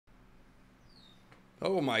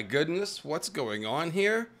Oh my goodness, what's going on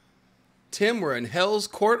here? Tim, we're in Hell's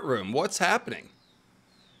courtroom. What's happening?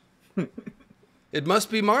 It must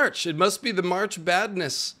be March. It must be the March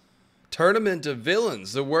Badness tournament of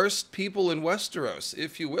villains, the worst people in Westeros,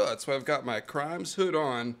 if you will. That's why I've got my crimes hood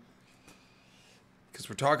on, because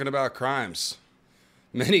we're talking about crimes.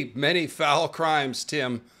 Many, many foul crimes,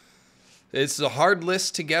 Tim. It's a hard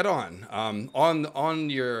list to get on. On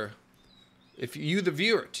your, if you, the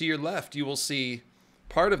viewer, to your left, you will see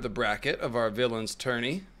part of the bracket of our villains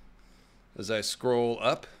tourney. As I scroll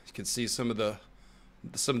up, you can see some of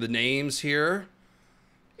the names here,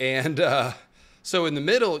 and so in the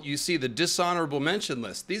middle you see the dishonorable mention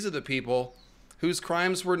list. These are the people whose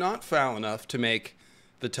crimes were not foul enough to make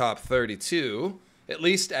the top 32, at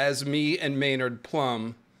least as me and Maynard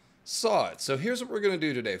Plum saw it. So here's what we're going to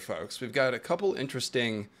do today, folks. We've got a couple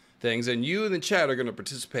interesting things, and you in the chat are going to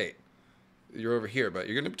participate. You're over here, but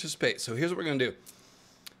you're going to participate. So here's what we're going to do.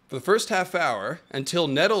 For the first half hour, until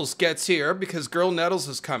Nettles gets here, because Girl Nettles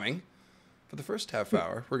is coming, for the first half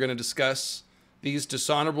hour, we're going to discuss these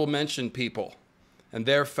dishonorable mention people and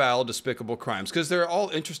their foul, despicable crimes, because they're all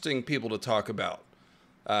interesting people to talk about.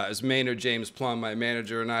 As Maynard James Plum, my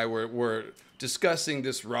manager, and I were discussing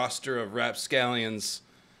this roster of rapscallions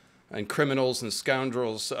and criminals and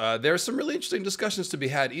scoundrels, there are some really interesting discussions to be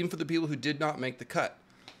had, even for the people who did not make the cut.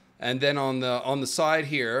 And then on the side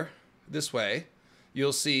here, this way,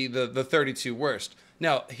 you'll see the 32 worst.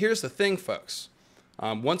 Now, here's the thing, folks.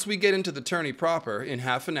 Once we get into the tourney proper in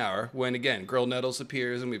half an hour, when, again, Girl Nettles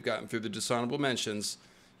appears and we've gotten through the dishonorable mentions,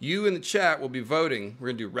 you in the chat will be voting. We're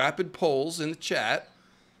going to do rapid polls in the chat,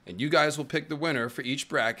 and you guys will pick the winner for each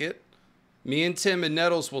bracket. Me and Tim and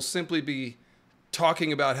Nettles will simply be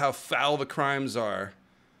talking about how foul the crimes are,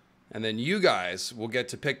 and then you guys will get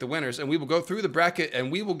to pick the winners, and we will go through the bracket,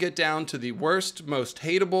 and we will get down to the worst, most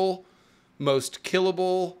hateable, most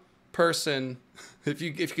killable person. If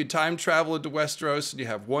you could time travel into Westeros and you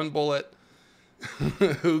have one bullet,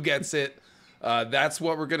 who gets it? That's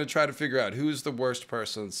what we're going to try to figure out. Who's the worst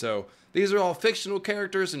person? So these are all fictional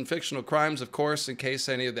characters and fictional crimes, of course, in case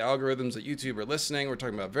any of the algorithms at YouTube are listening. We're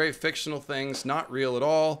talking about very fictional things, not real at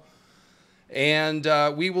all. And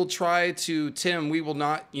we will try to, Tim, we will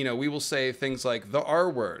not, we will say things like the R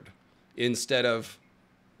word instead of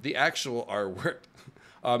the actual R word.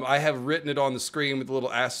 I have written it on the screen with a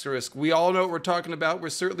little asterisk. We all know what we're talking about.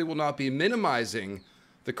 We certainly will not be minimizing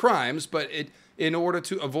the crimes, but in order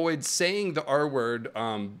to avoid saying the R word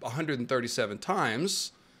 137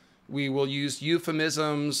 times, we will use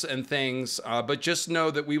euphemisms and things, but just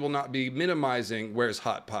know that we will not be minimizing where's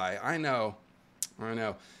hot pie. I know.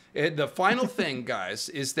 The final thing, guys,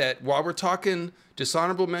 is that while we're talking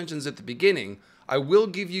dishonorable mentions at the beginning, I will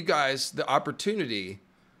give you guys the opportunity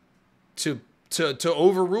to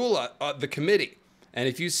overrule the committee. And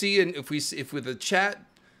if you see, if the chat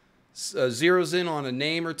zeroes in on a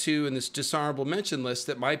name or two in this dishonorable mention list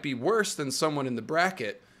that might be worse than someone in the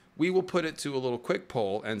bracket, we will put it to a little quick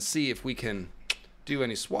poll and see if we can do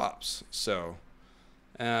any swaps. So,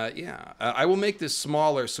 yeah, I will make this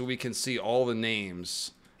smaller so we can see all the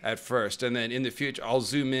names at first, and then in the future I'll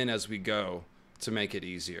zoom in as we go to make it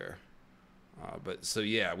easier. But so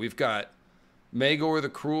yeah, we've got Maegor the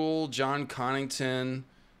Cruel, John Connington,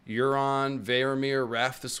 Euron, Varamir,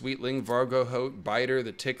 Raph the Sweetling, Vargo Hoat, Biter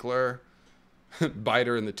the Tickler.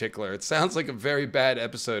 Biter and the Tickler. It sounds like a very bad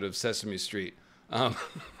episode of Sesame Street. Krasnismo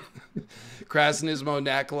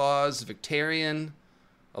Naklaws, Victorian,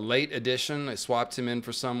 a late addition. I swapped him in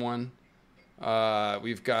for someone.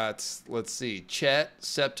 We've got, let's see, Chet,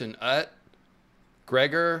 Septon Ut,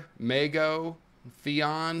 Gregor, Mago,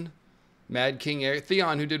 Theon, Mad King Ares,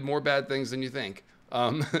 Theon, who did more bad things than you think.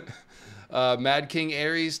 Mad King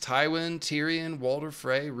Ares, Tywin, Tyrion, Walder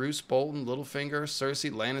Frey, Roose Bolton, Littlefinger, Cersei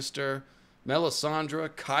Lannister, Melisandre,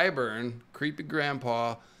 Qyburn, Creepy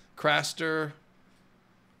Grandpa, Craster,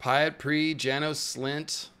 Pyatt Pre, Janos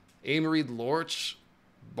Slint, Amory Lorch,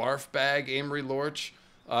 Barfbag, Amory Lorch,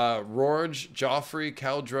 Rorge, Joffrey,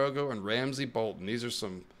 Khal Drogo, and Ramsay Bolton. These are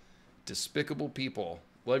some despicable people.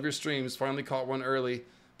 Love your streams. Finally caught one early.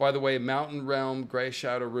 By the way, Mountain Realm, Grey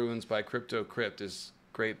Shadow Ruins by Crypto Crypt is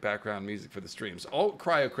great background music for the streams. Oh,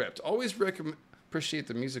 Cryo Crypt. Always appreciate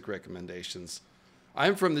the music recommendations.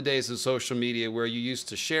 I'm from the days of social media where you used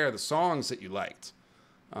to share the songs that you liked.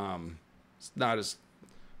 It's not as,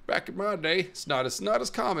 back in my day, it's not as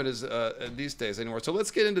common as these days anymore. So let's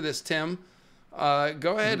get into this, Tim.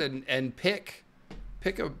 Go ahead and pick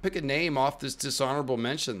a name off this dishonorable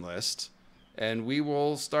mention list, and we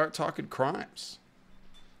will start talking crimes.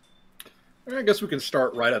 I guess we can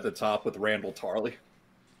start right at the top with Randall Tarley.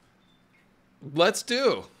 Let's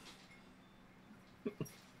do.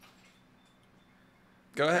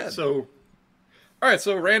 Go ahead. All right,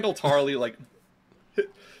 so Randall Tarley, like,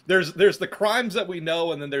 there's the crimes that we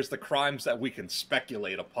know, and then there's the crimes that we can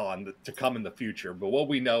speculate upon to come in the future. But what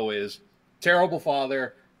we know is terrible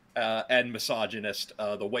father and misogynist.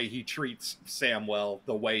 The way he treats Samwell,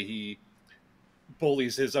 the way he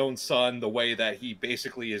bullies his own son, the way that he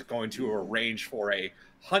basically is going to arrange for a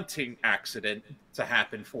hunting accident to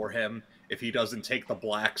happen for him if he doesn't take the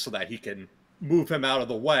black, so that he can move him out of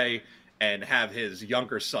the way and have his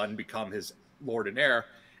younger son become his lord and heir.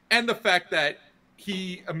 And the fact that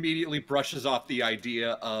he immediately brushes off the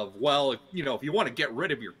idea of, well, if you want to get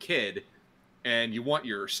rid of your kid and you want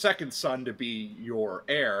your second son to be your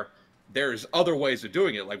heir, there's other ways of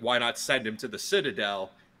doing it. Like, why not send him to the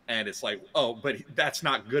Citadel? And it's like, oh, but that's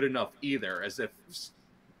not good enough either, as if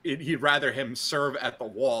he'd rather him serve at the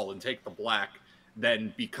wall and take the black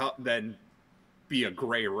than be a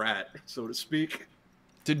gray rat, so to speak.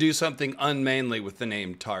 To do something unmanly with the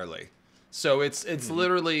name Tarley. So it's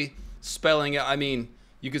literally spelling out, I mean,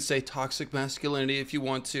 you could say toxic masculinity if you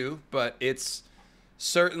want to, but it's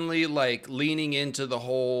certainly like leaning into the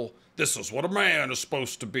whole, this is what a man is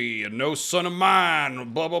supposed to be, and no son of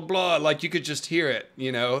mine, blah, blah, blah. Like, you could just hear it,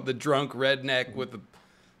 the drunk redneck with the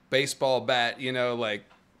baseball bat, like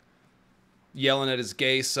yelling at his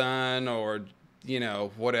gay son, or,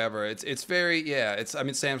 whatever. It's very, yeah, I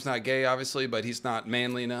mean, Sam's not gay, obviously, but he's not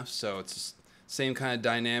manly enough, so it's the same kind of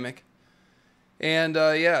dynamic. And,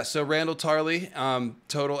 yeah, so Randall Tarley,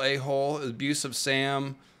 total a-hole, abuse of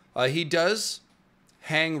Sam. He does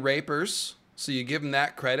hang rapers, so you give him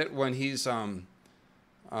that credit when he's in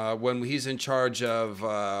charge of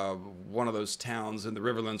one of those towns in the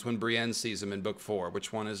Riverlands when Brienne sees him in Book 4.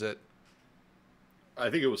 Which one is it? I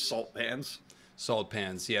think it was Salt Pans. Salt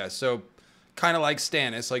Pans, yeah. So kind of like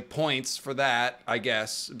Stannis, like points for that, I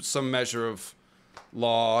guess. Some measure of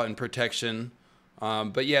law and protection.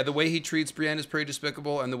 But yeah, the way he treats Brienne is pretty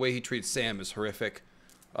despicable, and the way he treats Sam is horrific.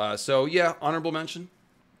 So yeah, honorable mention.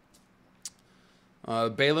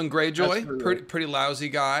 Balon Greyjoy, pretty lousy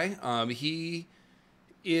guy. He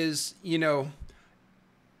is,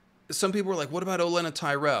 some people were like, what about Olenna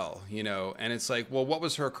Tyrell? And it's like, well, what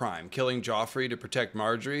was her crime? Killing Joffrey to protect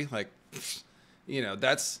Marjorie? Like,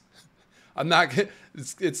 that's, I'm not,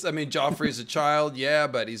 I mean, Joffrey's a child, yeah,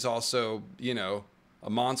 but he's also, a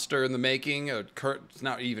monster in the making. It's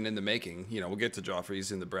not even in the making. We'll get to Joffrey.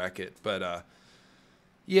 He's in the bracket. But,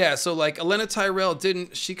 yeah, so, like, Olenna Tyrell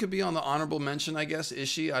she could be on the honorable mention, I guess. Is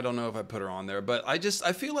she? I don't know if I put her on there. But I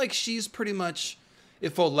feel like she's pretty much,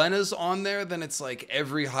 if Olenna's on there, then it's like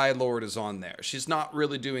every High Lord is on there. She's not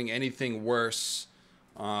really doing anything worse.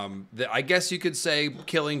 I guess you could say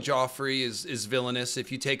killing Joffrey is villainous.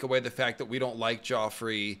 If you take away the fact that we don't like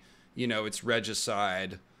Joffrey, it's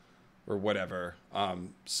regicide or whatever.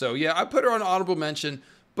 So yeah, I put her on honorable mention,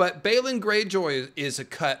 but Balon Greyjoy is a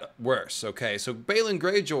cut worse. Okay. So Balon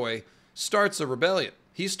Greyjoy starts a rebellion.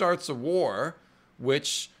 He starts a war,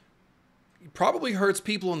 which probably hurts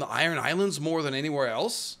people in the Iron Islands more than anywhere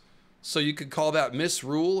else. So you could call that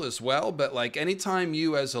misrule as well. But like, anytime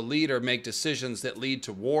you as a leader make decisions that lead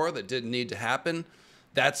to war that didn't need to happen,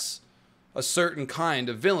 that's a certain kind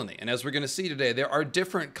of villainy. And as we're going to see today, there are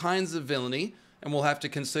different kinds of villainy. And we'll have to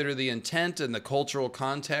consider the intent and the cultural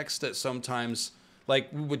context that sometimes,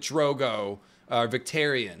 like with Drogo,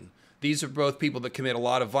 Victarion, these are both people that commit a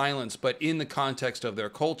lot of violence, but in the context of their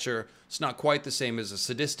culture, it's not quite the same as a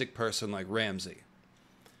sadistic person like Ramsay.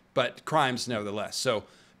 But crimes nevertheless. So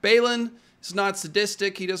Balon is not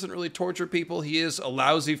sadistic. He doesn't really torture people. He is a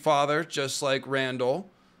lousy father, just like Randall.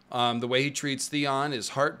 The way he treats Theon is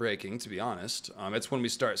heartbreaking, to be honest. It's when we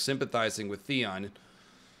start sympathizing with Theon.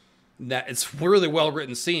 That it's really well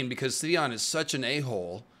written scene because Theon is such an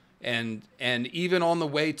a-hole, and even on the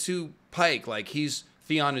way to Pike, like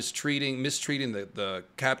Theon is mistreating the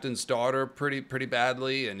captain's daughter pretty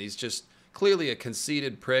badly, and he's just clearly a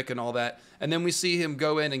conceited prick and all that. And then we see him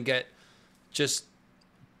go in and get just,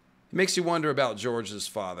 it makes you wonder about George's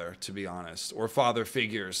father, to be honest, or father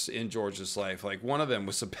figures in George's life. Like, one of them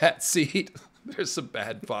was a bad seed. There's some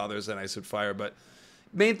bad fathers in Ice and Fire, but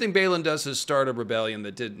main thing Balon does is start a rebellion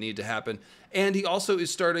that didn't need to happen. And he also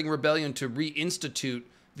is starting a rebellion to reinstitute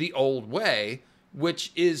the old way,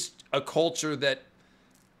 which is a culture that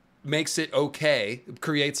makes it okay,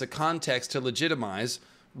 creates a context to legitimize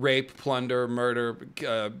rape, plunder, murder,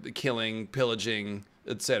 killing, pillaging,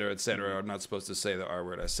 etc., etc. I'm not supposed to say the R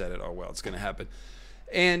word. I said it. Oh, well, it's going to happen.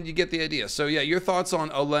 And you get the idea. So, yeah, your thoughts on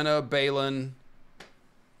Olenna, Balon,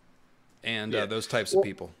 and those types of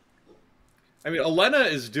people. I mean, Olenna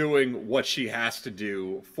is doing what she has to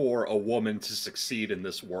do for a woman to succeed in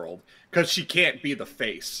this world, because she can't be the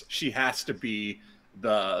face. She has to be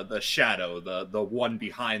the shadow, the one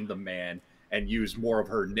behind the man, and use more of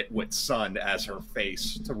her nitwit son as her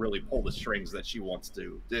face to really pull the strings that she wants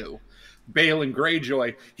to do. Balon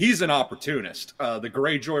Greyjoy, he's an opportunist. The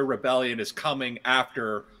Greyjoy rebellion is coming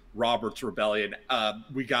after Robert's rebellion.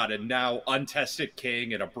 We got a now untested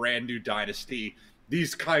king and a brand new dynasty.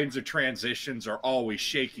 These kinds of transitions are always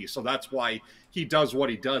shaky, so that's why he does what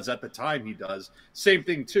he does at the time he does. Same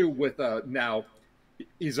thing too with now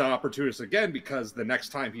he's an opportunist again, because the next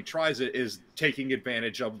time he tries it is taking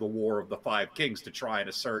advantage of the War of the Five Kings to try and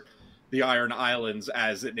assert the Iron Islands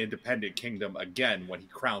as an independent kingdom again when he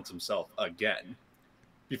crowns himself again,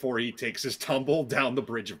 before he takes his tumble down the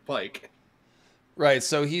Bridge of Pike. Right,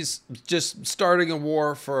 so he's just starting a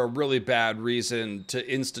war for a really bad reason to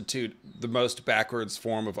institute the most backwards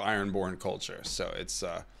form of Ironborn culture. So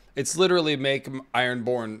it's literally make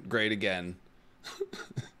Ironborn great again.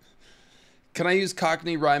 Can I use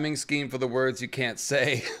Cockney rhyming scheme for the words you can't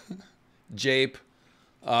say? Jape.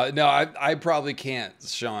 No, I probably can't,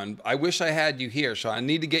 Sean. I wish I had you here, Sean. I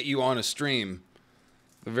need to get you on a stream.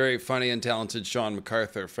 A very funny and talented Sean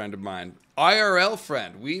MacArthur, friend of mine. IRL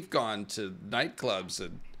friend. We've gone to nightclubs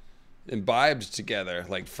and imbibed together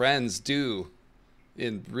like friends do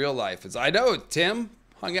in real life. I know Tim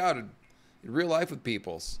hung out in real life with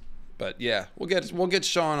peoples. But yeah, we'll get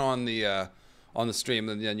Sean on the stream,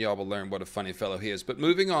 and then y'all will learn what a funny fellow he is. But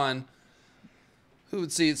moving on, who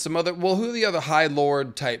would see some other? Well, who are the other High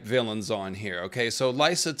Lord type villains on here? Okay, so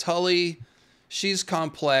Lysa Tully, she's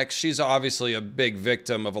complex. She's obviously a big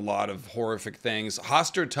victim of a lot of horrific things.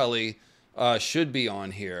 Hoster Tully should be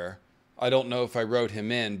on here. I don't know if I wrote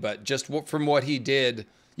him in, but just from what he did,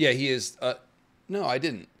 yeah, he is. No, I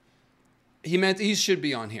didn't. He meant he should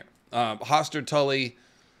be on here. Hoster Tully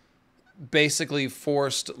basically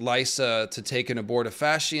forced Lysa to take an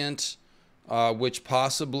abortifacient, which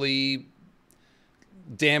possibly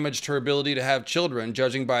damaged her ability to have children,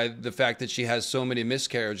 judging by the fact that she has so many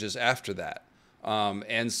miscarriages after that.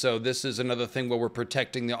 And so this is another thing where we're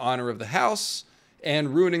protecting the honor of the house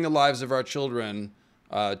and ruining the lives of our children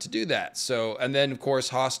to do that. So, and then of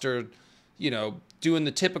course Hoster, doing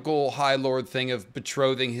the typical High Lord thing of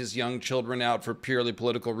betrothing his young children out for purely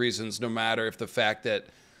political reasons, no matter if the fact that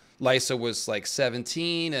Lysa was like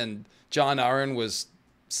 17 and Jon Arryn was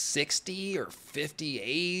 60 or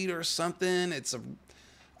 58 or something.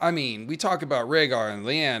 We talk about Rhaegar and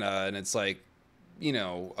Lyanna, and it's like,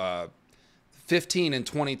 15 and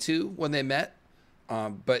 22 when they met.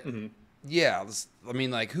 But yeah,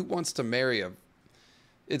 who wants to marry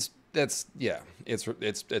it's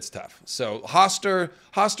tough. So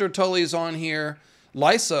Hoster Tully is on here.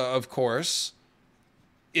 Lysa, of course,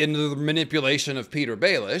 in the manipulation of Peter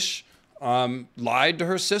Baelish, lied to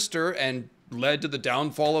her sister and led to the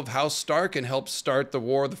downfall of House Stark and helped start the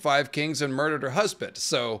War of the Five Kings and murdered her husband.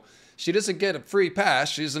 So she doesn't get a free pass.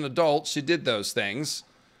 She's an adult. She did those things.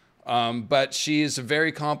 But she is a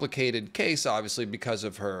very complicated case, obviously, because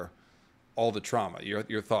of all the trauma.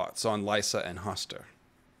 Your thoughts on Lysa and Hoster?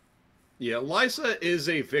 Yeah, Lysa is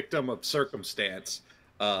a victim of circumstance,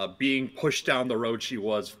 being pushed down the road she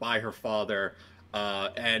was by her father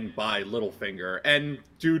and by Littlefinger, and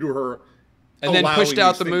due to her and then pushed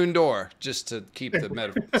out the moon door, just to keep the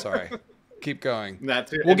metaphor. Sorry, keep going.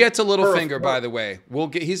 We'll get to Littlefinger, by the way.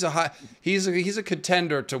 He's a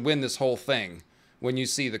contender to win this whole thing when you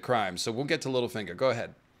see the crime. So we'll get to Littlefinger. Go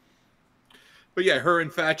ahead. But yeah, her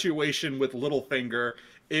infatuation with Littlefinger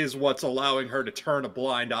is what's allowing her to turn a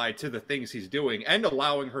blind eye to the things he's doing and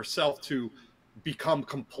allowing herself to become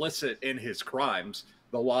complicit in his crimes.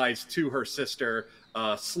 The lies to her sister,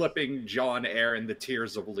 slipping Jon Arryn the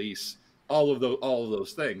tears of Lys, all of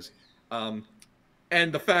those things.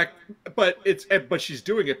 And the fact, but she's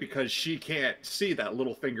doing it because she can't see that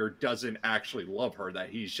Littlefinger doesn't actually love her, that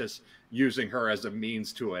he's just using her as a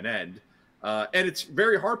means to an end. And it's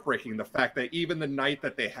very heartbreaking, the fact that even the night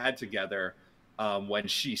that they had together, when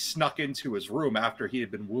she snuck into his room after he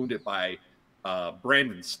had been wounded by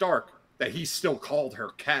Brandon Stark, that he still called her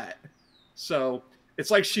cat. So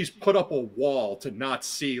it's like she's put up a wall to not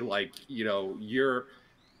see, like,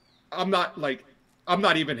 I'm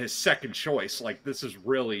not even his second choice. Like,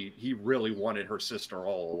 he really wanted her sister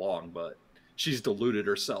all along, but she's deluded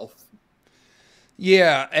herself.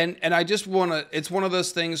 Yeah, and I just it's one of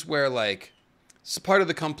those things where, like, part of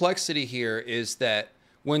the complexity here is that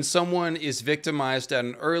when someone is victimized at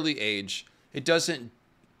an early age, it doesn't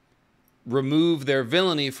remove their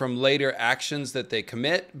villainy from later actions that they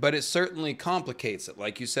commit, but it certainly complicates it,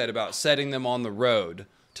 like you said, about setting them on the road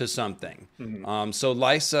to something. Mm-hmm. So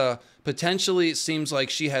Lysa potentially seems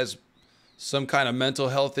like she has some kind of mental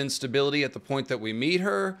health instability at the point that we meet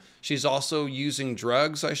her. She's also using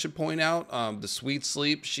drugs, I should point out. The sweet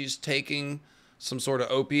sleep, she's taking some sort of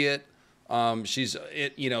opiate. She's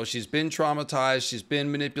been traumatized. She's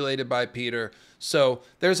been manipulated by Peter. So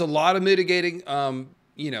there's a lot of mitigating,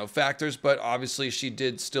 factors, but obviously she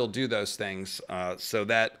did still do those things. So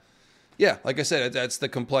that, yeah, like I said, that's the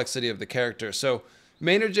complexity of the character. So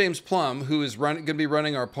Maynard James Plum, who is going to be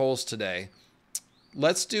running our polls today,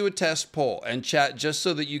 let's do a test poll and chat just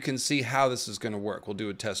so that you can see how this is going to work. We'll do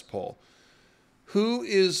a test poll. Who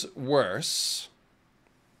is worse,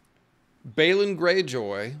 Balin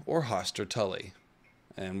Greyjoy or Hoster Tully?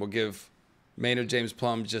 And we'll give Maynard James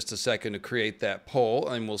Plum just a second to create that poll,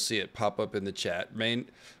 and we'll see it pop up in the chat. We're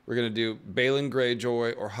going to do Balin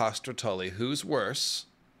Greyjoy or Hoster Tully. Who's worse?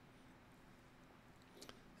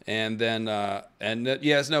 And then,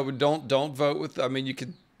 yes, no, don't vote with. I mean, you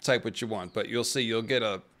can type what you want, but you'll see, you'll get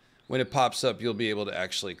when it pops up, you'll be able to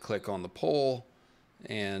actually click on the poll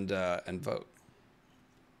and vote.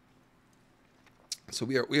 So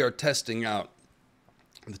we are testing out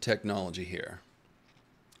the technology here.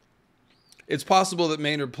 It's possible that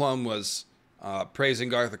Maynard Plum was praising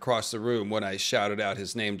Garth across the room when I shouted out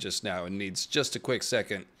his name just now and needs just a quick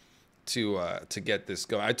second to get this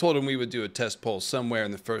going. I told him we would do a test poll somewhere in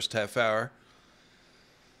the first half hour.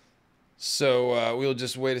 So we'll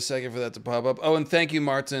just wait a second for that to pop up. Oh, and thank you,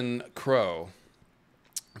 Martin Crow,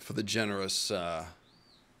 for the generous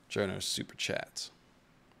super chat.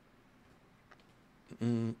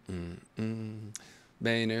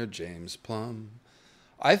 Maynard James Plum.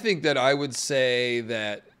 I think that I would say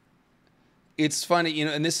that it's funny,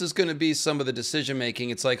 and this is going to be some of the decision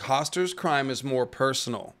making. It's like Hoster's crime is more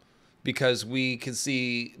personal because we can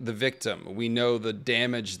see the victim. We know the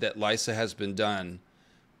damage that Lysa has been done.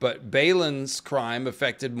 But Balin's crime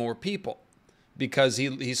affected more people because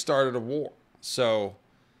he started a war. So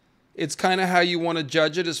it's kind of how you want to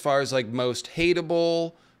judge it as far as like most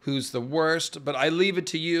hateable, who's the worst. But I leave it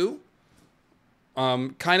to you.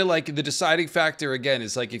 Kind of like the deciding factor, again,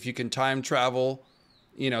 is like if you can time travel,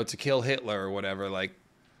 to kill Hitler or whatever. Like,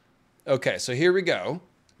 okay, so here we go.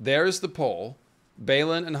 There's the poll.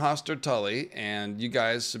 Balin and Hoster Tully. And you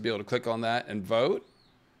guys should be able to click on that and vote.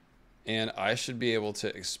 And I should be able to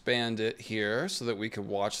expand it here so that we can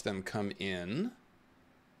watch them come in.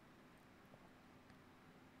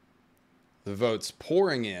 The votes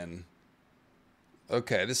pouring in.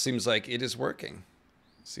 Okay, this seems like it is working.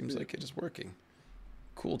 Seems like it is working.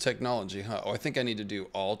 Cool technology, huh? Oh, I think I need to do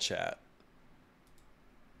all chat.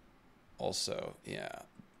 Also, yeah,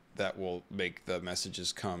 that will make the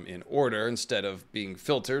messages come in order instead of being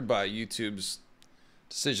filtered by YouTube's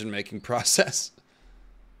decision-making process.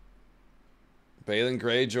 Balin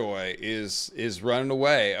Greyjoy is running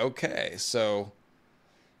away. Okay, so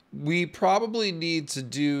we probably need to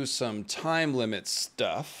do some time limit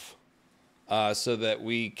stuff so that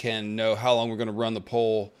we can know how long we're going to run the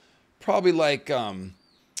poll. Probably like, I'd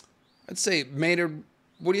say, Maynard,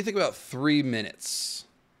 what do you think about 3 minutes?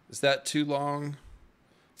 Is that too long?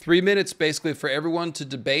 3 minutes basically for everyone to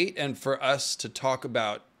debate and for us to talk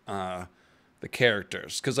about the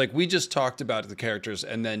characters. Because like we just talked about the characters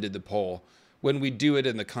and then did the poll when we do it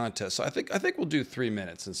in the contest. So I think we'll do 3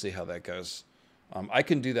 minutes and see how that goes. I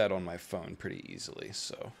can do that on my phone pretty easily.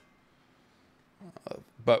 So,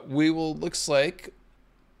 but we will. Looks like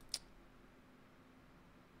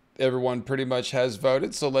everyone pretty much has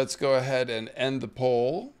voted. So let's go ahead and end the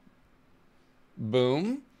poll.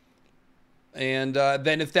 Boom. And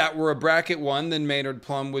then if that were a bracket one, then Maynard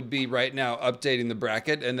Plum would be right now updating the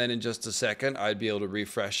bracket. And then in just a second, I'd be able to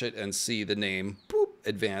refresh it and see the name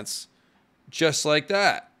advance. Just like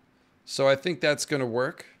that. So I think that's going to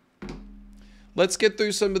work. Let's get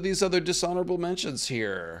through some of these other dishonorable mentions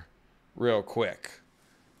here real quick.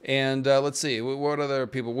 And let's see. What other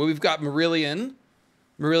people? Well, we've got Marillion.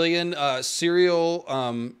 Marillion, serial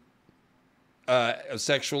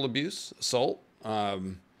sexual abuse, assault.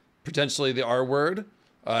 Potentially the R word.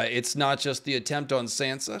 It's not just the attempt on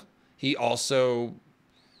Sansa. He also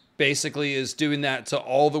basically is doing that to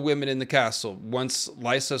all the women in the castle. Once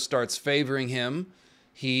Lysa starts favoring him,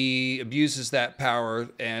 he abuses that power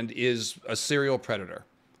and is a serial predator.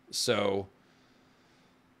 So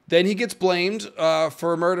then he gets blamed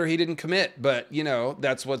for a murder he didn't commit. But,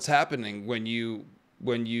 that's what's happening when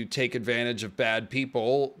you take advantage of bad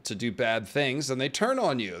people to do bad things, and they turn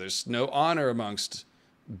on you. There's no honor amongst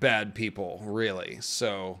bad people, really.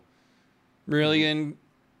 So Marillion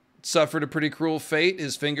suffered a pretty cruel fate.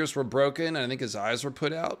 His fingers were broken, and I think his eyes were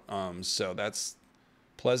put out. So that's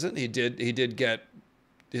pleasant. He did get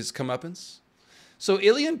his comeuppance. So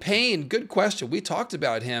Ilian Payne, good question. We talked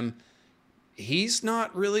about him. he's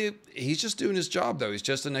not really, he's just doing his job though. He's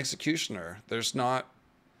just an executioner. There's not,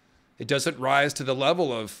 it doesn't rise to the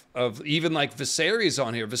level of even like Viserys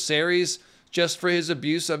on here. Viserys, just for his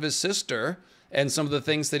abuse of his sister and some of the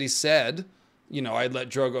things that he said, you know, I'd let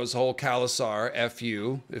Drogo's whole Khalasar F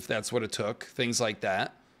you if that's what it took, things like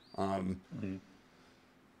that.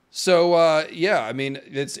 So, yeah, I mean,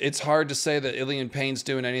 it's hard to say that Illian Payne's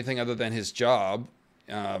doing anything other than his job.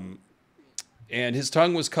 And his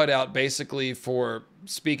tongue was cut out basically for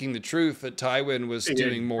speaking the truth that Tywin was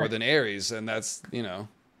doing more than Aerys. And that's, you know,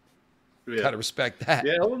 gotta respect that.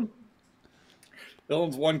 Yeah,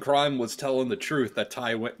 Illian's one crime was telling the truth that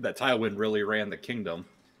Tywin really ran the kingdom.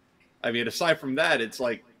 I mean, aside from that, it's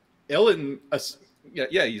like Illian,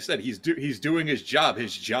 yeah, you said he's doing his job.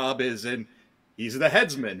 His job is he's the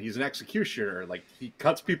headsman. He's an executioner. Like, he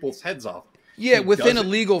cuts people's heads off. Yeah, within a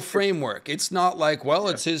legal framework. It's not like, well,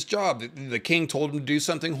 it's his job. The king told him to do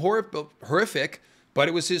something horrific, but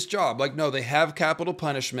it was his job. Like, no, they have capital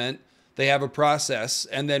punishment. They have a process.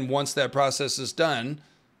 And then once that process is done,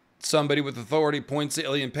 somebody with authority points to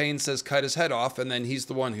Illian Payne, says, cut his head off, and then he's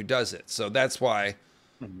the one who does it. So that's why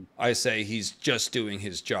I say he's just doing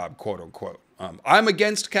his job, quote unquote. I'm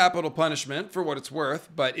against capital punishment for what it's worth,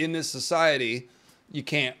 but in this society,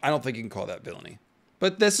 I don't think you can call that villainy.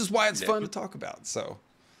 But this is why it's fun to talk about. So,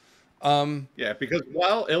 yeah, because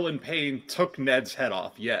while Illian Payne took Ned's head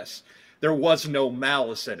off, yes, there was no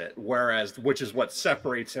malice in it. Which is what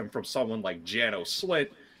separates him from someone like Janos Slynt.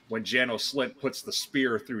 When Janos Slynt puts the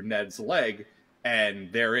spear through Ned's leg,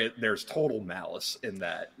 and there's total malice in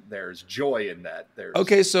that. There's joy in that.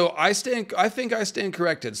 Okay, so I think I stand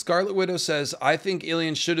corrected. Scarlet Widow says, I think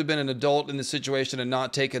Illian should have been an adult in the situation and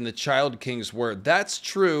not taken the Child King's word. That's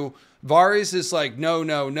true. Varys is like, no,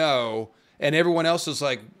 no, no. And everyone else is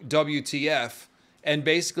like, WTF. And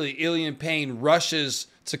basically, Illian Payne rushes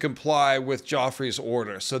to comply with Joffrey's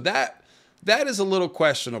order. So that is a little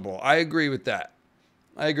questionable. I agree with that.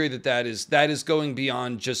 I agree that is going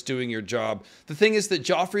beyond just doing your job. The thing is that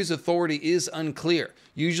Joffrey's authority is unclear.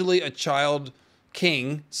 Usually a child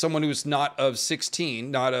king, someone who's not of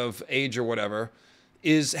 16, not of age or whatever,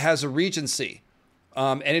 has a regency.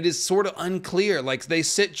 And it is sort of unclear. Like, they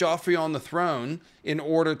sit Joffrey on the throne in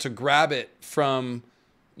order to grab it from,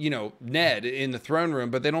 you know, Ned in the throne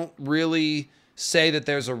room, but they don't really say that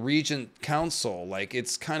there's a regent council. Like,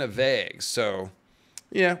 it's kind of vague. So,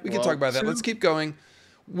 yeah, we can talk about that. Let's keep going.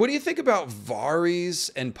 What do you think about Varys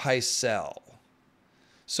and Pycelle?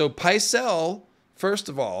 So Pycelle, first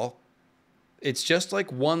of all, it's just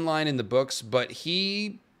like one line in the books, but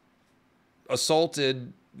he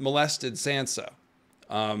molested Sansa.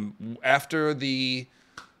 After the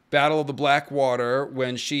Battle of the Blackwater,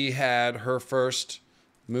 when she had her first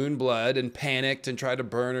moonblood and panicked and tried to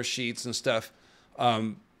burn her sheets and stuff,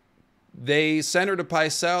 they sent her to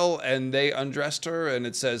Pycelle and they undressed her, and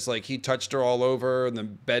it says like he touched her all over and the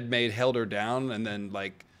bedmaid held her down, and then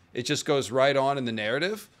like it just goes right on in the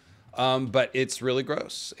narrative. But it's really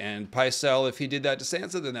gross. And Pycelle, if he did that to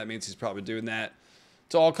Sansa, then that means he's probably doing that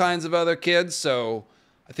to all kinds of other kids. So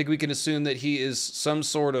I think we can assume that he is some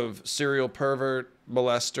sort of serial pervert,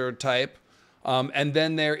 molester type. And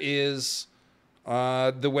then there is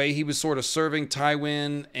the way he was sort of serving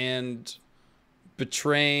Tywin and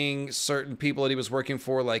betraying certain people that he was working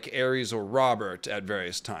for, like Aerys or Robert at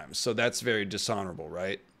various times. So that's very dishonorable,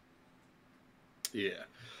 right? Yeah.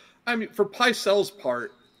 I mean, for Pycelle's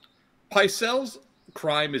part, Pycelle's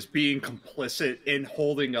crime is being complicit in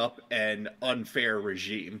holding up an unfair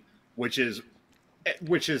regime, which is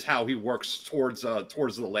how he works towards the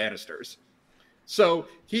Lannisters. So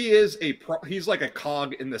he's like a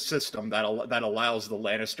cog in the system that allows the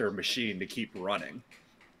Lannister machine to keep running,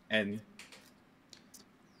 and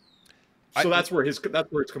so that's where its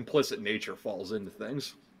complicit nature falls into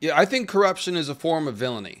things. Yeah, I think corruption is a form of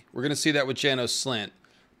villainy. We're going to see that with Janos Slynt.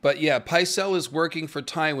 But yeah, Pycelle is working for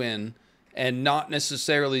Tywin and not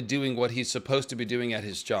necessarily doing what he's supposed to be doing at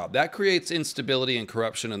his job. That creates instability and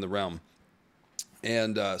corruption in the realm.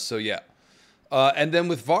 And so, yeah. And then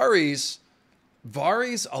with Varys,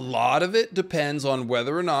 a lot of it depends on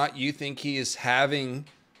whether or not you think he is having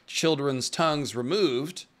children's tongues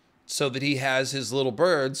removed so that he has his little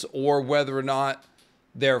birds, or whether or not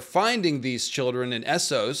they're finding these children in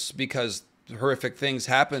Essos because horrific things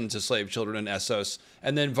happen to slave children in Essos,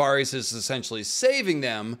 and then Varys is essentially saving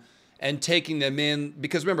them and taking them in.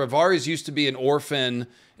 Because remember, Varys used to be an orphan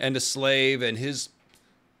and a slave, and his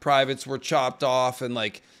privates were chopped off, and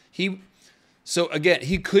like so again,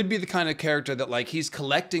 he could be the kind of character that like he's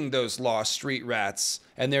collecting those lost street rats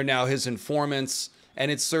and they're now his informants,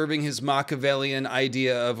 and it's serving his Machiavellian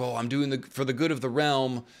idea of, oh, I'm doing for the good of the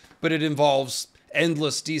realm, but it involves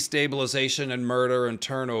endless destabilization and murder and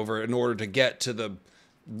turnover in order to get to the,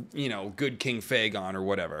 good King Phaegon or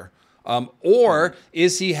whatever. Or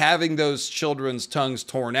is he having those children's tongues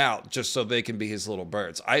torn out just so they can be his little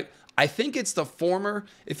birds? I think it's the former.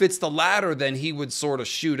 If it's the latter, then he would sort of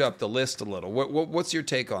shoot up the list a little. What's your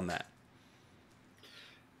take on that?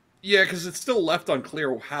 Yeah, because it's still left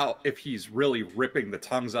unclear if he's really ripping the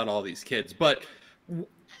tongues out of all these kids. But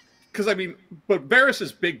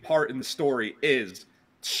Varys' big part in the story is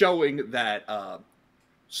showing that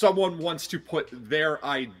someone wants to put their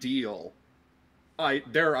idea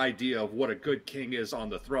of what a good king is on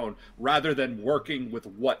the throne, rather than working with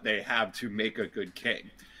what they have to make a good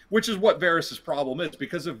king, which is what Varys' problem is.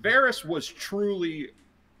 Because if Varys was truly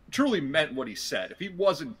meant what he said, if he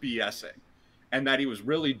wasn't BSing, and that he was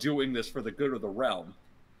really doing this for the good of the realm,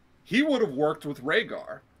 he would have worked with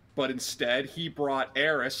Rhaegar. But instead, he brought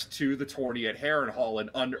Aerys to the tourney at Harrenhal and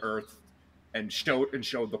unearthed and showed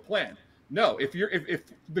the plan. No, if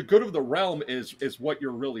the good of the realm is what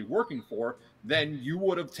you're really working for, then you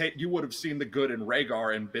would have seen the good in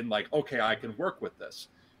Rhaegar and been like, okay, I can work with this.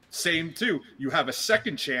 Same too. You have a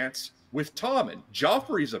second chance with Tommen.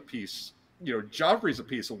 Joffrey's a piece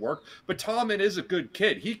of work, but Tommen is a good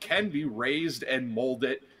kid. He can be raised and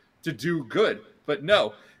molded to do good. But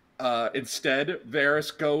no, instead,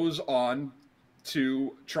 Varys goes on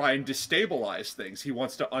to try and destabilize things. He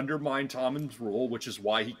wants to undermine Tommen's rule, which is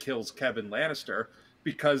why he kills Kevan Lannister,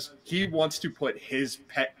 because he wants to put his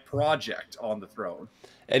pet project on the throne.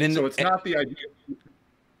 So it's not the idea.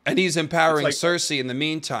 And he's empowering Cersei in the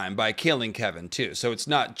meantime by killing Kevan too. So it's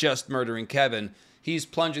not just murdering Kevan. He's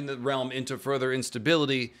plunging the realm into further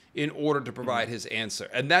instability in order to provide his answer.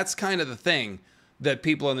 And that's kind of the thing that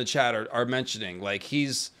people in the chat are mentioning. Like,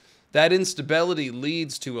 that instability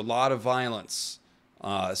leads to a lot of violence.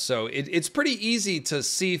 So it's pretty easy to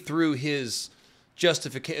see through his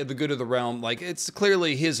justification, the good of the realm. Like, it's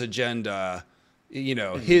clearly his agenda,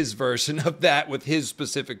 his version of that with his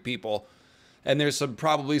specific people. And there's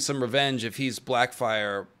probably some revenge if he's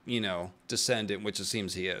Blackfire, descendant, which it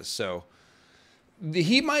seems he is. So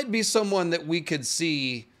he might be someone that we could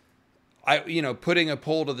see, putting a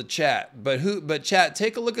poll to the chat. But chat,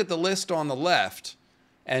 take a look at the list on the left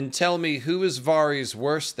and tell me who is Varys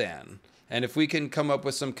worse than. And if we can come up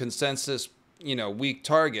with some consensus, weak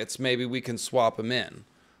targets, maybe we can swap them in.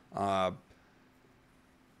 I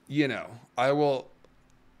will.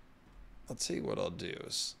 Let's see what I'll do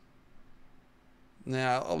is.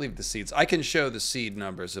 Nah, I'll leave the seeds. I can show the seed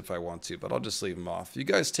numbers if I want to, but I'll just leave them off. You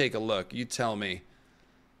guys take a look. You tell me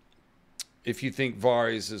if you think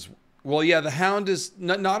Varys is... Well, yeah, the Hound is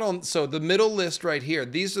not on... So the middle list right here,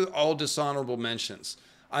 these are all dishonorable mentions.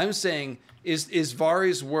 I'm saying, is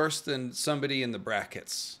Varys worse than somebody in the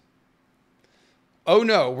brackets? Oh,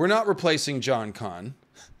 no, we're not replacing Jon Con.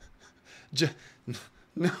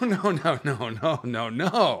 No.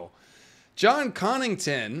 Jon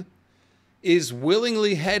Connington is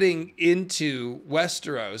willingly heading into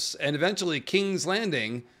Westeros and eventually King's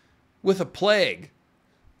Landing with a plague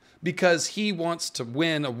because he wants to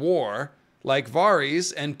win a war like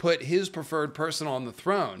Varys and put his preferred person on the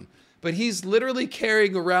throne. But he's literally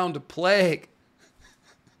carrying around a plague.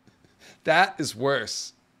 That is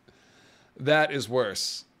worse. That is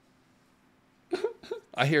worse.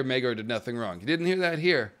 I hear Maegor did nothing wrong. You didn't hear that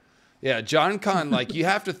here. Yeah, Jon Con, you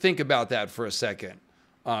have to think about that for a second.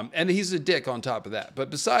 And he's a dick on top of that. But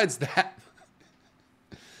besides that,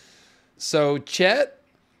 so Chet,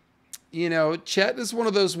 Chet is one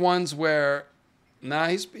of those ones where,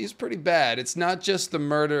 he's pretty bad. It's not just the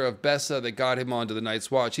murder of Bessa that got him onto the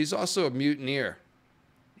Night's Watch. He's also a mutineer.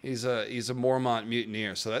 He's a Mormont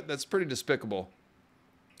mutineer. So that's pretty despicable.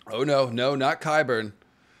 Oh, no, not Qyburn.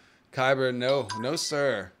 Qyburn, no,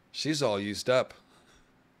 sir. She's all used up.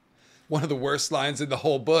 One of the worst lines in the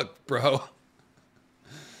whole book, bro.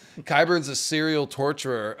 Qyburn's a serial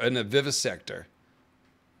torturer and a vivisector.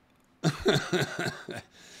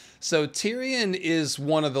 So Tyrion is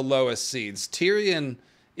one of the lowest seeds. Tyrion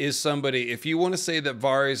is somebody, if you want to say that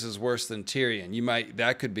Varys is worse than Tyrion,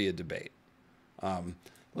 that could be a debate. Let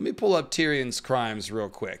me pull up Tyrion's crimes real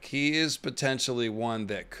quick. He is potentially one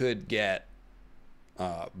that could get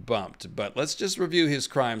bumped, but let's just review his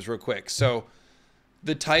crimes real quick. So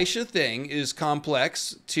the Tysha thing is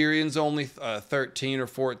complex. Tyrion's only 13 or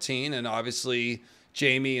 14, and obviously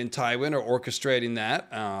Jaime and Tywin are orchestrating that.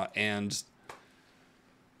 And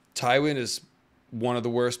Tywin is one of the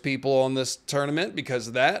worst people on this tournament because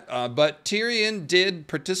of that. But Tyrion did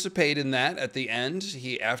participate in that at the end.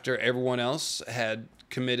 After everyone else had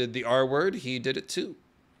committed the R word, he did it too.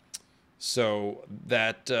 So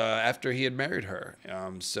that after he had married her.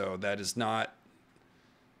 So that is not,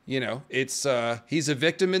 you know, it's he's a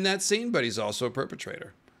victim in that scene, but he's also a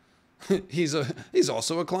perpetrator. he's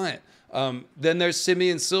also a client. Then there's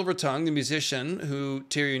Simeon Silvertongue, the musician who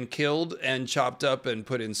Tyrion killed and chopped up and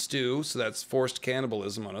put in stew. So that's forced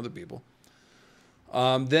cannibalism on other people.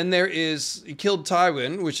 Then there is, he killed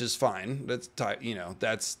Tywin, which is fine. That's, you know,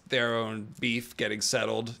 that's their own beef getting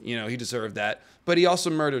settled. You know, he deserved that. But he also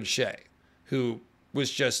murdered Shay, who was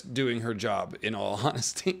just doing her job, in all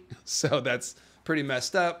honesty. So that's pretty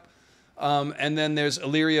messed up. And then there's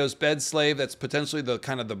Illyrio's bed slave. That's potentially the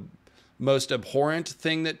kind of the most abhorrent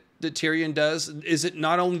thing that Tyrion does. Is it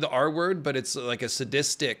not only the R word, but it's like a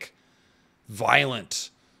sadistic,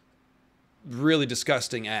 violent, really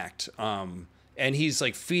disgusting act. And he's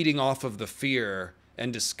like feeding off of the fear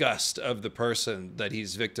and disgust of the person that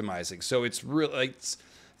he's victimizing. So it's real, like it's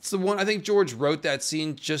the one, I think George wrote that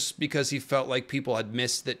scene just because he felt like people had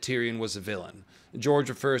missed that Tyrion was a villain. George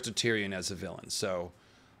refers to Tyrion as a villain. So,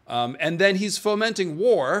 and then he's fomenting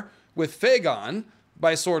war with Fagon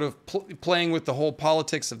by sort of playing with the whole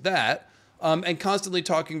politics of that, and constantly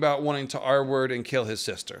talking about wanting to R-word and kill his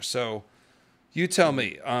sister. So you tell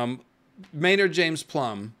me, Maynard James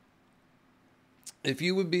Plum, if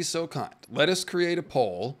you would be so kind, let us create a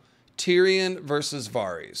poll, Tyrion versus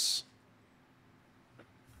Varys.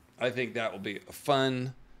 I think that will be a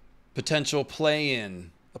fun potential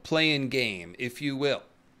play-in, a play-in game, if you will.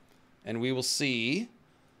 And we will see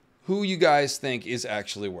who you guys think is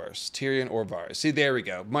actually worse, Tyrion or Varys. See, there we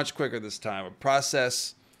go. Much quicker this time. A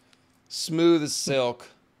process, smooth as silk.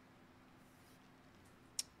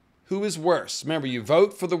 Who is worse? Remember, you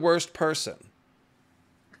vote for the worst person.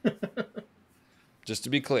 Just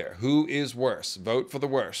to be clear, who is worse? Vote for the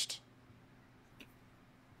worst.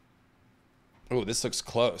 Oh, this looks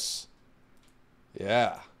close.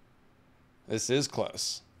 Yeah. This is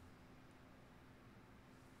close.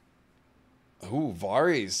 Ooh,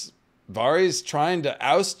 Varys. Varys trying to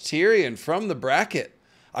oust Tyrion from the bracket.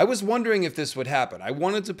 I was wondering if this would happen. I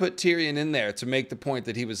wanted to put Tyrion in there to make the point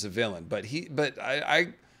that he was a villain, but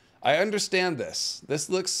I understand this. This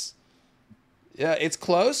looks, yeah, it's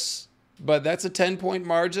close, but that's a 10-point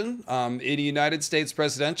margin. In a United States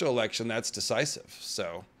presidential election, that's decisive.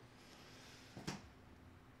 So,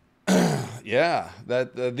 yeah,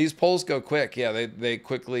 these polls go quick. Yeah, they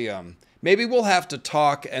quickly. Maybe we'll have to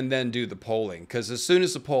talk and then do the polling, because as soon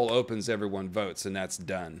as the poll opens, everyone votes, and that's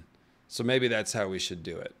done. So maybe that's how we should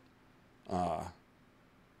do it.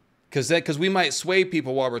 Because we might sway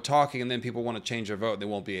people while we're talking, and then people want to change their vote, and they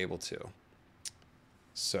won't be able to.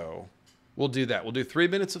 So we'll do that. We'll do 3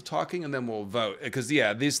 minutes of talking, and then we'll vote. Because,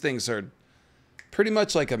 yeah, these things are pretty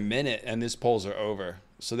much like a minute, and these polls are over.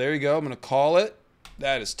 So there you go. I'm going to call it.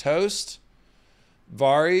 That is toast.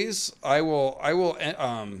 Varys, I will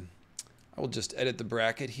just edit the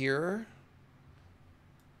bracket here.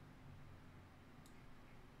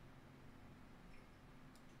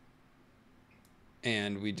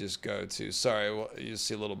 And we just go to, sorry, well, you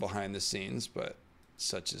see a little behind the scenes, but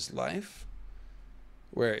such is life.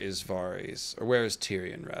 Where is Varys? Or where is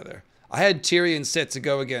Tyrion, rather? I had Tyrion set to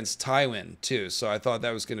go against Tywin, too, so I thought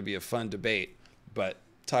that was going to be a fun debate. But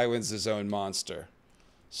Tywin's his own monster.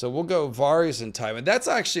 So we'll go Varys and Tywin. That's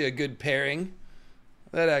actually a good pairing.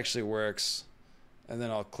 That actually works. And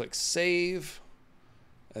then I'll click save.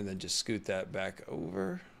 And then just scoot that back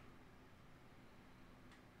over.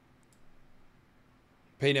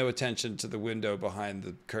 Pay no attention to the window behind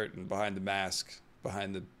the curtain, behind the mask,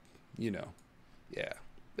 behind the, you know. Yeah.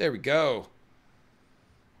 There we go.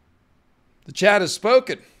 The chat has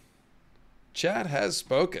spoken. Chat has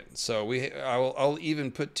spoken. So I'll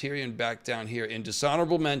even put Tyrion back down here in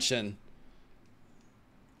dishonorable mention.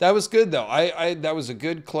 That was good though. That was a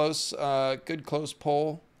good close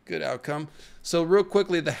poll, good outcome. So real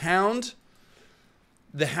quickly, the Hound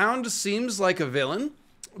seems like a villain,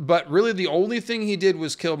 but really the only thing he did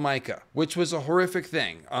was kill Micah, which was a horrific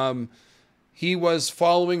thing. He was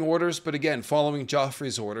following orders, but again, following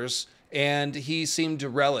Joffrey's orders. And he seemed to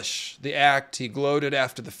relish the act. He gloated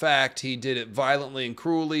after the fact. He did it violently and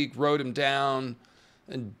cruelly, wrote him down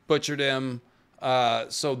and butchered him.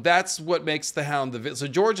 So that's what makes the Hound the villain. So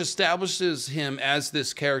George establishes him as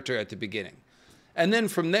this character at the beginning. And then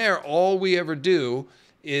from there, all we ever do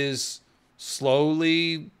is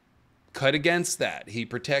slowly cut against that. He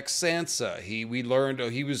protects Sansa. We learned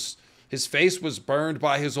his face was burned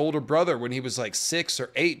by his older brother when he was like 6 or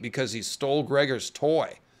 8 because he stole Gregor's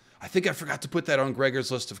toy. I think I forgot to put that on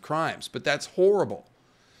Gregor's list of crimes, but that's horrible.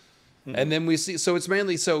 And then we see, so it's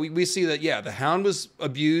mainly, so we see that, yeah, the Hound was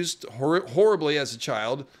abused horribly as a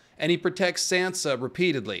child, and he protects Sansa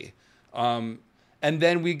repeatedly. And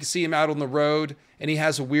then we see him out on the road, and he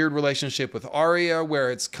has a weird relationship with Arya,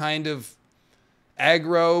 where it's kind of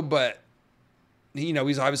aggro, but, you know,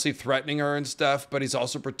 he's obviously threatening her and stuff, but he's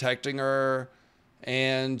also protecting her.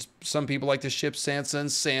 And some people like to ship Sansa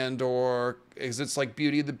and Sandor, because it's like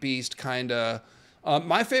Beauty and the Beast, kind of.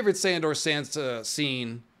 My favorite Sandor-Sansa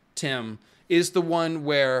scene, Tim, is the one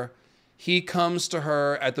where he comes to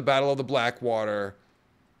her at the Battle of the Blackwater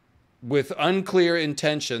with unclear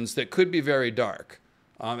intentions that could be very dark.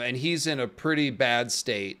 And he's in a pretty bad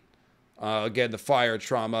state. Again, the fire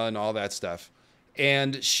trauma and all that stuff.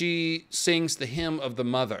 And she sings the hymn of the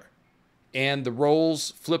mother. And the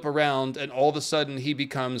roles flip around, and all of a sudden he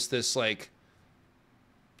becomes this, like,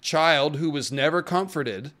 child who was never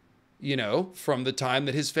comforted, you know, from the time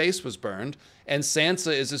that his face was burned. And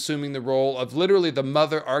Sansa is assuming the role of literally the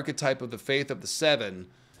mother archetype of the faith of the Seven.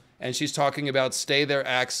 And she's talking about stay their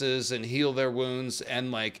axes and heal their wounds.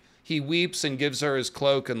 And, like, he weeps and gives her his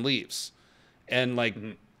cloak and leaves. And, like,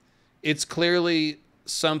 it's clearly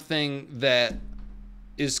something that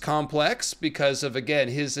is complex because of, again,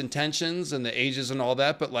 his intentions and the ages and all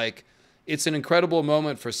that. But, like, it's an incredible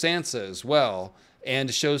moment for Sansa as well.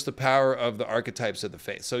 And shows the power of the archetypes of the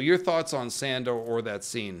faith. So your thoughts on Sandor or that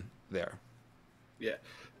scene there? Yeah.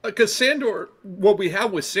 Because Sandor, what we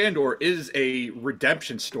have with Sandor is a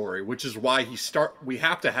redemption story, which is why we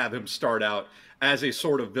have to have him start out as a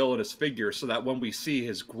sort of villainous figure, so that when we see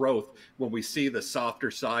his growth, when we see the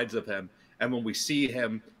softer sides of him, and when we see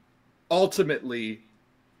him ultimately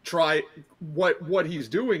try, what he's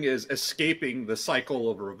doing is escaping the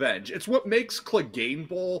cycle of revenge. It's what makes Clegane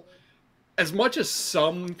Bowl, as much as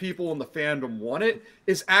some people in the fandom want it,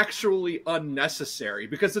 is actually unnecessary,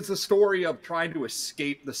 because it's a story of trying to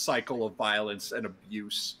escape the cycle of violence and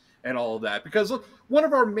abuse and all of that. Because one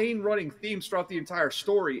of our main running themes throughout the entire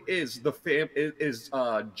story is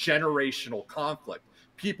generational conflict.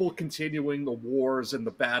 People continuing the wars and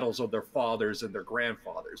the battles of their fathers and their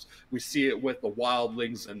grandfathers. We see it with the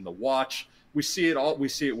wildlings and the Watch. We see it all. We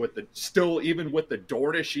see it with even with the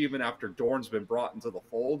Dornish, even after Dorne's been brought into the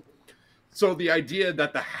fold. So the idea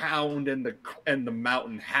that the Hound and the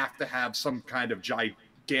Mountain have to have some kind of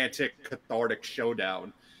gigantic cathartic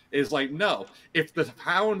showdown is like, no. If the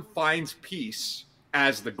Hound finds peace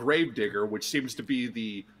as the Gravedigger, which seems to be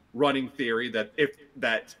the running theory, that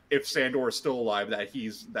if Sandor is still alive, that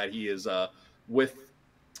he's with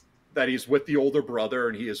the older brother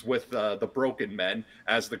and he is with the Broken Men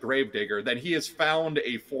as the Gravedigger, then he has found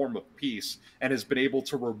a form of peace and has been able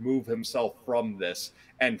to remove himself from this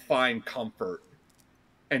and find comfort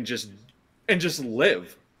and just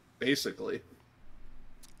live, basically.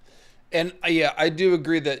 And yeah, I do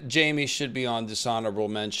agree that Jaime should be on dishonorable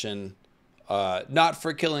mention, not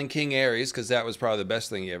for killing King Aerys, because that was probably the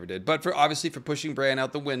best thing he ever did, but obviously for pushing Bran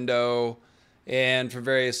out the window and for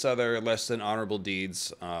various other less than honorable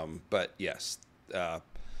deeds. But yes,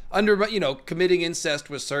 committing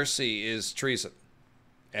incest with Cersei is treason.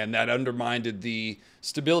 And that undermined the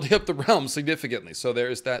stability of the realm significantly. So there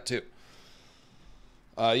is that too.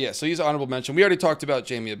 So he's an honorable mention. We already talked about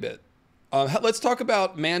Jaime a bit. Let's talk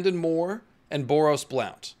about Mandon Moore and Boros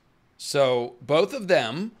Blount. So both of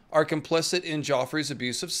them are complicit in Joffrey's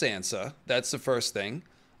abuse of Sansa. That's the first thing.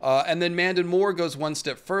 And then Mandon Moore goes one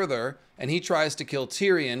step further, and he tries to kill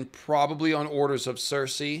Tyrion, probably on orders of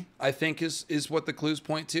Cersei, I think is what the clues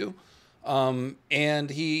point to. And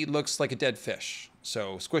he looks like a dead fish.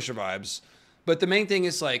 So Squisher vibes. But the main thing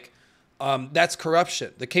is, like, that's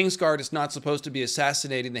corruption. The Kingsguard is not supposed to be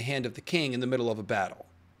assassinating the hand of the king in the middle of a battle.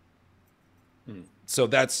 So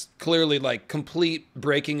that's clearly, like, complete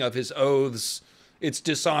breaking of his oaths. It's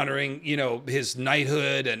dishonoring, his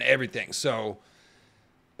knighthood and everything. So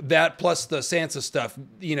that plus the Sansa stuff,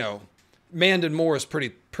 Mandon Moore is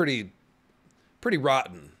pretty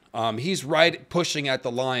rotten. He's right pushing at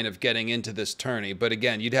the line of getting into this tourney. But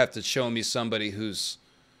again, you'd have to show me somebody who's,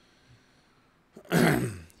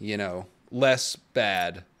 less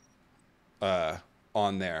bad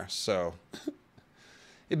on there. So,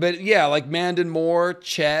 but yeah, like Mandon Moore,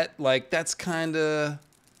 Chet, like that's kind of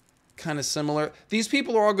similar. These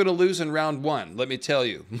people are all going to lose in round one, let me tell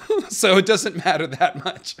you. So it doesn't matter that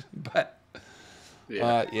much. But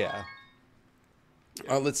yeah.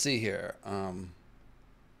 Let's see here.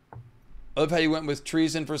 I love how you went with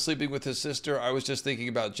treason for sleeping with his sister. I was just thinking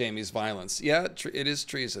about Jaime's violence. Yeah, it is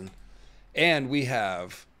treason. And we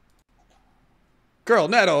have Girl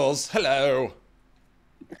Nettles. Hello.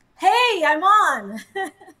 Hey, I'm on.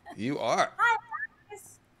 You are. Hi,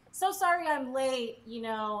 guys. so sorry I'm late. You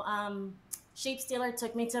know, Sheep Stealer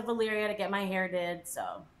took me to Valyria to get my hair did,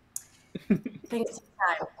 so things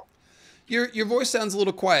take time. Your voice sounds a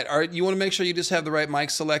little quiet. All right, you want to make sure you just have the right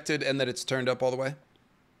mic selected and that it's turned up all the way.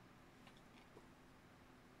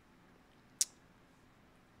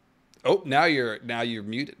 Oh, now you're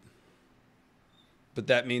muted. But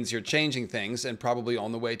that means you're changing things and probably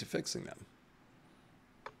on the way to fixing them.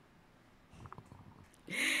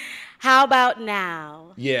 How about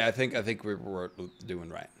now? Yeah, I think we're doing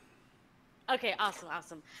right. Okay,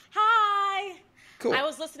 awesome. Hi. Cool. I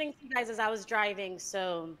was listening to you guys as I was driving,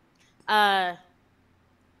 so yeah.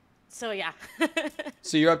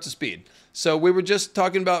 So you're up to speed. So we were just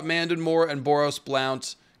talking about Mandon Moore and Boros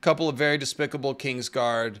Blount, a couple of very despicable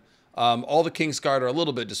Kingsguard. All the Kingsguard are a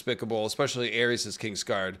little bit despicable, especially Aerys'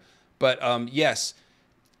 Kingsguard. But yes,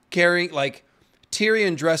 carrying, like,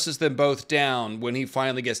 Tyrion dresses them both down when he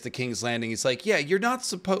finally gets to King's Landing. He's like, yeah, you're not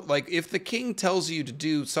supposed, like, if the king tells you to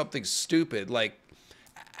do something stupid, like,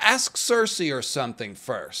 ask Cersei or something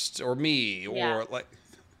first, or me, or like,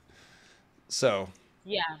 so.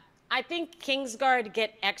 Yeah. I think Kingsguard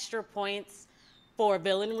get extra points for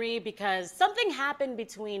villainry because something happened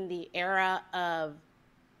between the era of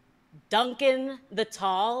Duncan the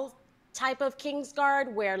Tall type of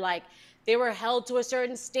Kingsguard where, like, they were held to a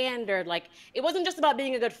certain standard. Like, it wasn't just about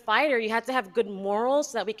being a good fighter. You had to have good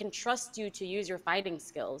morals so that we can trust you to use your fighting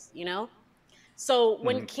skills, you know? So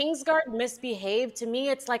when Kingsguard misbehave, to me,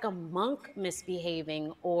 it's like a monk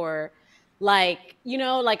misbehaving, or like, you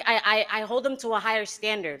know, like I hold them to a higher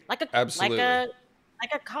standard, like Absolutely.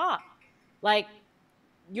 like a cop. Like,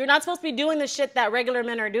 you're not supposed to be doing the shit that regular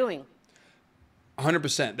men are doing.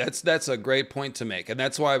 100%. That's a great point to make. And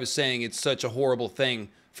that's why I was saying it's such a horrible thing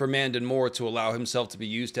for Mandon Moore to allow himself to be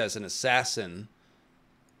used as an assassin,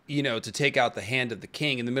 you know, to take out the hand of the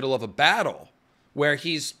king in the middle of a battle where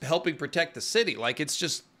he's helping protect the city. Like, it's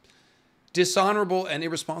just dishonorable and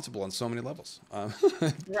irresponsible on so many levels.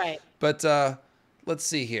 Right. But let's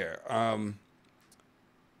see here. Let's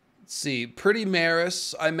see. Pretty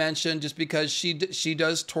Maris, I mentioned, just because she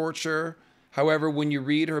does torture. However, when you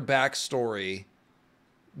read her backstory,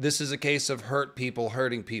 this is a case of hurt people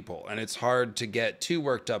hurting people, and it's hard to get too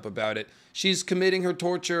worked up about it. She's committing her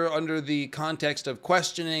torture under the context of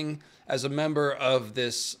questioning as a member of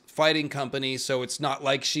this fighting company, so it's not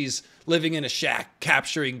like she's living in a shack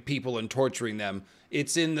capturing people and torturing them.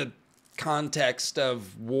 It's in the context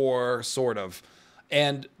of war, sort of.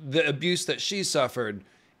 And the abuse that she suffered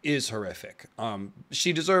is horrific.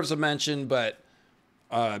 She deserves a mention, but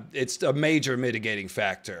it's a major mitigating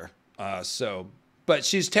factor. But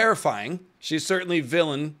she's terrifying. She's certainly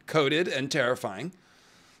villain-coded and terrifying.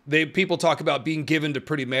 People talk about being given to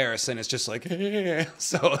Pretty Maris, and it's just like,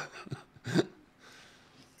 so...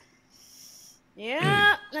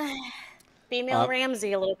 Yeah. Female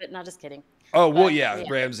Ramsay a little bit. No, just kidding. Oh, well, yeah,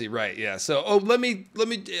 Ramsay, right, yeah. So,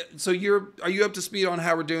 so are you up to speed on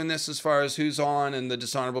how we're doing this as far as who's on and the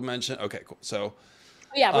dishonorable mention? Okay, cool. So,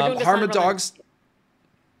 yeah, we're doing dishonorable Harmadog's,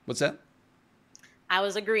 what's that? I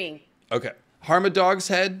was agreeing. Okay. Harmadog's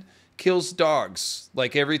head kills dogs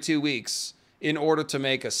like every 2 weeks in order to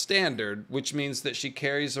make a standard, which means that she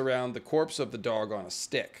carries around the corpse of the dog on a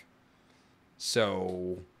stick.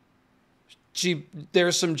 So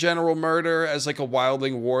there's some general murder as like a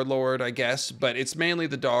wildling warlord, I guess, but it's mainly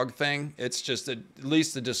the dog thing. It's just at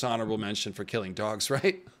least a dishonorable mention for killing dogs,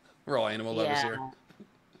 right? We're all animal lovers here.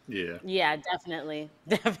 Yeah. Yeah, definitely.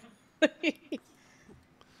 Definitely.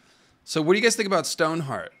 So what do you guys think about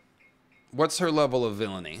Stoneheart? What's her level of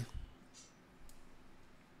villainy?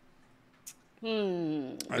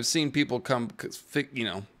 I've seen people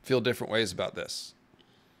feel different ways about this.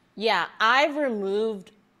 Yeah, I've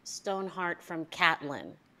removed Stoneheart from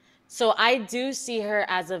Catelyn. So I do see her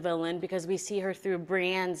as a villain because we see her through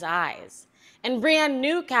Brienne's eyes. And Brienne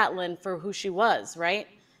knew Catelyn for who she was, right?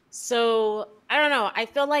 So, I don't know. I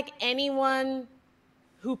feel like anyone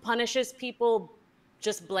who punishes people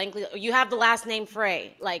just blankly, you have the last name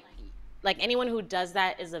Frey. Like anyone who does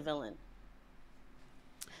that is a villain.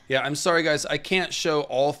 Yeah, I'm sorry, guys. I can't show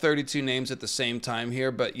all 32 names at the same time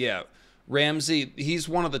here, but yeah. Ramsay, he's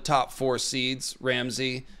one of the top 4 seeds,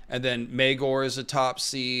 Ramsay. And then Maegor is a top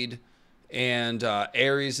seed. And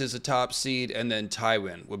Aerys is a top seed. And then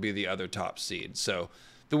Tywin would be the other top seed. So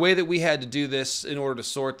the way that we had to do this in order to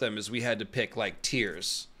sort them is we had to pick like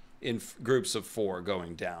tiers in groups of 4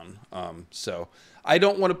 going down. So I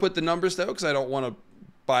don't want to put the numbers, though, because I don't want to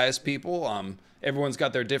bias people. Everyone's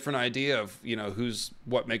got their different idea of,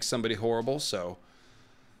 what makes somebody horrible. So,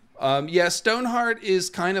 yeah, Stoneheart is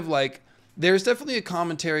kind of like... There's definitely a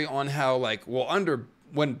commentary on how, under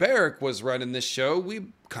when Barrick was running this show, we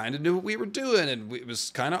kind of knew what we were doing, and it was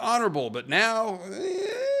kind of honorable. But now,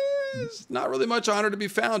 it's not really much honor to be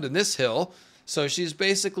found in this hill. So she's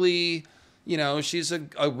basically, you know, she's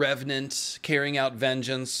a revenant carrying out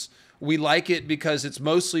vengeance. We like it because it's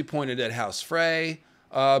mostly pointed at House Frey,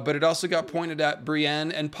 but it also got pointed at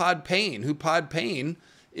Brienne and Pod Payne, who Pod Payne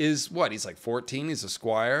is what? He's like 14. He's a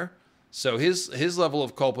squire. So his level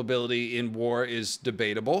of culpability in war is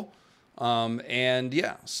debatable. And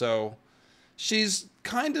yeah, so she's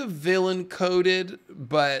kind of villain coded,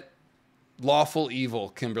 but lawful evil.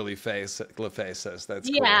 Kimberly LaFay says that's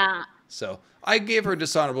cool. Yeah. So I gave her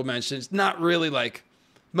dishonorable mention. It's not really like,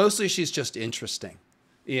 mostly she's just interesting.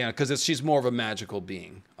 Yeah, because she's more of a magical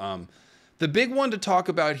being. The big one to talk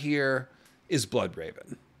about here is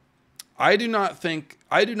Bloodraven. I do not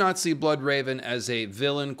see Bloodraven as a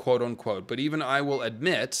villain, quote unquote, but even I will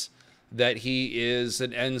admit that he is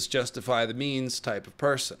an ends justify the means type of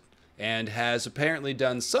person and has apparently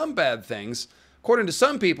done some bad things. According to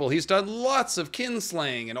some people, he's done lots of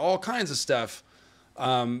kinslaying and all kinds of stuff.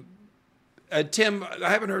 Tim, I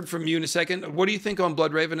haven't heard from you in a second. What do you think on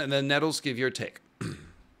Bloodraven? And then Nettles, give your take.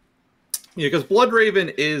 Yeah, because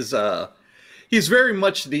Bloodraven is he's very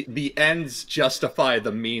much the ends justify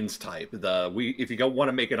the means type. If you want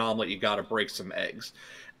to make an omelet, you got to break some eggs,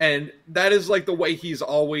 and that is like the way he's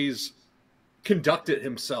always conducted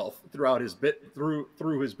himself throughout his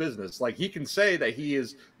through his business. Like, he can say that he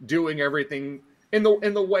is doing everything in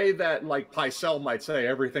the way that, like, Pycelle might say,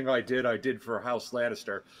 everything I did for House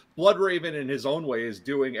Lannister. Bloodraven in his own way is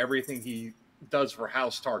doing everything he does for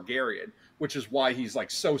House Targaryen, which is why he's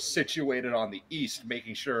like so situated on the east,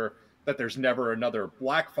 making sure that there's never another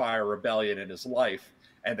Blackfire rebellion in his life.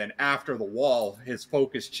 And then after the Wall, his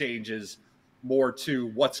focus changes more to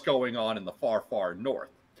what's going on in the far, far north.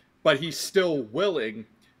 But he's still willing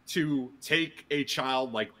to take a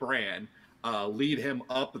child like Bran, lead him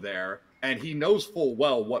up there, and he knows full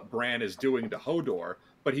well what Bran is doing to Hodor,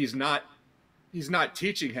 but he's not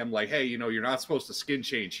teaching him, like, hey, you know, you're not supposed to skin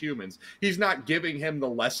change humans. He's not giving him the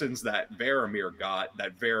lessons that Varamir got,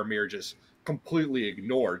 that Varamir just completely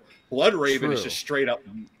ignored. Bloodraven's just straight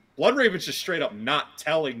up not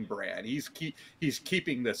telling Bran. He's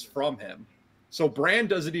keeping this from him. So Bran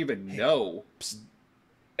doesn't even know,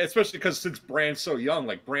 especially because since Bran's so young,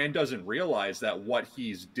 like, Bran doesn't realize that what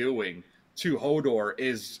he's doing to Hodor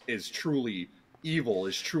is truly evil,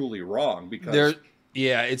 is truly wrong, because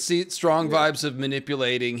it's strong vibes of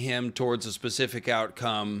manipulating him towards a specific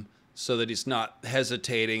outcome so that he's not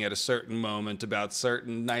hesitating at a certain moment about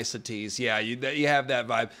certain niceties. Yeah, you have that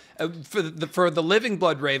vibe. For the living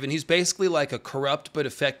Bloodraven, he's basically like a corrupt but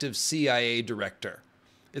effective CIA director.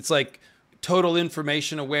 It's like total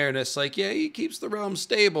information awareness. Like, yeah, he keeps the realm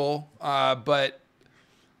stable, but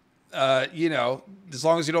you know, as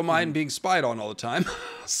long as you don't mind being spied on all the time.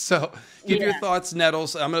 So give your thoughts,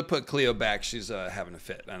 Nettles. I'm going to put Cleo back. She's having a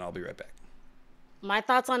fit, and I'll be right back. My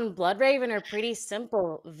thoughts on Bloodraven are pretty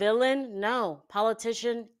simple. Villain, no.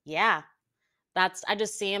 Politician, yeah. I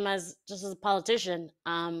just see him as just as a politician.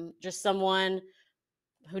 Just someone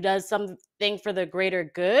who does something for the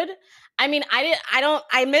greater good. I mean,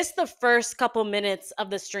 I missed the first couple minutes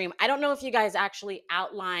of the stream. I don't know if you guys actually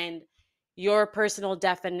outlined your personal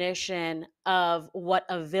definition of what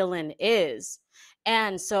a villain is.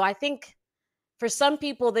 And so I think for some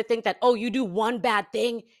people, they think that, oh, you do one bad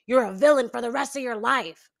thing, you're a villain for the rest of your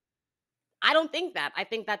life. I don't think that. I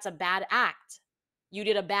think that's a bad act. You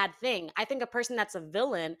did a bad thing. I think a person that's a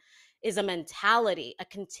villain is a mentality, a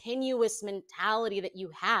continuous mentality that you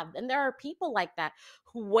have. And there are people like that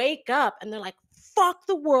who wake up and they're like, fuck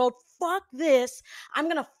the world, fuck this, I'm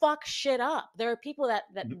gonna fuck shit up. There are people that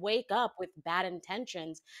wake up with bad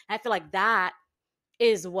intentions. And I feel like that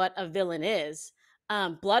is what a villain is.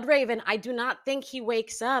 Bloodraven, I do not think he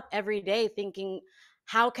wakes up every day thinking,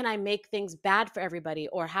 how can I make things bad for everybody?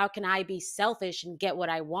 Or how can I be selfish and get what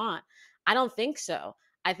I want? I don't think so.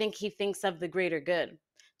 I think he thinks of the greater good.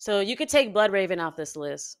 So you could take Bloodraven off this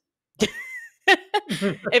list. If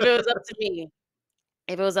it was up to me.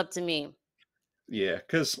 If it was up to me. Yeah,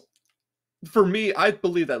 because for me, I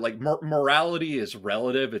believe that, like, morality is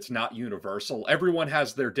relative. It's not universal. Everyone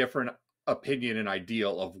has their different opinion and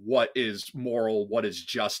ideal of what is moral, what is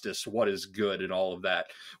justice, what is good, and all of that.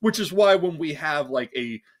 Which is why when we have when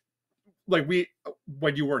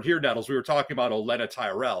you weren't here, Nettles, we were talking about Olenna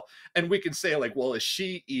Tyrell, and we can say, like, well, is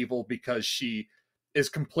she evil because she is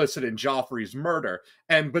complicit in Joffrey's murder?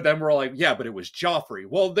 But then we're like, yeah, but it was Joffrey.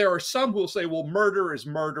 Well, there are some who will say, well, murder is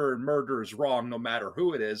murder and murder is wrong no matter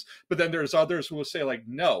who it is. But then there's others who will say, like,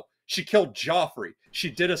 no, She killed Joffrey. She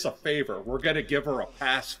did us a favor. We're going to give her a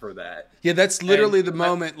pass for that. Yeah, that's literally the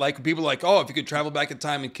moment, like, people are like, oh, if you could travel back in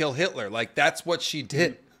time and kill Hitler. Like, that's what she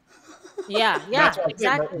did. Yeah, That's why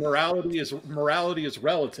exactly. morality is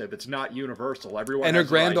relative. It's not universal. Everyone And her has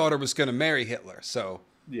the right. granddaughter was going to marry Hitler, so...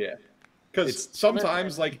 Yeah. Because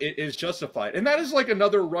sometimes, like, it is justified. And that is, like,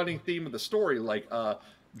 another running theme of the story. Like,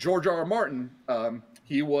 George R. R. Martin,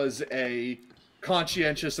 he was a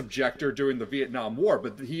conscientious objector during the Vietnam War,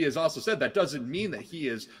 but he has also said that doesn't mean that he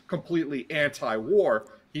is completely anti-war.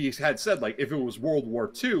 He had said, like, if it was World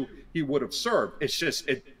War II, he would have served. It's just,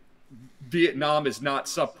 Vietnam is not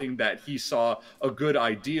something that he saw a good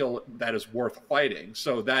ideal that is worth fighting.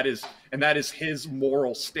 So that is his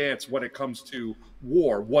moral stance when it comes to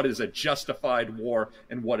war. What is a justified war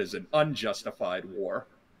and what is an unjustified war?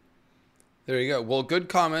 There you go. Well, good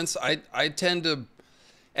comments. I tend to,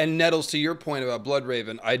 and Nettles, to your point about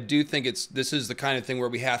Bloodraven, I do think this is the kind of thing where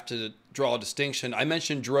we have to draw a distinction. I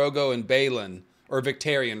mentioned Drogo and Balin, or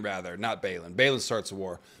Victarion rather, not Balin. Balin starts a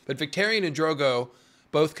war. But Victarion and Drogo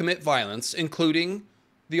both commit violence, including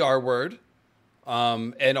the R word,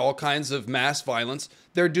 and all kinds of mass violence.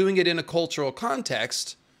 They're doing it in a cultural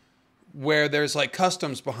context where there's like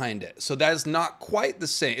customs behind it. So that is not quite the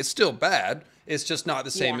same. It's still bad. It's just not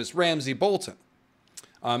the same as Ramsay Bolton.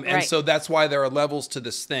 And so that's why there are levels to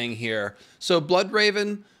this thing here. So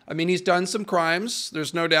Bloodraven, I mean, he's done some crimes.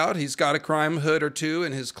 There's no doubt. He's got a crime hood or two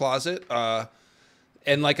in his closet.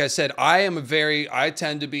 And like I said, I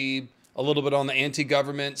tend to be a little bit on the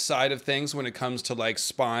anti-government side of things when it comes to like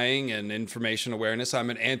spying and information awareness. I'm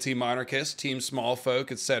an anti-monarchist, team small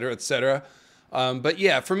folk, et cetera, et cetera. But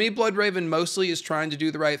yeah, for me, Bloodraven mostly is trying to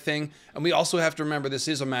do the right thing. And we also have to remember this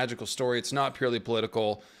is a magical story. It's not purely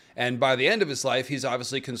political. And by the end of his life, he's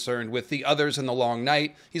obviously concerned with the others in the Long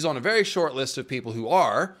Night. He's on a very short list of people who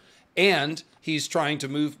are. And he's trying to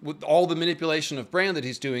move with all the manipulation of Bran that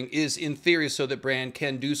he's doing is in theory so that Bran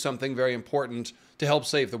can do something very important to help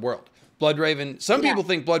save the world. Bloodraven, some people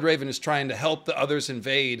think Bloodraven is trying to help the others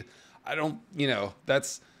invade. I don't,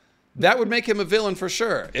 that would make him a villain for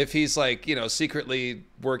sure if he's like, secretly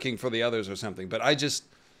working for the others or something. But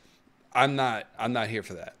I'm not here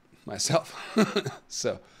for that myself.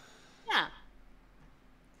 So,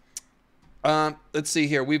 let's see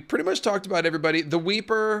here. We've pretty much talked about everybody. The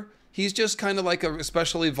Weeper, he's just kind of like a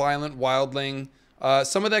especially violent wildling.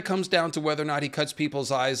 Some of that comes down to whether or not he cuts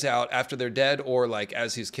people's eyes out after they're dead or like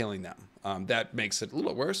as he's killing them. That makes it a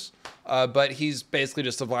little worse. But he's basically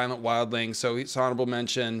just a violent wildling. So he's honorable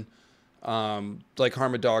mention, like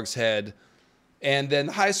Harm a Dog's Head. And then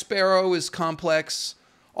High Sparrow is complex.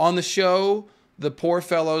 On the show, the poor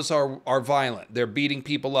fellows are violent. They're beating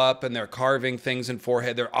people up and they're carving things in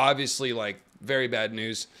forehead. They're obviously like very bad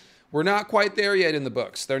news. We're not quite there yet in the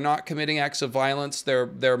books. They're not committing acts of violence.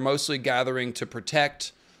 They're mostly gathering to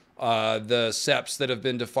protect the septs that have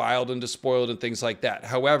been defiled and despoiled and things like that.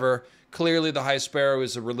 However, clearly the High Sparrow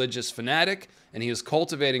is a religious fanatic, and he is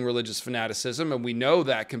cultivating religious fanaticism, and we know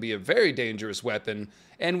that can be a very dangerous weapon,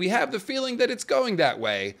 and we have the feeling that it's going that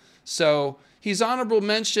way. So he's honorable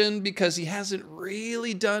mention because he hasn't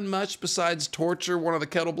really done much besides torture one of the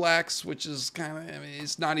Kettle Blacks, which is kind of,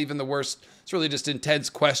 it's not even the worst. It's really just intense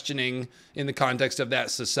questioning in the context of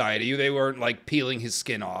that society. They weren't like peeling his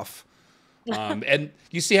skin off. And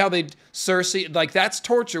you see how Cersei, like that's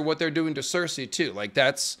torture, what they're doing to Cersei too. Like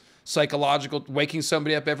that's psychological, waking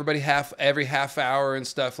somebody up every half hour and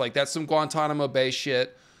stuff. Like that's some Guantanamo Bay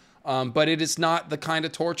shit. But it is not the kind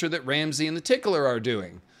of torture that Ramsay and the Tickler are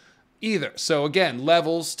doing either. So again,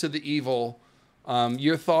 levels to the evil.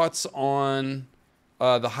 Your thoughts on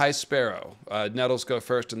the High Sparrow? Nettles, go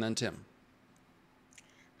first and then Tim.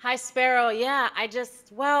 High Sparrow, yeah,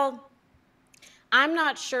 I'm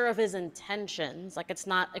not sure of his intentions. Like it's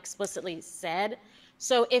not explicitly said.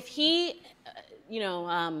 So if he,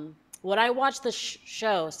 when I watched the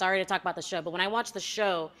show, sorry to talk about the show, but when I watched the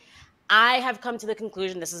show, I have come to the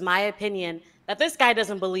conclusion, this is my opinion, that this guy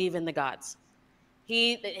doesn't believe in the gods.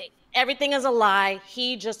 Everything is a lie.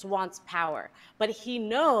 He just wants power. But he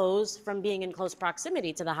knows from being in close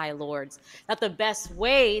proximity to the High Lords that the best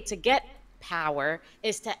way to get power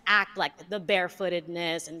is to act like the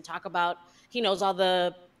barefootedness and talk about, he knows all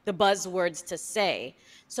the buzzwords to say.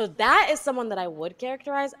 So that is someone that I would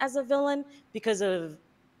characterize as a villain because of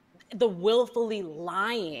the willfully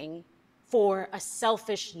lying for a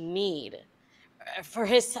selfish need, for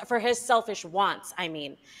his selfish wants, I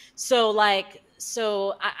mean. So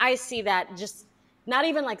I see that just not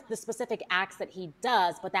even like the specific acts that he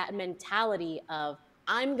does, but that mentality of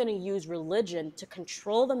I'm going to use religion to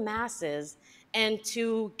control the masses and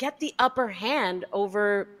to get the upper hand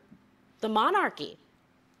over the monarchy.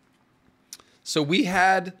 So we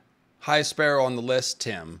had High Sparrow on the list,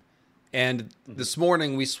 Tim, and this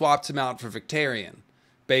morning we swapped him out for Victarion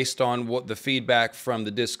based on what the feedback from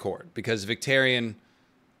the Discord, because Victarion,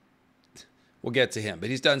 we'll get to him, but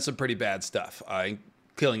he's done some pretty bad stuff,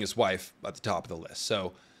 killing his wife at the top of the list.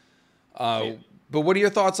 So, but what are your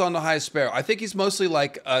thoughts on the High Sparrow? I think he's mostly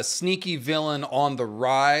like a sneaky villain on the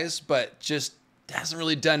rise, but just hasn't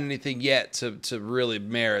really done anything yet to really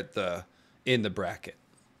merit in the bracket.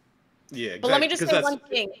 Yeah, exactly. But let me just say one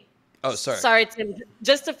thing. Oh, sorry. Sorry, Tim.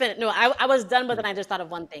 Just to finish. No, I was done, but then I just thought of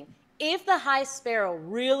one thing. If the High Sparrow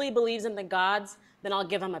really believes in the gods, then I'll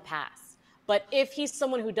give him a pass. But if he's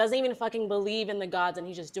someone who doesn't even fucking believe in the gods and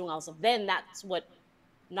he's just doing all this stuff, then that's what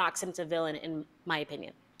knocks him to villain, in my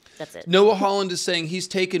opinion. That's it. Noah Holland is saying he's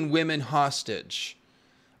taken women hostage.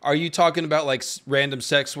 Are you talking about like random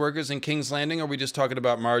sex workers in King's Landing, or are we just talking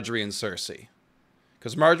about Marjorie and Cersei?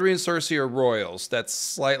 Because Marjorie and Cersei are royals. That's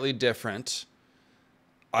slightly different.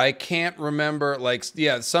 I can't remember, like,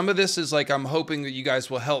 yeah, some of this is like, I'm hoping that you guys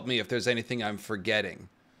will help me if there's anything I'm forgetting.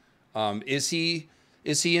 Is he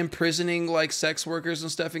imprisoning like sex workers and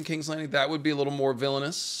stuff in King's Landing? That would be a little more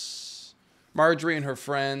villainous. Marjorie and her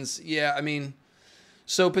friends. Yeah, I mean,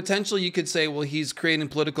 so potentially you could say, well, he's creating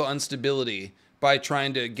political instability by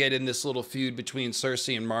trying to get in this little feud between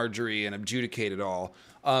Cersei and Marjorie and adjudicate it all.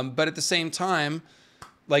 But at the same time,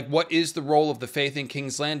 like, what is the role of the faith in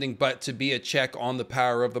King's Landing but to be a check on the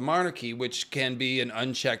power of the monarchy, which can be an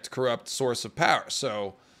unchecked, corrupt source of power?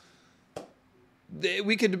 So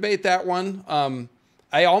we could debate that one.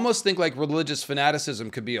 I almost think like religious fanaticism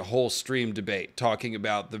could be a whole stream debate, talking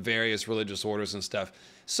about the various religious orders and stuff.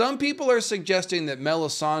 Some people are suggesting that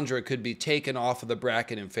Melisandre could be taken off of the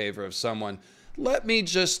bracket in favor of someone. Let me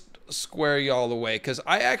just square y'all away, because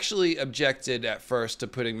I actually objected at first to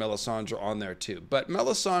putting Melisandre on there too. But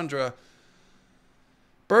Melisandre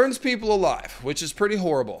burns people alive, which is pretty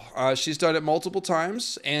horrible. She's done it multiple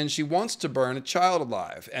times, and she wants to burn a child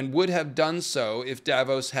alive, and would have done so if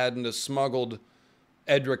Davos hadn't have smuggled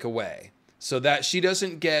Edric away. So that she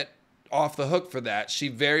doesn't get off the hook for that. She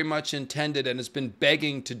very much intended and has been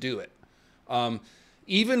begging to do it.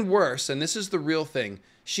 Even worse, and this is the real thing,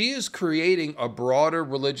 she is creating a broader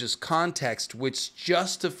religious context which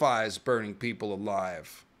justifies burning people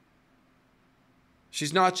alive.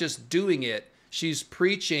 She's not just doing it, she's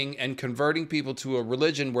preaching and converting people to a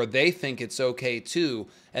religion where they think it's okay too,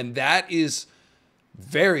 and that is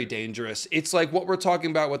very dangerous. It's like what we're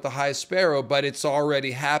talking about with the High Sparrow, but it's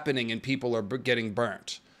already happening and people are getting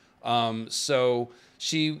burnt. So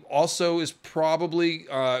she also is probably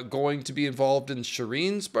going to be involved in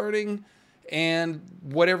Shireen's burning, and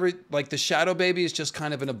whatever, like the Shadow Baby is just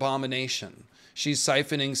kind of an abomination. She's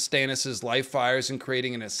siphoning Stannis' life fires and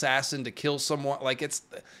creating an assassin to kill someone. Like it's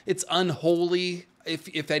unholy,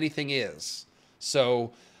 if anything is.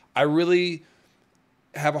 So I really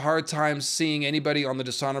have a hard time seeing anybody on the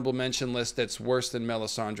dishonorable mention list that's worse than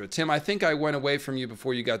Melisandre. Tim, I think I went away from you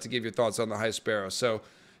before you got to give your thoughts on the High Sparrow. So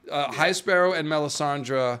High Sparrow and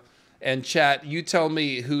Melisandre, and chat, you tell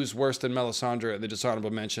me who's worse than Melisandre at the dishonorable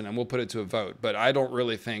mention, and we'll put it to a vote. But I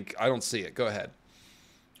don't see it. Go ahead.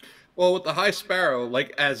 Well, with the High Sparrow,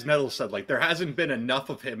 like as Nettle said, like there hasn't been enough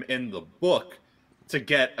of him in the book to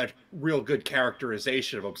get a real good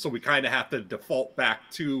characterization of him. So we kind of have to default back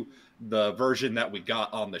to the version that we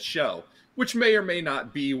got on the show, which may or may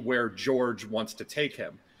not be where George wants to take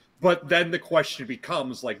him. But then the question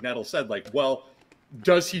becomes, like Nettle said, like, well,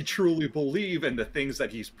 does he truly believe in the things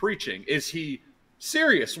that he's preaching? Is he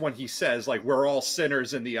serious when he says, like, we're all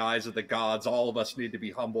sinners in the eyes of the gods, all of us need to be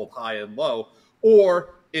humbled high and low?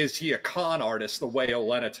 Or is he a con artist the way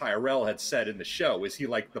Olenna Tyrell had said in the show? Is he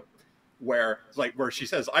like where she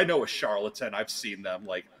says, I know a charlatan, I've seen them,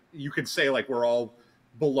 like you can say like we're all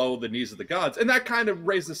below the knees of the gods, and that kind of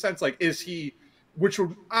raised the sense, like, is he,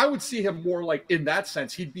 I would see him more like in that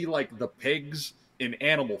sense, he'd be like the pigs in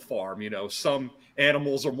Animal Farm, you know, some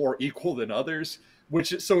animals are more equal than others,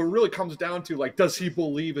 so it really comes down to, like, does he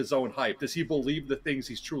believe his own hype? Does he believe the things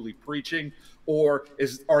he's truly preaching? Or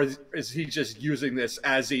is he just using this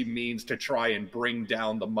as a means to try and bring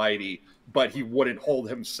down the mighty, but he wouldn't hold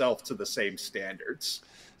himself to the same standards?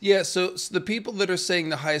 Yeah, so the people that are saying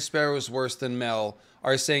the High Sparrow is worse than Mel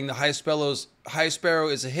are saying the High Sparrow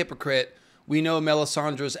is a hypocrite. We know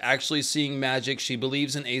Melisandre is actually seeing magic. She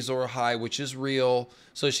believes in Azor Ahai, which is real.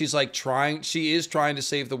 So she's like she is trying to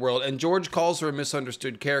save the world. And George calls her a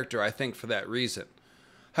misunderstood character, I think, for that reason.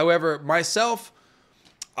 However, myself,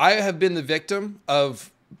 I have been the victim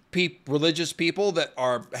of religious people that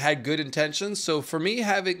had good intentions. So for me,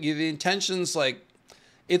 having the intentions, like,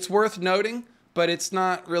 it's worth noting, but it's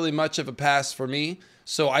not really much of a pass for me.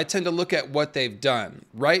 So I tend to look at what they've done.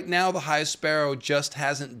 Right now, the High Sparrow just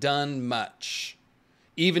hasn't done much.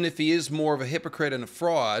 Even if he is more of a hypocrite and a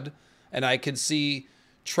fraud, and I could see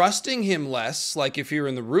trusting him less, like if you're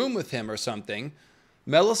in the room with him or something,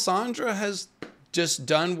 Melisandre has just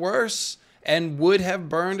done worse and would have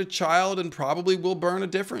burned a child and probably will burn a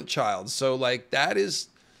different child. So like that's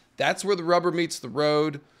where the rubber meets the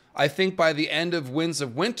road. I think by the end of Winds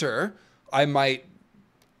of Winter, I might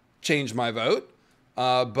change my vote.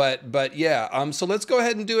 But yeah, so let's go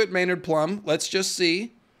ahead and do it, Maynard Plum. Let's just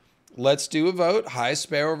see. Let's do a vote. High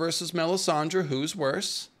Sparrow versus Melisandre. Who's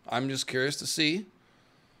worse? I'm just curious to see.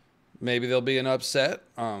 Maybe there'll be an upset.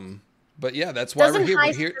 But yeah, that's why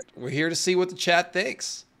we're here. We're here to see what the chat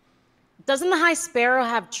thinks. Doesn't the High Sparrow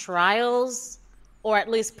have trials, or at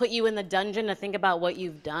least put you in the dungeon to think about what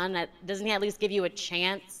you've done? Doesn't he at least give you a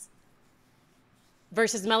chance?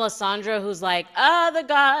 Versus Melisandre, who's like, the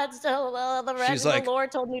gods, the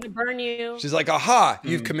Lord told me to burn you. She's like, aha,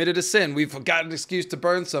 you've committed a sin. We've got an excuse to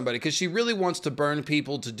burn somebody. Because she really wants to burn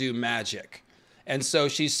people to do magic. And so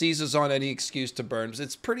she seizes on any excuse to burn.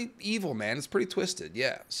 It's pretty evil, man. It's pretty twisted.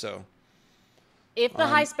 Yeah, so. If the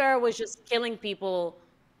High Sparrow was just killing people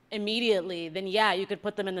immediately, then yeah, you could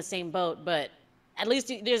put them in the same boat. But at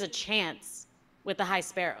least there's a chance with the High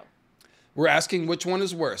Sparrow. We're asking which one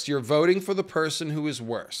is worse. You're voting for the person who is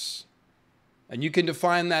worse. And you can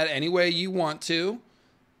define that any way you want to.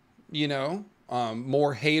 You know,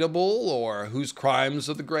 more hateable, or whose crimes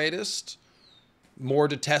are the greatest. More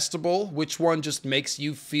detestable. Which one just makes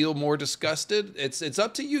you feel more disgusted? It's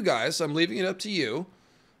up to you guys. I'm leaving it up to you.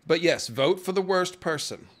 But yes, vote for the worst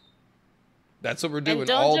person. That's what we're doing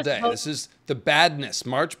all day. This is the Badness,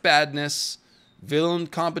 March Badness. Villain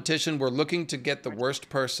competition. We're looking to get the worst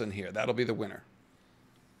person here. That'll be the winner.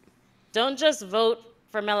 Don't just vote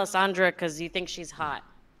for Melisandre because you think she's hot.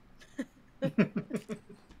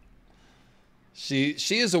 She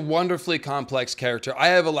is a wonderfully complex character. I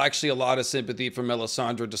have actually a lot of sympathy for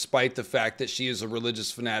Melisandre, despite the fact that she is a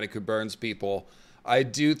religious fanatic who burns people. I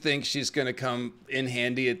do think she's going to come in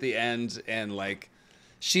handy at the end, and like,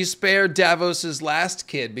 she spared Davos's last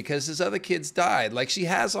kid because his other kids died. Like, she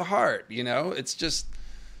has a heart, you know? It's just,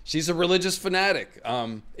 she's a religious fanatic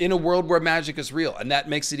in a world where magic is real, and that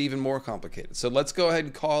makes it even more complicated. So let's go ahead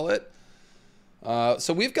and call it.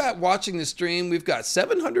 So we've got, watching the stream, we've got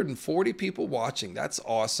 740 people watching. That's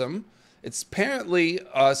awesome. It's apparently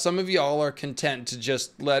some of y'all are content to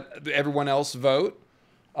just let everyone else vote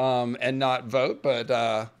and not vote,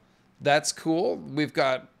 but that's cool. We've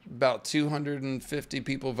got about 250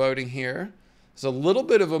 people voting here. It's a little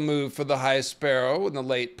bit of a move for the High Sparrow in the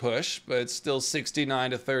late push, but it's still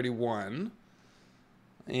 69 to 31.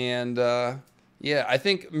 And yeah, I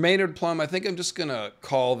think Maynard Plum, I think I'm just going to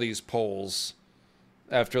call these polls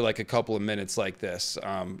after like a couple of minutes like this.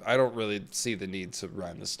 I don't really see the need to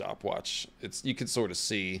run the stopwatch. You can sort of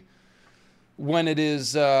see when it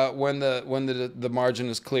is when the margin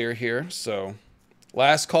is clear here. So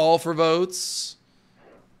last call for votes.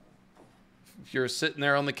 If you're sitting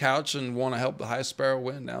there on the couch and want to help the High Sparrow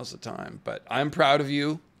win, now's the time. But I'm proud of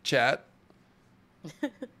you, chat.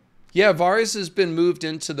 Yeah, Varys has been moved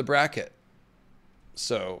into the bracket.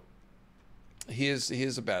 So he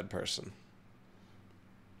is a bad person.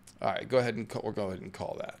 All right, we'll go ahead and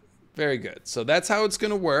call that. Very good. So that's how it's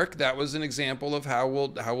going to work. That was an example of how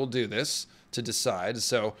we'll do this to decide.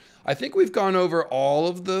 So I think we've gone over all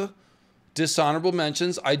of the dishonorable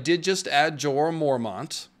mentions. I did just add Jorah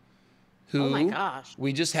Mormont, who, oh my gosh,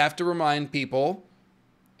 we just have to remind people,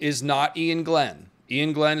 is not Ian Glenn.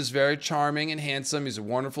 Ian Glenn is very charming and handsome. He's a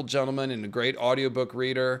wonderful gentleman and a great audiobook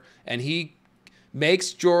reader. And he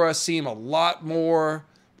makes Jorah seem a lot more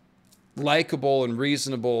likable and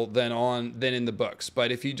reasonable than in the books.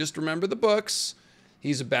 But if you just remember the books,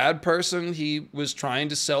 he's a bad person. He was trying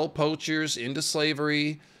to sell poachers into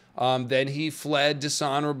slavery. Then he fled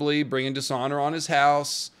dishonorably, bringing dishonor on his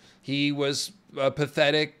house. He was a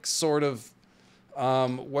pathetic sort of,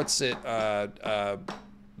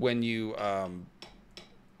 when you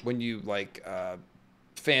like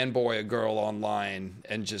fanboy a girl online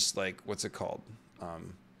and just like, what's it called?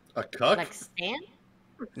 A cuck? Like Stan?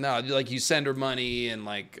 No, like you send her money and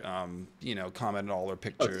like, you know, comment on all her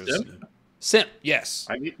pictures. Simp? Simp, yes.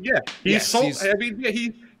 I mean, yeah.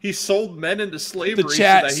 He sold men into slavery. The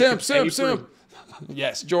chat, so simp.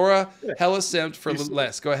 Yes, Jorah, hella simped for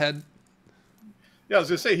less. Go ahead. Yeah, I was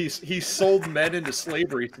gonna say he sold men into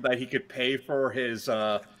slavery so that he could pay for his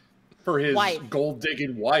gold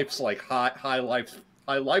digging wife's like high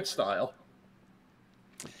lifestyle.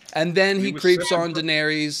 And then he was creeps sipping on for-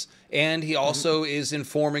 Daenerys, and he also is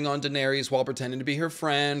informing on Daenerys while pretending to be her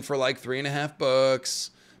friend for like 3.5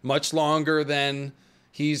 books, much longer than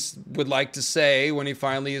he's would like to say when he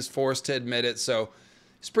finally is forced to admit it. So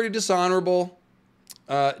he's pretty dishonorable,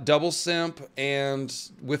 double simp, and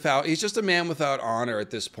he's just a man without honor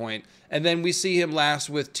at this point. And then we see him last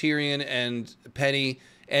with Tyrion and Penny,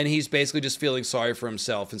 and he's basically just feeling sorry for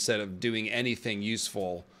himself instead of doing anything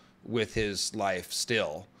useful with his life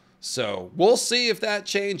still. So we'll see if that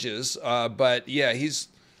changes. But yeah, he's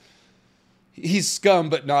scum,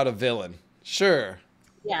 but not a villain. Sure.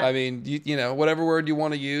 Yeah. I mean, you know, whatever word you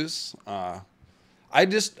want to use. I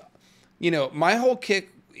just, you know, my whole kick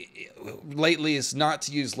lately is not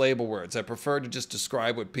to use label words. I prefer to just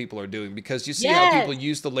describe what people are doing, because you see how people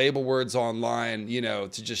use the label words online, you know,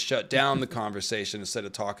 to just shut down the conversation instead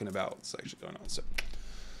of talking about what's actually going on. So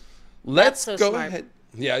let's so go smart. ahead.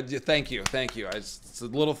 Yeah, thank you. It's a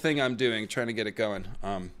little thing I'm doing, trying to get it going.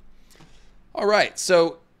 All right,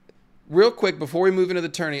 so real quick, before we move into the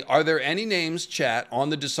tourney, are there any names, chat, on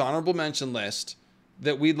the dishonorable mention list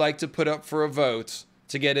that we'd like to put up for a vote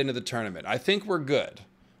to get into the tournament? I think we're good,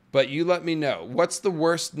 but you let me know. What's the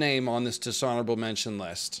worst name on this dishonorable mention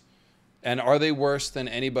list? And are they worse than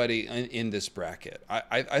anybody in this bracket?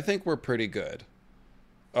 I think we're pretty good.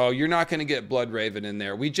 Oh, you're not going to get Bloodraven in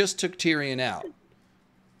there. We just took Tyrion out.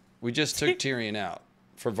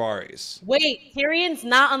 For Varys. Wait, Tyrion's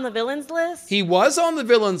not on the villains list? He was on the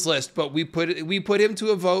villains list, but we put him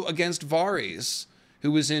to a vote against Varys,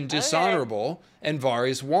 who was in dishonorable, and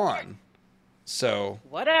Varys won. So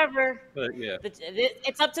whatever. But yeah,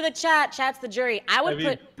 It's up to the chat. Chat's the jury. I would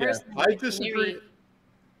put personally. I disagree.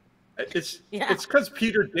 It's Yeah. because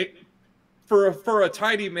for a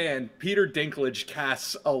tiny man, Peter Dinklage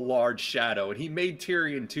casts a large shadow, and he made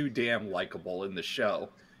Tyrion too damn likable in the show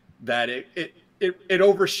that it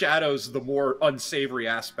overshadows the more unsavory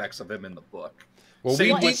aspects of him in the book. Well,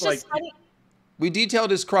 Same with, It's just funny. we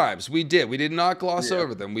detailed his crimes. We did. We did not gloss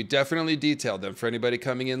over them. We definitely detailed them for anybody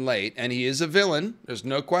coming in late. And he is a villain. There's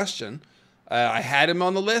no question. I had him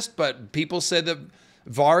on the list, but people said that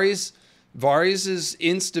Varys'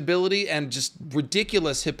 instability and just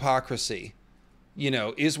ridiculous hypocrisy, you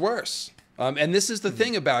know, is worse. And this is the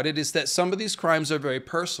thing about it, is that some of these crimes are very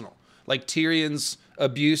personal. Like Tyrion's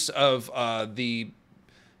abuse of the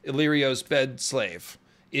Illyrio's bed slave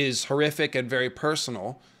is horrific and very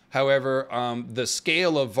personal. However, the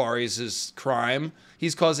scale of Varys' crime,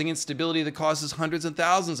 he's causing instability that causes hundreds and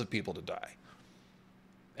thousands of people to die.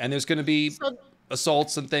 And there's going to be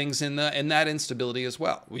assaults and things in that instability as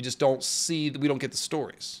well. We just don't we don't get the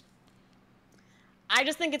stories. I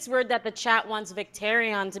just think it's weird that the chat wants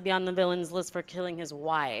Victarion to be on the villains list for killing his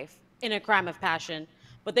wife in a crime of passion,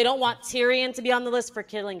 but they don't want Tyrion to be on the list for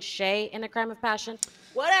killing Shay in a crime of passion.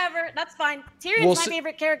 Whatever, that's fine. Tyrion's my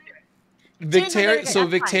favorite character.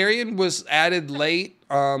 Victarion was added late.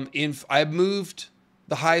 I moved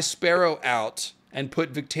the High Sparrow out and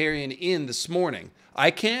put Victarion in this morning.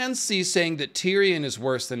 I can see saying that Tyrion is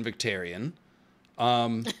worse than Victarion.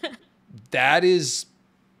 That is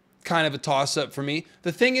kind of a toss-up for me.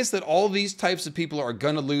 The thing is that all these types of people are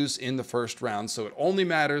going to lose in the first round, so it only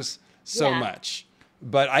matters so much.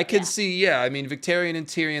 But I could see, I mean, Victarion and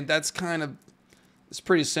Tyrion, it's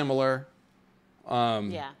pretty similar.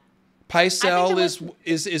 Pycelle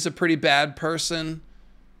is a pretty bad person,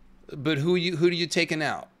 but who do you taking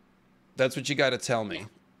out? That's what you got to tell me.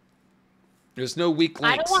 There's no weak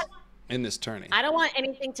links in this tourney. I don't want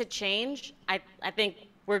anything to change. I think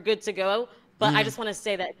we're good to go. But I just want to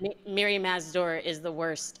say that Mirri Maz Duur is the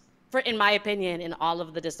worst, in my opinion, in all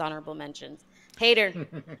of the dishonorable mentions. Hater.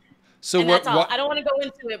 That's all. I don't want to go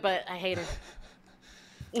into it, but I hate her.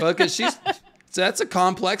 Well, because that's a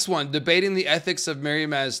complex one. Debating the ethics of Mirri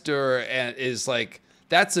Maz Duur is like,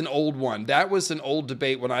 that's an old one. That was an old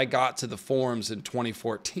debate when I got to the forums in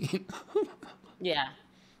 2014. Yeah.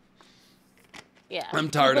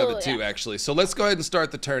 I'm tired of it too, actually. So let's go ahead and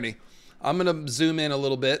start the tourney. I'm going to zoom in a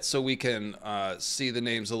little bit so we can see the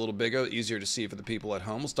names a little bigger, easier to see for the people at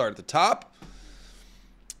home. We'll start at the top.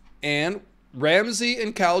 And Ramsay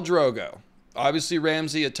and Khal Drogo. Obviously,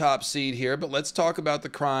 Ramsay a top seed here, but let's talk about the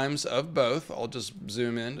crimes of both. I'll just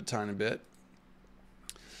zoom in a tiny bit.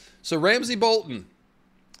 So Ramsay Bolton,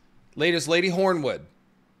 latest Lady Hornwood.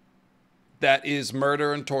 That is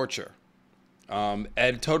murder and torture.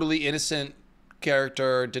 And totally innocent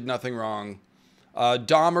character, did nothing wrong.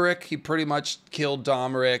 Domeric, he pretty much killed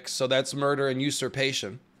Domeric, so that's murder and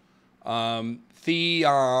usurpation. Theon,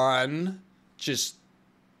 just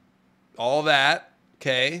all that,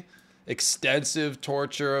 okay? Extensive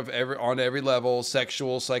torture on every level,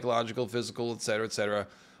 sexual, psychological, physical, etc., etc.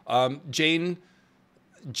 Jane,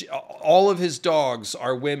 all of his dogs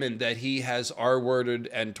are women that he has R-worded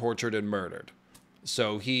and tortured and murdered.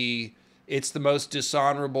 So it's the most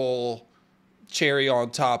dishonorable cherry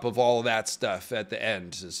on top of all of that stuff at the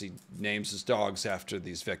end, as he names his dogs after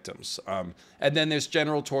these victims. And then there's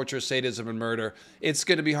general torture, sadism, and murder. It's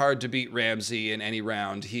going to be hard to beat Ramsay in any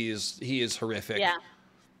round. He is horrific. Yeah.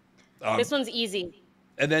 This one's easy.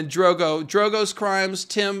 And then Drogo's crimes.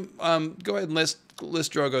 Tim, go ahead and list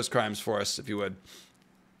Drogo's crimes for us, if you would.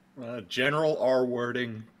 General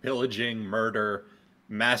R-wording, pillaging, murder,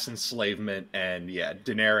 mass enslavement, and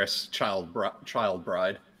Daenerys child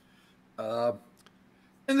bride. And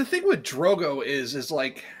the thing with Drogo is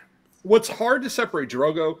like, what's hard to separate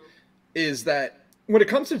Drogo is that when it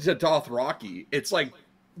comes to Dothraki, it's like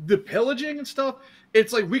the pillaging and stuff.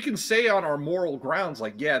 It's like we can say on our moral grounds,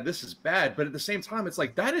 like, yeah, this is bad, but at the same time, it's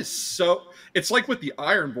like that is so. It's like with the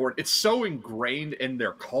Ironborn, it's so ingrained in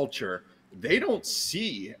their culture. They don't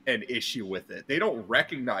see an issue with it. They don't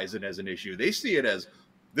recognize it as an issue. They see it as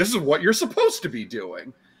this is what you're supposed to be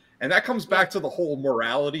doing. And that comes back to the whole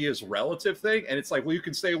morality is relative thing. And it's like, well, you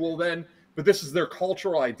can say, well, then, but this is their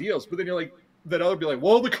cultural ideals. But then you're like, then other be like,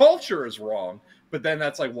 well, the culture is wrong. But then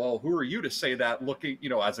that's like, well, who are you to say that looking,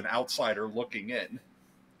 as an outsider looking in?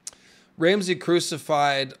 Ramsay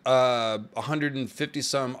crucified 150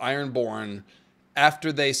 some Ironborn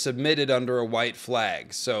after they submitted under a white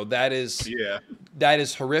flag. So that is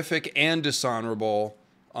horrific and dishonorable.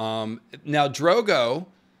 Now Drogo,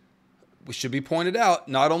 which should be pointed out,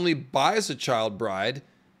 not only buys a child bride,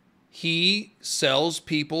 he sells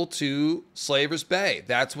people to Slaver's Bay.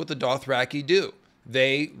 That's what the Dothraki do.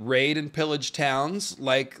 They raid and pillage towns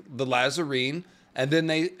like the Lazarene, and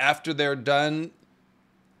then after they're done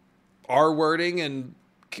R-wording and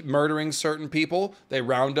murdering certain people, they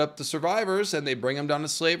round up the survivors and they bring them down to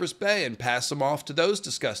Slaver's Bay and pass them off to those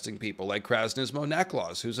disgusting people like Krasnizmo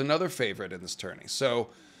Naklos, who's another favorite in this tourney. So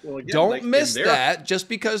don't miss that. Just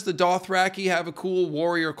because the Dothraki have a cool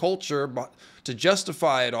warrior culture, but to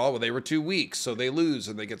justify it all, well, they were too weak, so they lose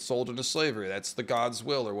and they get sold into slavery. That's the God's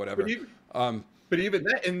will or whatever. But even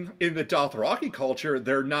that, in the Dothraki culture,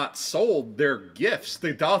 they're not sold; they're gifts.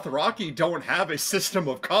 The Dothraki don't have a system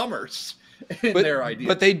of commerce in their idea.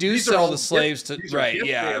 But they do sell the slaves to gifts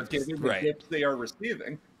they are giving, the gifts they are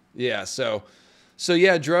receiving. Yeah. So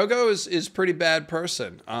yeah, Drogo is pretty bad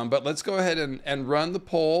person. But let's go ahead and run the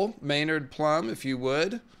poll. Maynard Plum, if you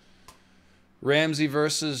would. Ramsay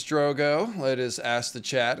versus Drogo. Let us ask the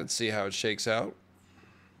chat and see how it shakes out.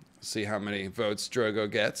 See how many votes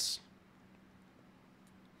Drogo gets.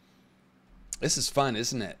 This is fun,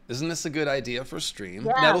 isn't it? Isn't this a good idea for a stream?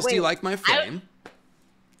 Yeah, Nettles, do you like my frame?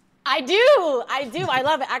 I do. I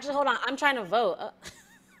love it. Actually, hold on. I'm trying to vote.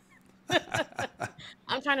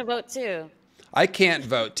 I'm trying to vote too. I can't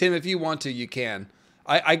vote. Tim, if you want to, you can.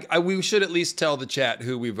 We should at least tell the chat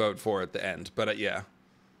who we vote for at the end. But yeah,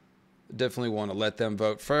 definitely want to let them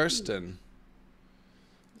vote first. And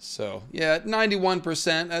so yeah,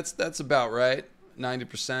 91%. That's about right.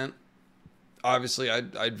 90%. Obviously,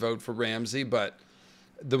 I'd vote for Ramsay, but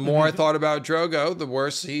the more I thought about Drogo, the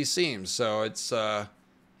worse he seems. So it's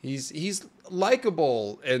he's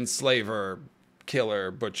likable enslaver,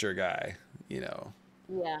 killer, butcher guy.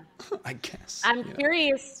 Yeah. I guess. I'm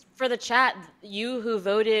curious for the chat, you who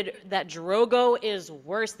voted that Drogo is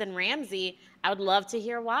worse than Ramsay, I would love to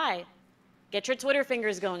hear why. Get your Twitter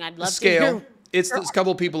fingers going. I'd love to hear. It's a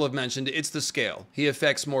couple people have mentioned it's the scale. He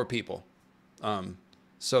affects more people.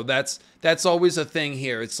 So that's always a thing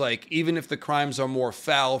here. It's like, even if the crimes are more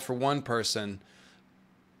foul for one person,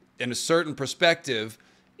 in a certain perspective,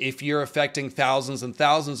 if you're affecting thousands and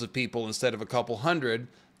thousands of people instead of a couple hundred,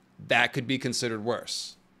 that could be considered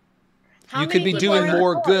worse. You could be doing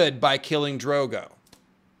more good by killing Drogo.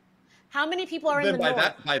 How many people are in the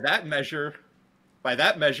north? By that measure,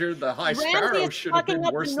 the High Sparrow should have been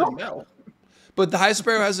worse than Mel. But the High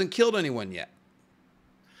Sparrow hasn't killed anyone yet.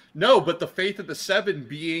 No, but the Faith of the Seven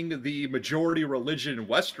being the majority religion in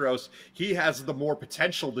Westeros, he has the more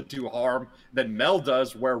potential to do harm than Mel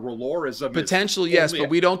does, where R'hllor-ism potential, yes, but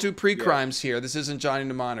we don't do pre-crimes here. This isn't Johnny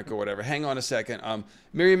Mnemonic or whatever. Hang on a second.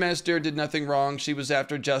 Miriam Esder did nothing wrong. She was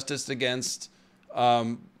after justice against,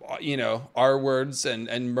 R words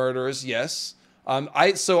and murderers, yes.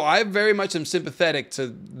 I very much am sympathetic to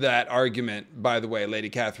that argument, by the way, Lady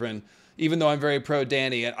Catherine, even though I'm very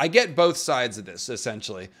pro-Dany. And I get both sides of this,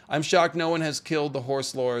 essentially. I'm shocked no one has killed the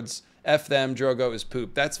Horse Lords. F them, Drogo is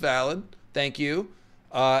poop. That's valid. Thank you.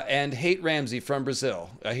 And hate Ramsay from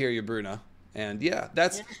Brazil. I hear you, Bruna. And yeah,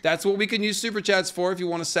 that's what we can use Super Chats for if you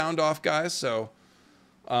want to sound off, guys. So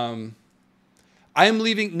I am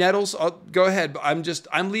leaving Nettles. Go ahead. But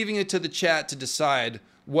I'm leaving it to the chat to decide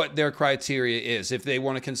what their criteria is. If they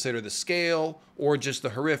want to consider the scale or just the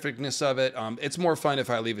horrificness of it. It's more fun if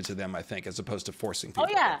I leave it to them, I think, as opposed to forcing people.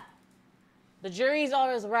 Oh yeah. The jury's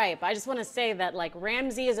always right, but I just want to say that like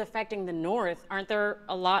Ramsay is affecting the North. Aren't there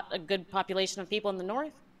a good population of people in the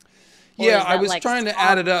North? Yeah, I was like trying to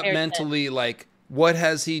add it up mentally, like what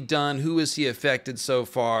has he done? Who has he affected so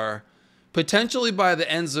far? Potentially by the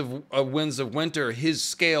ends of Winds of Winter, his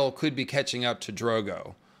scale could be catching up to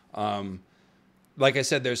Drogo. Like I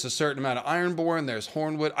said, there's a certain amount of Ironborn, there's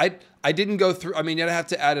Hornwood. I didn't go through, I mean, you'd have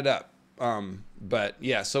to add it up. But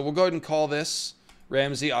yeah, so we'll go ahead and call this.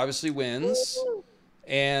 Ramsay obviously wins.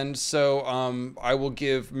 And so I will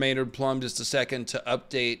give Maynard Plum just a second to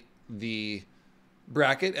update the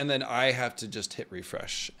bracket, and then I have to just hit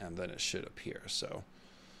refresh, and then it should appear. So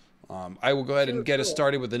I will go ahead and get us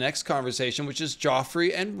started with the next conversation, which is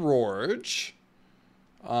Joffrey and Rorge.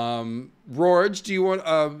 Rorge, do you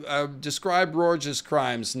want describe Rorge's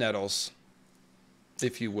crimes, Nettles,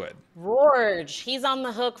 if you would? Rorge, he's on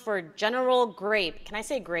the hook for General Grape. Can I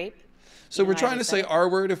say grape? So we're trying to say R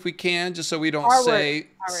word if we can, just so we don't say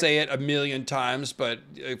it a million times. But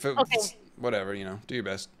if it, whatever, you know, do your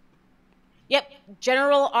best. Yep,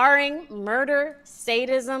 General R-ing murder,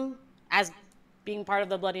 sadism, as being part of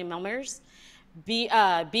the Bloody Mummers,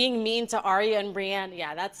 being mean to Arya and Brienne.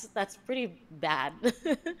 Yeah, that's pretty bad.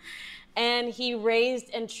 And he raised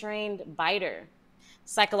and trained Biter,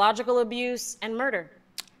 psychological abuse and murder.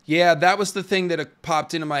 Yeah, that was the thing that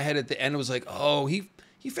popped into my head at the end. It was like, oh, he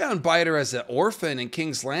found Biter as an orphan in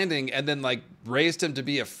King's Landing and then like raised him to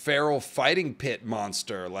be a feral fighting pit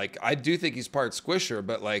monster. Like, I do think he's part squisher,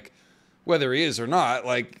 but like whether he is or not,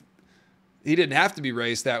 like he didn't have to be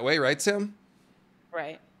raised that way, right, Sam?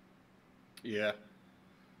 Right. Yeah.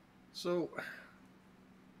 So,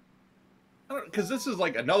 I don't, because this is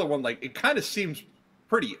like another one, like it kind of seems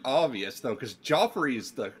pretty obvious though, because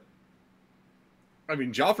Joffrey's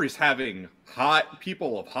having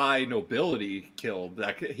people of high nobility killed.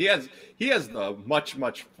 He has the much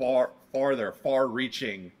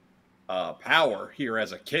far-reaching power here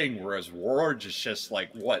as a king, whereas Rorge is just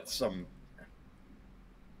like some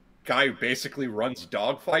guy who basically runs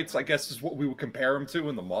dogfights, I guess is what we would compare him to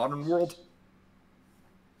in the modern world.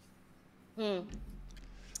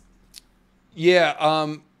 Yeah,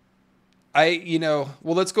 well,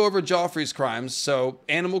 let's go over Joffrey's crimes. So,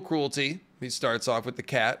 animal cruelty. He starts off with the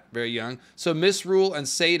cat, very young. So misrule and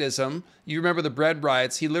sadism. You remember the bread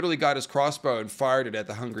riots. He literally got his crossbow and fired it at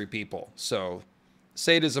the hungry people. So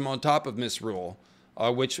sadism on top of misrule,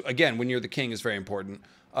 which, again, when you're the king is very important.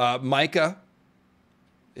 Micah,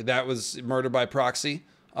 that was murder by proxy.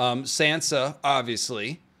 Sansa,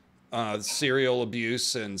 obviously, serial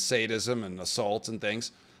abuse and sadism and assault and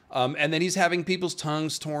things. And then he's having people's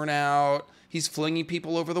tongues torn out. He's flinging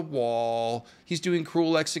people over the wall. He's doing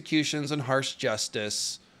cruel executions and harsh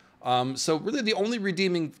justice. So really the only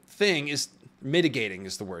redeeming thing is mitigating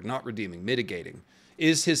is the word, not redeeming, mitigating,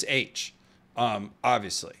 is his age,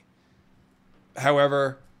 obviously.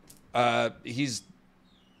 However, he's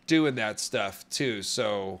doing that stuff too.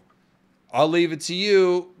 So I'll leave it to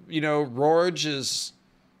you. You know, Rorge is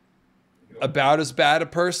about as bad a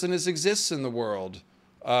person as exists in the world.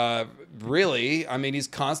 Really, I mean, he's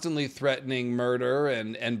constantly threatening murder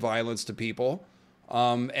and violence to people.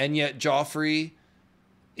 And yet Joffrey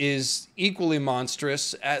is equally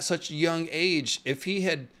monstrous at such a young age. If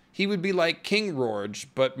he would be like King Rorge,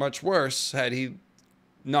 but much worse had he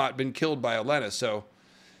not been killed by Olenna. So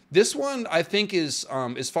this one, I think, is,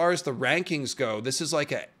 as far as the rankings go, this is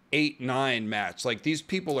like a 8-9 match. Like, these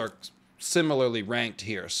people are similarly ranked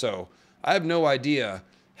here. So I have no idea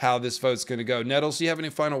how this vote's going to go. Nettles, do you have any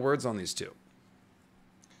final words on these two?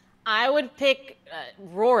 I would pick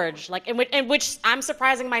Rorge, like in which I'm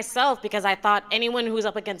surprising myself because I thought anyone who's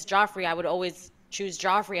up against Joffrey, I would always choose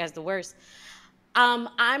Joffrey as the worst.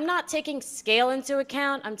 I'm not taking scale into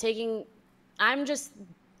account. I'm just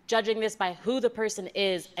judging this by who the person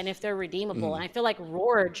is and if they're redeemable. And I feel like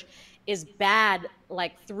Rorge is bad,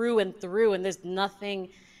 like through and through, and there's nothing,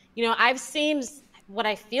 I've seen what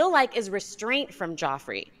I feel like is restraint from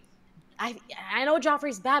Joffrey. I know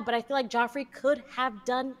Joffrey's bad, but I feel like Joffrey could have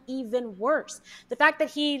done even worse. The fact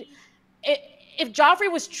that if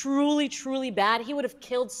Joffrey was truly, truly bad, he would have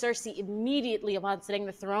killed Cersei immediately upon sitting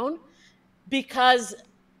the throne because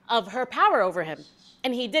of her power over him,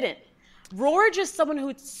 and he didn't. Rorge is someone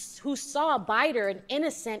who saw Biter, an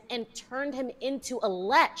innocent, and turned him into a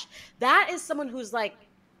lech. That is someone who's like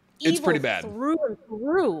evil it's pretty bad through and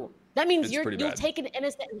through. That means you'll bad. take an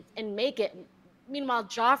innocent and make it Meanwhile,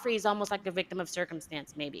 Joffrey is almost like a victim of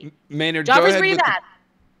circumstance, maybe. Maynard, Joffrey's pretty bad.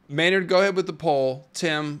 Maynard, go ahead with the poll.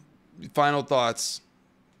 Tim, final thoughts.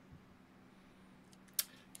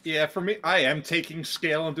 Yeah, for me, I am taking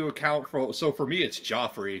scale into account. So for me, it's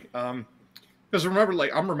Joffrey. Because remember,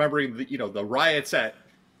 like I'm remembering the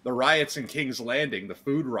riots in King's Landing, the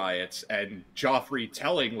food riots, and Joffrey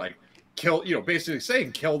telling basically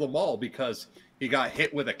saying kill them all because he got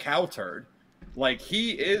hit with a cow turd. Like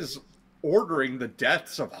he is ordering the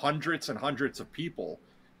deaths of hundreds and hundreds of people.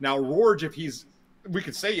 Now, Rorge, we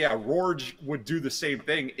could say, yeah, Rorge would do the same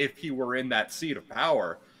thing if he were in that seat of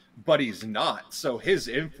power, but he's not. So his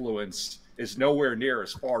influence is nowhere near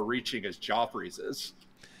as far reaching as Joffrey's is.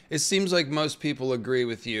 It seems like most people agree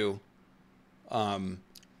with you. And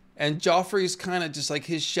Joffrey's kind of just like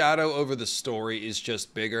his shadow over the story is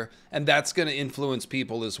just bigger, and that's going to influence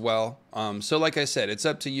people as well. So like I said, it's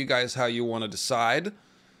up to you guys how you want to decide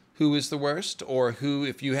who is the worst, or who,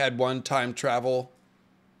 if you had one time travel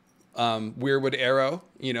Weirwood arrow,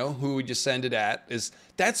 who would you send it at?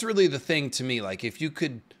 That's really the thing to me. Like if you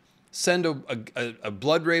could send a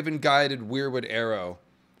Bloodraven guided Weirwood arrow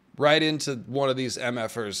right into one of these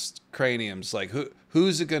MFers' craniums, like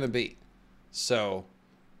who's it going to be? So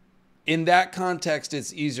in that context,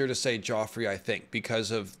 it's easier to say Joffrey, I think,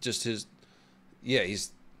 because of just you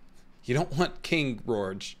don't want King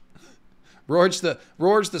Rorge. Rorge the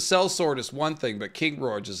sellsword is one thing, but King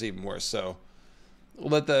Rorge is even worse. So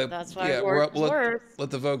let the let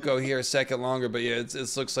the vote go here a second longer. But yeah, it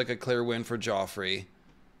looks like a clear win for Joffrey.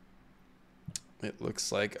 It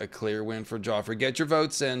looks like a clear win for Joffrey. Get your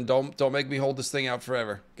votes in. Don't make me hold this thing out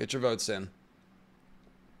forever. Get your votes in.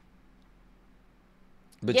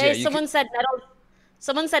 But yeah, someone said Nettles.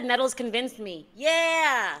 Someone said Nettles convinced me.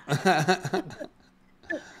 Yeah.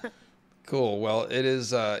 Cool. Well, it is.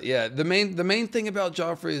 The main thing about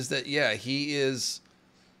Joffrey is that he is.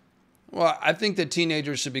 Well, I think that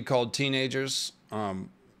teenagers should be called teenagers. I'm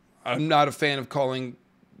not a fan of calling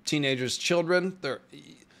teenagers children.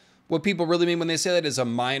 What people really mean when they say that is a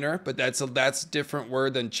minor, but that's a different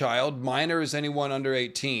word than child. Minor is anyone under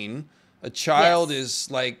 18. A child is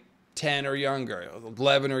like 10 or younger,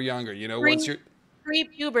 11 or younger. Once you're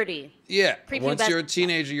pre-puberty. Yeah. Once you're a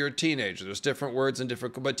teenager, you're a teenager. There's different words and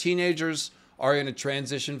but teenagers are in a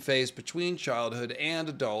transition phase between childhood and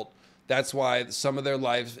adult. That's why some of their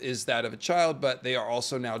life is that of a child, but they are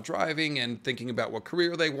also now driving and thinking about what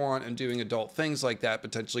career they want and doing adult things like that,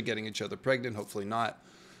 potentially getting each other pregnant, hopefully not.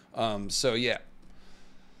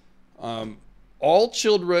 All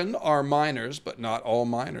children are minors, but not all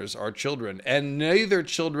minors are children. And neither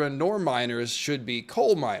children nor minors should be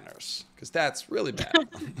coal miners, because that's really bad.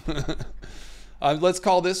 Let's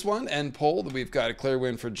call this one and poll. We've got a clear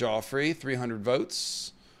win for Joffrey, 300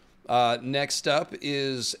 votes. Next up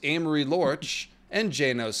is Amory Lorch and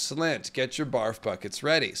Jano Slint. Get your barf buckets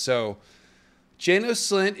ready. So Jano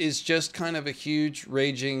Slint is just kind of a huge,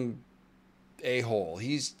 raging a-hole.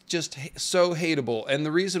 He's just so hateable. And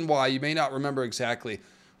the reason why, you may not remember exactly,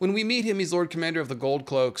 when we meet him, he's Lord Commander of the Gold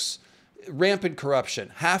Cloaks. Rampant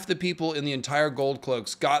corruption. Half the people in the entire Gold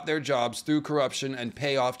Cloaks got their jobs through corruption and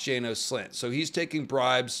pay off Jano Slint. So he's taking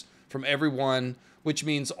bribes from everyone, which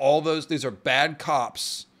means these are bad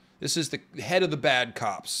cops. This is the head of the bad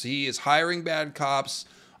cops. He is hiring bad cops.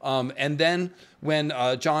 And then when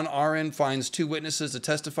John Arryn finds 2 witnesses to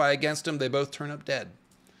testify against him, they both turn up dead.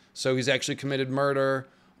 So he's actually committed murder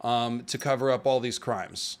to cover up all these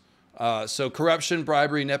crimes. So corruption,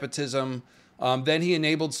 bribery, nepotism. Then he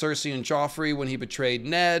enabled Cersei and Joffrey when he betrayed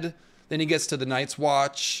Ned. Then he gets to the Night's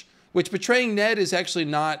Watch, which betraying Ned is actually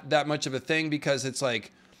not that much of a thing, because it's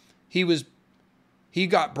like Littlefinger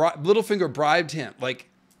bribed him. Like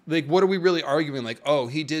what are we really arguing? Like, oh,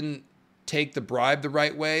 he didn't take the bribe the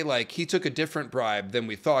right way. Like he took a different bribe than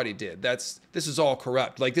we thought he did. This is all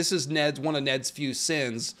corrupt. Like this is one of Ned's few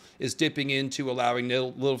sins is dipping into allowing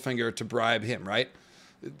Littlefinger to bribe him, right?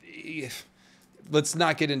 Let's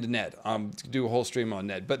not get into Ned. Do a whole stream on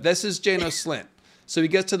Ned. But this is Jano Slint. So he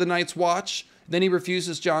gets to the Night's Watch. Then he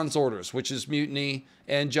refuses Jon's orders, which is mutiny,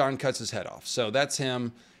 and Jon cuts his head off. So that's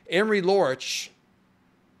him. Amory Lorch,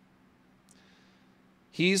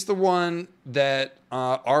 he's the one that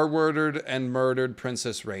R-worded and murdered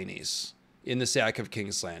Princess Rhaenys in the sack of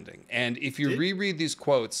King's Landing. And if you reread these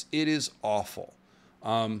quotes, it is awful.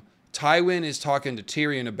 Tywin is talking to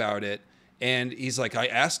Tyrion about it, and he's like, I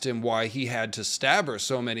asked him why he had to stab her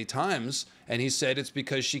so many times, and he said it's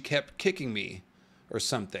because she kept kicking me or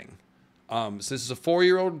something. So this is a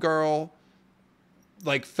 4-year-old girl,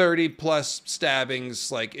 like 30 plus stabbings.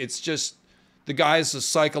 Like it's just, the guy's a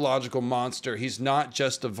psychological monster. He's not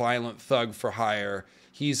just a violent thug for hire.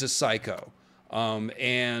 He's a psycho.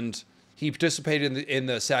 And he participated in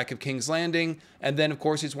the sack of King's Landing. And then, of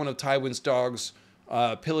course, he's one of Tywin's dogs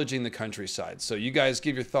pillaging the countryside. So you guys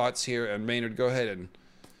give your thoughts here. And Maynard, go ahead and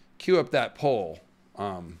cue up that poll.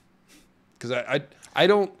 Because I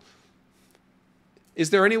don't... Is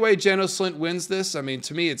there any way Janos Slynt wins this? I mean,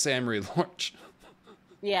 to me, it's Amory Lorch.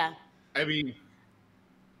 Yeah. I mean,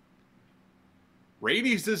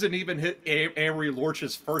 Rhaenys doesn't even hit Amory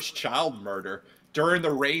Lorch's first child murder. During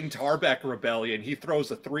the Rain Tarbeck Rebellion, he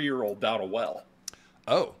throws a 3-year-old down a well.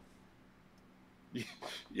 Oh.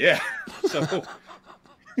 Yeah. So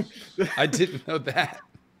I didn't know that.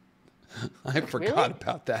 I forgot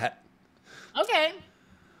about that. Okay.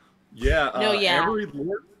 Yeah. No, yeah.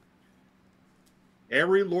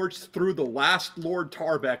 Amory Lorch threw the last Lord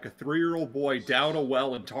Tarbeck, a 3-year-old boy, down a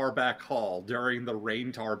well in Tarbeck Hall during the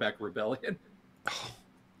Rain Tarbeck Rebellion.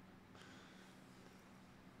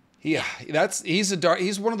 Yeah,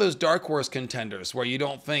 he's one of those dark horse contenders where you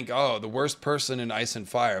don't think, oh, the worst person in Ice and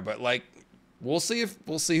Fire, but like we'll see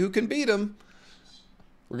who can beat him.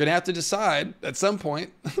 We're gonna have to decide at some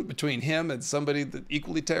point between him and somebody that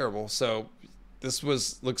equally terrible. So this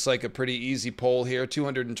looks like a pretty easy poll here.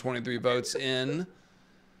 223 votes in.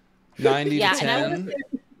 90 to 10.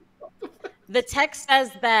 The text says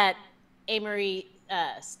that Amory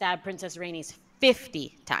stabbed Princess Rhaenys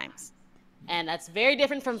 50 times. And that's very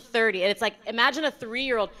different from 30. And it's like, imagine a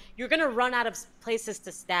 3-year-old. You're going to run out of places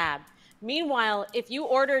to stab. Meanwhile, if you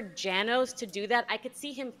ordered Janos to do that, I could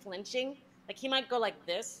see him flinching. Like, he might go like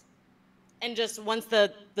this. And just once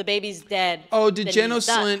the baby's dead. Oh, did Janos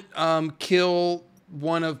Slynt kill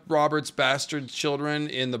one of Robert's bastard children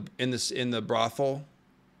in the brothel?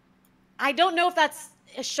 I don't know if that's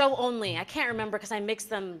a show only. I can't remember because I mix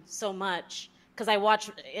them so much because I watch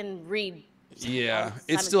and read. Yeah,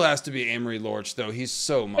 it still has to be Amory Lorch, though. He's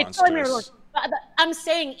so monstrous. I'm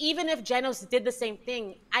saying even if Janos did the same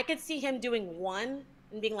thing, I could see him doing one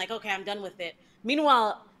and being like, okay, I'm done with it.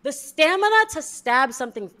 Meanwhile, the stamina to stab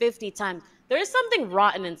something 50 times, there is something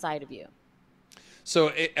rotten inside of you.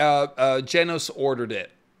 So Janos ordered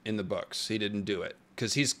it in the books. He didn't do it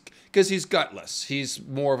because he's gutless. He's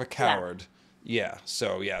more of a coward. Yeah.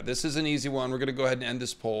 So yeah, this is an easy one. We're gonna go ahead and end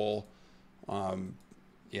this poll.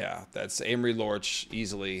 Yeah, that's Amory Lorch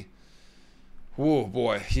easily. Whoa,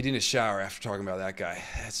 boy, he didn't shower after talking about that guy.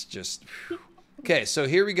 That's just okay. So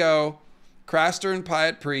here we go. Craster and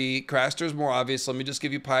Pyat Pree. Craster's more obvious. Let me just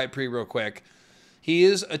give you Pyat Pree real quick. He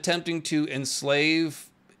is attempting to enslave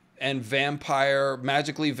and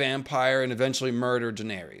magically vampire, and eventually murder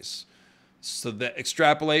Daenerys. So the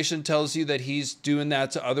extrapolation tells you that he's doing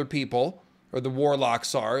that to other people, or the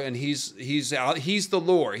warlocks are, and he's the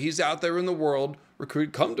lore. He's out there in the world,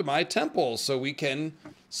 come to my temple so we can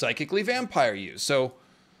psychically vampire you. So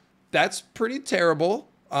that's pretty terrible.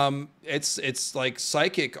 It's like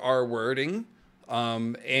psychic R wording.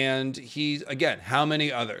 And again, how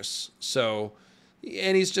many others? So,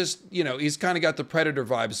 and he's just, he's kind of got the Predator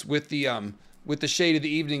vibes with the shade of the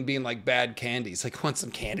evening being like bad candy. He's like, want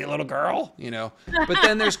some candy, little girl? But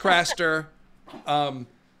then there's Craster.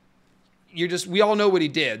 We all know what he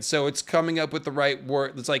did. So it's coming up with the right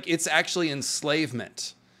word. It's like, it's actually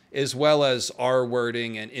enslavement as well as R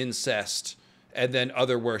wording and incest and then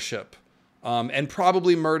other worship. And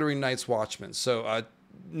probably murdering Night's Watchmen. So,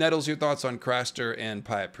 Nettles, your thoughts on Craster and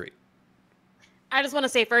Pyat Pree? I just want to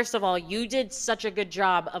say, first of all, you did such a good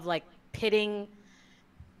job of like pitting,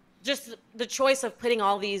 just the choice of pitting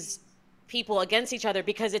all these people against each other,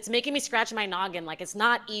 because it's making me scratch my noggin. Like, it's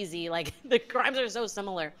not easy. Like, the crimes are so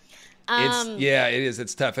similar. It is.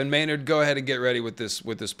 It's tough. And Maynard, go ahead and get ready with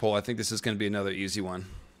this poll. I think this is going to be another easy one.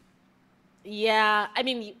 Yeah, I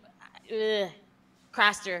mean,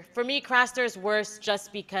 Craster. For me, Craster is worse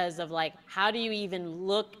just because of like, how do you even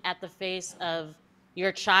look at the face of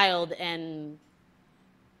your child and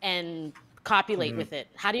copulate with it?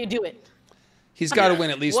 How do you do it? He's got to win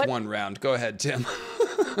at least one round. Go ahead, Tim.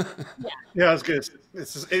 Yeah, I was good.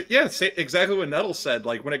 It's exactly what Nettle said.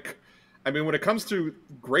 Like when it comes to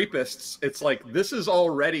grapists, it's like this is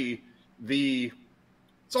already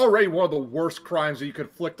one of the worst crimes that you could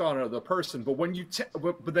inflict on another person. But when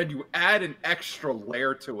but then you add an extra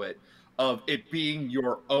layer to it of it being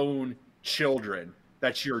your own children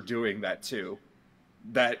that you're doing that to,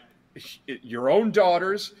 your own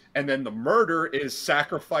daughters, and then the murder is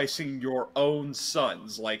sacrificing your own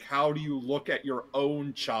sons. Like, how do you look at your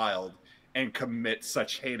own child and commit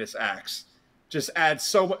such heinous acts? Just adds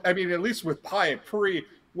so much. I mean, at least with Pyat Pree,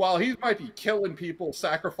 while he might be killing people,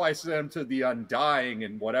 sacrificing them to the undying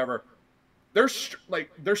and whatever, they're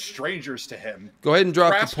strangers to him. Go ahead and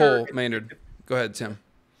drop the poll, Maynard. Go ahead, Tim.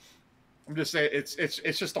 I'm just saying it's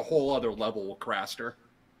just a whole other level with Craster.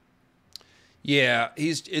 Yeah,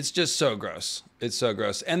 it's just so gross. It's so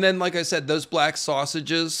gross. And then, like I said, those black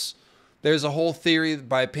sausages, there's a whole theory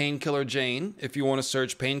by Painkiller Jane. If you want to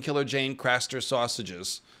search Painkiller Jane Craster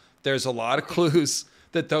sausages, there's a lot of clues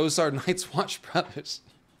that those are Night's Watch brothers.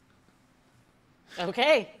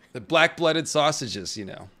 Okay. The black-blooded sausages, you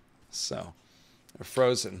know. So, they're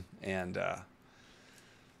frozen. And,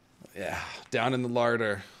 yeah, down in the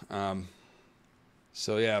larder.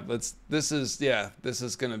 So, yeah, this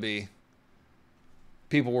is going to be...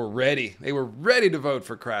 People were ready. They were ready to vote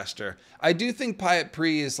for Craster. I do think Pyat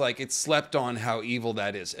Pri is like, it's slept on how evil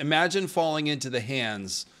that is. Imagine falling into the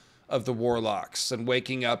hands of the warlocks and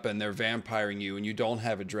waking up and they're vampiring you and you don't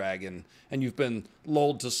have a dragon and you've been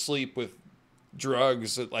lulled to sleep with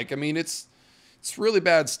drugs. Like, I mean, it's really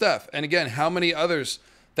bad stuff. And again, how many others?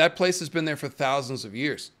 That place has been there for thousands of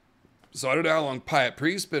years. So I don't know how long Pyat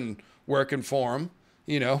Pri's been working for him,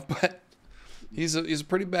 you know, but he's a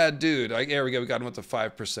pretty bad dude. There we go. We got him up to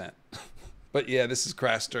 5%. But yeah, this is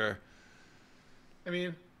Craster. I mean,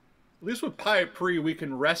 at least with Pyat Pri, we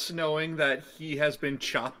can rest knowing that he has been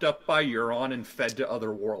chopped up by Euron and fed to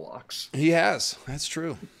other warlocks. He has. That's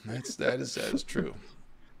true. That is true.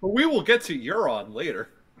 But we will get to Euron later.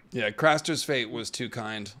 Yeah, Craster's fate was too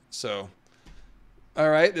kind. So, all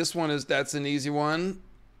right, that's an easy one.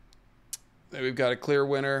 Then we've got a clear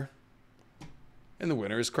winner, and the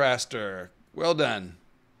winner is Craster. Well done.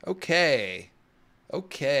 Okay,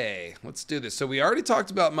 let's do this. So we already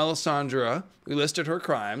talked about Melisandre. We listed her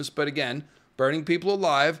crimes, but again, burning people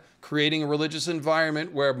alive, creating a religious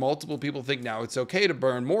environment where multiple people think now it's okay to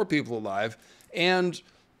burn more people alive, and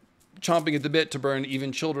chomping at the bit to burn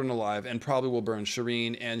even children alive, and probably will burn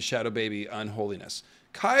Shireen and Shadow Baby unholiness.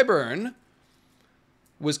 Qyburn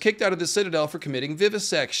was kicked out of the Citadel for committing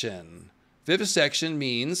vivisection. Vivisection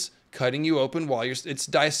means cutting you open it's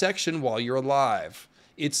dissection while you're alive.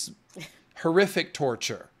 It's horrific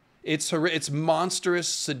torture. It's monstrous,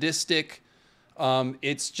 sadistic.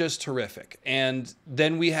 It's just horrific. And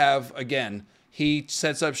then we have, again, he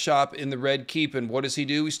sets up shop in the Red Keep, and what does he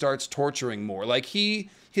do? He starts torturing more. Like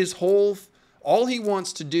all he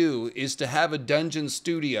wants to do is to have a dungeon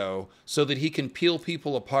studio so that he can peel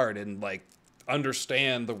people apart and like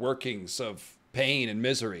understand the workings of pain and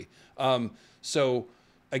misery. So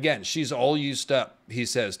again, she's all used up, he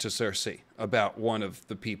says to Cersei about one of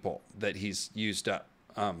the people that he's used up,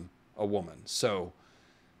 a woman. So,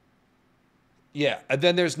 yeah. And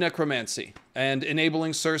then there's necromancy and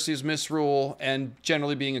enabling Cersei's misrule and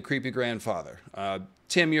generally being a creepy grandfather.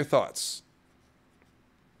 Tim, your thoughts?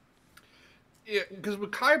 Yeah, because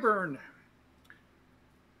with Qyburn,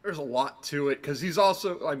 there's a lot to it. Because he's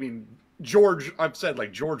also, I mean, I've said,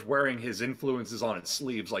 like, George wearing his influences on his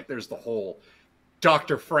sleeves. Like, there's the whole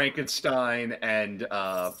Dr. Frankenstein and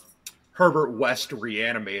Herbert West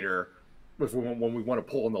Reanimator when we want to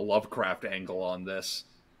pull in the Lovecraft angle on this.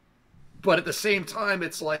 But at the same time,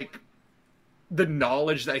 it's like the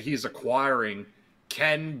knowledge that he's acquiring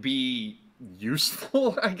can be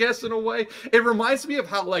useful, I guess, in a way. It reminds me of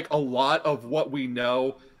how, like, a lot of what we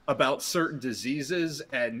know about certain diseases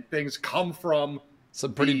and things come from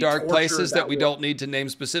some pretty dark places that we don't need to name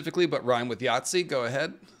specifically, but rhyme with Yahtzee. Go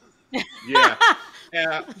ahead. Yeah.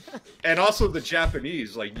 And also the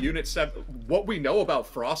Japanese, like Unit 7, what we know about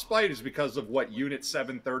frostbite is because of what Unit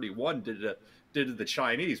 731 did to the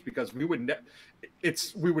Chinese, because we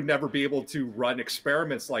would never be able to run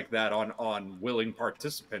experiments like that on willing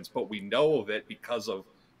participants, but we know of it because of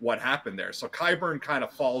what happened there. So Qyburn kind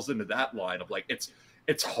of falls into that line of like,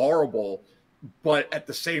 it's horrible, but at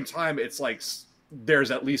the same time, it's like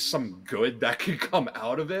there's at least some good that can come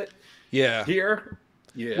out of it. Yeah. Here.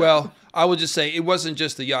 Yeah. Well, I will just say it wasn't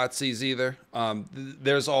just the Yahtzees either.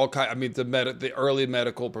 There's all kind. I mean, the early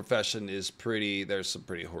medical profession is pretty. There's some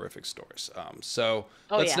pretty horrific stories. So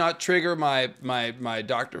let's not trigger my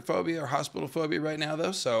doctor phobia or hospital phobia right now,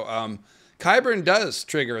 though. So Qyburn does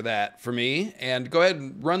trigger that for me. And go ahead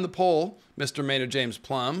and run the poll, Mr. Maynard James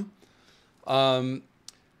Plum.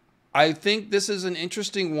 I think this is an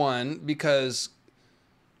interesting one because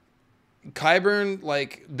Qyburn,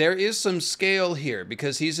 like, there is some scale here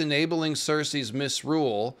because he's enabling Cersei's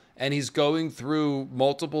misrule and he's going through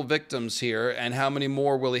multiple victims here, and how many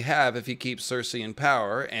more will he have if he keeps Cersei in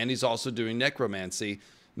power? And he's also doing necromancy.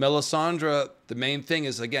 Melisandre, the main thing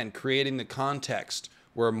is, again, creating the context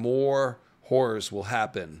where more horrors will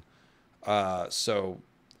happen. So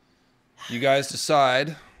you guys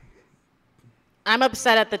decide. I'm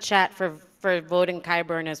upset at the chat for voting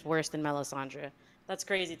Qyburn as worse than Melisandre. That's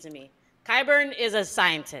crazy to me. Qyburn is a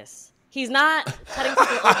scientist. He's not cutting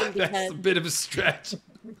people open because... That's a bit of a stretch.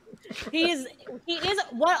 He is.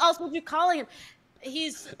 What else would you call him?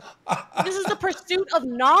 This is the pursuit of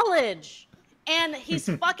knowledge, and he's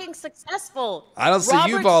fucking successful. I don't see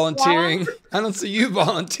you Robert volunteering. Swan- I don't see you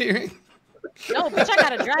volunteering. No, bitch, I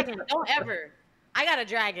got a dragon. Don't ever. I got a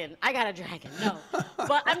dragon. No.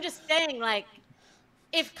 But I'm just saying, like,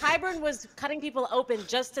 if Qyburn was cutting people open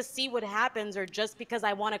just to see what happens or just because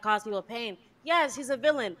I want to cause people pain, yes, he's a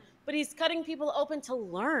villain. But he's cutting people open to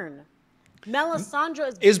learn.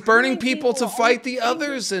 Melisandre is burning people to fight the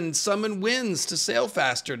others and summon winds to sail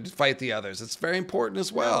faster to fight the others. It's very important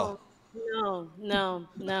as well. No.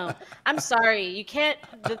 I'm sorry. You can't.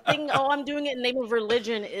 The thing, I'm doing it in the name of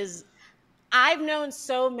religion is I've known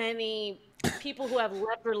so many people who have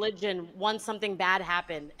left religion once something bad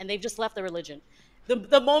happened and they've just left the religion.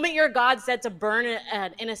 The moment your God said to burn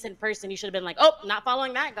an innocent person, you should have been like, oh, not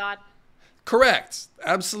following that God. Correct.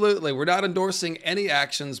 Absolutely. We're not endorsing any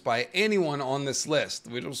actions by anyone on this list.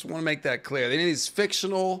 We just want to make that clear. Any of these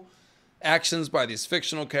fictional actions by these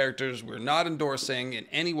fictional characters, we're not endorsing in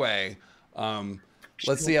any way.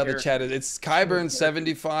 Let's see how the chat is. It's Qyburn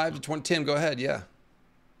 75 to 20. Tim, go ahead. Yeah.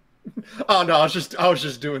 Oh no, I was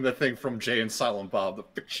just doing the thing from Jay and Silent Bob, the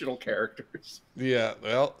fictional characters. Yeah,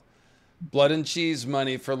 well, blood and cheese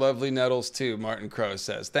money for lovely Nettles too, Martin Crow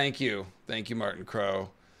says. Thank you, Martin Crow.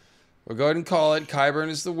 We'll go ahead and call it. Qyburn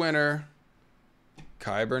is the winner.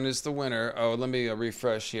 Oh, let me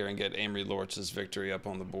refresh here and get Amory Lorch's victory up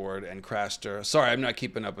on the board and Craster. Sorry, I'm not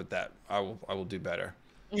keeping up with that. I will do better.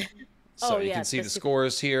 So you can see the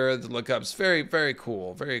scores here, the lookups. Very, very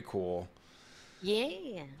cool. Very cool.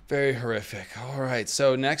 Yeah. Very horrific. All right.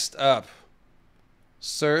 So next up,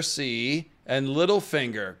 Cersei and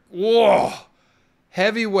Littlefinger. Whoa.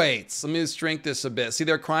 Heavyweights. Let me just shrink this a bit. See,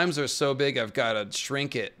 their crimes are so big, I've got to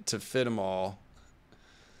shrink it to fit them all.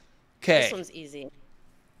 Okay. This one's easy.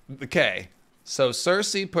 Okay. So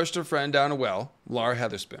Cersei pushed her friend down a well, Laura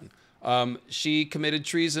Heatherspoon. She committed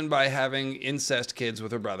treason by having incest kids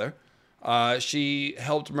with her brother. She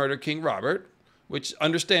helped murder King Robert, which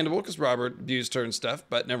understandable because Robert abused her and stuff,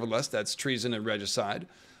 but nevertheless, that's treason and regicide.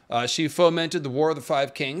 She fomented the War of the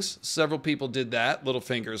Five Kings. Several people did that,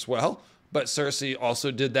 Littlefinger as well, but Cersei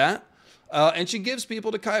also did that. And she gives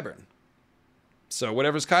people to Qyburn. So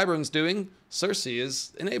whatever's Qyburn's doing, Cersei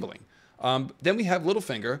is enabling. Then we have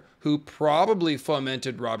Littlefinger, who probably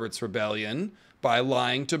fomented Robert's rebellion by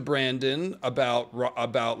lying to Brandon about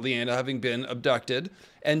Lyanna having been abducted,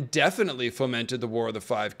 and definitely fomented the War of the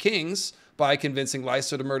Five Kings by convincing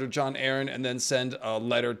Lysa to murder Jon Arryn and then send a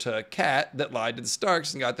letter to Cat that lied to the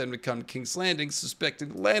Starks and got them to come to King's Landing suspecting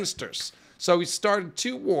the Lannisters. So he started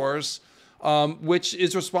two wars, which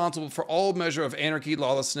is responsible for all measure of anarchy,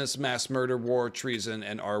 lawlessness, mass murder, war, treason,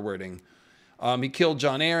 and R-wording. He killed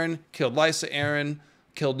Jon Arryn, killed Lysa Arryn,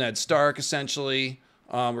 killed Ned Stark, essentially,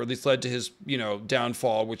 or at least led to his,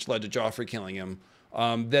 downfall, which led to Joffrey killing him.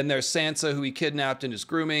 Then there's Sansa, who he kidnapped and is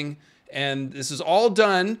grooming. And this is all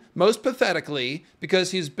done, most pathetically,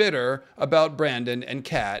 because he's bitter about Brandon and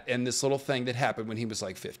Cat and this little thing that happened when he was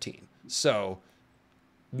like 15. So,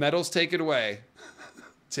 Medals, take it away.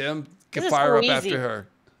 Tim, can fire up after her.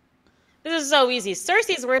 This is so easy.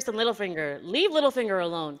 Cersei's worse than Littlefinger. Leave Littlefinger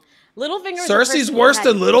alone. Cersei's worse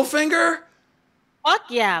than Littlefinger? Fuck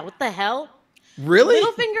yeah. What the hell? Really?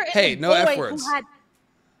 Littlefinger is hey, no F words.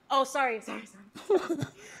 Oh, sorry.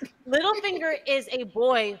 Littlefinger is a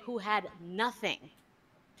boy who had nothing.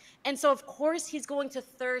 And so, of course, he's going to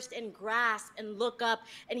thirst and grasp and look up,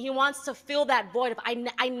 and he wants to fill that void of,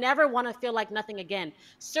 I never want to feel like nothing again.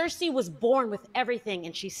 Cersei was born with everything,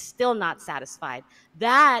 and she's still not satisfied.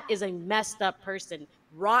 That is a messed up person,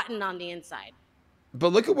 rotten on the inside.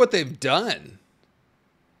 But look at what they've done.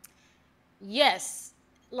 Yes.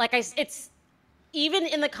 It's even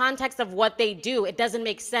in the context of what they do, it doesn't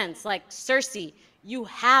make sense. Like, Cersei, you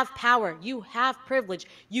have power, you have privilege,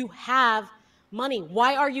 you have money.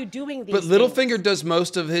 Why are you doing these things? But Littlefinger does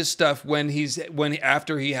most of his stuff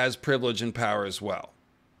after he has privilege and power as well.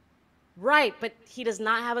 Right, but he does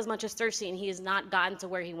not have as much as Cersei, and he has not gotten to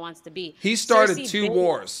where he wants to be. He started two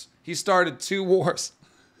wars.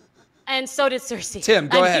 And so did Cersei. Tim,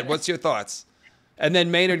 go ahead. What's your thoughts? And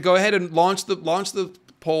then Maynard, go ahead and launch the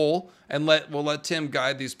poll, and we'll let Tim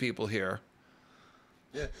guide these people here.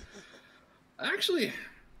 Yeah. Actually,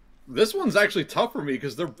 this one's actually tough for me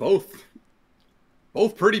because they're both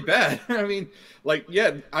pretty bad. I mean,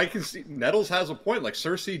 I can see Nettles has a point. Like,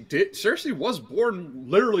 Cersei was born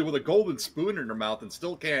literally with a golden spoon in her mouth and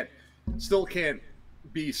still can't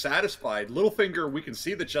be satisfied. Littlefinger, we can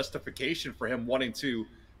see the justification for him wanting to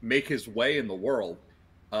make his way in the world.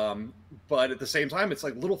 But at the same time, it's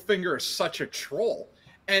like Littlefinger is such a troll.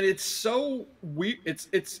 and it's so we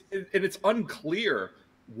it's unclear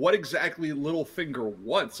what exactly Littlefinger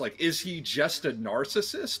wants. Like, is he just a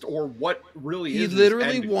narcissist, or what really He is his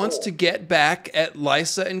literally end wants goal? to get back at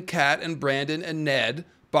Lysa and Kat and Brandon and Ned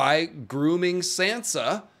by grooming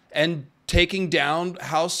Sansa and taking down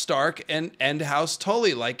House Stark and House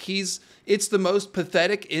Tully. Like, it's the most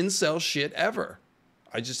pathetic incel shit ever.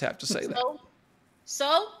 I just have to say that.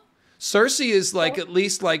 So Cersei is like at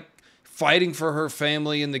least like fighting for her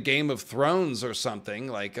family in the Game of Thrones or something.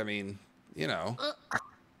 Like, I mean, you know.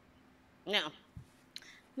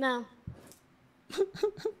 No.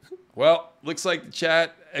 Well, looks like the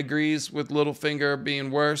chat agrees with Littlefinger being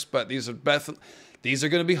worse, but these are going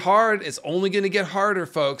to be hard. It's only going to get harder,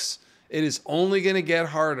 folks. It is only going to get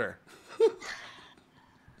harder.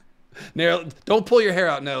 Now, don't pull your hair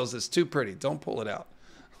out, Nels. It's too pretty. Don't pull it out.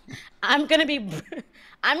 I'm gonna be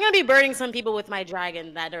burning some people with my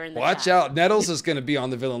dragon that are in the Watch chat. out. Nettles is going to be on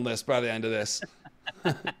the villain list by the end of this.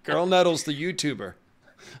 Girl Nettles, the YouTuber.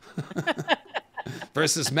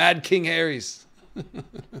 Versus Mad King Harry's.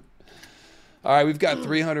 All right, we've got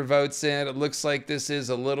 300 votes in. It looks like this is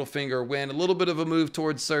a Littlefinger win. A little bit of a move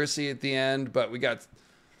towards Cersei at the end, but we got...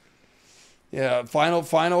 Yeah,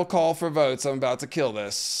 final call for votes. I'm about to kill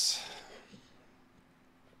this.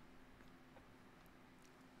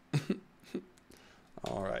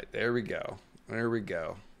 All right, there we go. There we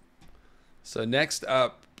go. So next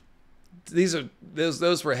up,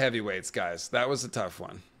 those were heavyweights, guys. That was a tough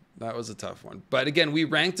one. That was a tough one. But again, we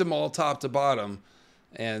ranked them all top to bottom,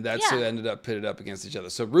 and that's who ended up pitted up against each other.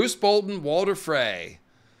 So Roose Bolton, Walder Frey,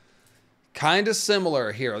 kind of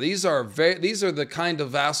similar here. These are the kind of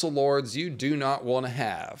vassal lords you do not want to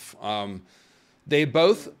have. They're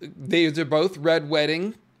both Red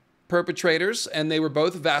Wedding perpetrators, and they were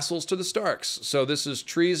both vassals to the Starks. So this is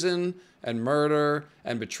treason and murder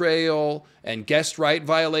and betrayal and guest right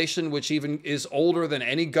violation, which even is older than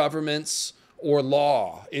any government's or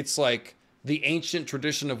law. It's like the ancient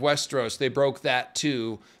tradition of Westeros. They broke that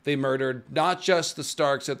too. They murdered not just the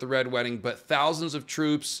Starks at the Red Wedding, but thousands of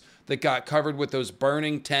troops that got covered with those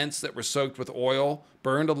burning tents that were soaked with oil,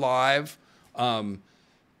 burned alive.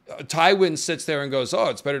 Tywin sits there and goes, "Oh,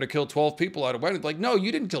 it's better to kill 12 people at a wedding." Like, no,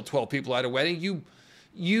 you didn't kill 12 people at a wedding.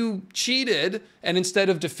 You cheated, and instead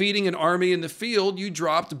of defeating an army in the field, you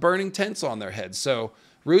dropped burning tents on their heads. So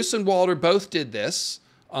Roose and Walder both did this.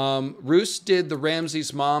 Roose did the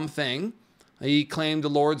Ramsay's mom thing. He claimed the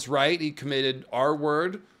Lord's right. He committed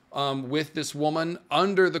R-word with this woman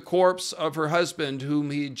under the corpse of her husband,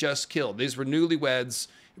 whom he just killed. These were newlyweds.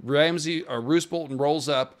 Roose Bolton rolls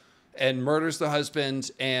up and murders the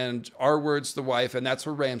husband, and R-words the wife, and that's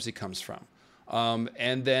where Ramsay comes from.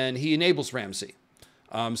 And then he enables Ramsay.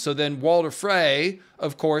 So then Walder Frey,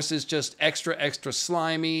 of course, is just extra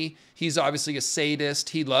slimy. He's obviously a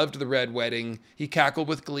sadist. He loved the Red Wedding. He cackled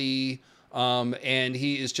with glee. And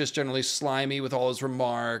he is just generally slimy with all his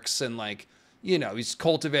remarks. And like, you know, he's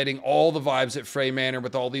cultivating all the vibes at Frey Manor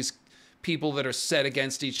with all these people that are set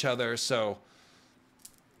against each other. So,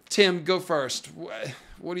 Tim, go first.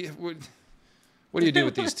 What do you do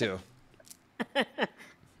with these two?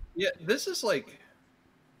 Yeah, this is like...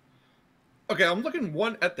 Okay, I'm looking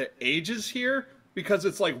at the ages here, because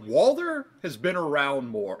it's like Walder has been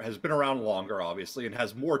around longer, obviously, and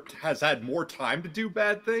has had more time to do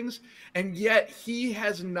bad things, and yet he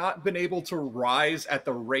has not been able to rise at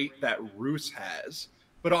the rate that Roose has.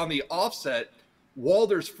 But on the offset,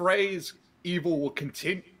 Walder's Frey's evil will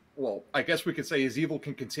continue. Well, I guess we could say his evil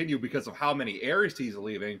can continue because of how many heirs he's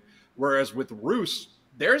leaving, whereas with Roose,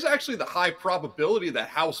 there's actually the high probability that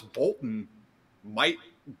House Bolton might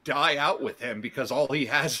die out with him because all he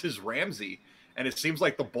has is Ramsay. And it seems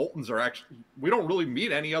like the Boltons are actually... We don't really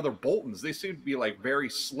meet any other Boltons. They seem to be, like, very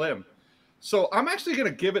slim. So I'm actually going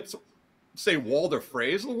to give it... Say Walder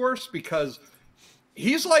Frey is the worst, because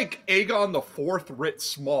he's like Aegon the Fourth writ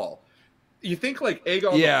small. You think, like,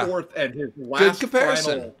 Aegon the Fourth and his last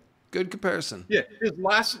Good comparison. Yeah,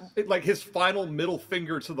 his final middle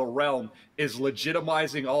finger to the realm is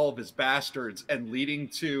legitimizing all of his bastards and leading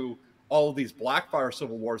to all of these Blackfire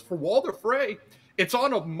civil wars. For Walder Frey, it's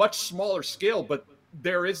on a much smaller scale, but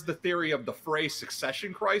there is the theory of the Frey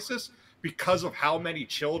succession crisis because of how many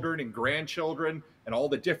children and grandchildren and all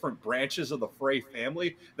the different branches of the Frey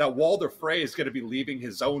family, that Walder Frey is going to be leaving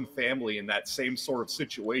his own family in that same sort of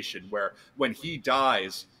situation where when he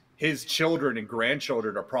dies, his children and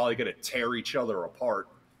grandchildren are probably going to tear each other apart,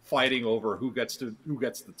 fighting over who gets the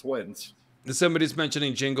twins. Somebody's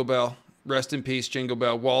mentioning Jingle Bell. Rest in peace, Jingle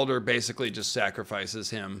Bell. Walder basically just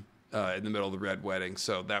sacrifices him in the middle of the Red Wedding,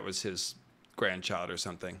 so that was his grandchild or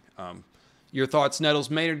something. Your thoughts,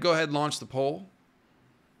 Nettles? Maynard, go ahead and launch the poll.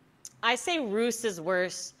 I say Roose is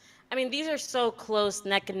worse. I mean, these are so close,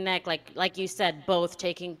 neck and neck, like you said, both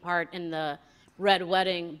taking part in the Red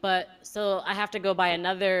Wedding. But so I have to go by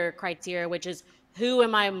another criteria, which is who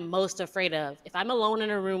am I most afraid of? If I'm alone in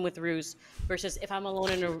a room with Roose versus if I'm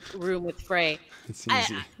alone in a room with Frey, It's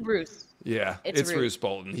easy. Roose. Yeah, It's it's Roose. Roose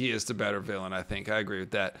Bolton. He is the better villain, I think. I agree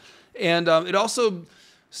with that. And it also,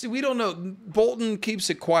 see, we don't know. Bolton keeps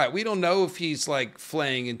it quiet. We don't know if he's like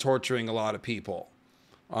flaying and torturing a lot of people.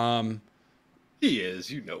 He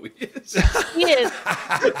is. You know he is. He is.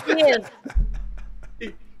 He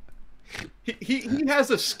is. He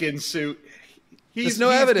has a skin suit. There's no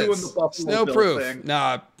he's evidence. Doing the There's no Bill proof. thing.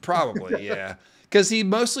 Nah, probably, yeah. Because he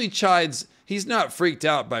mostly chides. He's not freaked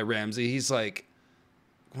out by Ramsay. He's like,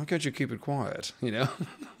 why can't you keep it quiet? You know?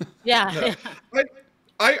 Yeah. No.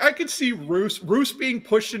 I could see Roose being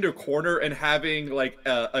pushed into a corner and having like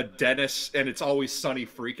a Dennis and It's Always Sunny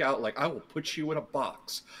freak out. Like, I will put you in a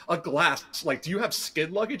box, a glass. Like, do you have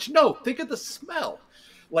skin luggage? No, think of the smell.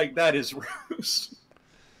 Like, that is Roose.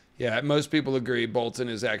 Yeah, most people agree Bolton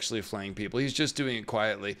is actually flaying people. He's just doing it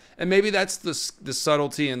quietly. And maybe that's the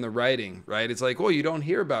subtlety in the writing, right? It's like, well, you don't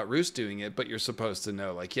hear about Roose doing it, but you're supposed to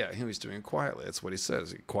know. Like, yeah, he's doing it quietly. That's what he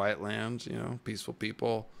says. Quiet land, you know, peaceful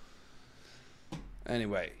people.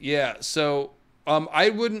 Anyway, yeah, so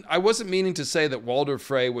I wasn't meaning to say that Walder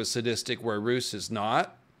Frey was sadistic where Roose is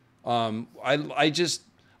not.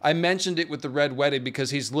 I mentioned it with the Red Wedding because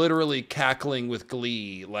he's literally cackling with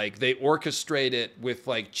glee. Like, they orchestrate it with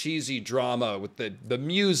like cheesy drama with the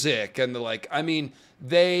music and the like. I mean,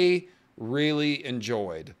 they really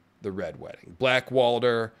enjoyed the Red Wedding. Black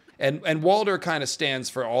Walder and Walder kind of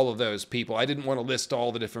stands for all of those people. I didn't want to list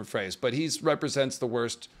all the different phrases, but he represents the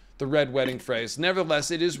Red Wedding phrase. Nevertheless,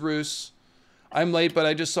 it is Roose. I'm late, but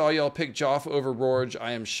I just saw y'all pick Joff over Rorge.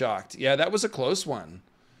 I am shocked. Yeah, that was a close one.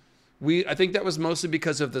 I think that was mostly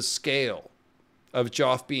because of the scale of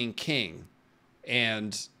Joff being king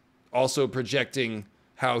and also projecting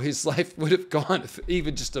how his life would have gone if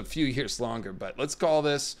even just a few years longer. But let's call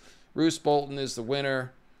this Roose Bolton is the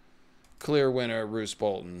winner. Clear winner, Roose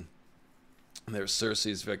Bolton. And there's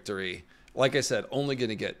Cersei's victory. Like I said, only going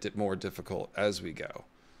to get more difficult as we go.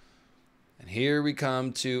 And here we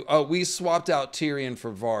come to... Oh, we swapped out Tyrion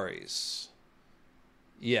for Varys.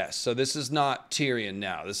 Yes, so this is not Tyrion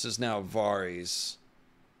now. This is now Varys.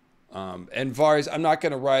 And Varys, I'm not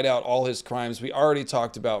going to write out all his crimes. We already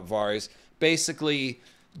talked about Varys. Basically,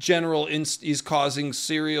 he's causing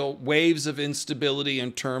serial waves of instability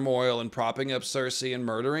and turmoil and propping up Cersei and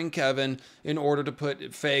murdering Kevin in order to put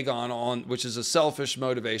Fagon on, which is a selfish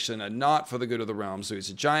motivation and not for the good of the realm. So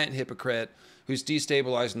he's a giant hypocrite who's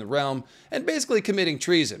destabilizing the realm and basically committing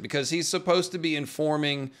treason because he's supposed to be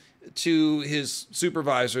informing to his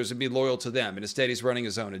supervisors and be loyal to them. And instead, he's running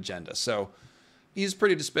his own agenda. So he's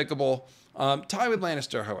pretty despicable. Tywin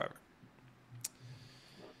Lannister, however.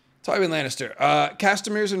 Tywin Lannister.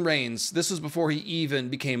 Castameres and Reigns. This was before he even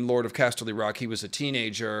became Lord of Casterly Rock. He was a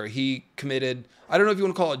teenager. He committed, I don't know if you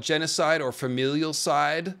want to call it genocide or familial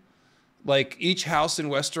side. Like, each house in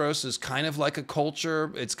Westeros is kind of like a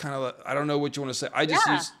culture. It's kind of, I don't know what you want to say. I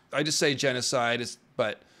just say genocide,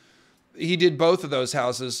 but he did both of those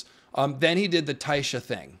houses. Then he did the Taisha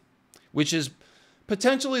thing, which is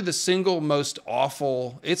potentially the single most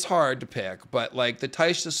awful. It's hard to pick, but like the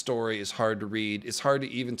Taisha story is hard to read. It's hard to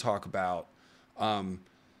even talk about.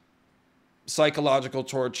 Psychological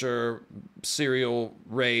torture, serial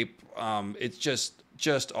rape. It's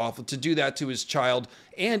just awful to do that to his child,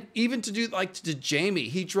 and even to do like to Jaime.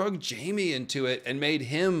 He drugged Jaime into it and made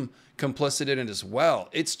him complicit in it as well.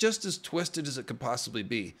 It's just as twisted as it could possibly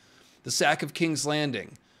be. The sack of King's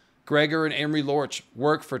Landing. Gregor and Amory Lorch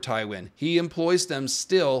work for Tywin. He employs them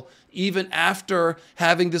still, even after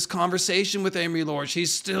having this conversation with Amory Lorch. He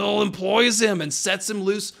still employs him and sets him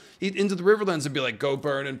loose into the Riverlands and be like, go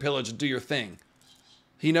burn and pillage and do your thing.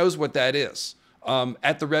 He knows what that is.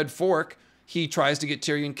 At the Red Fork, he tries to get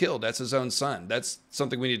Tyrion killed. That's his own son. That's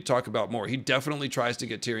something we need to talk about more. He definitely tries to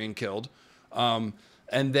get Tyrion killed.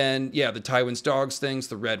 And then, yeah, the Tywin's dogs things,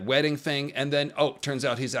 the Red Wedding thing. And then, turns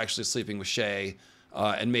out he's actually sleeping with Shay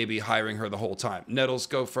and maybe hiring her the whole time. Nettles,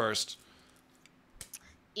 go first.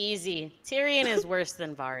 Easy. Tyrion is worse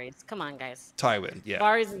than Varys. Come on, guys. Tywin, yeah.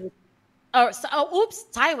 Varys is... oops.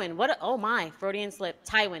 Tywin. Oh, my. Freudian slip.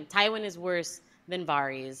 Tywin is worse than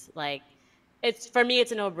Varys. Like, for me,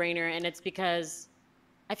 it's a no-brainer, and it's because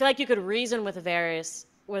I feel like you could reason with Varys,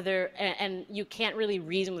 and you can't really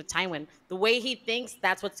reason with Tywin. The way he thinks,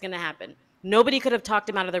 that's what's going to happen. Nobody could have talked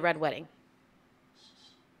him out of the Red Wedding.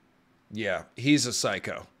 Yeah, he's a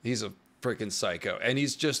psycho. He's a freaking psycho. And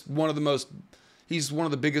he's just one of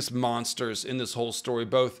the biggest monsters in this whole story,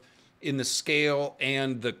 both in the scale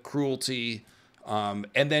and the cruelty. And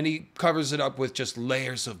then he covers it up with just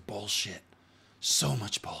layers of bullshit. So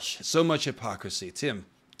much bullshit. So much hypocrisy. Tim,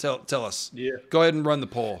 tell us. Yeah. Go ahead and run the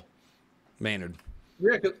poll, Maynard.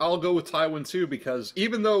 Yeah, I'll go with Tywin too, because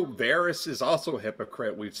even though Varys is also a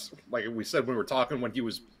hypocrite, like we said when we were talking when he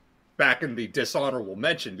was back in the dishonorable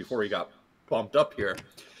mention before he got bumped up here,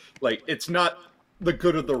 like it's not the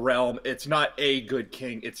good of the realm, it's not a good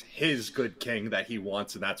king, it's his good king that he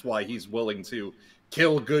wants, and that's why he's willing to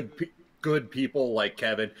kill good people like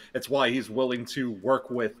Kevin. It's why he's willing to work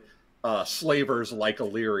with slavers like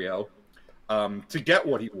Illyrio to get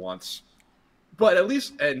what he wants. But at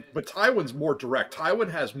least, but Tywin's more direct. Tywin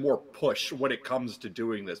has more push when it comes to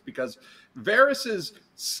doing this because Varys's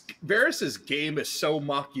game is so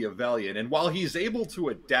Machiavellian, and while he's able to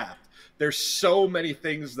adapt, there's so many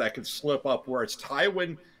things that can slip up. Whereas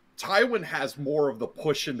Tywin has more of the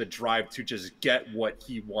push and the drive to just get what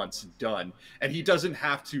he wants done, and he doesn't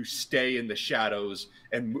have to stay in the shadows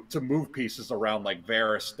and to move pieces around like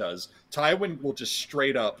Varys does. Tywin will just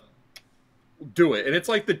straight up do it. And it's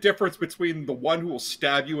like the difference between the one who will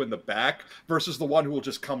stab you in the back versus the one who will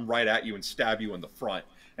just come right at you and stab you in the front.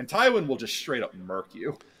 And Tywin will just straight up murk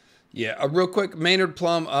you. Yeah, real quick, Maynard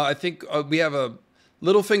Plum, I think we have a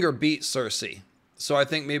Littlefinger beat Cersei. So I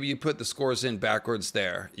think maybe you put the scores in backwards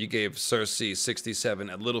there. You gave Cersei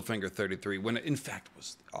 67 and Littlefinger 33, when it in fact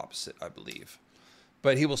was the opposite, I believe.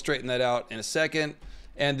 But he will straighten that out in a second.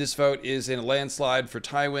 And this vote is in a landslide for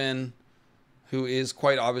Tywin, who is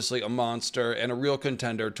quite obviously a monster and a real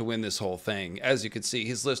contender to win this whole thing. As you can see,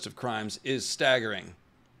 his list of crimes is staggering.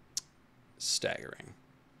 Staggering.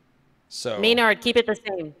 So Maynard, keep it the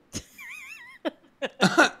same.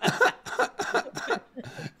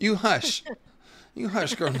 You hush. You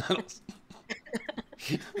hush, girl Nettles.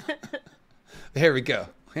 Here we go.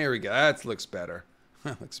 Here we go. That looks better.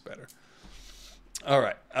 That looks better. All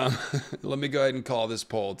right. Let me go ahead and call this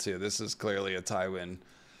poll, too. This is clearly a Tywin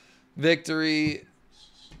victory.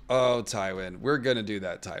 Oh, Tywin. We're going to do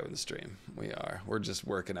that Tywin stream. We are. We're just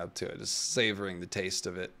working up to it. Just savoring the taste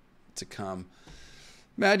of it to come.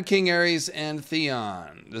 Mad King Aerys and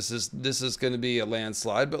Theon. This is going to be a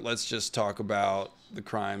landslide, but let's just talk about the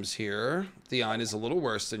crimes here. Theon is a little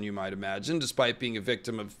worse than you might imagine, despite being a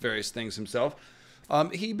victim of various things himself.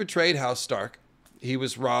 He betrayed House Stark. He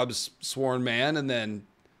was Robb's sworn man and then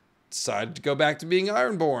decided to go back to being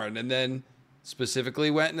Ironborn, and then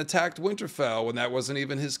specifically went and attacked Winterfell when that wasn't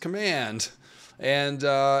even his command, and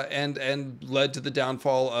led to the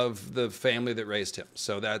downfall of the family that raised him.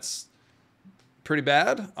 So that's pretty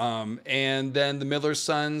bad. And then the Miller's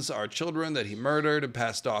sons are children that he murdered and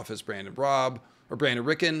passed off as Brandon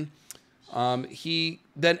Rickon. He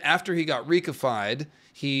then, after he got reified,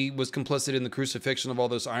 he was complicit in the crucifixion of all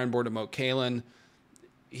those Ironborn at Moat Cailin.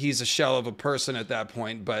 He's a shell of a person at that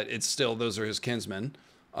point, but it's still, those are his kinsmen.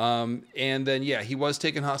 And then, yeah, he was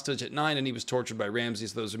taken hostage at 9 and he was tortured by Ramsay.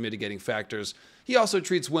 So those are mitigating factors. He also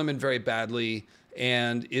treats women very badly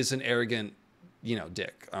and is an arrogant,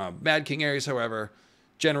 dick. Mad King Aerys, however,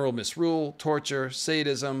 general misrule, torture,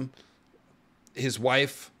 sadism. His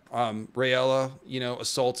wife, Rhaella,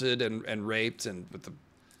 assaulted and raped, and with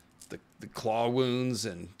the claw wounds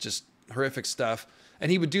and just horrific stuff. And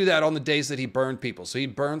he would do that on the days that he burned people. So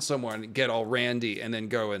he'd burn someone and get all randy and then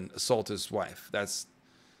go and assault his wife. That's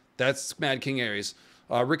Mad King Aerys.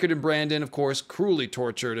 Rickard and Brandon, of course, cruelly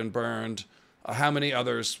tortured and burned. How many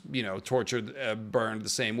others, tortured, burned the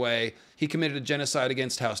same way? He committed a genocide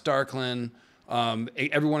against House Darklyn.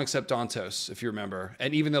 Everyone except Dantos, if you remember.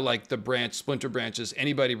 And even the splinter branches,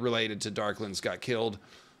 anybody related to Darklyns got killed.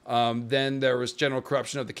 Then there was general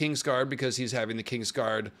corruption of the Kingsguard because he's having the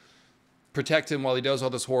Kingsguard protect him while he does all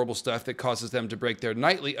this horrible stuff that causes them to break their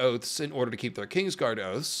knightly oaths in order to keep their Kingsguard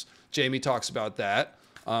oaths. Jaime talks about that.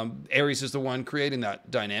 Aerys is the one creating that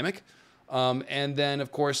dynamic. And then,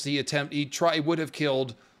 of course, he would have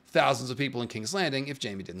killed thousands of people in King's Landing if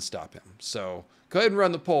Jaime didn't stop him. So go ahead and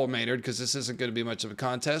run the poll, Maynard, because this isn't going to be much of a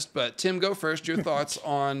contest. But Tim, go first. Your thoughts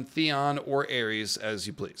on Theon or Aerys, as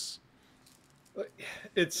you please.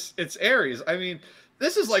 It's Aerys. I mean,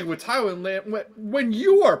 this is like with Tywin. When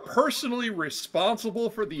you are personally responsible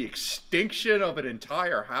for the extinction of an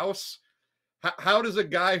entire house, how does a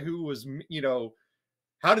guy who was,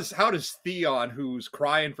 how does Theon, who's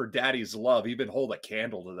crying for daddy's love, even hold a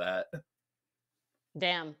candle to that?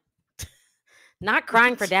 Damn. Not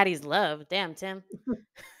crying for daddy's love. Damn, Tim.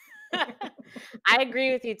 I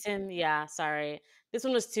agree with you, Tim. Yeah, sorry. This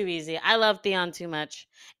one was too easy. I love Theon too much.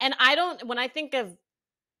 And when I think of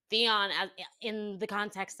Theon in the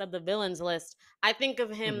context of the villains list, I think of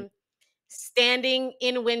him standing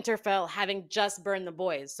in Winterfell, having just burned the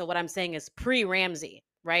boys. So what I'm saying is pre-Ramsay,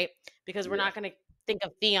 right? Because we're not going to think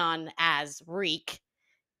of Theon as Reek,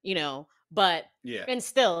 you know, but Yeah. and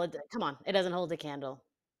still, come on, it doesn't hold a candle.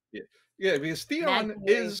 Yeah, because Mad Theon King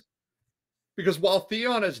is because while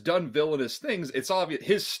Theon has done villainous things, it's obvious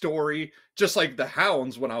his story, just like the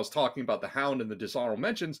Hounds, when I was talking about the Hound and the dishonorable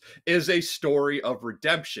mentions, is a story of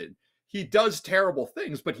redemption. He does terrible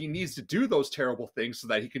things, but he needs to do those terrible things so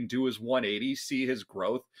that he can do his 180, see his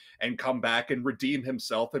growth, and come back and redeem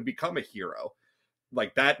himself and become a hero.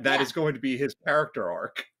 Like that is going to be his character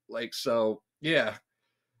arc. Like, so yeah.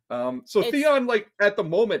 So Theon, like, at the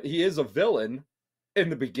moment, he is a villain. In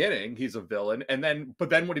the beginning, he's a villain, but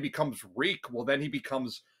then when he becomes Reek, well, then he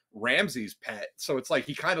becomes Ramsay's pet. So it's like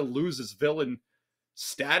he kind of loses villain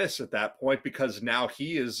status at that point because now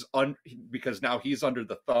he's under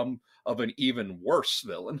the thumb of an even worse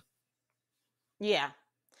villain. Yeah.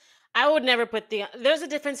 I would never put there's a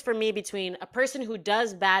difference for me between a person who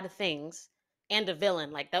does bad things and a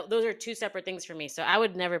villain. Like those are two separate things for me. So I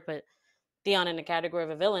would never put Theon in the category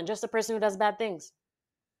of a villain, just a person who does bad things.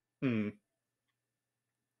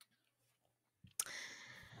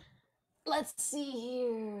 Let's see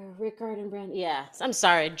here. Rickard and Brand. Yeah, I'm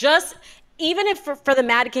sorry. Just even if for the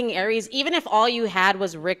Mad King Ares, even if all you had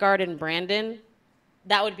was Rickard and Brandon,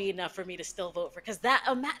 that would be enough for me to still vote for. Because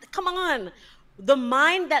come on, the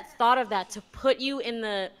mind that thought of that to put you in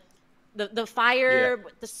the fire,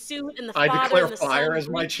 the suit, and the I father declare and the fire son as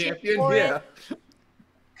my champion. Yeah.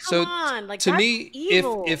 So like, to me,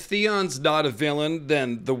 evil. if Theon's not a villain,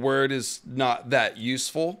 then the word is not that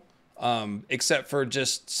useful. Except for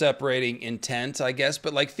just separating intent, I guess.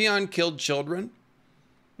 But like Theon killed children.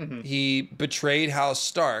 Mm-hmm. He betrayed House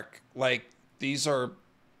Stark. Like these are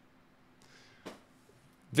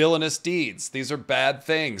villainous deeds. These are bad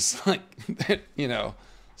things. Like, you know.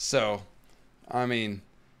 So, I mean,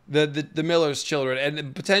 the Miller's children,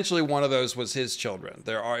 and potentially one of those was his children.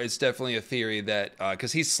 It's definitely a theory that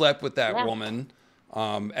because he slept with that woman.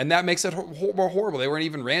 And that makes it more horrible. They weren't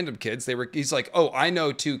even random kids. He's like, oh, I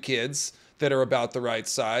know 2 kids that are about the right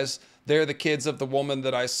size. They're the kids of the woman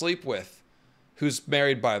that I sleep with, who's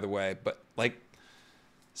married, by the way. But like,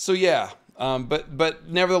 so yeah. But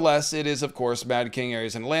nevertheless, it is, of course, Mad King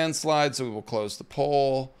Ares and landslide. So we will close the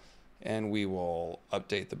poll and we will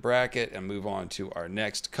update the bracket and move on to our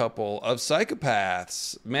next couple of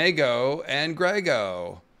psychopaths, Mago and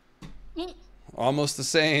Grego. Almost the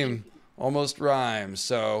same. Almost rhymes.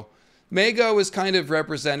 So Mago is kind of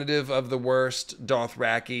representative of the worst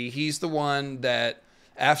Dothraki. He's the one that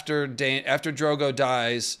after Drogo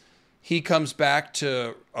dies, he comes back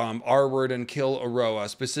to Arward and kill Aroa,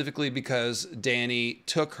 specifically because Dany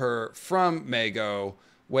took her from Mago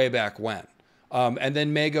way back when. And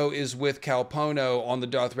then Mago is with Calpono on the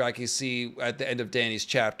Dothraki Sea at the end of Dany's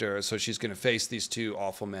chapter, so she's going to face these 2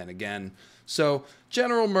 awful men again. So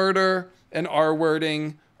general murder and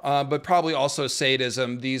R-wording, but probably also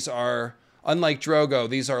sadism. These are, unlike Drogo,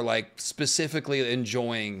 these are like specifically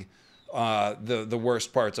enjoying the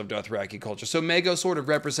worst parts of Dothraki culture. So Mago sort of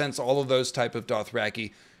represents all of those type of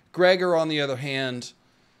Dothraki. Gregor, on the other hand,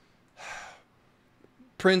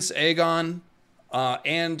 Prince Aegon,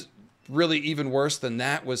 and really even worse than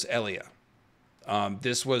that was Elia.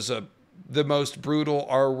 This was the most brutal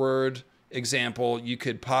R-word example you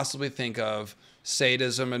could possibly think of.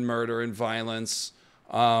 Sadism and murder and violence.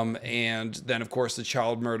 And then, of course, the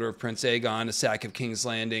child murder of Prince Aegon, a sack of King's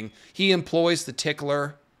Landing. He employs the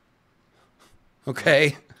Tickler.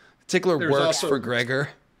 Okay. Tickler works for Gregor.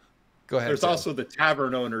 Go ahead. There's also the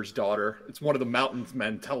tavern owner's daughter. It's one of the mountain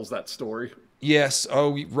men tells that story. Yes.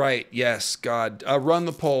 Oh, right. Yes. God. Run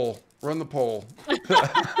the poll. Run the poll.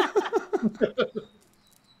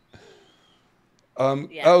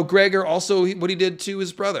 Oh, Gregor also, what he did to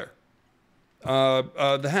his brother,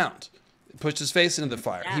 the Hound. Pushed his face into the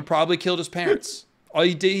fire. Yeah. He probably killed his parents. Oh,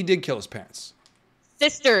 he did kill his parents.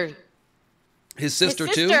 Sister. His sister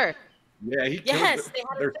too? Yeah, he killed her.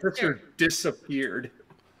 Their sister disappeared.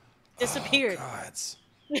 Disappeared. Oh,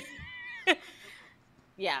 God.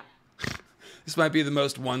 Yeah. This might be the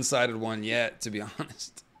most one-sided one yet, to be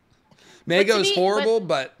honest. Mago is horrible,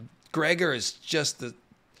 but Gregor is just as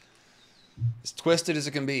twisted as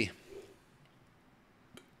it can be.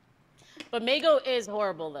 But Mago is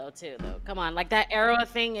horrible, though. Come on. Like, that Arrow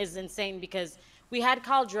thing is insane because we had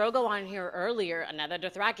Khal Drogo on here earlier, another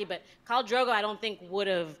Dothraki, but Khal Drogo, I don't think, would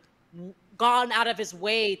have gone out of his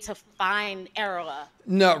way to find Arrow.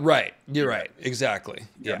 No, right. You're right. Exactly.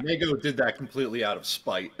 Yeah. Mago did that completely out of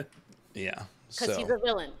spite. Yeah. Because he's a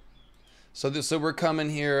villain. So we're coming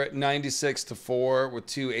here at 96-4 with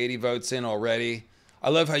 280 votes in already. I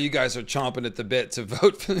love how you guys are chomping at the bit to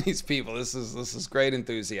vote for these people. This is great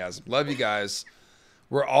enthusiasm. Love you guys.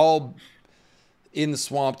 We're all in the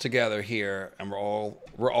swamp together here, and we're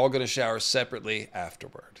all going to shower separately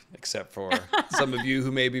afterward, except for some of you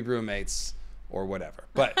who may be roommates or whatever.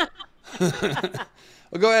 But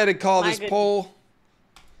we'll go ahead and call this poll,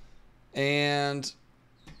 and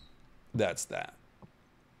that's that.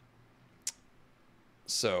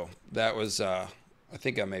 So that was, I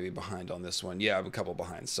think I may be behind on this one. Yeah, I'm a couple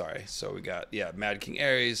behind. Sorry. So we got, Mad King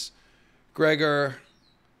Aries, Gregor.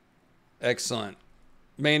 Excellent.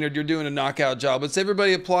 Maynard, you're doing a knockout job. Let's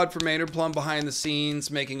everybody applaud for Maynard Plum behind the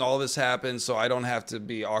scenes, making all this happen so I don't have to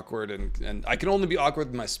be awkward. And I can only be awkward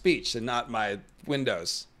with my speech and not my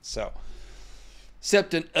windows. So,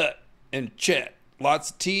 Septon and Chet.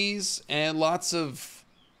 Lots of T's and lots of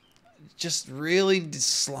just really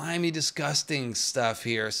slimy, disgusting stuff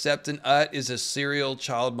here. Septon is a serial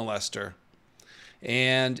child molester.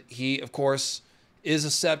 And he, of course, is a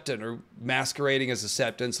septon, or masquerading as a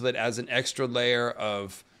septon, so that adds an extra layer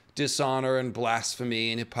of dishonor and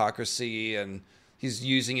blasphemy and hypocrisy, and he's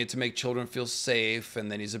using it to make children feel safe,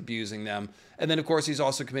 and then he's abusing them. And then, of course, he's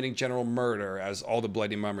also committing general murder, as all the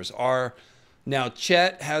Bloody Mummers are. Now,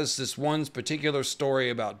 Chet has this one particular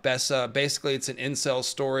story about Bessa. Basically, it's an incel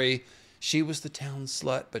story. She was the town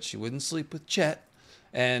slut, but she wouldn't sleep with Chet,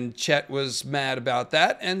 and Chet was mad about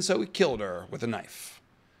that, and so he killed her with a knife,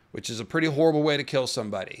 which is a pretty horrible way to kill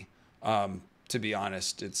somebody. To be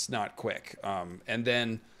honest, it's not quick. And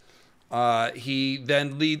then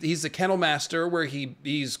he's a kennel master, where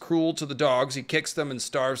he's cruel to the dogs. He kicks them and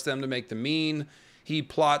starves them to make them mean. He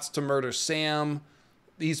plots to murder Sam.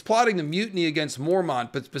 He's plotting the mutiny against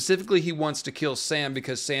Mormont, but specifically he wants to kill Sam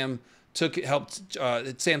because Sam took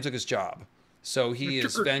his job. So he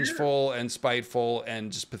is vengeful and spiteful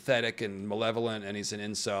and just pathetic and malevolent, and he's an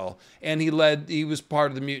incel. And he was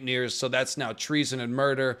part of the mutineers, so that's now treason and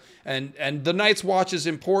murder. And the Night's Watch is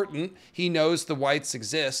important. He knows the whites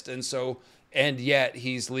exist, and yet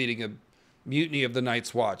he's leading a mutiny of the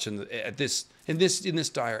Night's Watch in this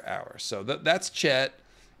dire hour. So that's Chet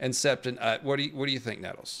and Septon. What do you think,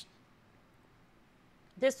 Nettles?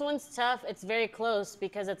 This one's tough. It's very close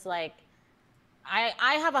because it's like,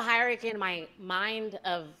 I have a hierarchy in my mind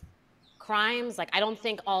of crimes. Like, I don't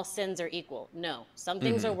think all sins are equal. No, some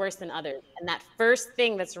things are worse than others. And that first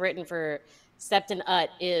thing that's written for Septon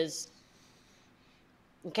is,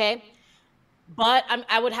 okay? But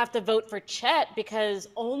I would have to vote for Chet because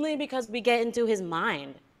we get into his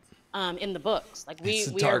mind in the books. Like, we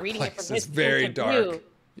are reading it from his very point of dark. view.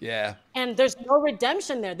 Yeah. And there's no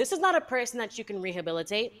redemption there. This is not a person that you can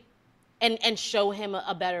rehabilitate and show him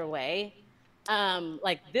a better way.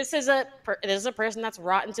 This is a person that's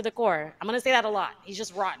rotten to the core. I'm gonna say that a lot. He's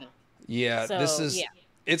just rotten. Yeah,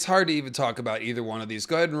 it's hard to even talk about either one of these.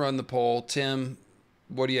 Go ahead and run the poll. Tim,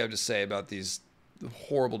 what do you have to say about these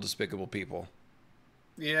horrible, despicable people?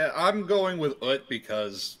 Yeah, I'm going with Ut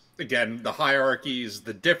because, again, the hierarchies,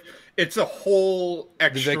 it's a whole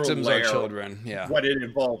extra The victims layer are children, yeah. When it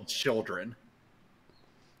involves children.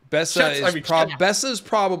 Bessa's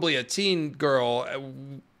probably a teen girl.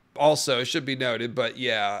 Also, it should be noted, but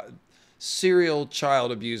yeah, serial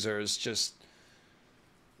child abusers. Just,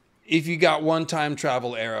 if you got one time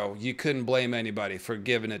travel arrow, you couldn't blame anybody for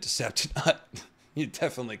giving it to Septon. You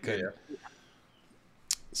definitely could. Yeah.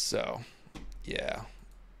 So, yeah,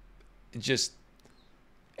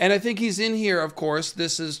 and I think he's in here. Of course,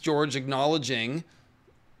 this is George acknowledging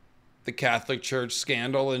the Catholic Church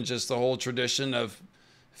scandal and just the whole tradition of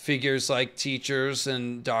figures like teachers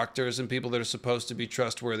and doctors and people that are supposed to be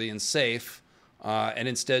trustworthy and safe, and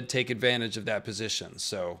instead take advantage of that position.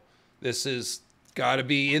 So this is got to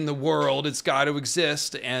be in the world. It's got to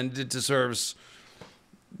exist, and it deserves,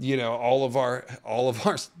 all of our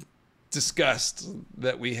disgust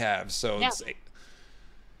that we have. So it's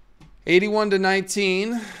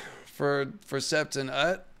 81-19 for Septon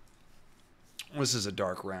Ut. This is a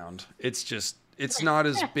dark round. It's not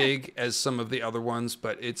as big as some of the other ones,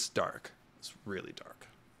 but it's dark. It's really dark.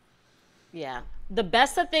 Yeah. The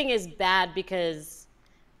Bessa thing is bad because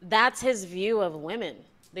that's his view of women,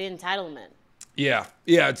 the entitlement. Yeah,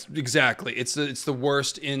 it's exactly. It's the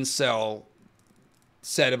worst incel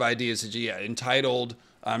set of ideas. Entitled,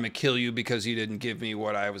 I'm gonna kill you because you didn't give me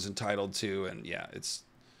what I was entitled to, and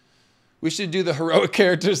we should do the heroic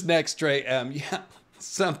characters next, Trey.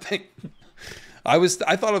 Something. I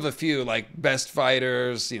thought of a few, like best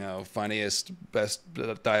fighters, funniest, best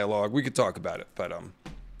dialogue. We could talk about it, but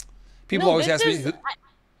people always ask me.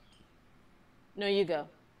 No, you go.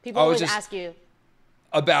 People always ask you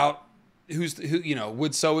about who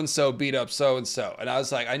would so and so beat up so and so, and I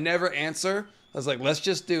was like, I never answer I was like, let's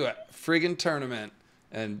just do a friggin' tournament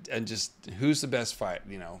and just who's the best fight.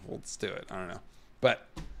 You know, let's do it. I don't know, but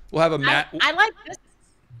we'll have a match. I like this.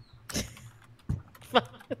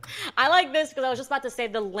 I like this because I was just about to say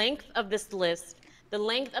the length of this list, the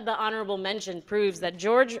length of the honorable mention proves that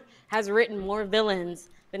George has written more villains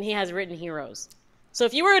than he has written heroes. So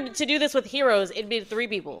if you were to do this with heroes, it'd be 3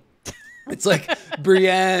 people. It's like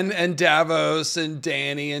Brienne and Davos and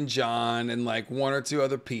Danny and John and like 1 or 2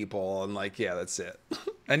 other people. And like, yeah, that's it.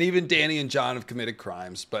 And even Danny and John have committed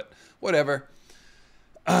crimes, but whatever.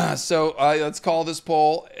 So let's call this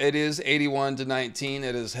poll. It is 81-19.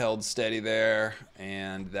 It is held steady there.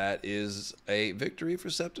 And that is a victory for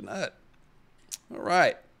Septonut. All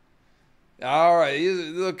right. All right.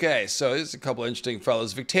 Okay. So there's a couple of interesting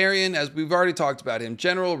fellows. Victarion, as we've already talked about him,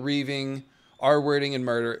 general reaving, R-wording, and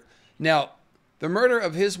murder. Now, the murder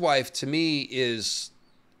of his wife to me is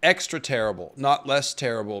extra terrible, not less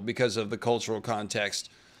terrible because of the cultural context.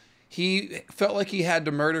 He felt like he had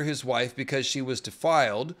to murder his wife because she was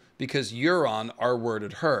defiled, because Euron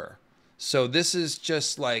R-worded her. So this is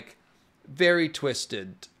just like very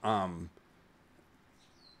twisted. I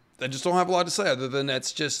just don't have a lot to say other than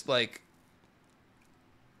that's just like,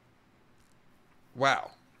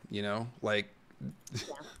 wow, you know, like,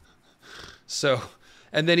 so,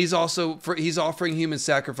 and then he's also, he's offering human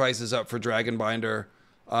sacrifices up for Dragonbinder.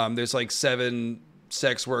 There's like 7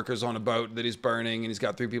 sex workers on a boat that he's burning, and he's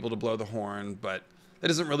got 3 people to blow the horn, but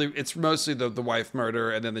it isn't really, it's mostly the wife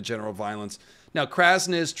murder and then the general violence. Now,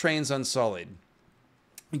 Krasniz trains Unsullied.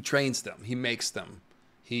 He trains them. He makes them.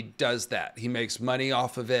 He does that. He makes money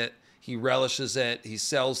off of it. He relishes it. He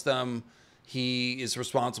sells them. He is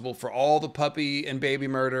responsible for all the puppy and baby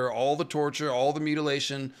murder, all the torture, all the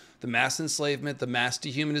mutilation, the mass enslavement, the mass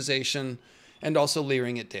dehumanization, and also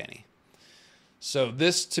leering at Dany. So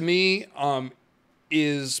this, to me,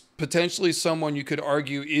 is potentially someone you could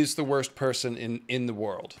argue is the worst person in the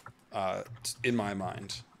world, in my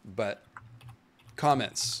mind. But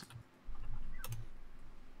comments?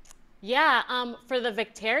 Yeah, for the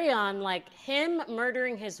Victarion, like him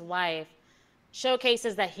murdering his wife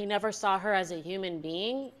showcases that he never saw her as a human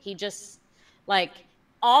being. He just, like,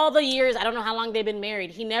 all the years, I don't know how long they've been married,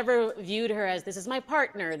 he never viewed her as, this is my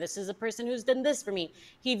partner, this is a person who's done this for me.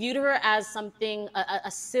 He viewed her as something, a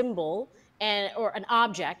symbol or an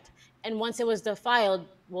object. And once it was defiled,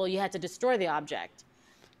 well, you had to destroy the object.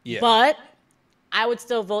 Yeah. But I would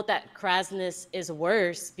still vote that Krasniz is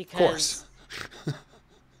worse because... Of course.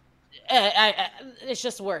 It's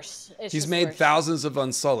just worse. He's made thousands of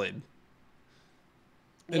Unsullied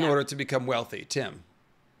in order to become wealthy. Tim,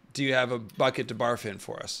 do you have a bucket to barf in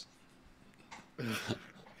for us?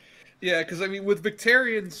 Yeah, because I mean, with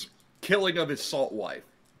Victarion's killing of his salt wife,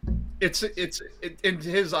 it's in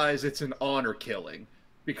his eyes, it's an honor killing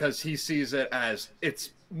because he sees it as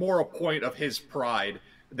it's more a point of his pride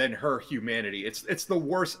than her humanity. It's the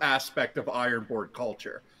worst aspect of Ironborn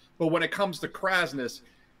culture. But when it comes to Krasniz,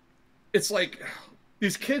 it's like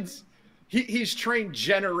these kids. He's trained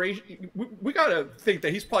generation. We gotta think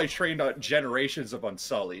that he's probably trained on generations of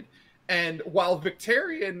Unsullied. And while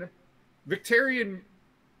Victarion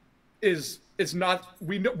is not,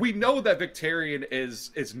 we know that Victarion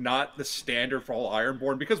is not the standard for all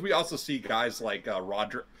Ironborn because we also see guys like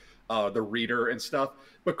Roderick, the Reader and stuff.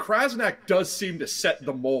 But Krasnak does seem to set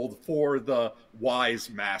the mold for the wise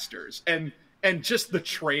masters and just the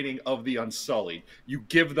training of the Unsullied. You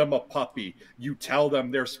give them a puppy, you tell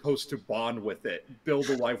them they're supposed to bond with it,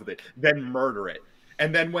 build a life with it, then murder it.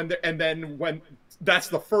 And then when that's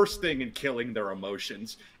the first thing in killing their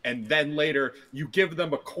emotions. And then later you give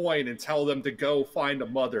them a coin and tell them to go find a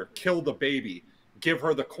mother, kill the baby, give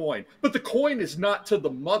her the coin. But the coin is not to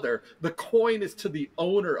the mother. The coin is to the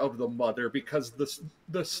owner of the mother because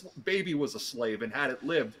the baby was a slave and had it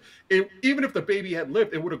lived. Even if the baby had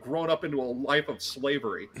lived, it would have grown up into a life of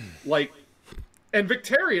slavery. Like, and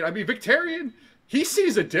Victarion, he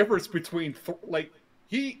sees a difference between,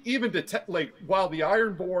 he even while the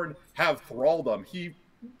Ironborn have thralldom, he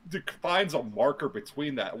defines a marker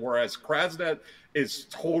between that, whereas Krasnet is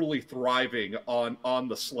totally thriving on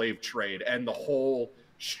the slave trade and the whole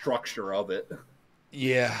structure of it.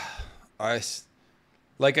 Yeah,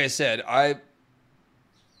 like I said, I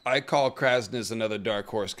call Krasniz another dark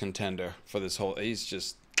horse contender for this whole. He's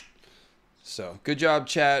just so good job,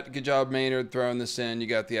 chat. Good job, Maynard, throwing this in. You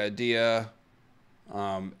got the idea,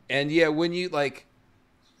 and yeah, when you like.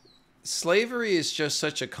 Slavery is just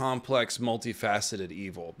such a complex, multifaceted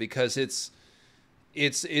evil because it's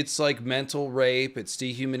like mental rape, it's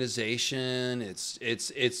dehumanization,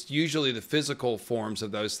 it's usually the physical forms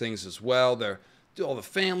of those things as well. They're all the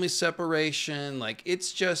family separation, like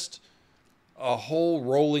it's just a whole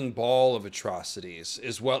rolling ball of atrocities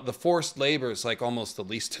is well. The forced labor is like almost the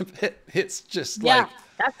least of it. It's just Yeah, like,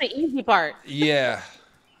 that's the easy part. yeah,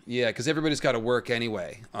 yeah, because everybody's got to work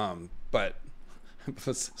anyway. But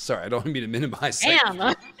sorry, I don't mean to minimize.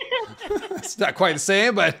 Damn. It's not quite the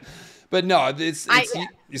same, but no, it's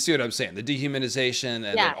you see what I'm saying? The dehumanization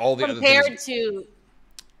and then all the other compared things. to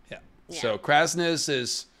Yeah. So Krasnus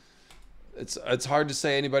is. It's hard to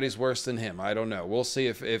say anybody's worse than him. I don't know. We'll see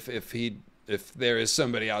if there is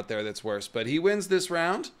somebody out there that's worse. But he wins this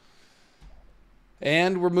round.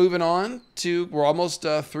 And we're moving on to, we're almost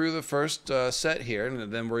through the first set here.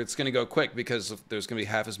 And then it's going to go quick because there's going to be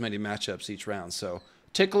half as many matchups each round. So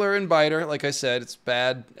Tickler and Biter, like I said, it's a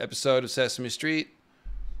bad episode of Sesame Street.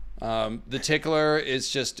 The Tickler is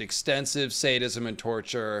just extensive sadism and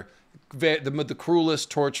torture. The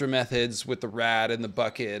cruelest torture methods with the rat and the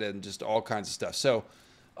bucket and just all kinds of stuff. So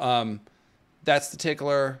that's the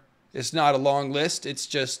Tickler. It's not a long list. It's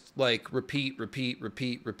just like repeat.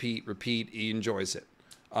 He enjoys it.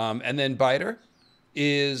 And then Biter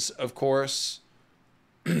is, of course,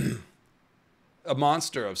 a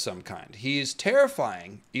monster of some kind. He's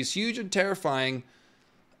terrifying. He's huge and terrifying.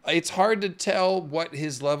 It's hard to tell what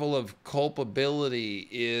his level of culpability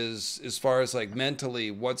is as far as like mentally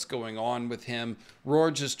what's going on with him.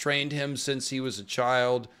 Rorge has trained him since he was a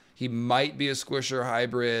child. He might be a Squisher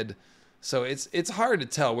hybrid. So it's hard to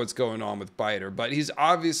tell what's going on with Biter, but he's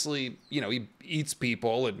obviously, he eats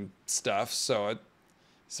people and stuff. So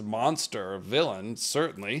it's a monster, a villain,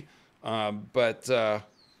 certainly. But I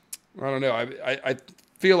don't know. I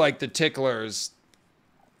feel like the Tickler's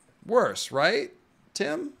worse, right?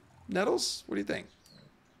 Tim? Nettles? What do you think?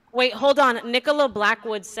 Wait, hold on. Nicola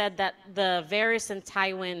Blackwood said that the Varys and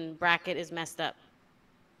Tywin bracket is messed up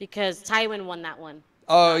because Tywin won that one.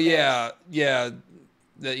 Oh, yeah.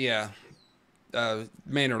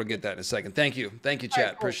 Maynard will get that in a second. Thank you, chat. Right, cool.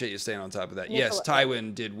 Appreciate you staying on top of that. Nicola, yes,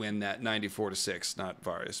 Tywin did win that 94-6, not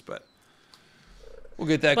Varys, but we'll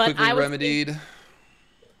get that quickly remedied.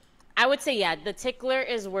 I would say, the Tickler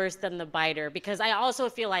is worse than the Biter because I also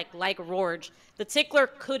feel like Rorge, the Tickler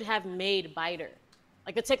could have made Biter.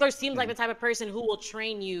 Like the Tickler seems like the type of person who will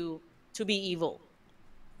train you to be evil.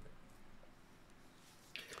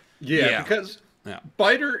 Yeah. Because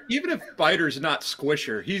Biter, even if Biter's not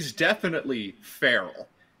Squisher, he's definitely feral.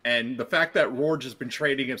 And the fact that Rorge has been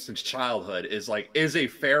training him since childhood is a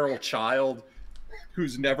feral child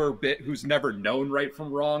who's never known right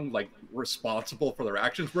from wrong, responsible for their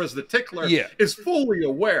actions, whereas the Tickler is fully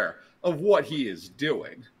aware of what he is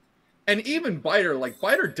doing. And even Biter,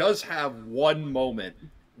 Biter does have one moment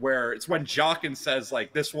where it's when Jockin says,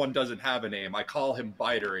 this one doesn't have a name. I call him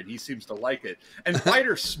Biter, and he seems to like it. And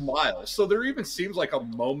Biter smiles. So there even seems like a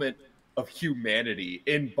moment of humanity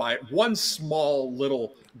in Biter. One small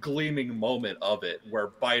little gleaming moment of it where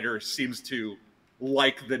Biter seems to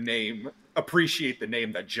like the name, appreciate the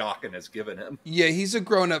name that Jockin has given him. Yeah, he's a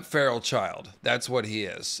grown-up feral child. That's what he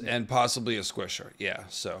is, and possibly a Squisher. Yeah,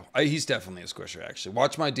 so he's definitely a Squisher, actually.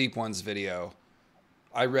 Watch my Deep Ones video.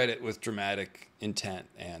 I read it with dramatic intent,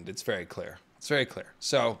 and it's very clear. It's very clear.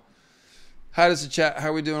 So how does the chat, how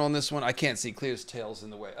are we doing on this one? I can't see. Clear's tail's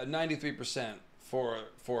in the way. 93%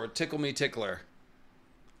 for Tickle Me Tickler.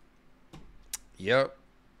 Yep.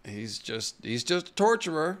 He's just a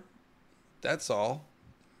torturer. That's all.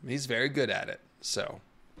 He's very good at it. So,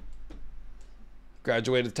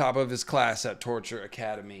 graduated top of his class at Torture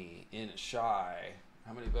Academy in Shy.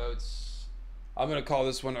 How many votes? I'm going to call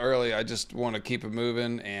this one early. I just want to keep it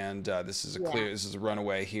moving, and this is this is a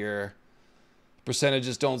runaway here.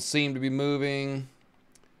 Percentages don't seem to be moving.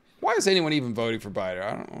 Why is anyone even voting for Biter?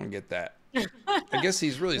 I don't want to get that. I guess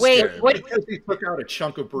he's really scared. Because he took out a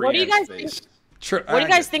chunk of Brienne's face. What do you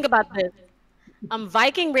guys think about this?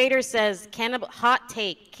 Viking Raider says, hot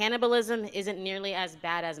take, cannibalism isn't nearly as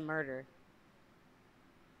bad as murder.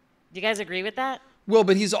 Do you guys agree with that? Well,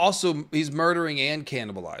 but he's murdering and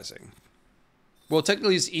cannibalizing. Well,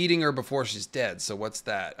 technically he's eating her before she's dead, so what's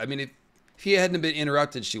that? I mean, if he hadn't been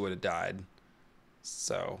interrupted, she would have died.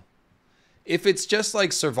 So, if it's just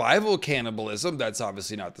like survival cannibalism, that's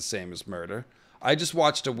obviously not the same as murder. I just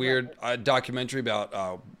watched a weird documentary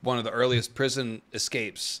about one of the earliest prison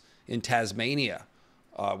escapes in Tasmania,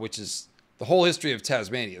 which is the whole history of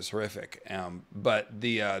Tasmania is horrific. But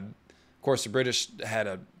of course, the British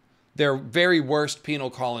had their very worst penal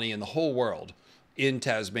colony in the whole world in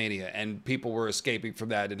Tasmania, and people were escaping from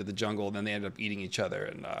that into the jungle, and then they ended up eating each other,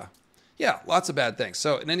 and lots of bad things.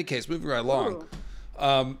 So in any case, moving right along,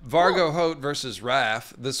 Vargo Hoat versus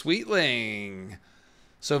Raph, the Sweetling.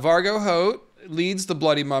 So Vargo Hoat leads the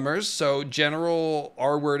Bloody Mummers, so general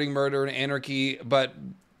R-wording, murder, and anarchy, but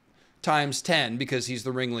times 10 because he's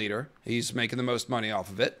the ringleader. He's making the most money off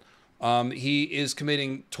of it. He is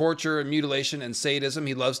committing torture and mutilation and sadism.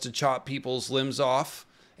 He loves to chop people's limbs off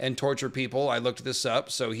and torture people. I looked this up.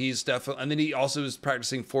 So he's definitely, and then he also is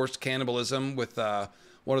practicing forced cannibalism with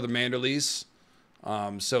one of the Manderleys.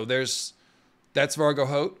 So that's Vargo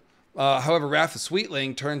Hoat. However, Wrath the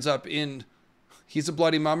Sweetling turns up in, he's a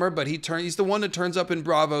bloody mummer, but he's the one that turns up in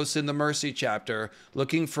Bravos in the Mercy chapter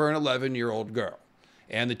looking for an 11-year-old girl.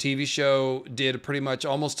 And the TV show did pretty much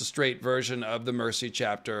almost a straight version of the Mercy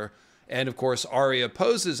chapter. And of course, Arya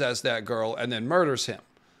poses as that girl and then murders him,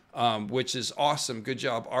 which is awesome. Good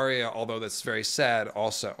job, Arya, although that's very sad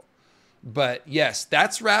also. But yes,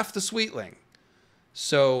 that's Wrath the Sweetling.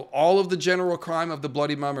 So all of the general crime of the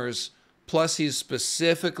Bloody Mummers, plus he's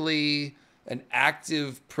specifically an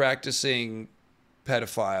active practicing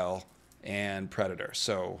pedophile and predator.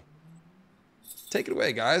 So take it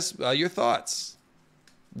away, guys. Your thoughts.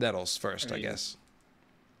 Nettles first, I guess.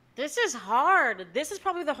 This is hard. This is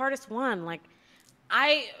probably the hardest one. Like,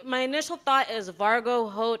 my initial thought is Vargo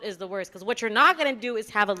Hoat is the worst, because what you're not gonna do is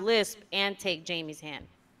have a lisp and take Jaime's hand.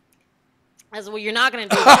 That's what you're not gonna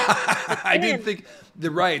do. I didn't think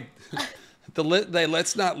the right.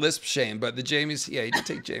 Let's not lisp shame, but the Jaime's, yeah, he did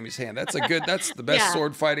take Jaime's hand. That's the best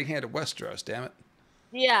sword fighting hand of Westeros. Damn it.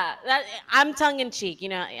 Yeah, I'm tongue in cheek,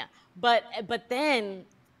 yeah. But then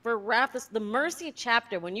for Wrath, the Mercy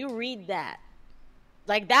chapter, when you read that,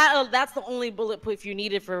 like that's the only bullet proof you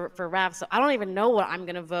needed for Wrath. So I don't even know what I'm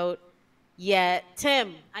gonna vote yet.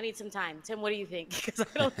 Tim, I need some time. Tim, what do you think? Because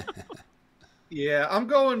I don't know. Yeah, I'm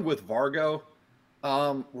going with Vargo.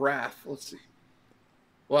 Wrath, let's see.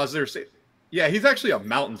 Well, as they're saying, yeah, he's actually a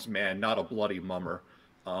mountains man, not a bloody mummer.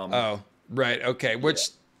 Oh, right, okay. Which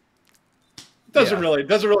doesn't really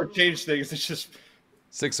change things. It's just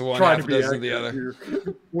 6 of one, half a dozen of the other. Here.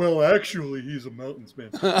 Well, actually, he's a mountains man.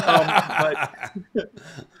 But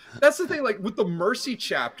that's the thing. Like with the Mercy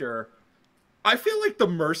chapter, I feel like the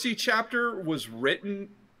Mercy chapter was written.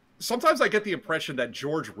 Sometimes I get the impression that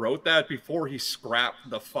George wrote that before he scrapped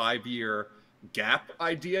the 5-year gap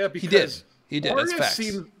idea. Because he did. That's facts.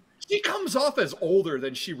 She comes off as older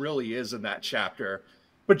than she really is in that chapter.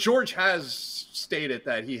 But George has stated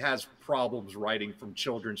that he has problems writing from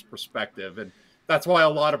children's perspective, and that's why a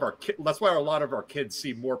lot of our kids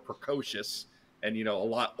seem more precocious and a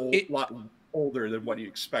lot older than what you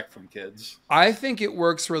expect from kids. I think it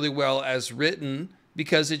works really well as written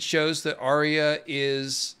because it shows that Arya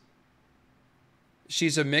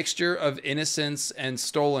she's a mixture of innocence and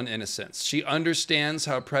stolen innocence. She understands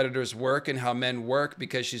how predators work and how men work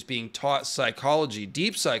because she's being taught psychology,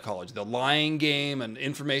 deep psychology, the lying game and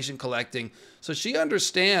information collecting. So she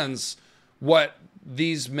understands what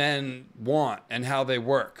these men want and how they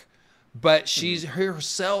work. But she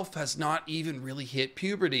herself has not even really hit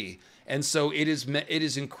puberty. And so it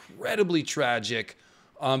is incredibly tragic,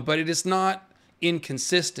 but it is not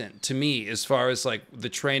inconsistent to me as far as like the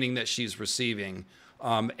training that she's receiving.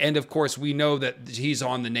 And of course, we know that he's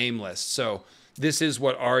on the name list. So this is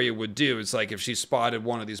what Arya would do. It's like if she spotted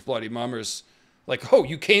one of these bloody mummers, like, oh,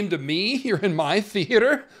 you came to me? You're in my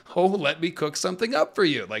theater? Oh, let me cook something up for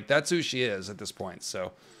you. Like, that's who she is at this point.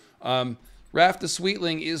 So Wrath the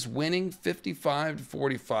Sweetling is winning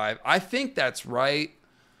 55-45. I think that's right.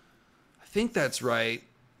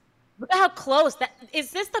 Look at how close that is.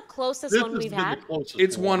 This the closest one we've had?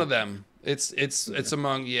 It's one of them. It's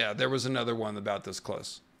among, there was another one about this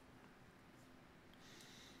close.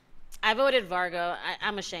 I voted Vargo.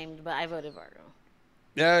 I'm ashamed, but I voted Vargo.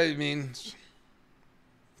 Yeah, I mean,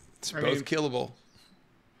 it's both killable.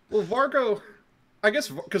 Well, Vargo, I guess,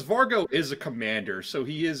 because Vargo is a commander, so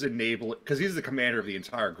he is enabling, because he's the commander of the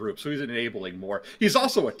entire group, so he's enabling more. He's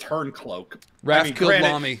also a turncloak. Wrath killed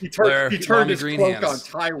Lamy. He turned his cloak on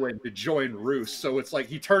Tywin to join Roose, so it's like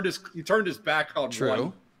he turned his back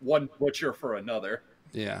on one butcher for another.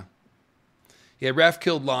 Yeah. Yeah, Wrath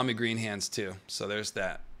killed Lamy Greenhands too, so there's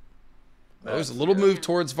that. There's a little move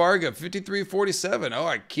towards Varga, 53-47. Oh,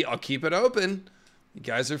 I'll keep it open. You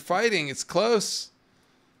guys are fighting. It's close.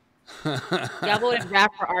 Yeah, I voted Wrath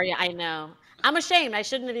for Arya. I know. I'm ashamed. I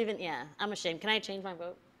shouldn't have even. Yeah, I'm ashamed. Can I change my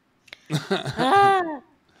vote?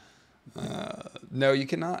 No, you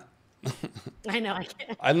cannot. I know I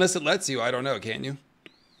can't. Unless it lets you. I don't know. Can you?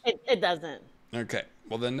 It doesn't. Okay.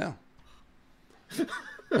 Well, then no.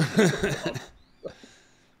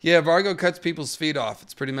 Yeah, Vargo cuts people's feet off.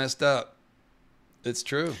 It's pretty messed up. It's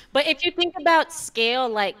true. But if you think about scale,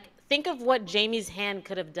 like, think of what Jaime's hand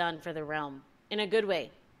could have done for the realm in a good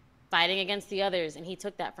way. Fighting against the others, and he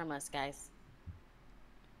took that from us, guys.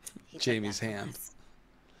 Jaime's hand.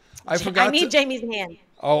 I need Jaime's hand.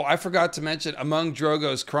 Oh, I forgot to mention among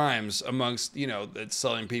Drogo's crimes, amongst that's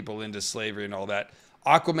selling people into slavery and all that,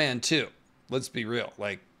 Aquaman 2. Let's be real.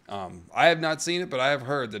 Like, I have not seen it, but I have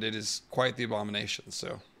heard that it is quite the abomination.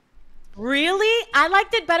 So, Really? I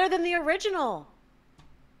liked it better than the original.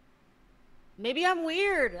 Maybe I'm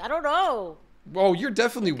weird. I don't know. oh, you're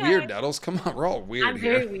definitely Okay. weird, Nettles. Come on, we're all weird I'm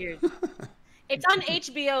here. very weird. It's on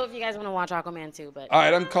HBO if you guys want to watch Aquaman 2. But All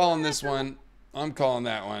right, I'm calling this one. I'm calling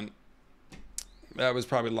that one. That was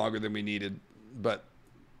probably longer than we needed, but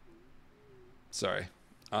sorry.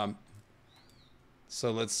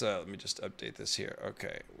 So let me just update this here.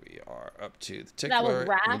 Okay, we are up to the That was tickler.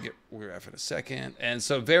 Raph? We're Raph in a second. And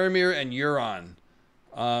so Varamir and Euron.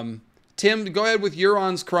 Tim, go ahead with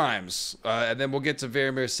Euron's crimes, and then we'll get to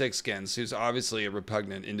Varamir Sixskins, who's obviously a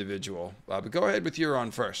repugnant individual. But go ahead with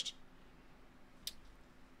Euron first.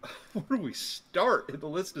 Where do we start? The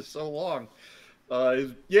list is so long.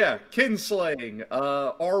 Yeah, kinslaying,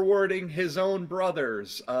 R-wording his own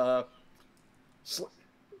brothers,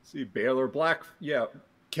 see, Baylor Black, yeah,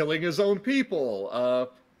 killing his own people,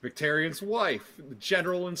 Victarion's wife,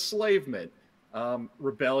 general enslavement,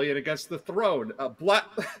 rebellion against the throne,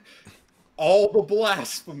 all the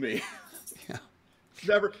blasphemy. Yeah.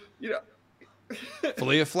 Never,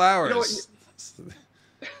 Flea of Flowers.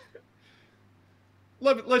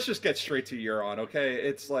 Let's just get straight to Euron, okay?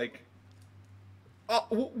 It's like,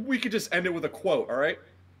 we could just end it with a quote, all right?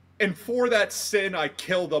 And for that sin, I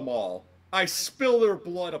kill them all. I spill their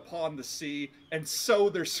blood upon the sea, and sow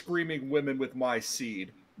their screaming women with my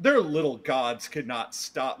seed. Their little gods cannot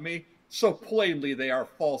stop me, so plainly they are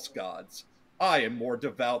false gods. I am more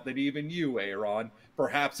devout than even you, Aeron.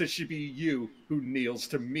 Perhaps it should be you who kneels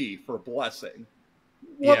to me for blessing.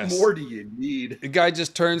 What Yes. more do you need? The guy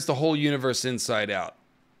just turns the whole universe inside out.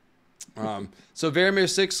 So Varamir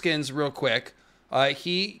Sixskins, real quick,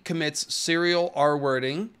 he commits serial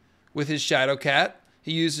R-wording with his Shadowcat.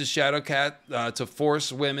 He uses Shadowcat to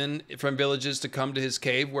force women from villages to come to his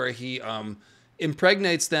cave, where he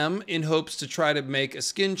impregnates them in hopes to try to make a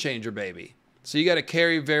skin changer baby. So you got to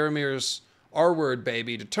carry Varamir's R-word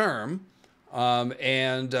baby to term.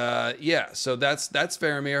 Yeah, so that's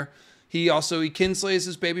Varamir. He kinslays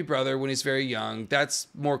his baby brother when he's very young. That's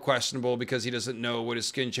more questionable because he doesn't know what his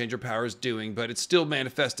skin changer power is doing, but it's still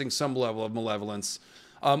manifesting some level of malevolence.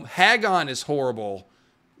 Hagon is horrible.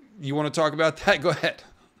 You want to talk about that? Go ahead.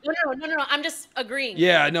 No. I'm just agreeing.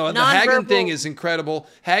 Yeah, no, the Hagon Nonverbal- thing is incredible.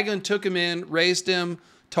 Hagon took him in, raised him,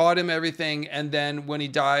 taught him everything, and then when he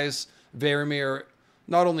dies, Varamir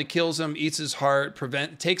not only kills him, eats his heart,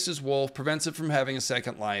 takes his wolf, prevents it from having a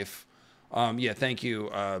second life. Yeah, thank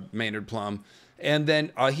you, Maynard Plum. And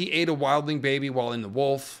then he ate a wildling baby while in the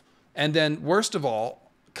wolf. And then, worst of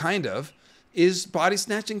all, kind of, is body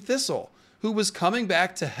snatching Thistle, who was coming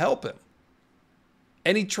back to help him.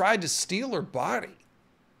 And he tried to steal her body.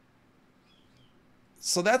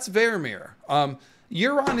 So that's Varamir.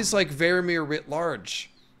 Euron is like Varamir writ large.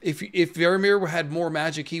 If Varamir had more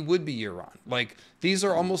magic, he would be Euron. Like, these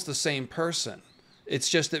are almost the same person. It's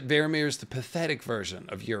just that Varamir is the pathetic version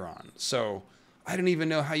of Euron. So I don't even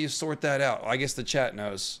know how you sort that out. I guess the chat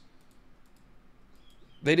knows.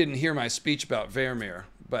 They didn't hear my speech about Varamir,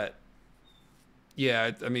 but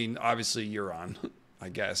yeah, I mean, obviously Euron, I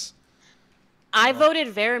guess. I voted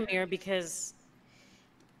Varamir because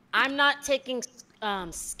I'm not taking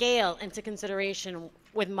scale into consideration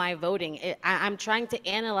with my voting. I'm trying to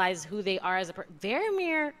analyze who they are as a person.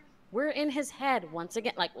 Varamir, we're in his head once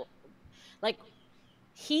again. Like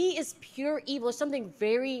he is pure evil. There's something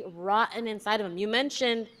very rotten inside of him. You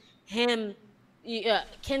mentioned him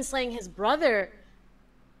kinslaying his brother.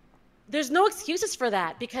 There's no excuses for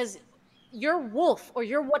that because your wolf or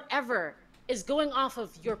your whatever is going off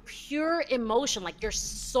of your pure emotion, like your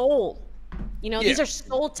soul. These are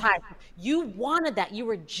soul types. You wanted that. You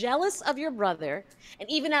were jealous of your brother, and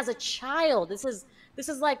even as a child, this is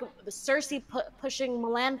like Cersei pushing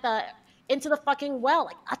Melantha into the fucking well.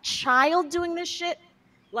 Like a child doing this shit.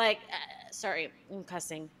 Like, sorry, I'm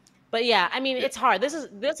cussing, but yeah, I mean, it's hard. This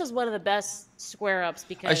is one of the best square ups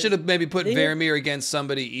because I should have maybe put Varamir against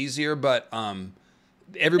somebody easier, but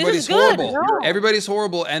everybody's This is good. horrible. No. Everybody's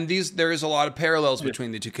horrible, and there is a lot of parallels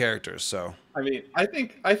between the two characters. So I mean, I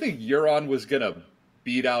think Euron was gonna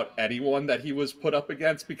beat out anyone that he was put up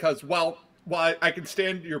against because while I can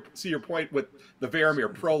see your point with the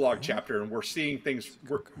Varamir prologue chapter, and we're seeing things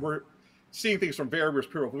we're seeing things from Varamir's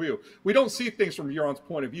point of view. We don't see things from Euron's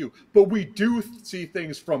point of view, but we do see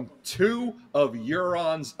things from two of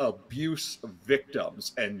Euron's abuse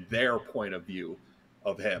victims and their point of view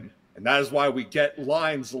of him. And that is why we get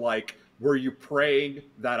lines like, were you praying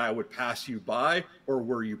that I would pass you by, or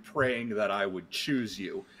were you praying that I would choose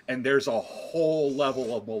you? And there's a whole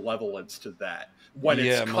level of malevolence to that. When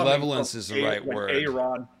it's malevolence is the right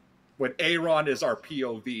word. When Aaron is our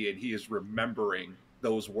POV and he is remembering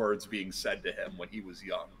those words being said to him when he was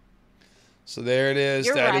young. So there it is.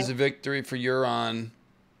 You're That right. is a victory for Euron.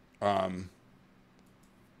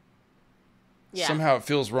 Yeah. Somehow it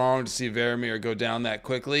feels wrong to see Varamir go down that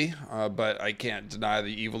quickly, but I can't deny the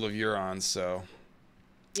evil of Euron, so.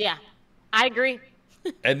 Yeah, I agree.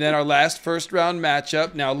 And then our last first round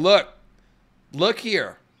matchup. Now look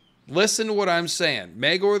here. Listen to what I'm saying.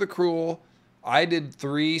 Maegor the Cruel, I did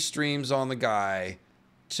 3 streams on the guy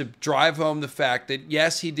to drive home the fact that,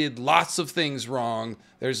 yes, he did lots of things wrong.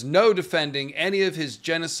 There's no defending any of his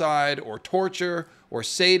genocide or torture or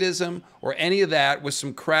sadism or any of that with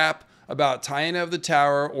some crap about Tyaina of the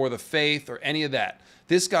Tower or the Faith or any of that.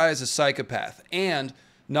 This guy is a psychopath. And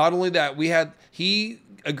not only that, he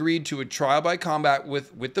agreed to a trial by combat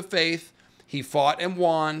with the Faith. He fought and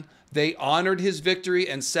won. They honored his victory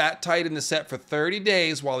and sat tight in the set for 30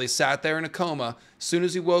 days while he sat there in a coma. As soon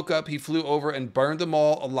as he woke up, he flew over and burned them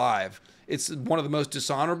all alive. It's one of the most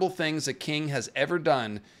dishonorable things a king has ever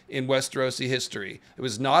done in Westerosi history. It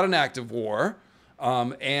was not an act of war.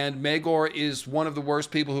 And Maegor is one of the worst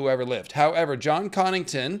people who ever lived. However, Jon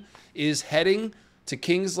Connington is heading to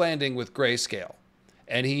King's Landing with Grayscale.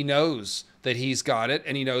 And he knows that he's got it,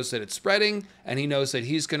 and he knows that it's spreading, and he knows that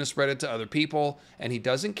he's going to spread it to other people, and he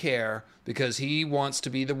doesn't care because he wants to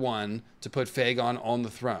be the one to put Fagon on the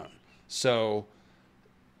throne. So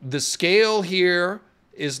the scale here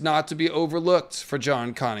is not to be overlooked for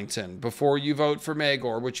Jon Connington. Before you vote for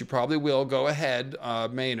Maegor, which you probably will, go ahead,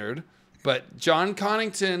 Maynard. But Jon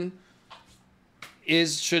Connington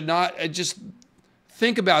should not just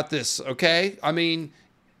think about this, okay? I mean,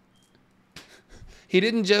 he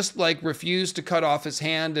didn't just refuse to cut off his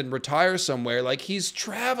hand and retire somewhere. He's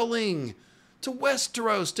traveling to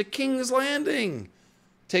Westeros, to King's Landing.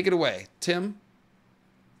 Take it away, Tim.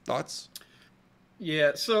 Thoughts?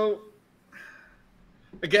 Yeah. So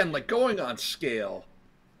again, going on scale,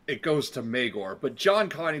 it goes to Maegor, but Jon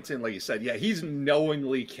Connington, like you said, yeah, he's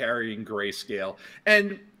knowingly carrying Grayscale.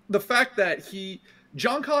 And the fact that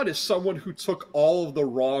Jon Con is someone who took all of the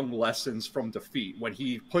wrong lessons from defeat when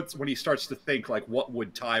he starts to think what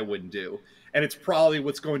would Tywin do? And it's probably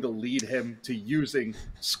what's going to lead him to using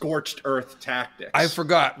scorched earth tactics. I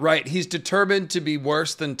forgot, right. He's determined to be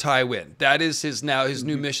worse than Tywin. That is his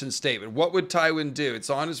new mission statement. What would Tywin do? It's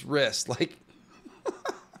on his wrist. Man.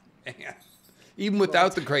 Even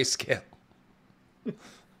without the grayscale.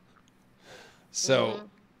 So,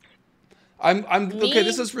 I'm okay.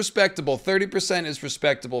 This is respectable. 30% is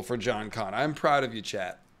respectable for Jon Con. I'm proud of you,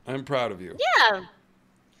 chat. I'm proud of you. Yeah.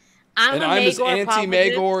 I'm as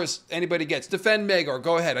anti-Maegor as anybody gets. Defend Maegor.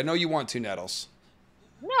 Go ahead. I know you want to, Nettles.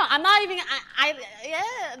 No, I'm not even. Yeah,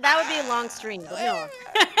 that would be a long stream. But no.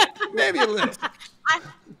 Maybe a little.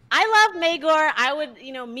 I love Maegor. I would,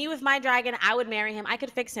 me with my dragon, I would marry him. I could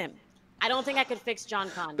fix him. I don't think I could fix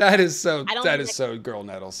Jon Con. That is so girl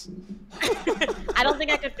Nettles. I don't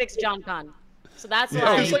think I could fix Jon Con. So that's why.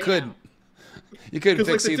 No, you couldn't. You couldn't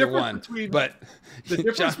fix either one. But the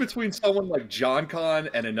difference between someone like Jon Con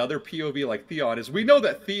and another POV like Theon is we know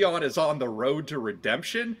that Theon is on the road to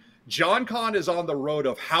redemption. Jon Con is on the road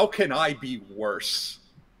of how can I be worse?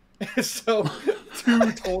 So,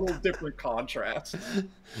 2 total different contrasts.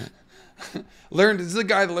 This is the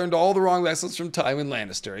guy that learned all the wrong lessons from Tywin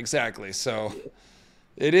Lannister. Exactly. So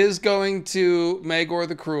it is going to Maegor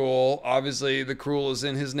the Cruel. Obviously, the Cruel is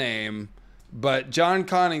in his name. But Jon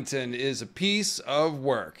Connington is a piece of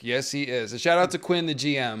work. Yes, he is. A shout out to Quinn, the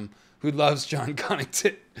GM, who loves Jon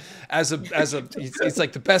Connington he's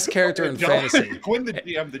like the best character in fantasy. Quinn, the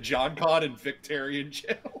GM, the Jon Con in Victorian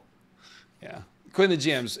jail. Yeah. Quinn, the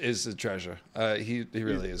GM, is a treasure. He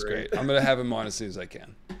really is great. I'm going to have him on as soon as I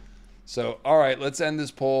can. So, all right, let's end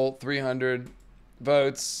this poll. 300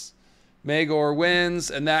 votes. Maegor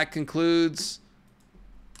wins, and that concludes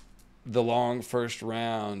the long first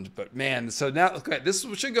round. But man, so now this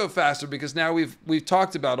should go faster because now we've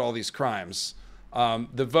talked about all these crimes.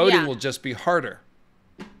 The voting will just be harder.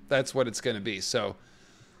 That's what it's going to be. So,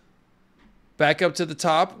 back up to the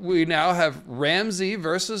top, we now have Ramsay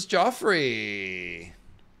versus Joffrey.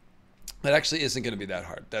 That actually isn't going to be that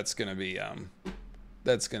hard. That's going to be a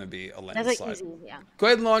landslide. Easy, yeah. Go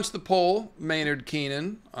ahead and launch the poll, Maynard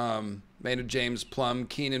Keenan, Maynard James Plum,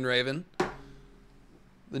 Keenan Raven.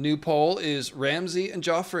 The new poll is Ramsay and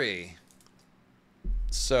Joffrey.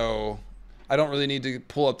 So I don't really need to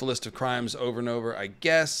pull up the list of crimes over and over, I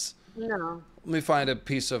guess. No. Let me find a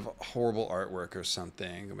piece of horrible artwork or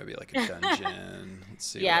something, or maybe like a dungeon. Let's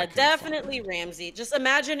see. Yeah, what I can definitely find. Ramsay. Just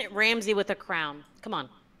imagine Ramsay with a crown. Come on.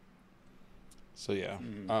 So yeah,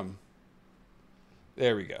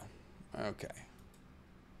 there we go. Okay.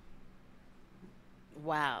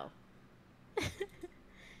 Wow.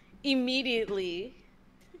 Immediately.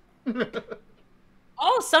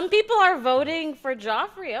 Oh, some people are voting for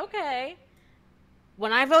Joffrey. Okay.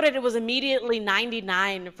 When I voted, it was immediately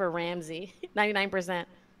 99 for Ramsay. 99%.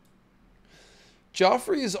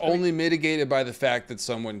 Joffrey is only mitigated by the fact that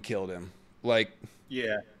someone killed him. Like,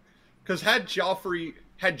 Yeah, because had Joffrey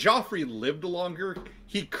lived longer,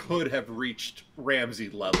 he could have reached Ramsay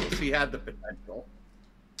levels. He had the potential.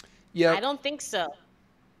 yeah. I don't think so.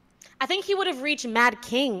 I think he would have reached Mad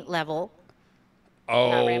King level, not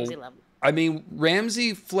Oh, Ramsay level. I mean,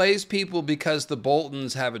 Ramsay flays people because the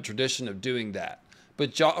Boltons have a tradition of doing that.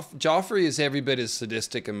 But Joffrey is every bit as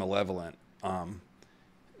sadistic and malevolent,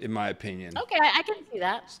 in my opinion. Okay, I can see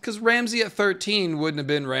that. Because Ramsay at 13 wouldn't have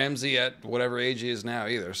been Ramsay at whatever age he is now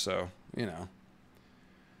either. So, you know.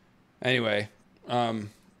 Anyway,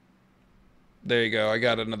 there you go. I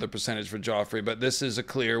got another percentage for Joffrey, but this is a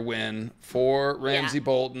clear win for Ramsay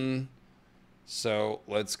Bolton. So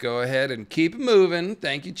let's go ahead and keep it moving.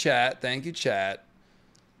 Thank you, chat. Thank you, chat.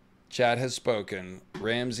 Chat has spoken.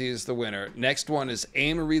 Ramsay is the winner. Next one is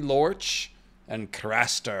Amory Lorch and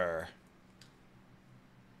Craster.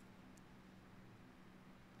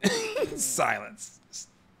 Silence.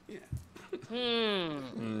 Yeah.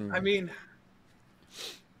 I mean,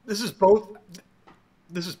 this is both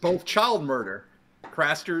child murder.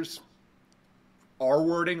 Craster's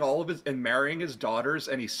R-wording all of his and marrying his daughters,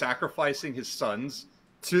 and he's sacrificing his sons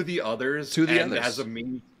to the others. As a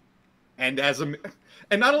mean, and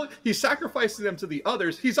not only he's sacrificing them to the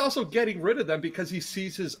others, he's also getting rid of them because he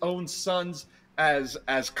sees his own sons as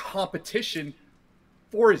competition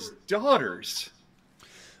for his daughters.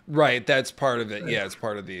 Right, that's part of it. Yeah, it's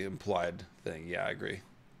part of the implied thing. Yeah, I agree.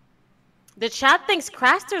 The chat thinks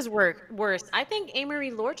Craster's worse. I think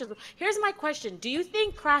Amory Lorch is. Here's my question: do you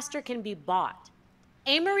think Craster can be bought?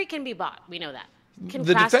 Amory can be bought. We know that. Can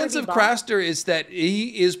The Craster defense be of bought? Craster is that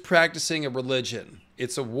he is practicing a religion.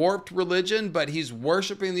 It's a warped religion, but he's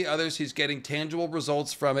worshiping the others. He's getting tangible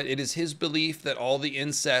results from it. It is his belief that all the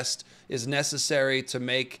incest is necessary to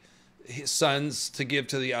make his sons to give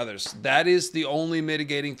to the others. That is the only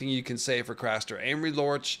mitigating thing you can say for Craster. Amory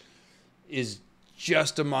Lorch is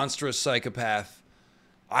just a monstrous psychopath.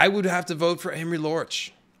 I would have to vote for Amory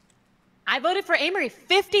Lorch. I voted for Amory.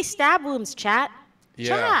 50 stab wounds, chat.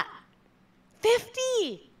 Yeah. Chat.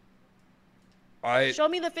 50. Show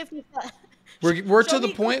me the 50. We're to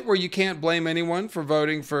the point where you can't blame anyone for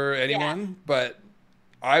voting for anyone, but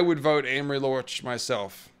I would vote Amory Lorch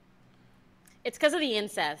myself. It's because of the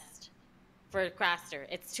incest for Craster.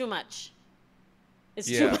 It's too much. It's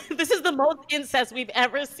too Yeah. much. This is the most incest we've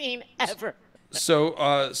ever seen, ever.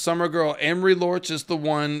 So, Summer Girl, Amory Lorch is the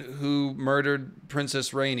one who murdered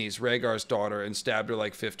Princess Rhaenys, Rhaegar's daughter, and stabbed her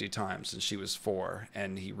like 50 times, and she was 4,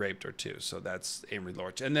 and he raped her too. So that's Amory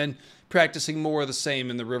Lorch. And then practicing more of the same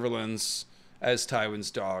in the Riverlands as Tywin's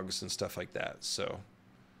dogs and stuff like that. So,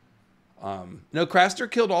 no, Craster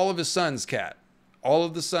killed all of his sons, Kat. All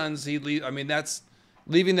of the sons, that's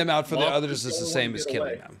leaving them out for the others is the same as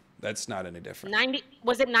killing them. That's not any different. 90,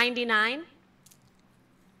 was it 99?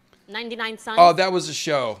 99 sons? Oh, that was a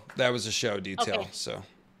show. That was a show detail. Okay. So,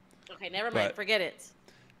 Okay, never mind. Forget it.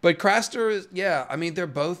 but Craster is, they're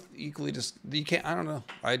both equally just. You can't. I don't know.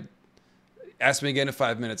 Ask me again in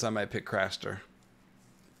 5 minutes. I might pick Craster.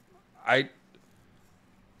 I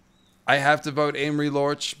have to vote Amory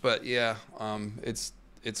Lorch, but it's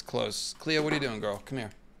close. Cleo, what are you doing, girl? Come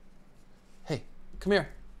here. Hey, come here.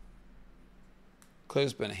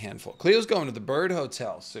 Cleo's been a handful. Cleo's going to the Bird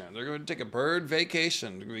Hotel soon. They're going to take a bird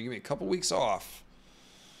vacation. They're going to give me a couple weeks off.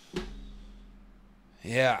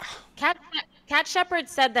 Yeah. Cat Shepherd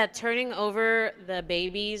said that turning over the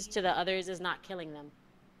babies to the others is not killing them.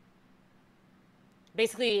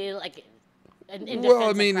 Basically, like, in Well,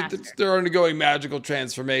 I defense mean, of Craster. they're undergoing magical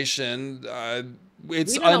transformation.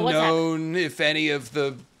 It's We don't know what's unknown if any of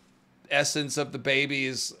the essence of the baby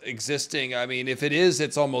is existing. I mean, if it is,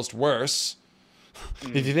 it's almost worse.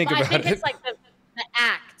 If you think But about I think it. it's like the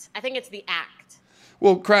act. I think it's the act.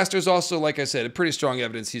 Well, Craster's also, like I said, pretty strong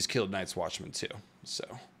evidence he's killed Night's Watchman too. So.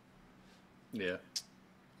 Yeah.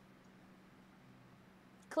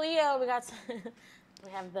 Cleo, we got.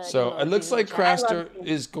 We have the. So it looks like I love Craster you.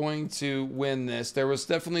 is going to win this. There was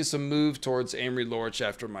definitely some move towards Amory Lorch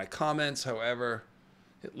after my comments. However,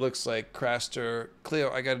 it looks like Craster.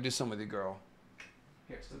 Cleo, I got to do something with you, girl.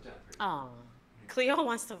 Here, sit down. Aw. Cleo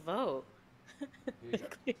wants to vote.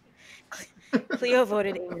 Cleo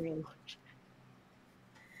voted Amory.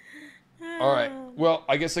 All right. Well,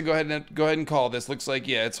 I guess I go ahead and call this. Looks like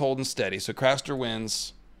it's holding steady. So Craster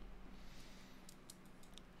wins.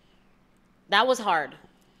 That was hard.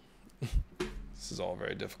 This is all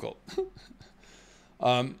very difficult.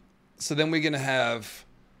 So then we're gonna have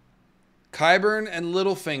Qyburn and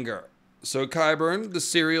Littlefinger. So Qyburn, the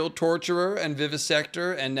serial torturer and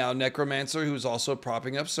vivisector, and now necromancer, who's also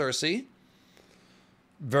propping up Cersei,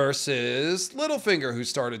 versus Littlefinger, who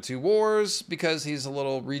started 2 wars because he's a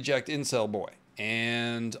little reject incel boy,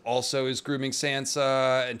 and also is grooming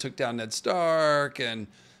Sansa and took down Ned Stark and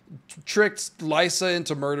tricked Lysa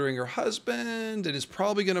into murdering her husband and is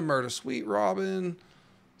probably going to murder Sweet Robin.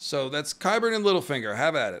 So that's Qyburn and Littlefinger.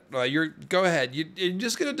 Have at it. Go ahead. You're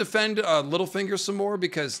just going to defend Littlefinger some more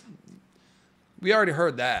because we already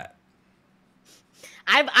heard that.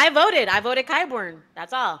 I voted. I voted Qyburn.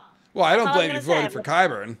 That's all. Well, I don't blame you voting for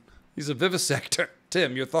Qyburn. He's a vivisector.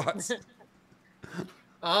 Tim, your thoughts?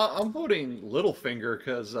 I'm voting Littlefinger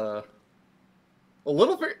because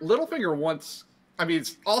Littlefinger wants. I mean,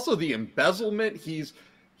 it's also the embezzlement. His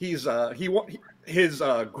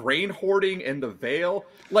grain hoarding in the Vale.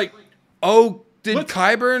 Like, did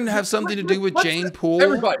Qyburn have something to do with Jane Poole?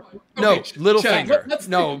 Everybody, no, Littlefinger. Let's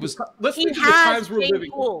think of the times we're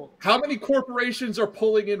living. How many corporations are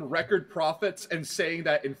pulling in record profits and saying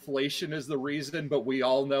that inflation is the reason, but we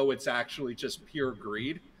all know it's actually just pure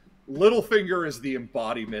greed? Littlefinger is the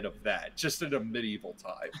embodiment of that, just in a medieval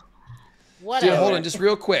time. Hold on, just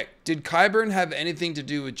real quick. Did Qyburn have anything to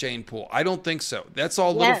do with Jane Poole? I don't think so. That's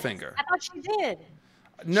all Littlefinger. I thought she did.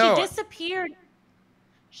 No. She disappeared.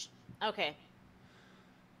 Okay.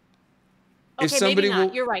 If somebody maybe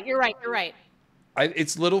not. You're right.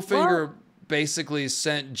 It's Littlefinger basically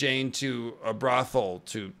sent Jane to a brothel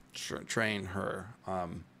to train her.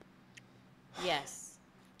 Yes.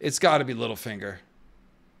 It's got to be Littlefinger.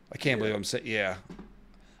 I can't believe I'm saying,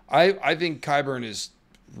 I think Qyburn is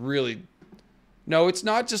really... No, it's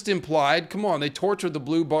not just implied. Come on, they tortured the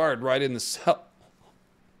Blue Bard right in the cell.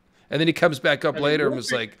 And then he comes back up later and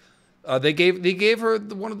was like, they gave her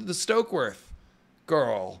one of the Stokeworth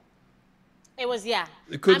girl. It was,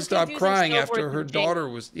 They couldn't stop crying after her daughter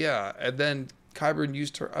was, and then Qyburn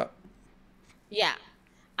used her up. Yeah.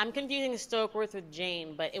 I'm confusing Stokeworth with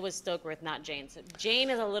Jane, but it was Stokeworth, not Jane. So Jane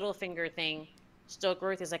is a Littlefinger thing.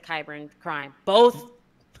 Stokeworth is a Qyburn crime. Both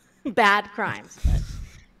bad crimes. But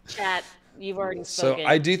chat, you've already spoken. So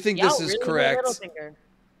I do think this is really correct Littlefinger.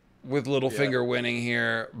 With Littlefinger winning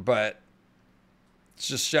here, but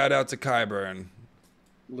just shout out to Qyburn.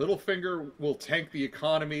 Littlefinger will tank the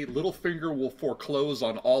economy. Littlefinger will foreclose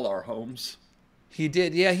on all our homes. He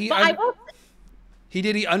did, he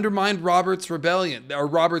did. He undermined Robert's rebellion or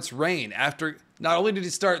Robert's reign after. Not only did he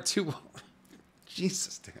start 2.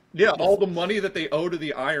 Jesus, damn. Yeah, all the money that they owe to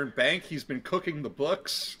the Iron Bank, he's been cooking the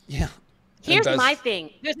books. Yeah. Here's my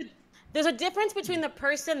thing. There's a difference between the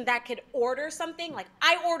person that could order something, like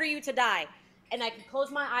I order you to die, and I can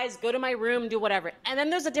close my eyes, go to my room, do whatever. And then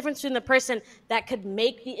there's a difference between the person that could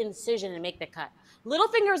make the incision and make the cut.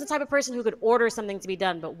 Littlefinger is the type of person who could order something to be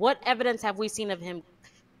done, but what evidence have we seen of him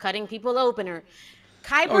cutting people open or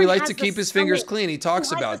Qyburn he likes to keep his fingers clean. He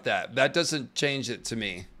talks about that. That doesn't change it to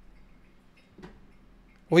me.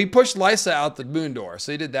 Well, he pushed Lysa out the moon door,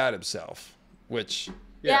 so he did that himself, which...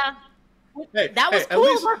 Yeah. Hey, that was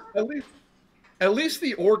cool. At least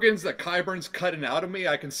the organs that Qyburn's cutting out of me,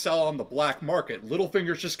 I can sell on the black market.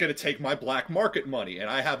 Littlefinger's just going to take my black market money, and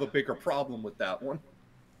I have a bigger problem with that one.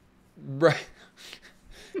 Right.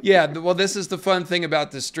 Yeah, well, this is the fun thing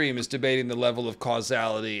about this stream, is debating the level of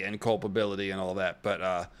causality and culpability and all that.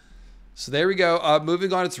 But, so there we go.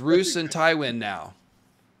 Moving on, it's Roose and Tywin now.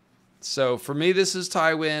 So for me, this is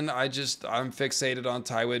Tywin. I'm fixated on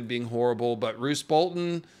Tywin being horrible. But Roose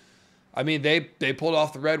Bolton, I mean, they pulled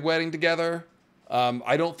off the Red Wedding together.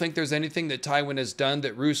 I don't think there's anything that Tywin has done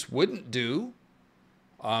that Roose wouldn't do.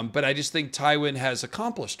 But I just think Tywin has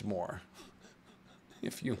accomplished more,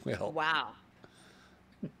 if you will. Wow.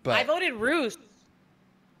 But I voted Roose.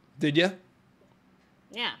 Did you?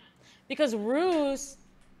 Yeah. Because Roose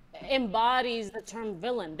embodies the term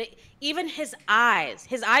villain. Even his eyes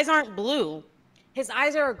aren't blue. His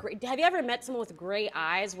eyes are gray. Have you ever met someone with gray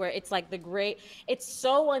eyes where it's like the gray? It's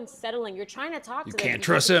so unsettling. You're trying to talk to them. You can't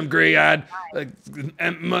trust him, gray-eyed. And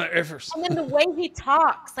then the way he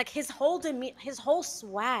talks, like his whole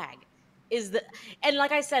swag is and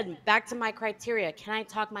like I said, back to my criteria, can I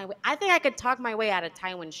talk my way? I think I could talk my way out of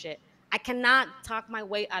Tywin shit. I cannot talk my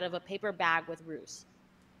way out of a paper bag with Roose.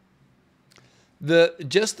 The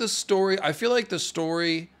story, I feel like the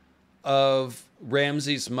story of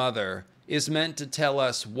Ramsay's mother is meant to tell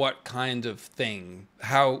us what kind of thing,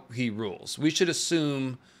 how he rules. We should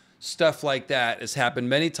assume stuff like that has happened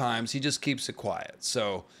many times. He just keeps it quiet.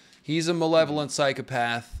 So he's a malevolent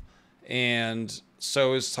psychopath, and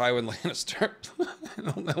so is Tywin Lannister. I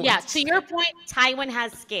don't know. Yeah, to your point, Tywin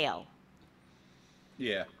has scale.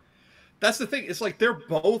 Yeah. That's the thing. It's like they're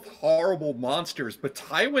both horrible monsters, but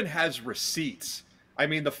Tywin has receipts. I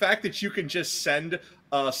mean, the fact that you can just send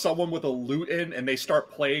someone with a lute in and they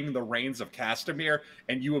start playing the Reigns of Castamere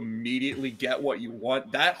and you immediately get what you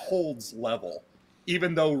want, that holds level.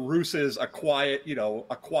 Even though Roose is a quiet,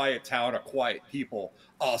 a quiet town, a quiet people,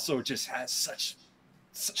 also just has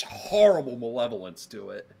such horrible malevolence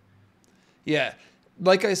to it. Yeah.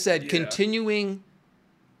 Like I said, continuing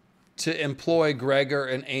to employ Gregor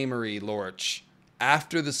and Amory Lorch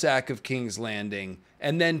after the sack of King's Landing,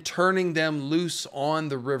 and then turning them loose on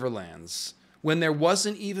the Riverlands when there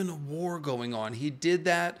wasn't even a war going on. He did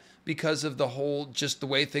that because of just the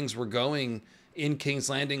way things were going in King's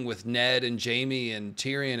Landing with Ned and Jaime and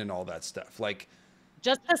Tyrion and all that stuff. Like,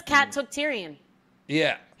 just as Cat took Tyrion.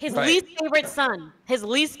 Yeah. His least favorite son. His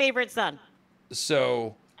least favorite son.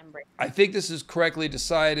 So I think this is correctly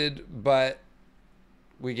decided, but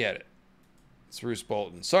we get it. It's Roose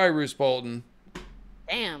Bolton. Sorry, Roose Bolton.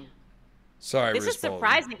 Damn. Sorry, This Roose is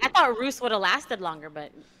surprising. I thought Roose would have lasted longer,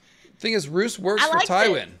 but Thing is, Roose works for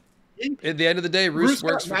Tywin. At the end of the day, Roose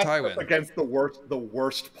works for Tywin. Against the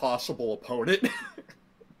worst possible opponent.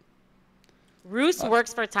 Roose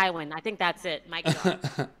works for Tywin. I think that's it. Mike.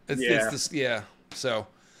 Yeah. So,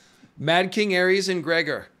 Mad King Aerys and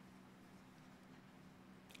Gregor.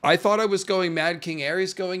 I thought I was going Mad King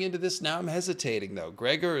Aerys going into this. Now I'm hesitating, though.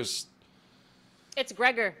 Gregor is... It's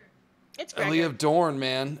Gregor. It's Gregor. Ellie of Dorne,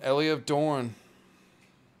 man. Ellie of Dorne.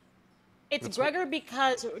 It's Gregor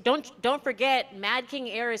because don't forget, Mad King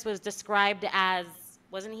Aerys was described as,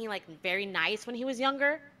 wasn't he like very nice when he was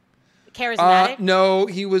younger? Charismatic? No,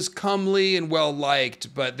 he was comely and well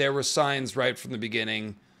liked, but there were signs right from the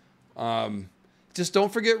beginning. Just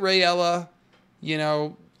don't forget Rhaella.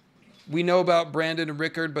 We know about Brandon and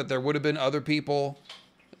Rickard, but there would have been other people.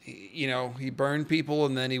 He burned people,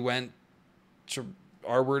 and then he went to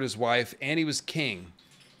Arward, his wife, and he was king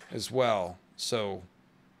as well. So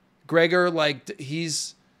Gregor,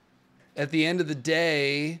 he's at the end of the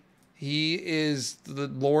day, he is the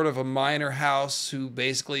lord of a minor house who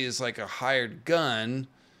basically is like a hired gun.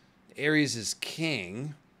 Aerys is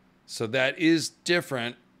king, so that is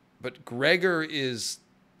different. But Gregor is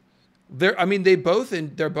they're both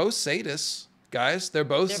sadists, guys. They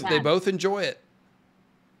both enjoy it.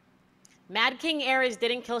 Mad King Aerys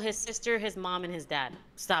didn't kill his sister, his mom, and his dad.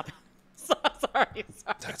 Stop. Sorry.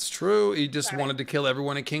 That's true. He just wanted to kill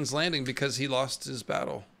everyone at King's Landing because he lost his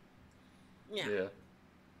battle. Yeah.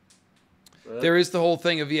 There is the whole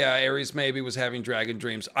thing of, Aerys maybe was having dragon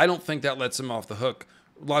dreams. I don't think that lets him off the hook.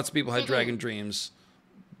 Lots of people had dragon dreams.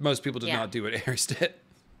 Most people did not do what Aerys did.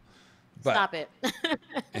 But, stop it.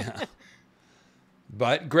 Yeah.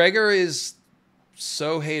 But Gregor is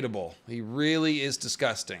so hateable. He really is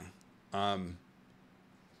disgusting.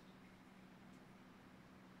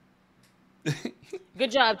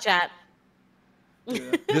 Good job, chat.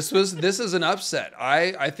 Yeah. This is an upset.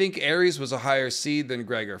 I think Aerys was a higher seed than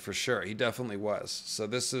Gregor for sure. He definitely was. So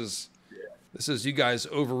this is you guys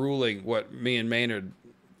overruling what me and Maynard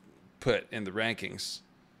put in the rankings.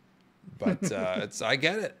 But I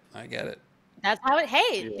get it. That's how it.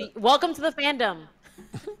 Hey, welcome to the fandom.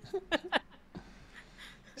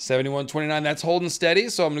 71-29. That's holding steady.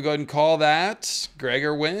 So I'm gonna go ahead and call that.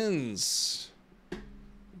 Gregor wins.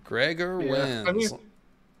 Gregor wins.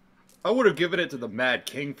 I would have given it to the Mad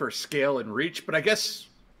King for scale and reach, but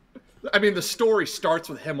the story starts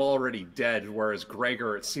with him already dead, whereas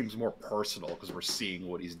Gregor, it seems more personal because we're seeing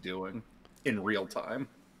what he's doing in real time.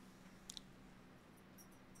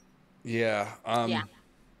 Yeah. Yeah.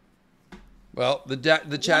 Well, the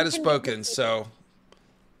chat has spoken, so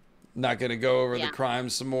not going to go over the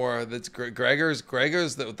crimes some more. That's Gregor's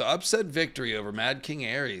the upset victory over Mad King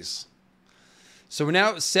Aerys. So we're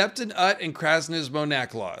now Septon Ut and Krasnys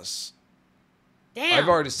Monaclaws. Damn. I've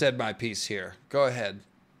already said my piece here. Go ahead.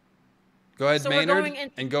 Go ahead,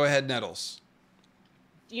 Maynard, and go ahead, Nettles.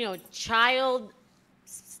 Child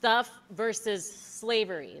stuff versus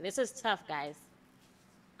slavery. This is tough, guys.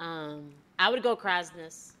 I would go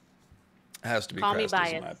Krasnys. It has to be Call me Krasnys,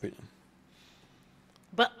 biased. in my opinion.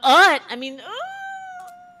 But Ut,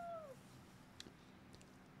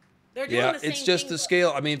 they're doing the same it's just thing, the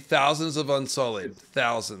scale. Thousands of Unsullied.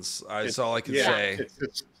 Thousands. That's all I can say.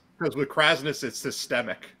 Because with Krasnys, it's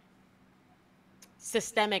systemic.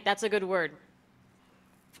 Systemic. That's a good word.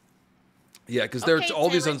 Yeah, because Okay, all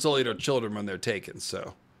these Taylor. Unsullied are children when they're taken.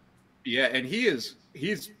 So Yeah, and he's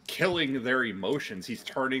killing their emotions. He's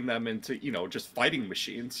turning them into, just fighting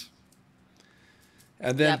machines.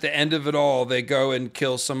 and then Yep. at the end of it all, they go and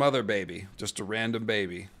kill some other baby, just a random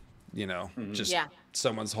baby. Just Yeah.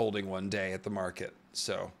 someone's holding one day at the market.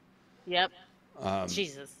 So Yep.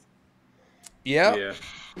 Jesus. yeah. Yeah.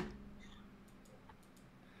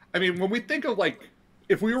 I mean, when we think of, like,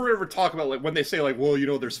 if we were to ever talk about, like, when they say, like, well,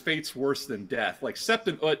 there's fates worse than death, like,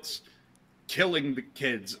 Septon Ut's killing the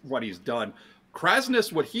kids when he's done.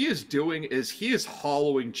 Krasnus, what he is doing is he is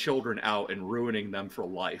hollowing children out and ruining them for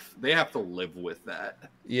life. They have to live with that.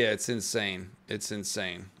 Yeah, it's insane. It's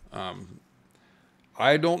insane.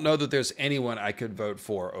 I don't know that there's anyone I could vote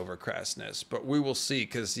for over Krasnus, but we will see,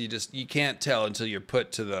 because you can't tell until you're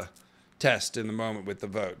put to the test in the moment with the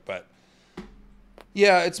vote. But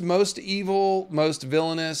yeah, it's most evil, most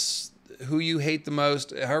villainous, who you hate the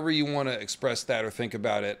most, however you want to express that or think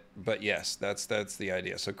about it. But yes, that's the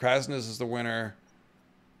idea. So Krasnus is the winner.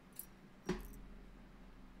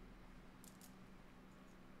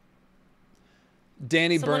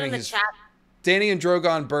 Danny Someone burning in the his... chat. Danny and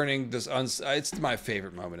Drogon burning this... it's my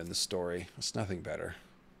favorite moment in the story. It's nothing better.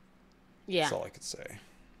 Yeah. That's all I could say.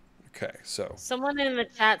 Okay, so... Someone in the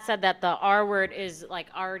chat said that the R word is like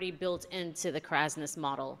already built into the Krasnus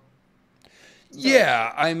model.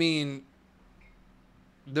 Yeah, I mean...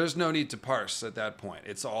 There's no need to parse at that point.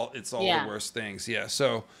 It's all Yeah. the worst things. Yeah,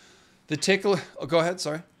 so... The Tickler... Oh, go ahead,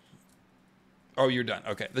 sorry. Oh, you're done.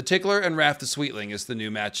 Okay. The Tickler and Raph the Sweetling is the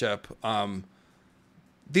new matchup.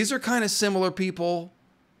 These are kind of similar people,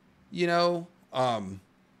 They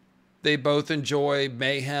both enjoy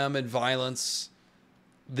mayhem and violence.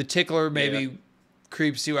 The Tickler maybe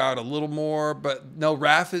creeps you out a little more, but no,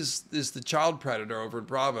 Raph is the child predator over at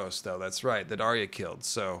Bravos, though. That's right, that Arya killed.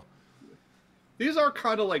 So These are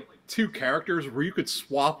kind of like two characters where you could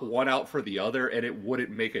swap one out for the other and it wouldn't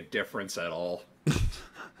make a difference at all.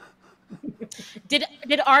 Did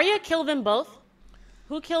Arya kill them both?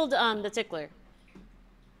 Who killed the Tickler?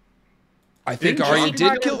 I think Didn't Arya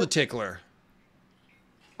Jon did kill the Tickler.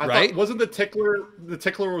 I Right? thought, wasn't the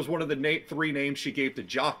Tickler was one of the three names she gave to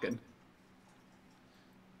Jaqen.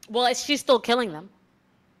 Well, she's still killing them.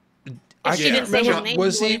 I She can't didn't say his remember. name.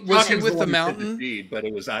 Was he Jaqen's with the one who did mountain? deed, but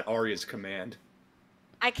it was at Arya's command.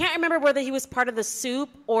 I can't remember whether he was part of the soup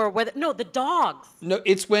or whether the dogs. No,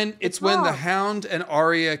 it's when the dog. Hound and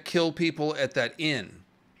Arya kill people at that inn.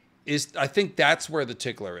 I think that's where the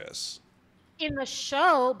Tickler is. In the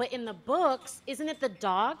show, but in the books, isn't it the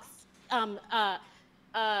dogs?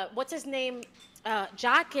 What's his name?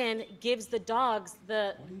 Jaqen gives the dogs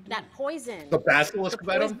that poison. The basilisk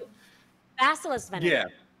venom? Basilisk venom. Yeah.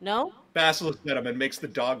 No? Basilisk venom and makes the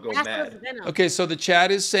dog go Basilisk mad. venom. Okay, so the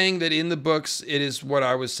chat is saying that in the books it is what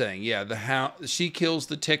I was saying. Yeah, the Hound, she kills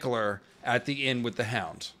the Tickler at the inn with the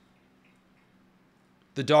Hound.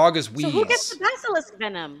 The dog is Wheeze. So who gets the basilisk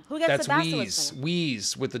venom? Who gets That's the basilisk Wheeze. venom?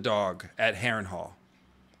 Wheeze with the dog at Harrenhal.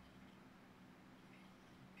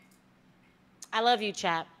 I love you,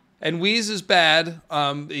 chap. And Wheeze is bad.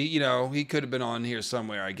 He could have been on here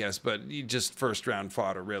somewhere, I guess, but he just first round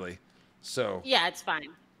fodder, really. So Yeah, it's fine.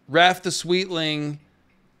 Raph the Sweetling,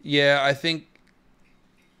 yeah, I think.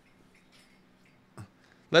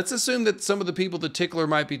 Let's assume that some of the people the Tickler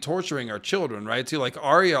might be torturing are children, right? So like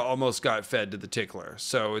Arya almost got fed to the Tickler.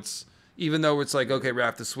 So it's, even though it's like, okay,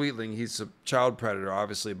 Raph the Sweetling, he's a child predator,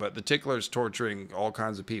 obviously, but the Tickler's torturing all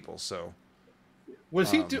kinds of people. So Was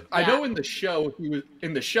he I Yeah. know in the show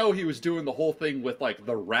he was doing the whole thing with like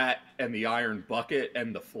the rat and the iron bucket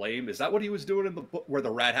and the flame. Is that what he was doing in the book where the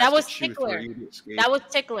rat has That was to chew Tickler. through you to escape? That was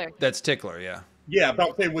Tickler. that's Tickler, yeah. Yeah, but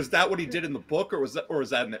I'm saying, was that what he did in the book or was that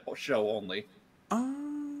in the show only?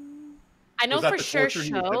 I know Was that for the sure torture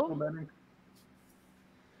he was show. implementing?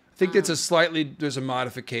 I think there's a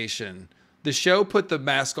modification. The show put the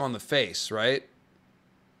mask on the face, right?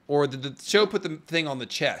 Or the show put the thing on the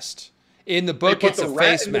chest. In the They book, put it's the a rat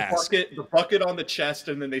face in mask. the bucket on the chest,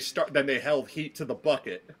 and then they held heat to the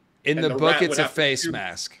bucket. In and the book, rat it's would a have to face chew-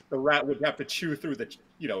 mask. The rat would have to chew through it's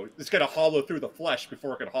going to hollow through the flesh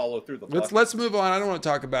before it can hollow through the bucket. Let's move on. I don't want to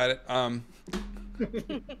talk about it.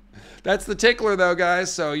 That's the Tickler, though,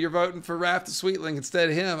 guys. So you're voting for Raph the Sweetling instead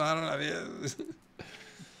of him. I don't know.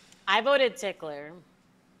 I voted Tickler.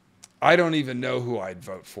 I don't even know who I'd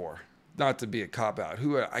vote for. Not to be a cop out.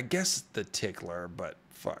 I guess the Tickler, but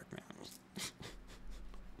fuck, man.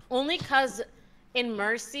 Only because in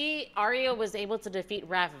Mercy, Arya was able to defeat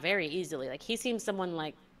Raph very easily. Like, he seems someone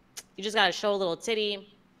like, you just got to show a little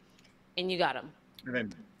titty, and you got him.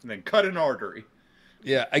 and then cut an artery.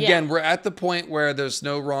 Yeah, again, we're at the point where there's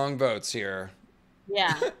no wrong votes here.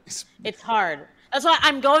 Yeah, it's hard. That's why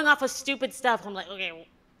I'm going off of stupid stuff. I'm like, okay,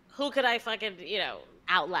 who could I fucking,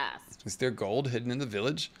 outlast? Is there gold hidden in the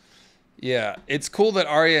village? Yeah, it's cool that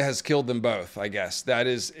Arya has killed them both, I guess.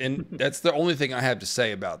 That's the only thing I have to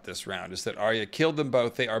say about this round, is that Arya killed them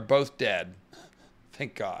both. They are both dead.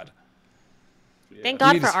 Thank God. Yeah. Thank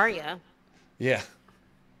God for Arya. Yeah.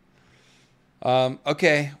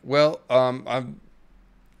 Okay, well,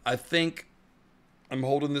 I think I'm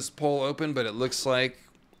holding this poll open, but it looks like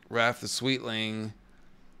Raph the Sweetling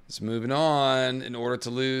is moving on in order to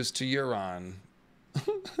lose to Euron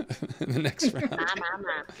in the next round.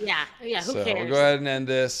 Yeah, who So cares? we'll go ahead and end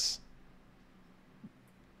this.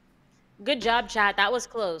 Good job, chat. That was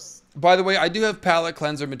close. By the way, I do have palette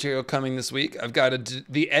cleanser material coming this week. I've got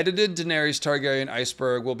the edited Daenerys Targaryen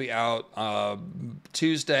iceberg will be out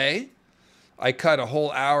Tuesday. I cut a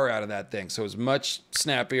whole hour out of that thing, so it's much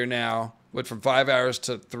snappier now. Went from 5 hours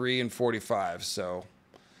to 3 and 45. So,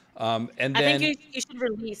 and then I think you should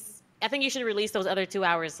release. I think you should release those other 2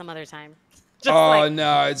 hours some other time.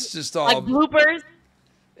 No, it's just all like bloopers.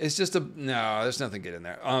 It's just no. There's nothing good in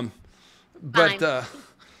there. Fine.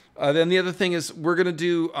 Then the other thing is we're gonna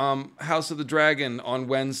do House of the Dragon on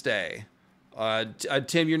Wednesday.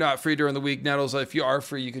 Tim, you're not free during the week. Nettles, if you are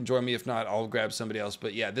free, you can join me. If not, I'll grab somebody else.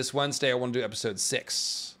 But yeah, this Wednesday I want to do episode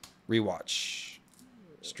 6 rewatch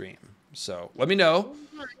stream. So let me know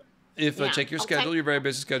if check your schedule, your very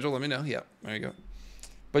busy schedule. Let me know. Yeah, there you go.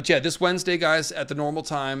 But yeah, this Wednesday, guys, at the normal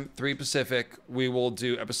time, 3 Pacific, we will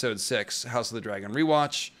do episode 6, House of the Dragon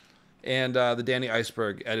rewatch. And the Danny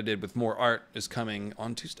Iceberg edited with more art is coming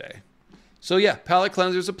on Tuesday. So yeah, palette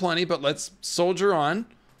cleansers aplenty, but let's soldier on.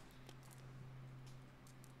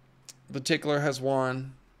 The Tickler has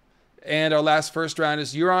won. And our last first round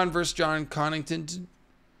is Euron versus John Connington.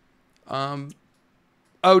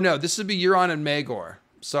 Oh no, this would be Euron and Maegor.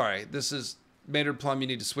 Sorry, this is Maynard Plum. You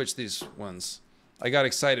need to switch these ones. I got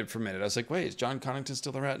excited for a minute. I was like, wait, is John Connington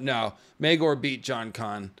still around? No, Maegor beat John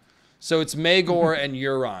Con. So it's Maegor and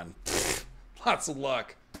Euron. Pfft, lots of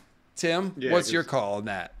luck. Tim, what's your call on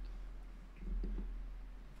that?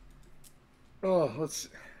 Oh, let's.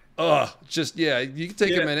 Just you can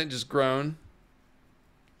take a minute and just groan.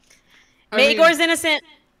 Maegor's innocent.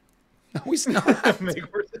 No, he's not. No,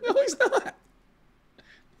 he's not.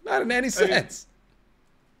 Not in any sense.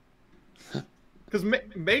 Because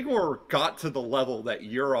Maegor got to the level that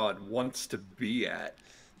Euron wants to be at.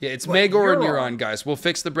 Yeah, it's Maegor and Euron, guys. We'll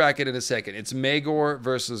fix the bracket in a second. It's Maegor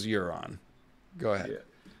versus Euron. Go ahead. Yeah.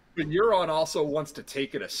 But Euron also wants to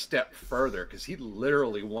take it a step further because he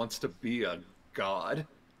literally wants to be a god.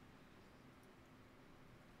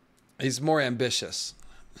 He's more ambitious.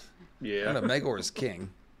 Yeah. I don't know, Maegor is king.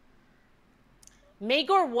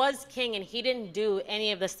 Maegor was king, and he didn't do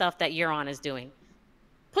any of the stuff that Euron is doing.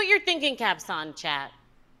 Put your thinking caps on, chat.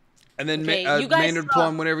 And then Okay, Maynard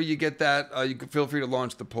Plum, whenever you get that, you can feel free to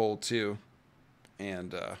launch the poll too.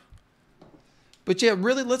 And but yeah,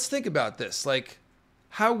 really, let's think about this. Like,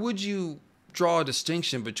 how would you draw a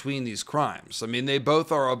distinction between these crimes? I mean, they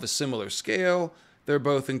both are of a similar scale. They're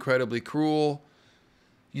both incredibly cruel.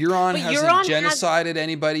 Euron hasn't genocided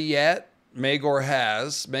anybody yet. Maegor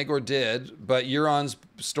has. Maegor did, but Euron's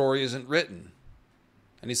story isn't written,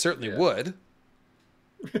 and he certainly would.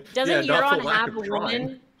 Doesn't Euron have a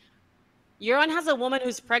woman? Euron has a woman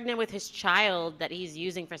who's pregnant with his child that he's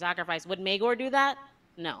using for sacrifice. Would Maegor do that?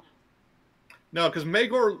 No. No, because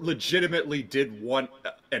Maegor legitimately did want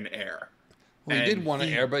an heir. Well, he did want an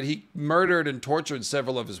heir, but he murdered and tortured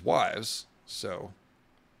several of his wives. So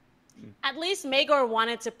at least Maegor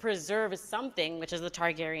wanted to preserve something, which is the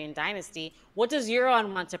Targaryen dynasty. What does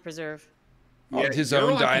Euron want to preserve? His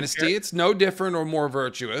own dynasty. It's no different or more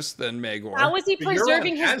virtuous than Maegor. How is he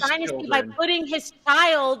preserving his dynasty by putting his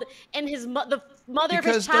child and the mother of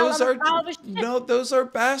his child on the prow of his ship? No, those are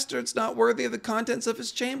bastards not worthy of the contents of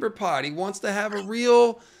his chamber pot. He wants to have a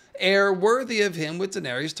real heir worthy of him with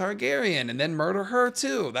Daenerys Targaryen, and then murder her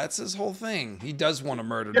too. That's his whole thing. He does want to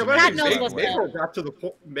murder. Yeah, but Maegor got to the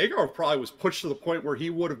point. Maegor probably was pushed to the point where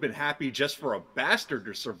he would have been happy just for a bastard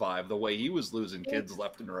to survive. The way he was losing kids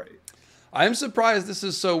left and right. I'm surprised this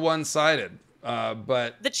is so one-sided,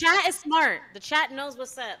 but the chat is smart. The chat knows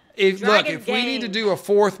what's up. If we need to do a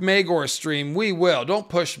 4th Maegor stream, we will. Don't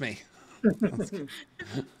push me.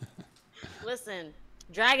 Listen,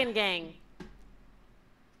 Dragon Gang.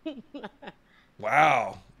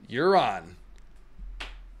 Wow, Euron.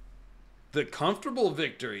 The comfortable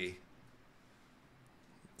victory.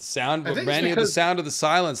 The sound of the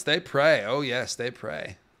silence. They pray. Oh yes, they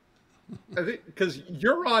pray. I think because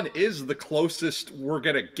Euron is the closest we're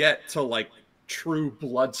gonna get to like true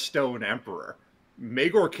Bloodstone Emperor.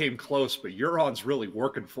 Maegor came close, but Euron's really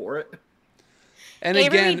working for it. And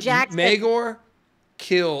Avery again, Jackson. Maegor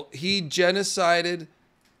he genocided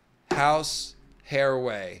House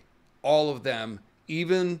Haraway, all of them,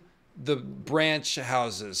 even the branch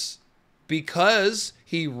houses, because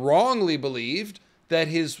he wrongly believed that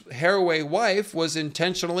his Haraway wife was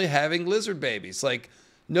intentionally having lizard babies. Like,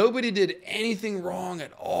 nobody did anything wrong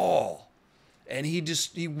at all. And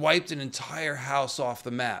he wiped an entire house off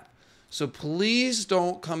the map. So please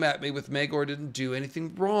don't come at me with Maegor didn't do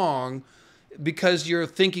anything wrong because you're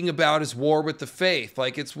thinking about his war with the faith.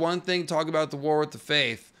 Like, it's one thing to talk about the war with the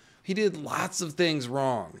faith. He did lots of things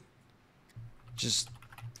wrong.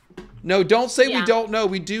 No, don't say we don't know.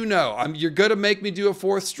 We do know. You're going to make me do a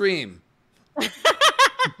fourth stream.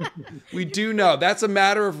 We do know. That's a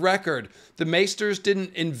matter of record. The Maesters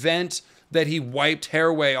didn't invent that he wiped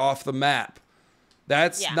Haraway off the map.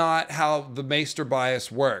 That's not how the Maester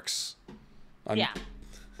bias works.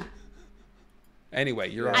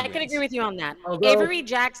 Anyway, you're on. I can agree with you on that. Although, Avery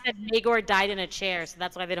Jack said Maegor died in a chair, so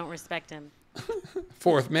that's why they don't respect him.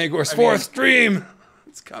 Maegor's fourth stream.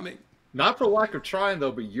 It's coming. Not for lack of trying,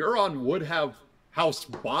 though, but Euron would have House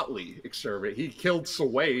Botley exterminate. He killed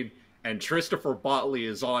Swain, and Christopher Botley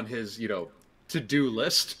is on his, to-do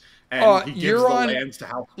list. And he gives the lands to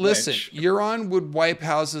House Listen, Lynch. Euron would wipe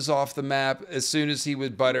houses off the map as soon as he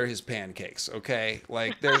would butter his pancakes, okay?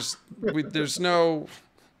 Like, there's no...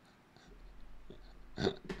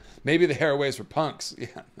 Maybe the Haraways were punks. Yeah,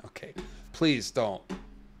 okay. Please don't.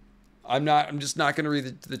 I'm just not going to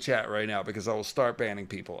read the chat right now because I will start banning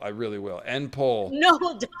people. I really will. End poll. No,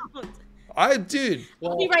 don't. Dude.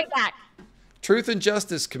 I'll be right back. Truth and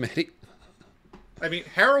Justice Committee. I mean,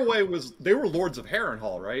 Haraway they were Lords of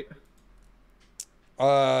Harrenhal, right?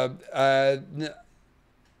 What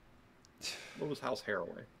was House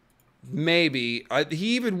Haraway? Maybe.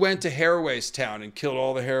 He even went to Haraway's town and killed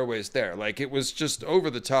all the Haraways there. Like, it was just over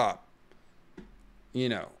the top.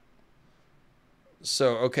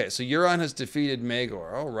 So, okay. So, Euron has defeated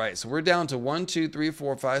Maegor. All right. So, we're down to 1, 2, 3,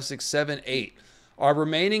 4, 5, 6, 7, 8. Our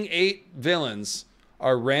remaining 8 villains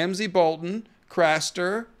are Ramsay Bolton,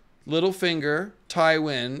 Craster, Littlefinger,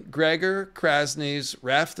 Tywin, Gregor, Krasny,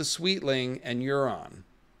 Raff the Sweetling, and Euron.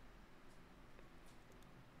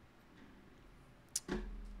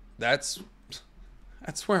 That's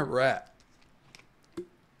where we're at.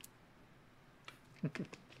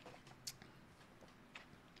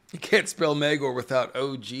 You can't spell Maegor without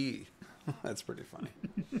OG. That's pretty funny.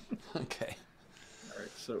 Okay. All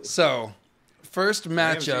right, so first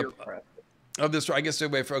matchup of this, I guess they're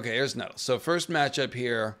wait for. Okay, here's Nettles. So first matchup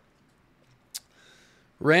here.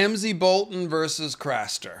 Ramsay Bolton versus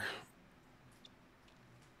Craster.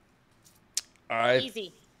 All right.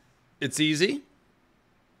 Easy. It's easy?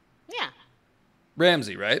 Yeah.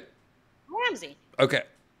 Ramsay, right? Ramsay. Okay.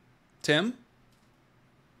 Tim?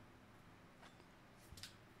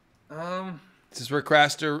 This is where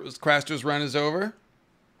Craster's run is over?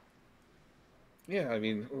 Yeah, I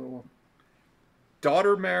mean,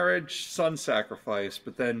 daughter marriage, son sacrifice,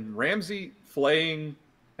 but then Ramsay flaying,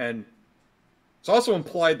 and it's also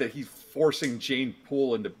implied that he's forcing Jane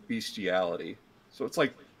Poole into bestiality. So it's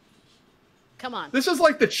like, come on. This is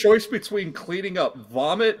like the choice between cleaning up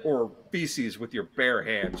vomit or feces with your bare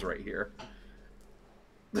hands right here.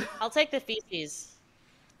 I'll take the feces.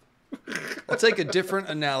 I'll take a different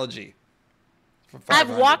analogy.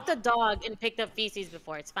 I've walked a dog and picked up feces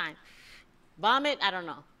before. It's fine. Vomit, I don't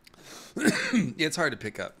know. Yeah, it's hard to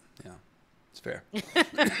pick up. Yeah, it's fair.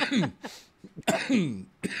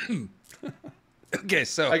 Okay,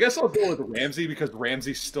 so I guess I'll go with Ramsay because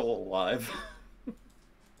Ramsay's still alive.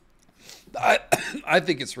 I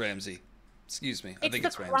think it's Ramsay. Excuse me. I think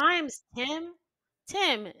it's Ramsay. It's the crimes, Tim.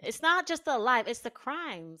 Tim, it's not just the alive, it's the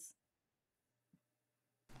crimes.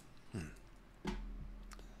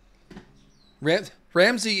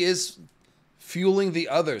 Ramsay is fueling the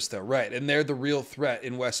others, though, right? And they're the real threat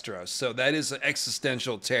in Westeros. So that is an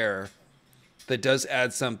existential terror that does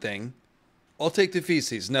add something. I'll take the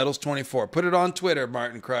feces. Nettles 24. Put it on Twitter,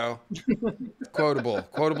 Martin Crow.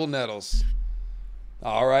 Quotable Nettles.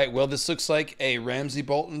 All right. Well, this looks like a Ramsay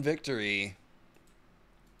Bolton victory.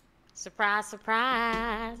 Surprise,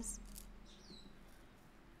 surprise.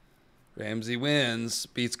 Ramsay wins,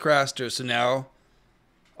 beats Craster. So now,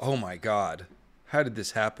 oh my God, how did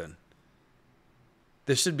this happen?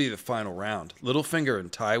 This should be the final round. Littlefinger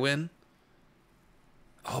and Tywin.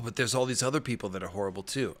 Oh, but there's all these other people that are horrible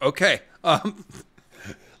too. Okay.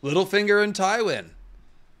 Littlefinger and Tywin.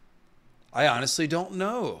 I honestly don't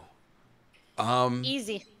know.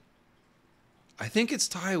 Easy. I think it's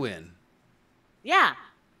Tywin. Yeah.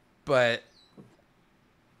 But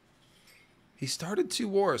He started 2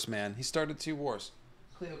 wars, man. He started 2 wars.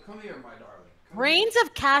 Cleo, come here, my darling. Reigns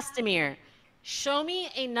of Castamere. Show me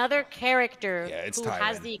another character who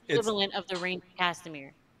has Tywin. the equivalent of the Reigns of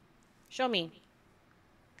Castamere. Show me.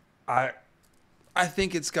 I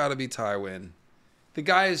think it's got to be Tywin. The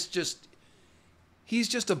guy is he's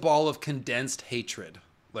just a ball of condensed hatred.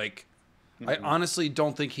 Like, I honestly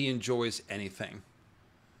don't think he enjoys anything.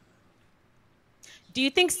 Do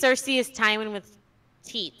you think Cersei is Tywin with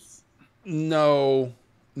teats? No.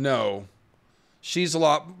 She's a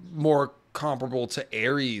lot more comparable to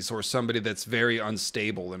Aerys or somebody that's very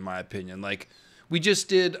unstable, in my opinion. Like, we just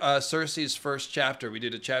did Cersei's first chapter. We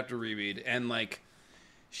did a chapter reread, and like,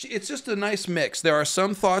 it's just a nice mix. There are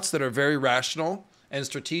some thoughts that are very rational and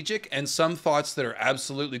strategic, and some thoughts that are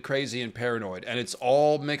absolutely crazy and paranoid, and it's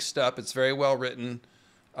all mixed up. It's very well written,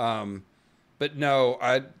 but no,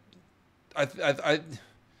 I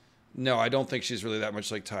don't think she's really that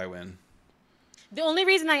much like Tywin. The only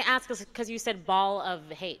reason I ask is because you said ball of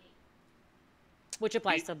hate, which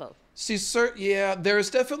applies to both. See, yeah, there's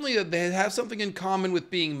definitely they have something in common with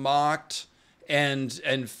being mocked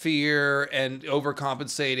and fear and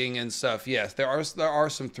overcompensating and stuff. Yes, there are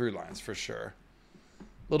some through lines for sure.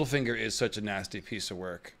 Littlefinger is such a nasty piece of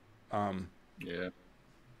work. Yeah.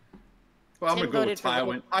 Well, I'm Tim gonna go with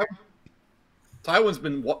Tywin.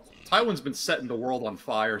 Tywin's been setting the world on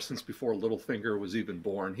fire since before Littlefinger was even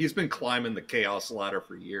born. He's been climbing the chaos ladder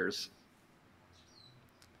for years.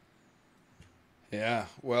 Yeah,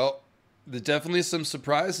 well, there's definitely some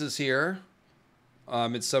surprises here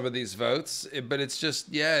in some of these votes, but it's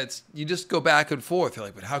just, you just go back and forth. You're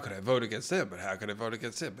like, but how could I vote against him? But how could I vote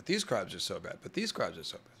against him? But these crimes are so bad. But these crimes are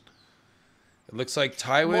so bad. It looks like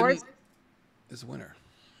Tywin is a winner.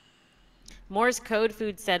 Moore's Code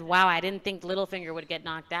Food said, wow, I didn't think Littlefinger would get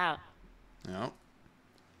knocked out. No.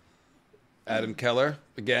 Adam Keller,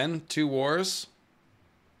 again, 2 wars.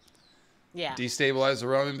 Yeah. Destabilize the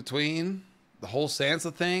realm in between. The whole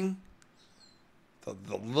Sansa thing. The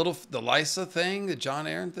Lysa thing, the Jon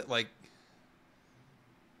Arryn thing. Like,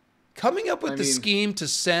 coming up with the scheme to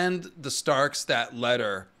send the Starks that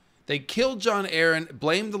letter. They killed Jon Arryn,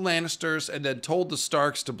 blamed the Lannisters, and then told the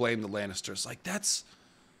Starks to blame the Lannisters. Like,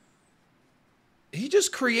 he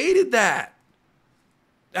just created that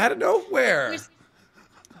out of nowhere.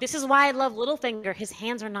 This is why I love Littlefinger. His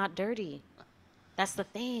hands are not dirty. That's the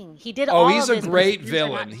thing. He did all of this. Oh, he's a great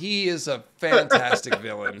villain. He is a fantastic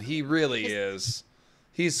villain. He really is.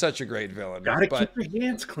 He's such a great villain. Gotta keep your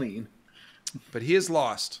hands clean. But he has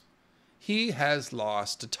lost. He has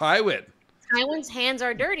lost to Tywin. Tywin's hands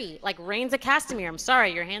are dirty. Like Reigns of Castamere. I'm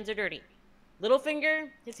sorry, your hands are dirty. Littlefinger,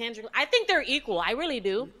 his hands are... I think they're equal. I really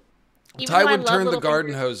do. Tywin turned the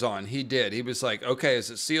garden hose on. He did. He was like, okay, is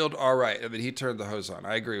it sealed? All right. And then he turned the hose on.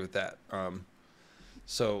 I agree with that.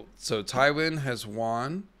 So Tywin has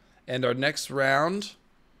won. And our next round,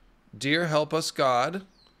 Dear Help Us God,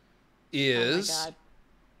 is... Oh my God.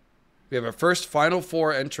 We have our first Final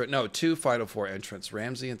Four entrant. No, 2 Final Four entrants.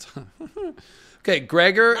 Ramsay and... Okay,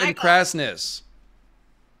 Gregor and Krasnys.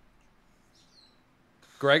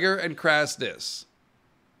 Gregor and Krasnys.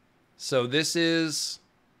 So this is...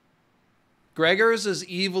 Gregor is as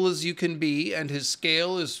evil as you can be, and his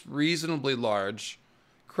scale is reasonably large.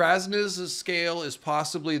 Krasnys' scale is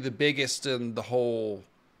possibly the biggest in the whole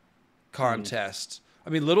contest. I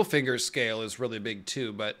mean, Littlefinger's scale is really big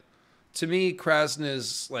too, but to me,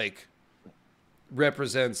 Krasnys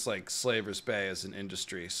represents Slaver's Bay as an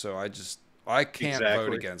industry. So I can't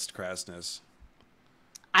vote against Krasnys.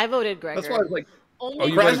 I voted Gregor. That's why I was like,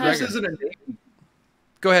 Krasnys isn't a name.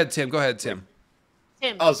 Go ahead, Tim.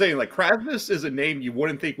 I was saying, Krasnys is a name you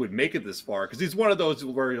wouldn't think would make it this far, because he's one of those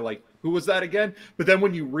where you're like, who was that again? But then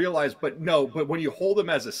when you realize, but when you hold him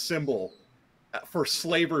as a symbol for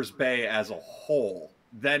Slaver's Bay as a whole,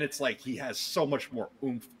 then it's like he has so much more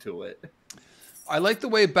oomph to it. I like the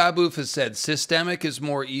way Baboof has said, systemic is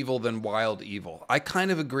more evil than wild evil. I kind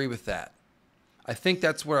of agree with that. I think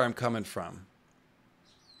that's where I'm coming from.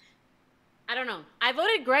 I don't know. I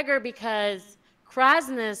voted Gregor because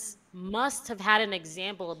Krasnys must have had an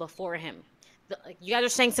example before him. You guys are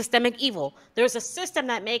saying systemic evil. There's a system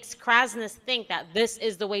that makes Krasnys think that this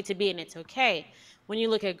is the way to be and it's okay. When you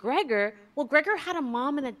look at Gregor, well, Gregor had a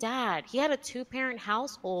mom and a dad. He had a 2-parent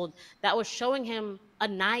household that was showing him a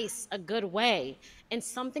good way. And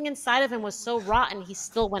something inside of him was so rotten, he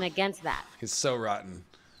still went against that. He's so rotten.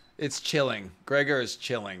 It's chilling. Gregor is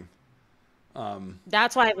chilling.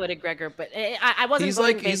 That's why I voted Gregor, but I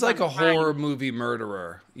wasn't. He's like a horror movie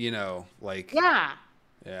murderer, Yeah.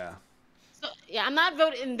 Yeah. So I'm not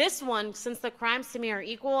voting in this one since the crimes to me are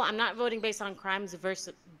equal. I'm not voting based on crimes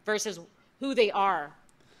versus who they are.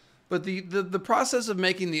 But the process of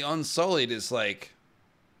making the Unsullied is like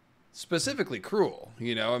specifically cruel.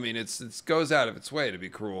 You know, I mean, it goes out of its way to be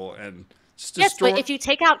cruel and just Yes, destroy. but if you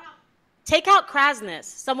take out Krasnus,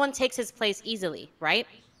 someone takes his place easily, right?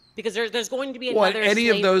 Because there's going to be Well, another. any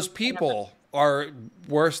of slave those who's people are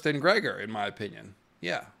worse than Gregor, in my opinion.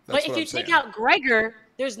 Yeah, that's But if what you I'm saying. take out Gregor,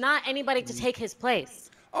 there's not anybody to take his place.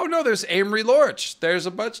 Oh no, there's Amory Lorch. There's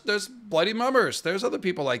Bloody Mummers. There's other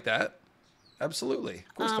people like that. Absolutely,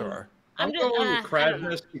 of course there are. I'm going with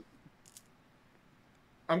Krasnus.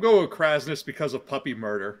 I'm going with Krasnus because of puppy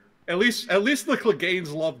murder. At least the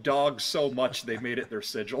Cleganes love dogs so much they made it their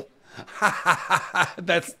sigil.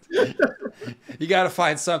 That's you got to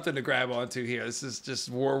find something to grab onto here. This is just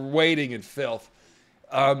we're wading in filth.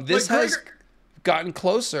 This has gotten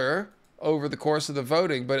closer over the course of the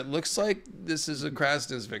voting, but it looks like this is a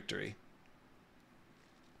Krasnus victory.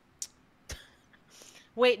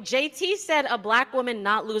 Wait, JT said a black woman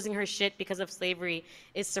not losing her shit because of slavery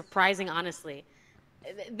is surprising, honestly.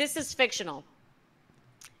 This is fictional.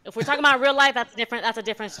 If we're talking about real life, that's different. That's a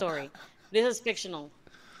different story. This is fictional.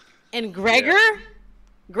 And Gregor?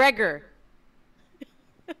 I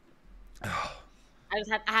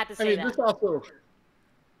had to say that. This also.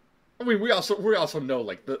 We also know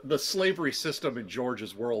like the slavery system in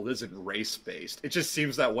George's world isn't race based. It just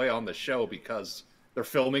seems that way on the show because they're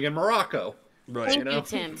filming in Morocco. Right. Thank you,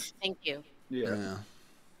 Tim. Thank you. Yeah.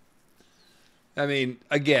 I mean,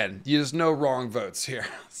 again, there's no wrong votes here.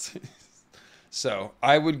 So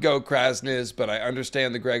I would go Krasnus, but I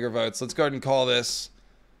understand the Gregor votes. Let's go ahead and call this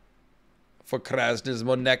for Krasnus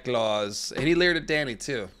Moneclaws. And he leered at Danny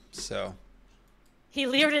too. So He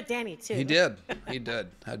leered at Danny too. he did. He did.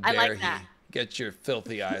 How I dare like he that. get your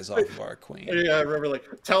filthy eyes off of our queen? Yeah, I remember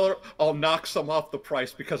tell her I'll knock some off the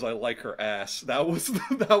price because I like her ass. That was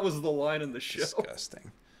the line in the show.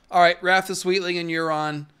 Disgusting. All right, Wrath the Sweetling and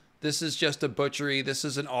Euron. This is just a butchery. This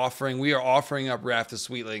is an offering. We are offering up Wrath the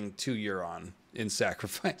Sweetling to Euron in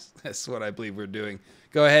sacrifice. That's what I believe we're doing.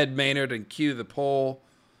 Go ahead, Maynard, and cue the poll.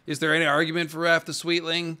 Is there any argument for Wrath the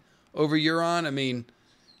Sweetling over Euron? I mean,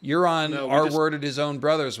 Euron R-worded his own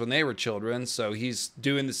brothers when they were children, so he's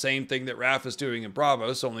doing the same thing that Wrath is doing in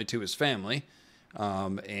Bravos, only to his family.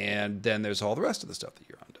 And then there's all the rest of the stuff that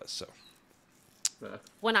Euron does. So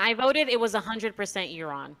When I voted, it was 100%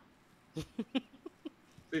 Euron.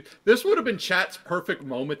 This would have been chat's perfect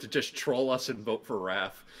moment to just troll us and vote for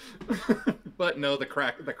Raph. But no, the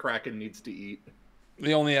Kraken needs to eat.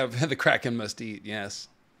 we only have the Kraken must eat, yes.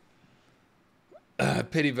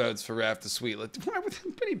 Pity votes for Raph the Sweetling. Why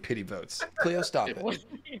would pity votes? Cleo, stop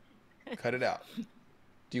it. Cut it out.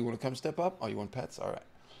 Do you want to come step up? Oh, you want pets? All right.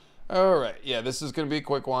 All right. Yeah, this is going to be a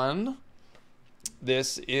quick one.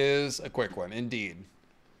 This is a quick one, indeed.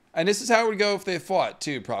 And this is how it would go if they fought,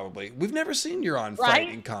 too, probably. We've never seen Euron fight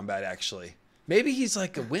in combat, actually. Maybe he's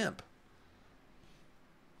like a wimp.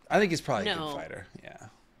 I think he's probably a good fighter. Yeah.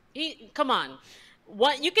 Come on.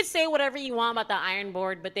 What you could say whatever you want about the Iron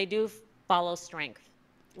Board, but they do follow strength,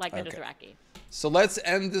 like the Dothraki. So let's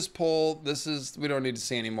end this poll. We don't need to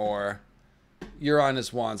see any more. Euron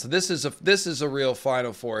is one. So this is a real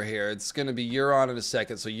final four here. It's going to be Euron in a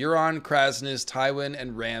second. So Euron, Krasnus, Tywin,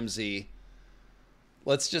 and Ramsay.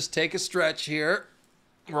 Let's just take a stretch here.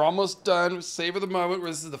 We're almost done. Savor the moment.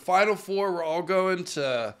 This is the final four. We're all going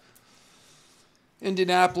to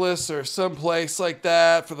Indianapolis or someplace like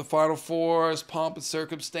that for the final four as pomp and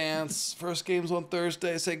circumstance. First game's on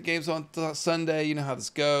Thursday. Second game's on Sunday. You know how this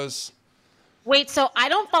goes. Wait, so I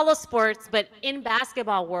don't follow sports, but in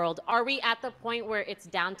basketball world, are we at the point where it's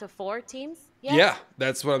down to 4 teams? Yeah,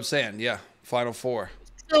 that's what I'm saying. Yeah, final four.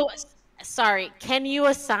 So, sorry, can you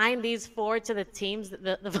assign these 4 to the teams,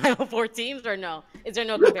 the final 4 teams, or no? Is there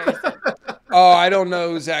no comparison? Oh, I don't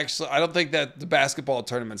know who's actually. I don't think that the basketball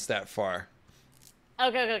tournament's that far.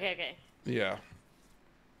 Okay. Yeah.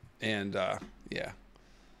 And, yeah.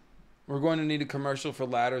 We're going to need a commercial for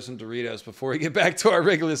ladders and Doritos before we get back to our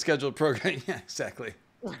regularly scheduled program. Yeah, exactly.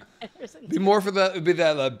 Be more for that. It'd be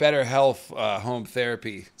that Better Health home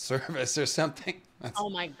therapy service or something. Oh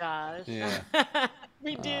my gosh. Yeah.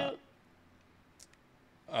 We do.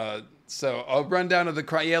 So I'll run down to the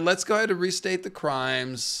crime. Yeah, let's go ahead and restate the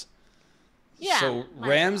crimes. Yeah. So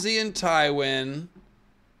Ramsay and Tywin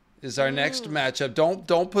is our next matchup.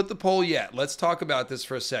 Don't put the poll yet. Let's talk about this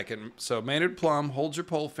for a second. So Maynard Plum, hold your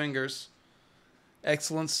poll fingers.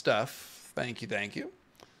 Excellent stuff. Thank you.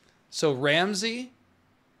 So Ramsay,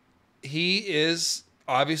 he is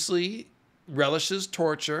obviously relishes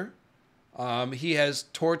torture. He has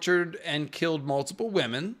tortured and killed multiple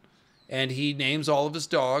women, and he names all of his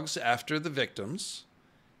dogs after the victims.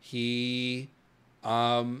 He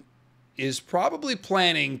is probably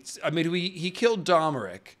planning. I mean, he killed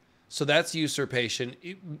Domeric, so that's usurpation.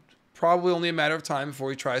 Probably only a matter of time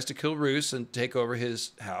before he tries to kill Roose and take over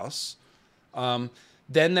his house.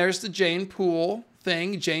 Then there's the Jane Poole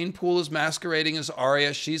thing. Jane Poole is masquerading as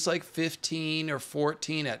Arya. She's like 15 or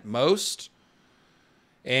 14 at most.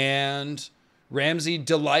 And Ramsay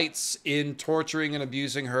delights in torturing and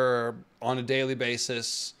abusing her on a daily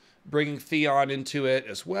basis, bringing Theon into it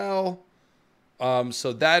as well.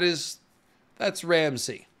 So that's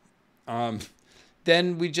Ramsay.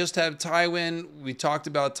 Then we just have Tywin. We talked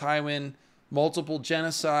about Tywin, multiple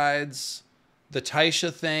genocides, the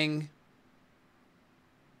Tysha thing.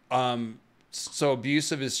 So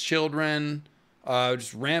abuse of his children,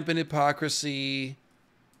 just rampant hypocrisy.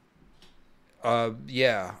 God,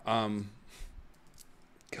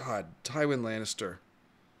 Tywin Lannister.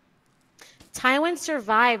 Tywin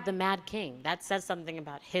survived the Mad King. That says something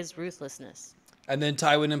about his ruthlessness. And then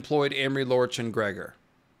Tywin employed Amory Lorch and Gregor.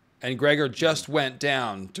 And Gregor just went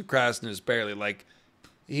down to Krasn's barely. Like,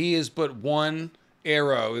 he is but one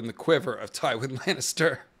arrow in the quiver of Tywin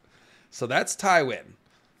Lannister. So that's Tywin.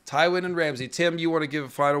 Tywin and Ramsay. Tim, you want to give a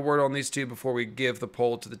final word on these two before we give the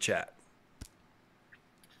poll to the chat?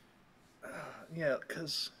 Yeah,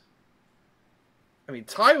 because, I mean,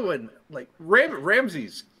 Tywin, like,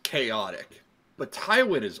 Ramsay's chaotic, but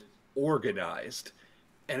Tywin is organized.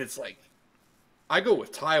 And it's like, I go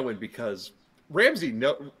with Tywin because Ramsay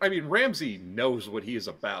knows what he is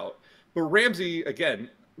about. But Ramsay, again,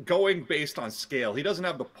 going based on scale, he doesn't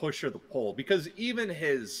have the push or the pull, because even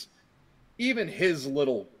his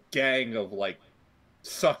little gang of, like,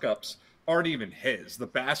 suck-ups aren't even his. The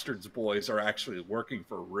Bastards boys are actually working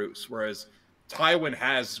for Roose, whereas Tywin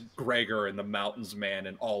has Gregor and the Mountains Man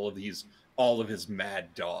and all of his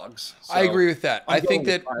mad dogs. So I agree with that. I think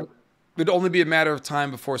that it would only be a matter of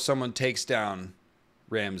time before someone takes down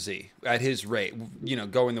Ramsay at his rate,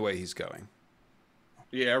 going the way he's going.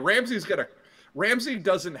 Yeah, Ramsay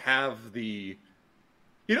doesn't have the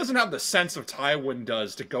sense of Tywin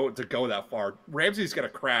does to go that far. Ramsay's gonna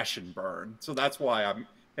crash and burn. So that's why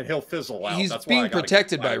and he'll fizzle out. He's being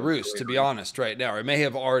protected by Roose, to be honest, right now. It may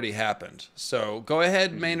have already happened. So go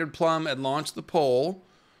ahead, Maynard Plum, and launch the poll.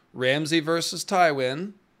 Ramsay versus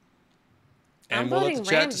Tywin. And we'll let the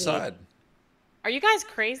chat decide. Are you guys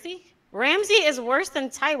crazy? Ramsay is worse than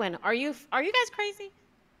Tywin. Are you guys crazy?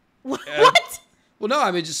 What? Well, no,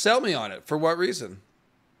 I mean, just sell me on it. For what reason?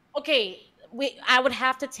 Okay, I would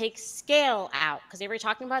have to take scale out, because if we're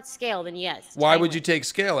talking about scale, then yes. Why would you take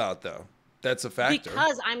scale out, though? That's a factor.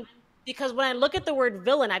 Because when I look at the word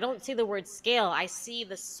villain, I don't see the word scale. I see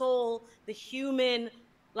the soul, the human.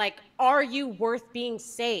 Like, are you worth being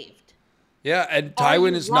saved? Yeah, and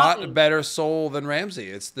Tywin is not a better soul than Ramsay.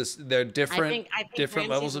 It's this; they're different, I think different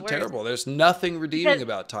levels of worse. terrible. There's nothing redeeming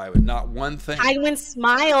about Tywin. Not one thing. Tywin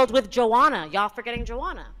smiled with Joanna. Y'all forgetting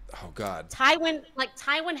Joanna? Oh God. Tywin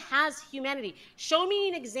has humanity. Show me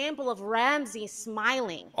an example of Ramsay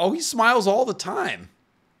smiling. Oh, he smiles all the time.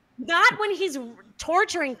 Not when he's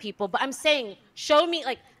torturing people, but I'm saying, show me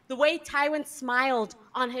like the way Tywin smiled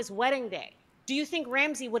on his wedding day. Do you think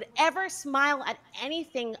Ramsay would ever smile at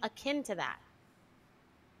anything akin to that?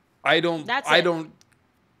 I don't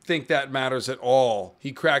think that matters at all.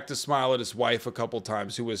 He cracked a smile at his wife a couple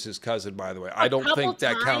times, who was his cousin, by the way. I don't think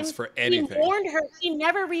that counts for anything. He warned her he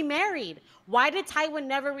never remarried. Why did Tywin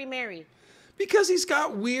never remarry? Because he's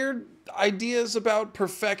got weird ideas about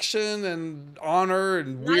perfection and honor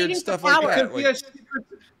and weird stuff like that.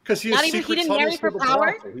 Because he has he secret didn't tunnels marry for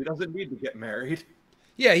power. He doesn't need to get married.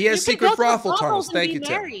 Yeah, he has secret brothel tunnels. Thank you,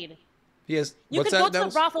 Tim. He has. You could go to the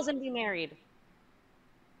brothels and be married.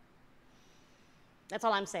 That's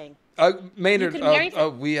all I'm saying. Maynard,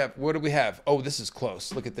 we have. What do we have? Oh, this is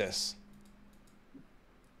close. Look at this.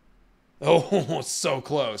 Oh, so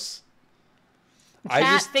close.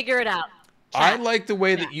 Chat, figure it out. Chat. I like the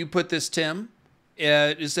way that you put this, Tim.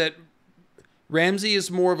 Is that Ramsay is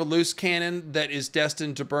more of a loose cannon that is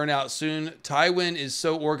destined to burn out soon. Tywin is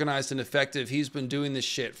so organized and effective. He's been doing this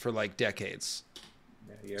shit for like decades.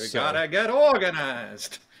 You gotta get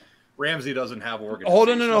organized. Ramsay doesn't have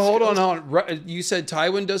organization. Hold on. You said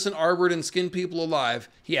Tywin doesn't arbor and skin people alive.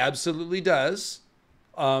 He absolutely does.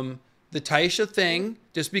 The Tysha thing,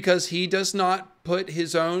 just because he does not put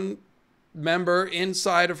his own member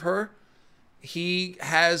inside of her, he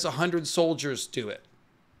has 100 soldiers do it.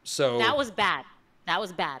 So that was bad.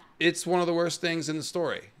 It's one of the worst things in the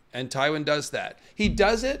story. And Tywin does that. He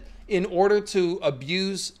does it in order to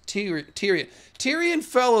abuse Tyrion. Tyrion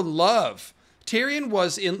fell in love. Tyrion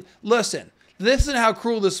was in... Listen how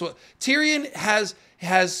cruel this was. Tyrion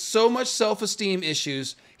has so much self-esteem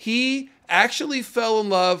issues. He actually fell in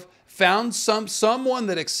love, found someone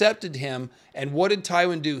that accepted him. And what did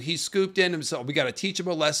Tywin do? He scooped in himself. We got to teach him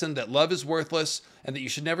a lesson that love is worthless and that you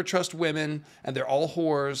should never trust women and they're all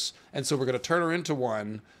whores. And so we're going to turn her into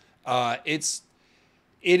one. It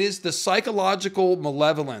is the psychological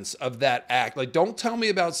malevolence of that act. Like, don't tell me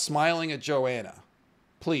about smiling at Joanna,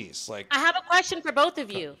 please. Like, I have a question for both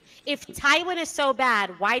of you. If Tywin is so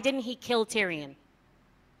bad, why didn't he kill Tyrion?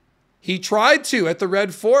 he tried to at the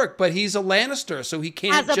Red Fork, but he's a Lannister, so he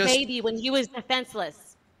can't As a baby when he was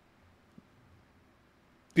defenseless.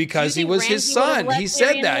 Because he was his son. He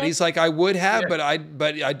said that. He's like, I would have, but I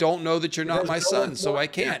don't know that you're not my son, so I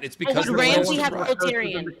can't. It's because would Ramsay have killed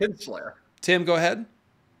Tyrion? Kinslayer. Tim, go ahead.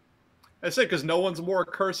 I said because no one's more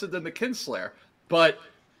accursed than the Kinslayer. But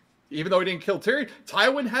even though he didn't kill Tyrion,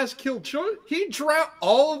 Tywin has killed children. He drowned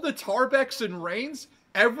all of the Tarbecks and Rhaens.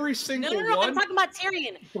 Every single one. No, I'm talking about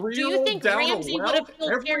Tyrion. Do you think Ramsay would have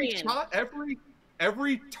killed Tyrion?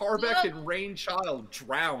 Every Tarbeck and Rhaen child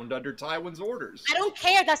drowned under Tywin's orders. I don't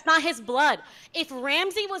care. That's not his blood. If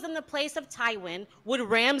Ramsay was in the place of Tywin, would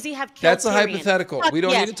Ramsay have killed That's Tyrion? a hypothetical. We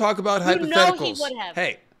don't need to talk about hypotheticals. You know he would have.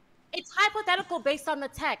 Hey. It's hypothetical based on the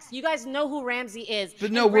text. You guys know who Ramsay is.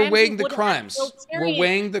 But no, we're weighing the crimes. We're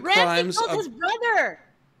weighing the crimes of his brother.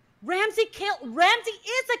 Ramsay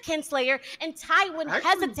is a kinslayer, and Tywin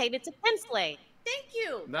hesitated to kinslay. Thank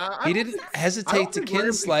you. He didn't hesitate to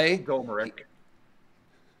kinslay.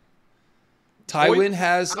 Tywin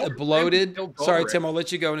has a bloated... Sorry, Tim, I'll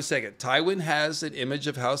let you go in a second. Tywin has an image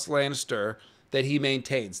of House Lannister that he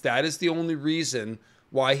maintains. That is the only reason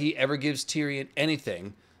why he ever gives Tyrion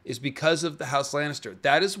anything, is because of the House Lannister.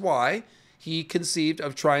 That is why he conceived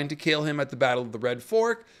of trying to kill him at the Battle of the Red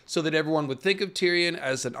Fork, so that everyone would think of Tyrion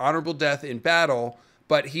as an honorable death in battle,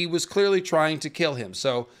 but he was clearly trying to kill him.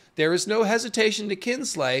 So there is no hesitation to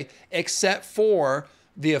kinslay, except for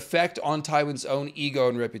the effect on Tywin's own ego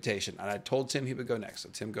and reputation. And I told Tim he would go next, so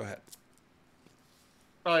Tim, go ahead.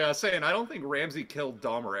 I was saying, I don't think Ramsay killed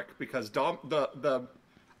Domeric, because I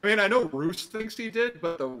mean, I know Roose thinks he did,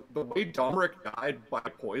 but the way Domeric died by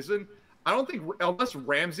poison, I don't think, unless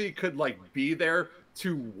Ramsay could, like, be there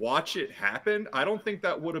to watch it happen, I don't think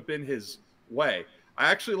that would have been his way.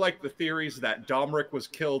 I actually like the theories that Domeric was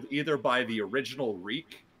killed either by the original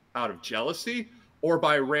Reek out of jealousy, or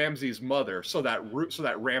by Ramsay's mother, so that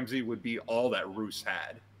Ramsay would be all that Roose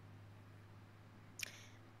had.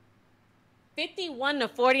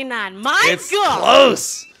 51-49. It's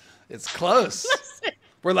close. It's close.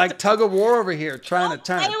 We're like tug of war over here, trying to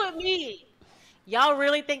turn. Play with me. Y'all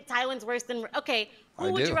really think Tywin's worse than... Okay,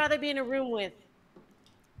 who would you rather be in a room with?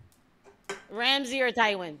 Ramsay or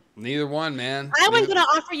Tywin? Neither one, man. Tywin's going to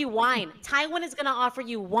offer you wine. Tywin is going to offer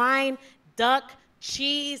you wine, duck,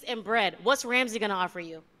 cheese, and bread. What's Ramsay going to offer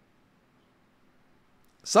you?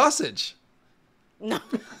 Sausage. No.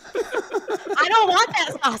 I don't want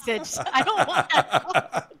that sausage. I don't want that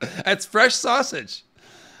sausage. That's fresh sausage.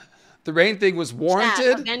 The rain thing was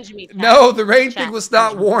warranted. Chat, no, the rain thing was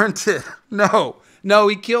not warranted. No,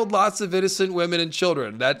 he killed lots of innocent women and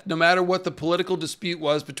children. That no matter what the political dispute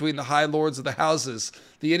was between the high lords of the houses,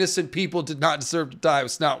 the innocent people did not deserve to die. It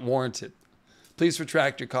was not warranted. Please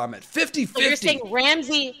retract your comment. 50-50. So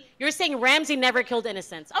you're saying Ramsay never killed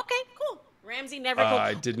innocents. Okay, cool. Ramsay never killed.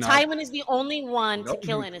 I did not. Tywin is the only one to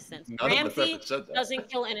kill innocents. Ramsay doesn't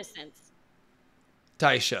kill innocents.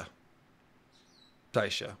 Taisha.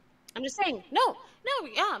 I'm just saying, no,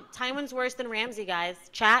 yeah. Tywin's worse than Ramsay, guys.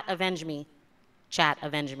 Chat, avenge me.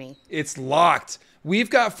 It's locked. We've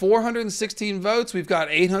got 416 votes. We've got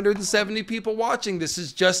 870 people watching. This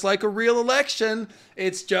is just like a real election.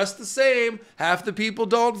 It's just the same. Half the people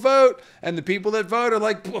don't vote, and the people that vote are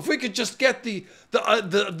like, if we could just get the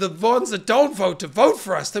ones that don't vote to vote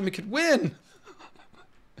for us, then we could win.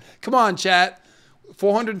 Come on, chat.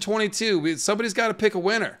 422. Somebody's got to pick a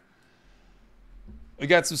winner. We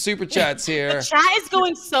got some super chats here. The chat is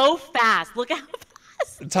going so fast. Look how fast.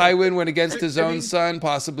 Tywin went against his own son,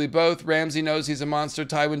 possibly both. Ramsay knows he's a monster.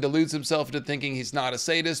 Tywin deludes himself into thinking he's not a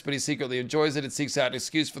sadist, but he secretly enjoys it and seeks out an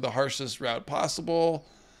excuse for the harshest route possible.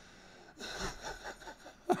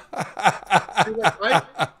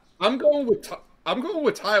 I'm going with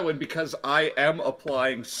Tywin because I am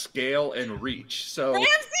applying scale and reach. So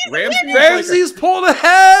Ramsay's pulled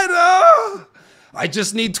ahead. Oh, I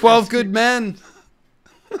just need 12 good men.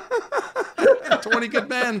 20 good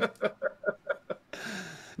men.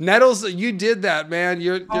 Nettles, you did that, man.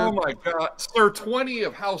 Oh my God, Sir 20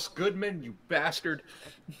 of House Goodman, you bastard!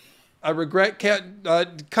 I regret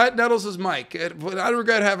cut Nettles' mic. I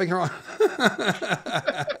regret having her on.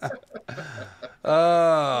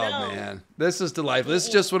 Man, this is delightful. This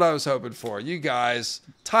is just what I was hoping for. You guys,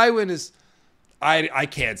 Tywin is. I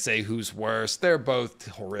can't say who's worse. They're both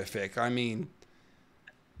horrific. I mean,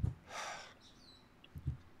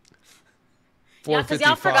 Yeah, because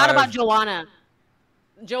y'all forgot about Joanna.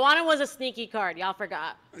 Joanna was a sneaky card. Y'all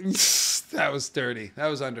forgot. That was dirty. That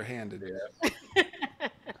was underhanded. Yeah.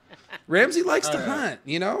 Ramsay likes to hunt,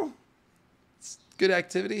 you know? It's good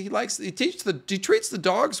activity. He treats the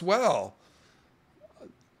dogs well.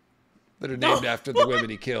 That are named after the women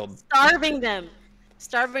he killed. Starving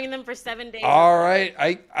them for 7 days. All right.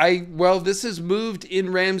 Well, this has moved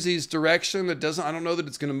in Ramsay's direction. I don't know that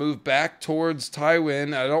it's going to move back towards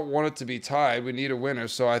Tywin. I don't want it to be tied. We need a winner.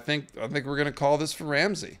 So I think we're going to call this for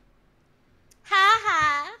Ramsay. Ha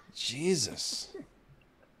ha. Jesus.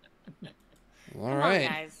 All Come right.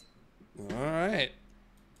 on, guys. All right.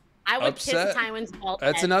 I would kiss Tywin's bald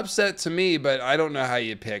That's head. an upset to me, but I don't know how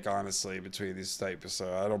you pick, honestly, between these types.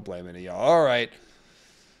 So I don't blame any of y'all. All right.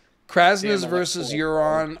 Krasnys versus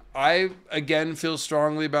Euron. I, again, feel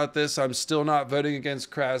strongly about this. I'm still not voting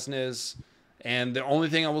against Krasnys. And the only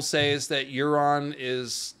thing I will say is that Euron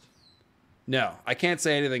is... No, I can't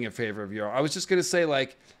say anything in favor of Euron. I was just going to say,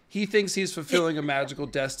 like, he thinks he's fulfilling a magical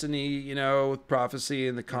destiny, you know, with prophecy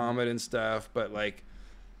and the comet and stuff. But, like,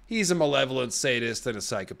 he's a malevolent sadist and a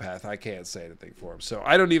psychopath. I can't say anything for him. So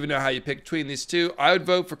I don't even know how you pick between these two. I would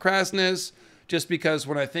vote for Krasnys. Just because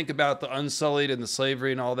when I think about the Unsullied and the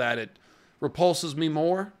slavery and all that, it repulses me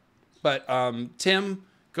more. But Tim,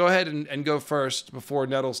 go ahead and go first before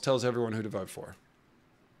Nettles tells everyone who to vote for.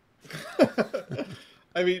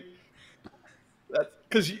 I mean,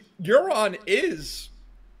 because Euron is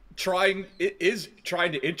trying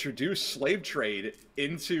to introduce slave trade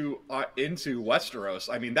into Westeros.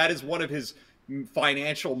 I mean, that is one of his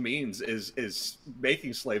financial means is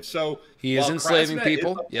making slaves. So he is enslaving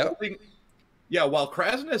people. Yeah, while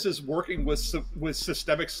Krasnys is working with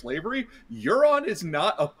systemic slavery, Euron is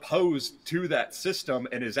not opposed to that system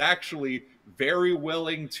and is actually very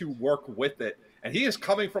willing to work with it. And he is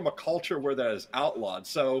coming from a culture where that is outlawed.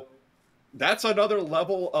 So that's another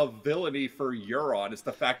level of villainy for Euron, is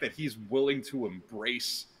the fact that he's willing to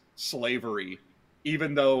embrace slavery,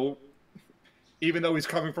 even though he's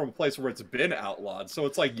coming from a place where it's been outlawed. So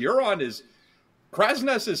it's like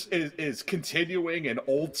Krasnys is continuing an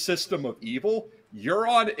old system of evil.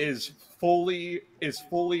 Euron is fully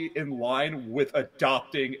in line with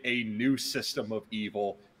adopting a new system of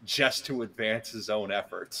evil just to advance his own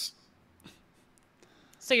efforts.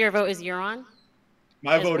 So your vote is Euron?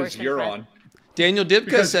 My vote is Euron. Daniel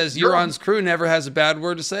Dibka says Euron's crew never has a bad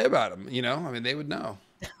word to say about him. You know, I mean, they would know.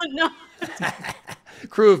 No.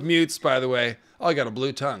 Crew of mutes, by the way. Oh, I got a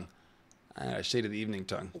blue tongue. A shade of the evening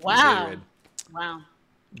tongue. Wow. Gatorade. Wow.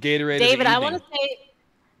 Gatorade. David, I want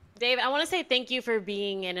to say thank you for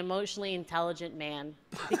being an emotionally intelligent man,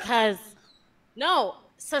 because no,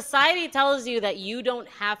 society tells you that you don't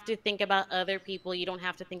have to think about other people. You don't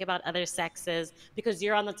have to think about other sexes because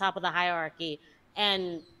you're on the top of the hierarchy.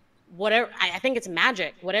 And whatever, I think it's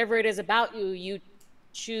magic. Whatever it is about you, you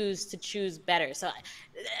choose better. So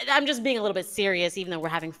I'm just being a little bit serious, even though we're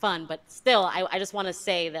having fun, but still, I just want to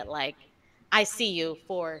say that, like, I see you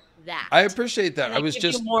for that. I appreciate that. I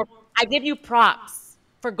give you props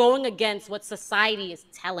for going against what society is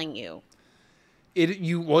telling you.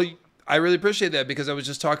 I really appreciate that, because I was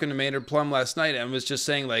just talking to Maynard Plum last night and was just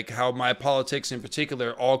saying, like, how my politics in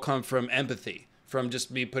particular all come from empathy, from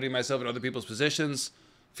just me putting myself in other people's positions,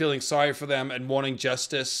 feeling sorry for them, and wanting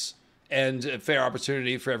justice and a fair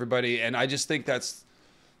opportunity for everybody. And I just think that's,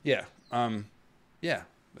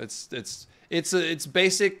 it's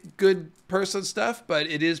basic good person stuff, but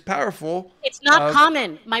it is powerful. It's not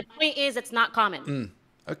common. My point is, it's not common.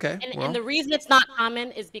 Okay. And the reason it's not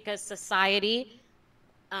common is because society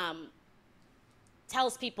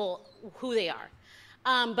tells people who they are.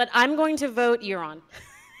 But I'm going to vote Euron.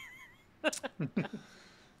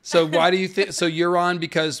 So why do you think? So Euron,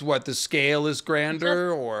 because what, the scale is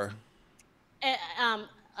grander, or?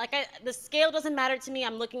 The scale doesn't matter to me.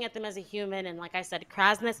 I'm looking at them as a human, and like I said,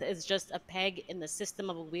 Krasnys is just a peg in the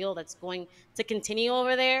system of a wheel that's going to continue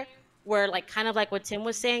over there. Where, like, kind of like what Tim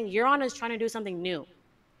was saying, Euron is trying to do something new.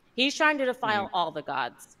 He's trying to defile all the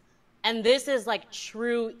gods, and this is like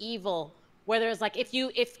true evil. Where there's like, if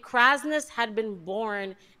Krasnys had been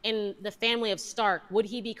born in the family of Stark, would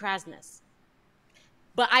he be Krasnys?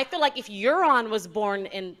 But I feel like if Euron was born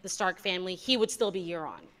in the Stark family, he would still be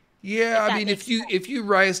Euron. Yeah, I mean, if you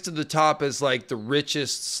rise to the top as like the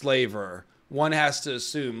richest slaver, one has to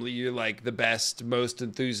assume you're like the best, most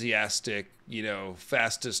enthusiastic, you know,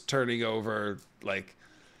 fastest turning over, like.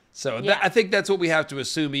 So Yeah. I think that's what we have to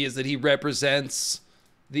assume. That he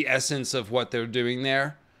the essence of what they're doing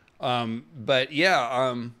there. But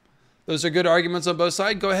yeah, Those are good arguments on both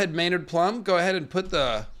sides. Go ahead, Maynard Plum. Go ahead and put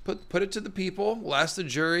it to the people. We'll ask the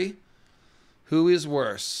jury. Who is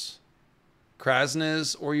worse,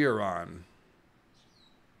 Krasnez or Euron?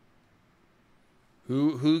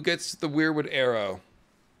 Who gets the Weirwood arrow?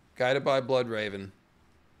 Guided by Bloodraven.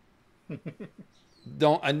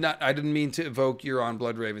 I didn't mean to evoke Euron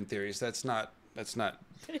Bloodraven theories. That's not. We're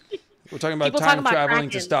talking about time traveling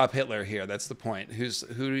to stop Hitler here. That's the point.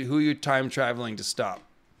 Who are you time traveling to stop?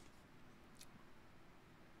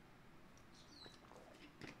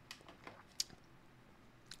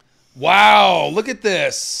 Wow, look at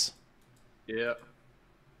this. Yeah.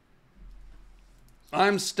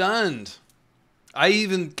 I'm stunned. I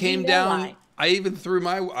even came down. Why. I even threw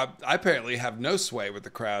my. I apparently have no sway with the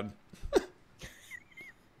crowd.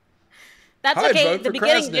 That's okay. The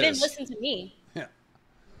beginning, you didn't listen to me. Yeah.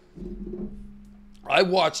 I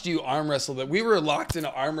watched you arm wrestle that. We were locked in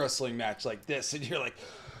an arm wrestling match like this, and you're like.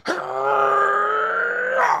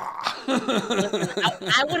 Listen,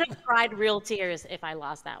 I would have cried real tears if I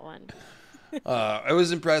lost that one. It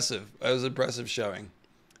was impressive. It was an impressive showing.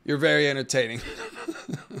 You're very entertaining.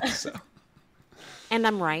 So. And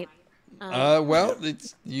I'm right. Well,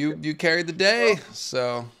 it's you carried the day.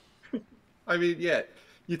 So. I mean, yeah.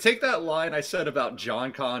 You take that line I said about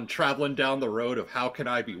John Con traveling down the road of how can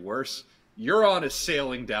I be worse? Euron is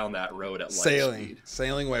sailing down that road at light speed.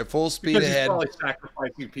 Sailing away, full speed because ahead. He's probably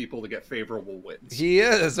sacrificing people to get favorable wins. He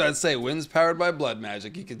is. I'd say winds powered by blood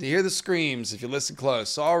magic. You can hear the screams if you listen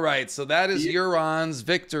close. All right, so that is Euron's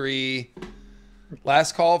victory.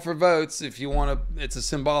 Last call for votes. If you want to, it's a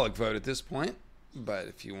symbolic vote at this point. But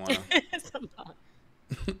if you want to,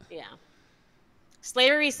 yeah,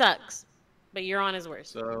 slavery sucks, but Euron is worse.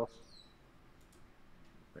 So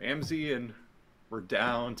Ramsay and. We're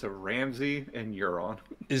down to Ramsay and Euron.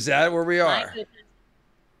 Is that where we are?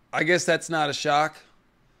 I guess that's not a shock.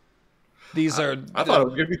 These are. I thought it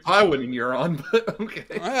was going to be Tywin and Euron, but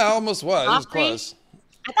okay. I almost was. It was close.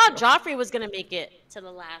 I thought Joffrey was going to make it to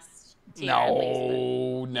the last tier.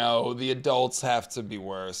 No. The adults have to be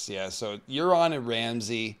worse. Yeah, so Euron and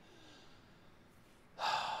Ramsay.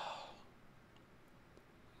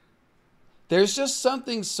 There's just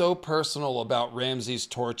something so personal about Ramsay's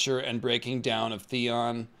torture and breaking down of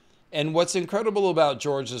Theon. And what's incredible about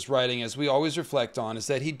George's writing, as we always reflect on, is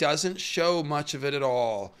that he doesn't show much of it at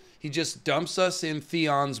all. He just dumps us in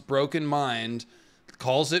Theon's broken mind,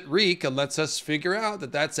 calls it Reek, and lets us figure out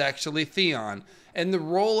that that's actually Theon. And the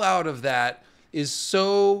rollout of that is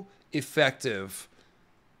so effective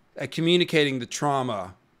at communicating the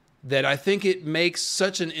trauma that I think it makes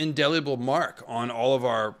such an indelible mark on all of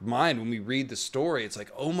our mind when we read the story. It's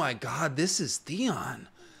like, oh my God, this is Theon.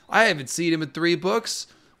 I haven't seen him in 3 books.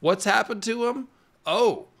 What's happened to him?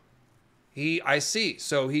 Oh, I see.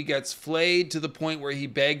 So he gets flayed to the point where he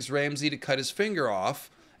begs Ramsay to cut his finger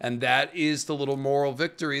off. And that is the little moral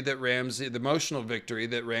victory that the emotional victory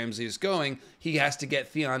that Ramsay is going. He has to get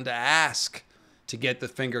Theon to ask to get the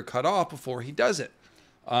finger cut off before he does it.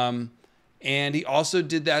 And he also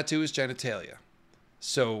did that to his genitalia.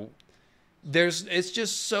 So it's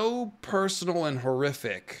just so personal and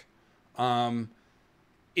horrific.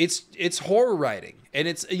 It's horror writing. And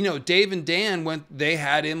it's, Dave and Dan they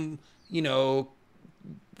had him, with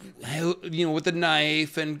the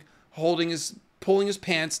knife and pulling his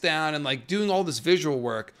pants down and like doing all this visual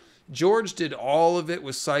work. George did all of it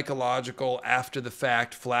with psychological after the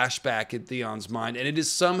fact flashback in Theon's mind. And it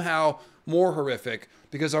is somehow more horrific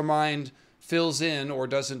because our mind fills in or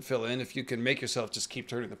doesn't fill in, if you can make yourself just keep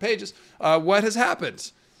turning the pages, what has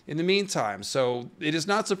happened in the meantime. So it is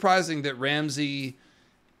not surprising that Ramsay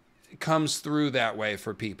comes through that way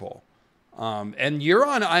for people. And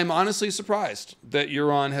Euron, I'm honestly surprised that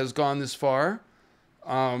Euron has gone this far.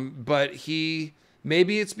 But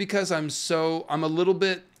maybe it's because I'm a little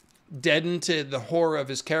bit deadened to the horror of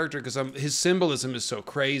his character because his symbolism is so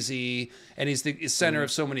crazy and he's the center of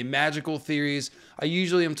so many magical theories. I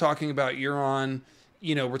usually am talking about Euron,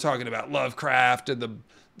 we're talking about Lovecraft and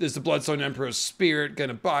there's the Bloodstone Emperor's spirit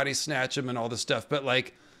gonna body snatch him and all this stuff. But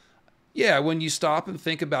when you stop and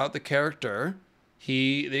think about the character,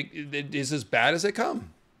 it is as bad as they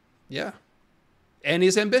come. Yeah. And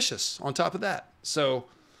he's ambitious on top of that. So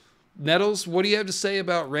Nettles, what do you have to say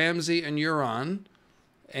about Ramsay and Euron?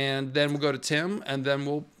 And then we'll go to Tim, and then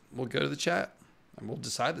we'll go to the chat, and we'll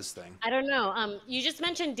decide this thing. I don't know. You just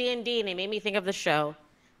mentioned D&D, and it made me think of the show.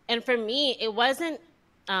 And for me, it wasn't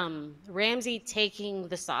Ramsay taking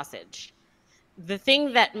the sausage. The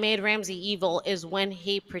thing that made Ramsay evil is when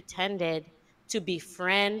he pretended to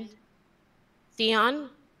befriend Theon.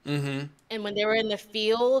 Mm-hmm. And when they were in the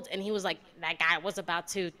field, and he was like, that guy was about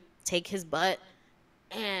to take his butt.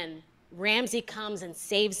 And Ramsay comes and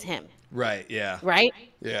saves him. Right. Yeah. Right?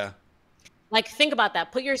 Yeah. Like, think about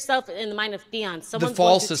that. Put yourself in the mind of Theon. Someone's The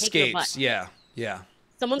false going to take your escapes. butt. Yeah. Yeah.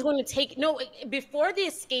 Someone's going to take, no, before the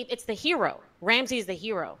escape, it's the hero. Ramsay's the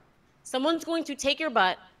hero. Someone's going to take your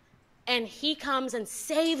butt, and he comes and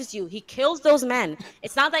saves you. He kills those men.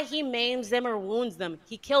 It's not that he maims them or wounds them.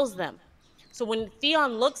 He kills them. So when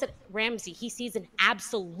Theon looks at Ramsay, he sees an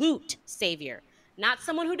absolute savior. Not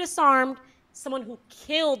someone who disarmed, someone who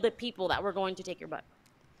killed the people that were going to take your butt.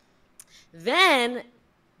 Then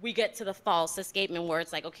we get to the false escapement where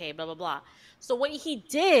it's like, okay, blah, blah, blah. So what he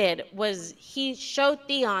did was he showed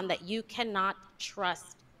Theon that you cannot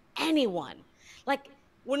trust anyone.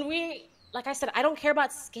 Like I said, I don't care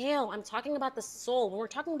about scale. I'm talking about the soul. When we're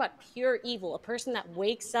talking about pure evil, a person that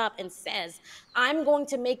wakes up and says, I'm going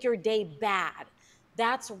to make your day bad.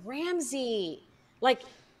 That's Ramsay. Like,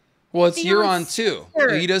 well, it's Theon's Euron too.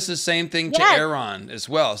 sister. He does the same thing to Yes. Aeron as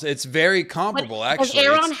well. So it's very comparable, But actually. does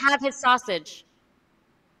Aeron have his sausage?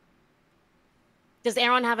 Does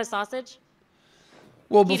Aeron have a sausage?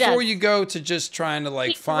 Well, He before does. you go to just trying to like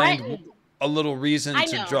He find threatened. a little reason I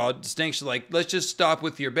to know. draw a distinction, like let's just stop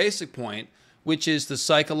with your basic point, which is the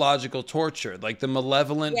psychological torture, like the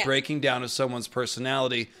malevolent Yes. breaking down of someone's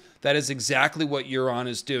personality. That is exactly what Euron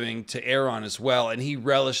is doing to Aeron as well, and he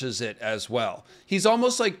relishes it as well. He's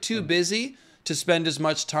almost like too busy to spend as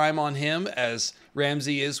much time on him as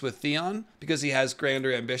Ramsay is with Theon because he has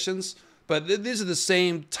grander ambitions. But these are the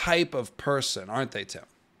same type of person, aren't they, Tim?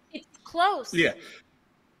 It's close. Yeah.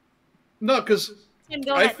 No, because Tim,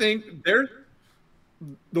 go I ahead. think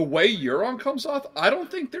the way Euron comes off, I don't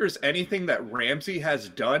think there's anything that Ramsay has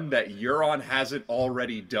done that Euron hasn't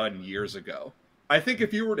already done years ago. I think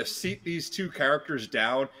if you were to seat these two characters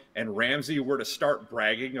down and Ramsay were to start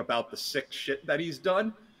bragging about the sick shit that he's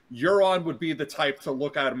done, Euron would be the type to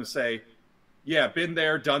look at him and say, yeah, been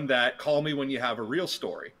there, done that, call me when you have a real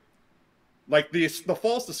story. Like the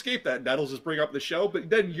false escape that'll just bring up the show, but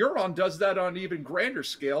then Euron does that on an even grander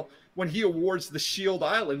scale when he awards the Shield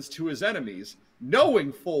Islands to his enemies,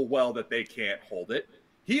 knowing full well that they can't hold it.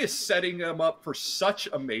 He is setting them up for such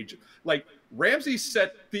a major, like Ramsay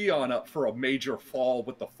set Theon up for a major fall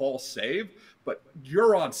with the false save, but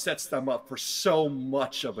Euron sets them up for so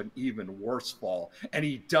much of an even worse fall, and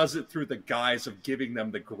he does it through the guise of giving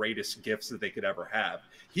them the greatest gifts that they could ever have.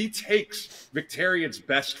 He takes Victarion's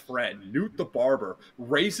best friend, Newt the Barber,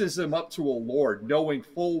 raises him up to a lord, knowing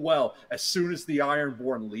full well as soon as the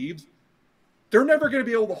Ironborn leaves, they're never going to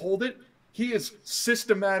be able to hold it. He has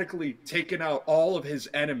systematically taken out all of his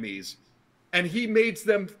enemies, and he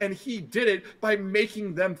did it by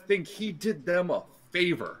making them think he did them a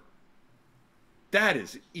favor. That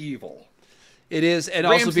is evil. It is, and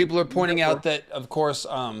Ramsay also people are pointing never- out that, of course,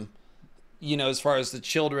 as far as the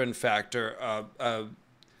children factor,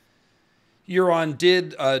 Euron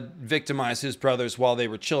did victimize his brothers while they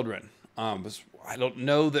were children. I don't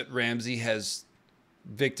know that Ramsay has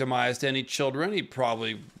victimized any children. He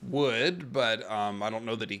probably would, but I don't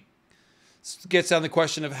know that he gets down the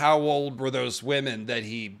question of how old were those women that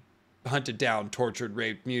he hunted down, tortured,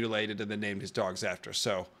 raped, mutilated, and then named his dogs after.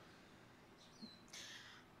 So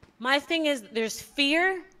My thing is, there's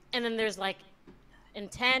fear, and then there's like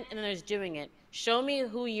intent, and then there's doing it. Show me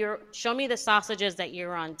the sausages that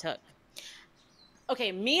Euron took.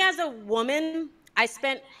 Okay, me as a woman, I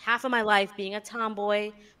spent half of my life being a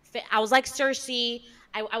tomboy. I was like Cersei.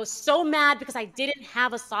 I was so mad because I didn't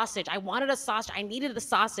have a sausage. I wanted a sausage. I needed the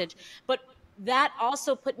sausage. But that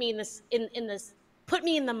also put me put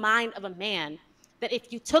me in the mind of a man that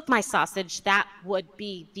if you took my sausage, that would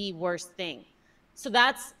be the worst thing. So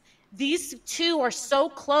these two are so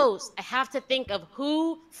close. I have to think of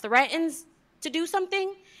who threatens to do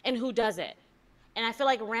something and who does it. And I feel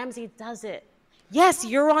like Ramsay does it. Yes,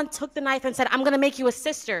 Euron took the knife and said, I'm going to make you a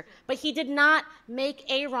sister. But he did not make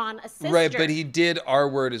Aeron a sister. right, but he did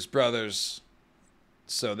R-word his brothers,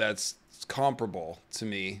 so that's comparable to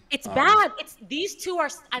me. It's bad. These two are,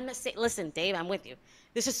 I'm going to say, listen, Dave, I'm with you.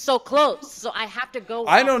 This is so close. So I have to go.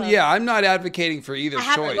 I'm not advocating for either I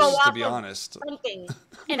have choice, to go to be off of honest. something.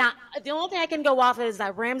 And the only thing I can go off of is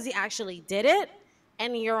that Ramsay actually did it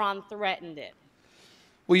and Euron threatened it.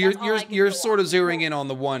 Well, That's all I can you're go sort of off. zeroing in on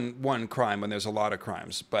the one crime when there's a lot of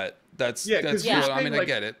crimes, but that's Yeah, because cool. I mean, I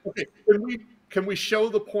get it. Okay, can we show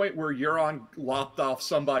the point where Euron lopped off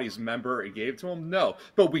somebody's member and gave to him? No,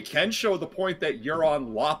 but we can show the point that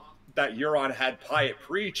Euron had Pyat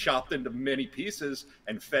Pri chopped into many pieces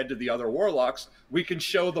and fed to the other warlocks. We can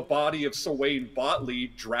show the body of Swain Botley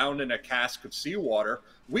drowned in a cask of seawater.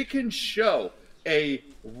 We can show a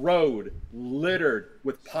road littered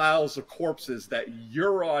with piles of corpses that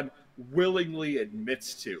Euron willingly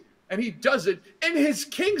admits to. and he does it in his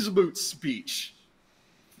King's Moot speech.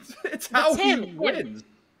 It's how he wins.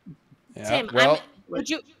 Yeah, Tim, well, would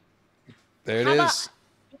you? there it How about- is.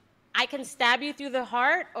 I can stab you through the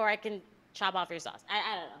heart, or I can chop off your sauce.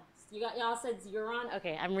 I don't know. Y'all said Euron.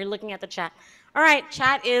 Okay, I'm looking at the chat. All right,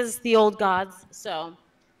 chat is the old gods, so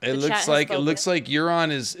It the looks chat like has Euron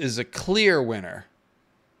is a clear winner.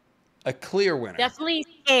 A clear winner. definitely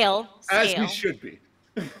scale. As he should be.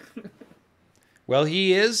 Well,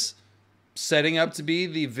 he is setting up to be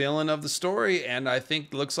the villain of the story, and I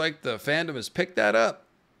think looks like the fandom has picked that up.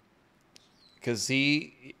 Because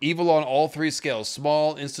he evil on all three scales: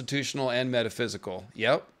 small, institutional, and metaphysical.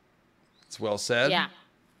 Yep. It's well said. Yeah.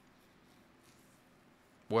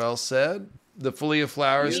 Well said. The Fully of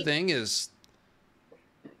Flowers thing is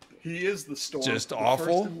He is the storm. just the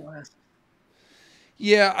awful. first and last.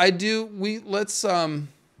 Yeah, I do. Let's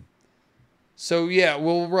so yeah,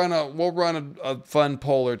 we'll run a fun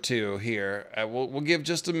poll or two here. We'll give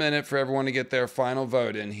just a minute for everyone to get their final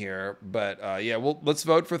vote in here. But yeah, let's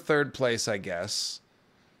vote for third place, I guess.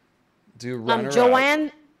 Do runner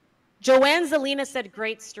up. Joanne Zelina said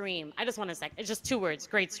great stream. I just want to say it's just 2 words,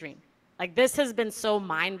 great stream. Like this has been so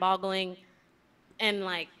mind-boggling and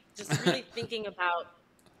like just really thinking about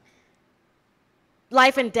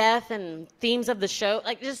life and death and themes of the show,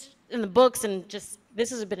 like just in the books, and just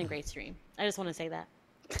this has been a great stream. I just want to say that.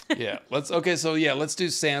 Yeah, let's do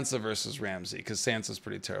Sansa versus Ramsay because Sansa's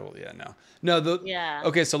pretty terrible. Yeah, no. Yeah.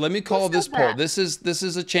 Okay, so let me call this poll. that? This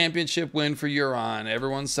is a championship win for Euron.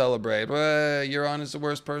 Everyone celebrate. Euron is the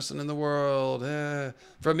worst person in the world.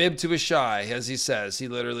 From Ib to Ashai, as he says, he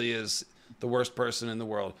literally is the worst person in the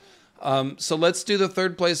world. So let's do the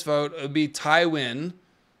third place vote. It would be Tywin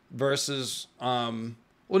versus. Well,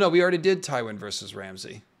 no, we already did Tywin versus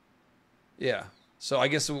Ramsay. Yeah. So I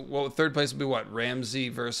guess third place would be what? Ramsay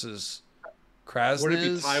versus Krasnys? Would it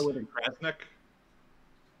be Tywin and Krasnick?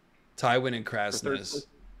 Tywin and Krasnys.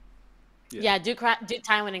 Yeah, do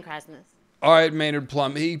Tywin and Krasnys. All right, Maynard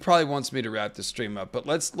Plum. He probably wants me to wrap the stream up, but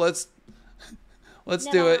let's do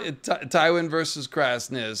it. Tywin versus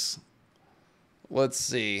Krasnys. Let's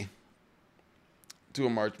see. Do a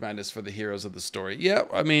March Madness for the heroes of the story. Yeah,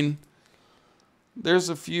 I mean, there's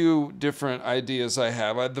a few different ideas I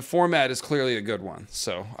have. The format is clearly a good one,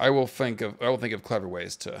 so I will think of clever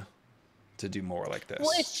ways to do more like this.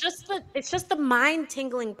 Well, it's just the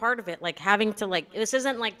mind-tingling part of it, like having to like this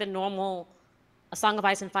isn't like the normal A Song of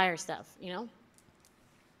Ice and Fire stuff, you know?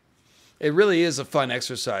 It really is a fun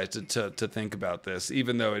exercise to think about this,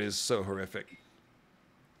 even though it is so horrific.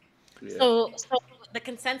 Yeah. So the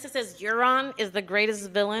consensus is Euron is the greatest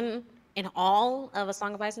villain in all of A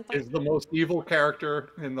Song of Ice and Fire. Is the most evil character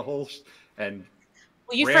in the whole, and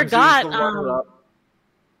Well, you Ramsay's forgot. the runner-up,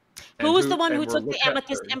 Who was the one and who we're took the looked at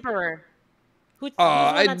Amethyst third. Emperor?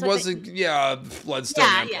 I wasn't. Bloodstone.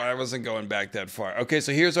 Yeah, Empire. yeah. I wasn't going back that far. Okay,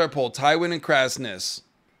 so here's our poll: Tywin and Krasnys.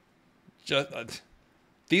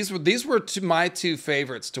 These were my two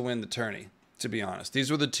favorites to win the tourney. To be honest, these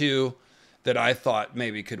were the two that I thought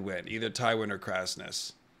maybe could win, either Tywin or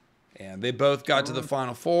Krasnys, and they both got to the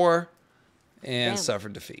final four and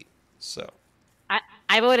suffered defeat. So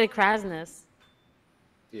I voted Krasnys.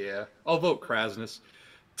 Yeah, I'll vote Krasnys.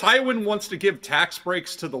 Tywin wants to give tax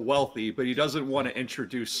breaks to the wealthy, but he doesn't want to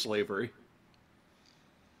introduce slavery.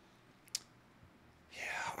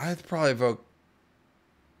 yeah, I'd probably vote.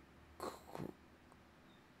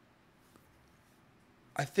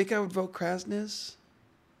 I think I would vote Krasnys.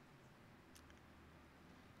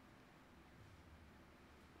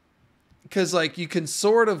 Because, like, you can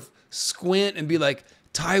sort of squint and be like,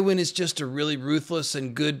 Tywin is just a really ruthless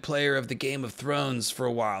and good player of the Game of Thrones for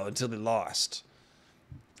a while until he lost.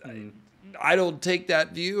 I don't take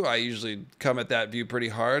that view. I usually come at that view pretty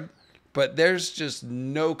hard. But there's just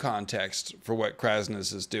no context for what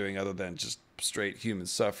Krasnys is doing other than just straight human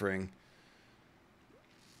suffering.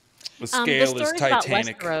 The scale is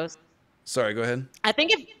titanic. About Westeros. Sorry, go ahead. I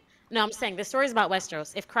think I'm saying the story's about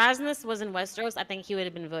Westeros. If Krasnys was in Westeros, I think he would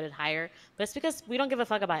have been voted higher. But it's because we don't give a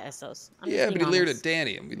fuck about Essos. Yeah, but he leered at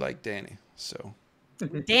Dany, and we like Dany, so.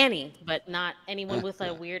 Dany, but not anyone with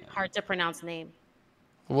a weird, hard to pronounce name.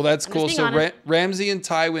 Well, that's cool. being So honest. Ramsay and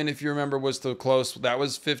Tywin, if you remember, was the close. That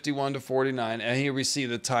was 51-49, and here we see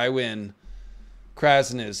the Tywin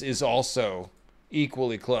Krasnys is also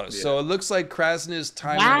equally close. Yeah. So it looks like Krasnys,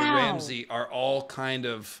 Tywin, and Ramsay are all kind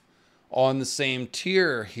of on the same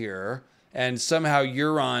tier here, and somehow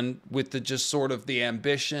Euron, with the just sort of the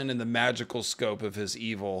ambition and the magical scope of his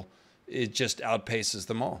evil, it just outpaces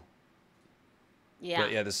them all. Yeah.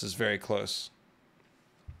 But yeah, this is very close.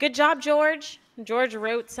 Good job, George. George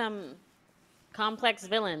wrote some complex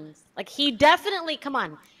villains. Like he definitely, come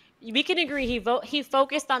on. we can agree he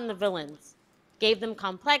focused on the villains, gave them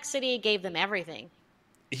complexity, gave them everything.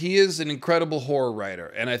 He is an incredible horror writer,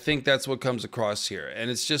 and I think that's what comes across here. And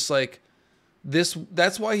it's just like this.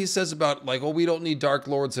 That's why he says about like, oh, we don't need dark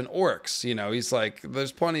lords and orcs. You know, he's like,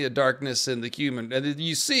 there's plenty of darkness in the human, and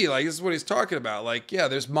you see, like, this is what he's talking about. Like, yeah,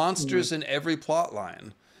 there's monsters in every plot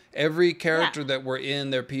line. Every character that we're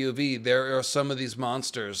in their POV, there are some of these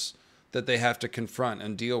monsters that they have to confront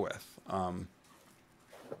and deal with.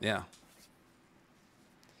 Yeah.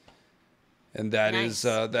 And that is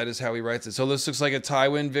how he writes it. So this looks like a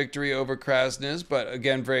Tywin victory over Krasniz, but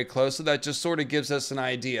again, very close. So that just sort of gives us an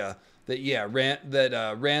idea that, yeah,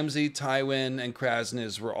 Ramsay, Tywin, and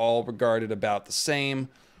Krasniz were all regarded about the same,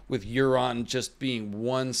 with Euron just being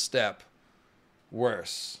one step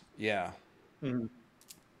worse. Yeah. Mm-hmm.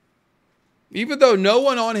 Even though no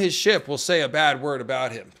one on his ship will say a bad word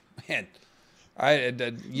about him. Man,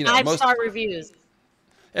 you know, 5-star reviews.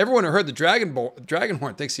 Everyone who heard the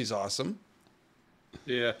Dragonborn thinks he's awesome.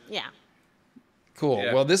 Yeah. Yeah. Cool.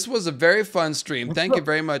 Yeah. Well, this was a very fun stream. Thank you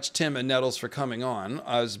very much, Tim and Nettles, for coming on. It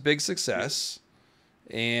was a big success.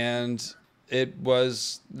 And it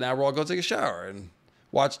was, now we're all going to take a shower and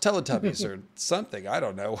watch Teletubbies or something. I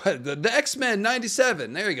don't know. The X-Men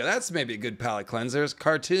 97. There you go. That's maybe a good palate cleanser. There's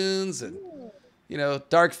cartoons and, you know,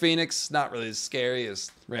 Dark Phoenix. Not really as scary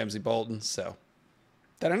as Ramsay Bolton. So.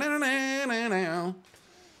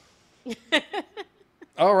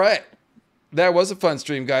 All right. That was a fun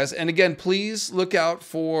stream, guys. And again, please look out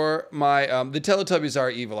for my the Teletubbies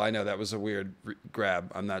are evil. I know that was a weird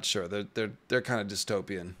grab. I'm not sure. They're kind of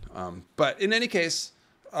dystopian. But in any case,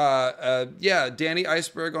 yeah, Danny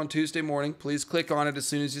Iceberg on Tuesday morning. Please click on it as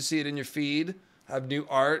soon as you see it in your feed. Have new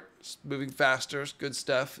art, moving faster, good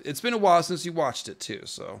stuff. It's been a while since you watched it too,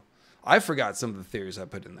 so I forgot some of the theories I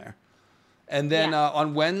put in there. And then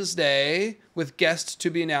on Wednesday, with guests to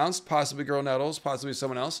be announced, possibly Girl Nettles, possibly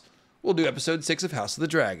someone else, we'll do episode 6 of House of the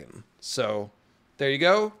Dragon. So there you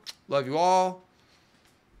go. Love you all.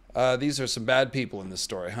 These are some bad people in this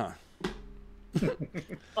story, huh?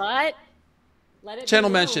 But let it channel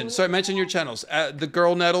mention. Sorry, mention your channels. The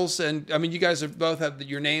Girl Nettles, and I mean, you guys are both have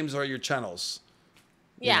your names or your channels.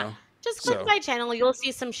 Yeah. You know? Just click my channel. You'll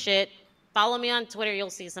see some shit. Follow me on Twitter. You'll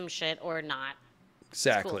see some shit or not.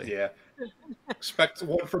 Exactly. Cool. Yeah. Expect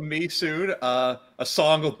one from me soon. A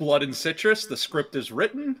Song of Blood and Citrus. The script is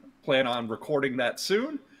written. Plan on recording that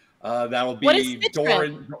soon. That'll be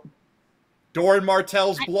Doran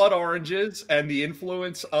Martell's Blood Oranges and the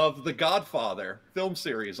influence of The Godfather film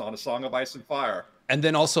series on A Song of Ice and Fire. And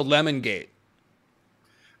then also Lemongate.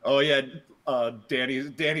 Oh yeah,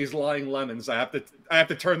 Danny's Lying Lemons. I have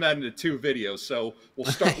to turn that into 2 videos. So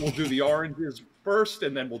we'll do the oranges first,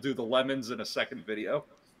 and then we'll do the lemons in a second video.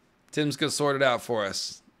 Tim's gonna sort it out for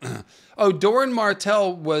us. Oh, Doran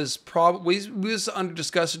Martell was was under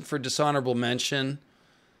discussion for dishonorable mention.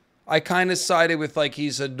 I kind of sided with like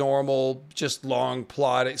he's a normal, just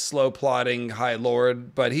slow plotting High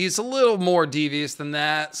Lord, but he's a little more devious than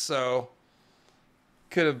that. So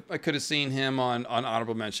I could have seen him on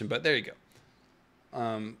honorable mention, but there you go.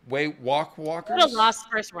 Walkers. He would have lost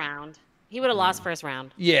first round. Lost first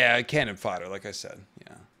round. Yeah, cannon fodder, like I said.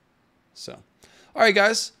 Yeah. So, all right,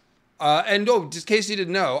 guys. And just in case you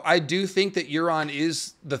didn't know, I do think that Euron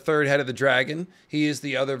is the third head of the dragon. He is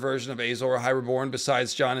the other version of Azor High Reborn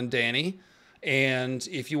besides Jon and Dany. And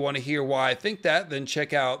if you want to hear why I think that, then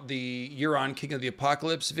check out the Euron King of the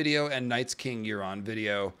Apocalypse video and Night's King Euron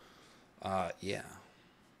video. Yeah.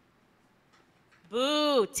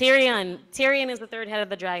 Boo! Tyrion. Tyrion is the third head of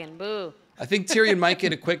the dragon. Boo. I think Tyrion might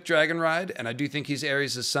get a quick dragon ride, and I do think he's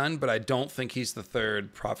Aerys' son, but I don't think he's the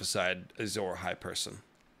third prophesied Azor High person.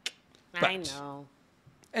 But I know.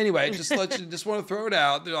 Anyway, just want to throw it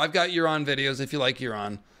out. I've got Euron videos if you like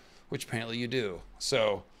Euron, which apparently you do.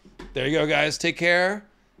 So there you go, guys. Take care,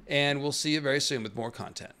 and we'll see you very soon with more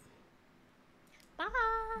content.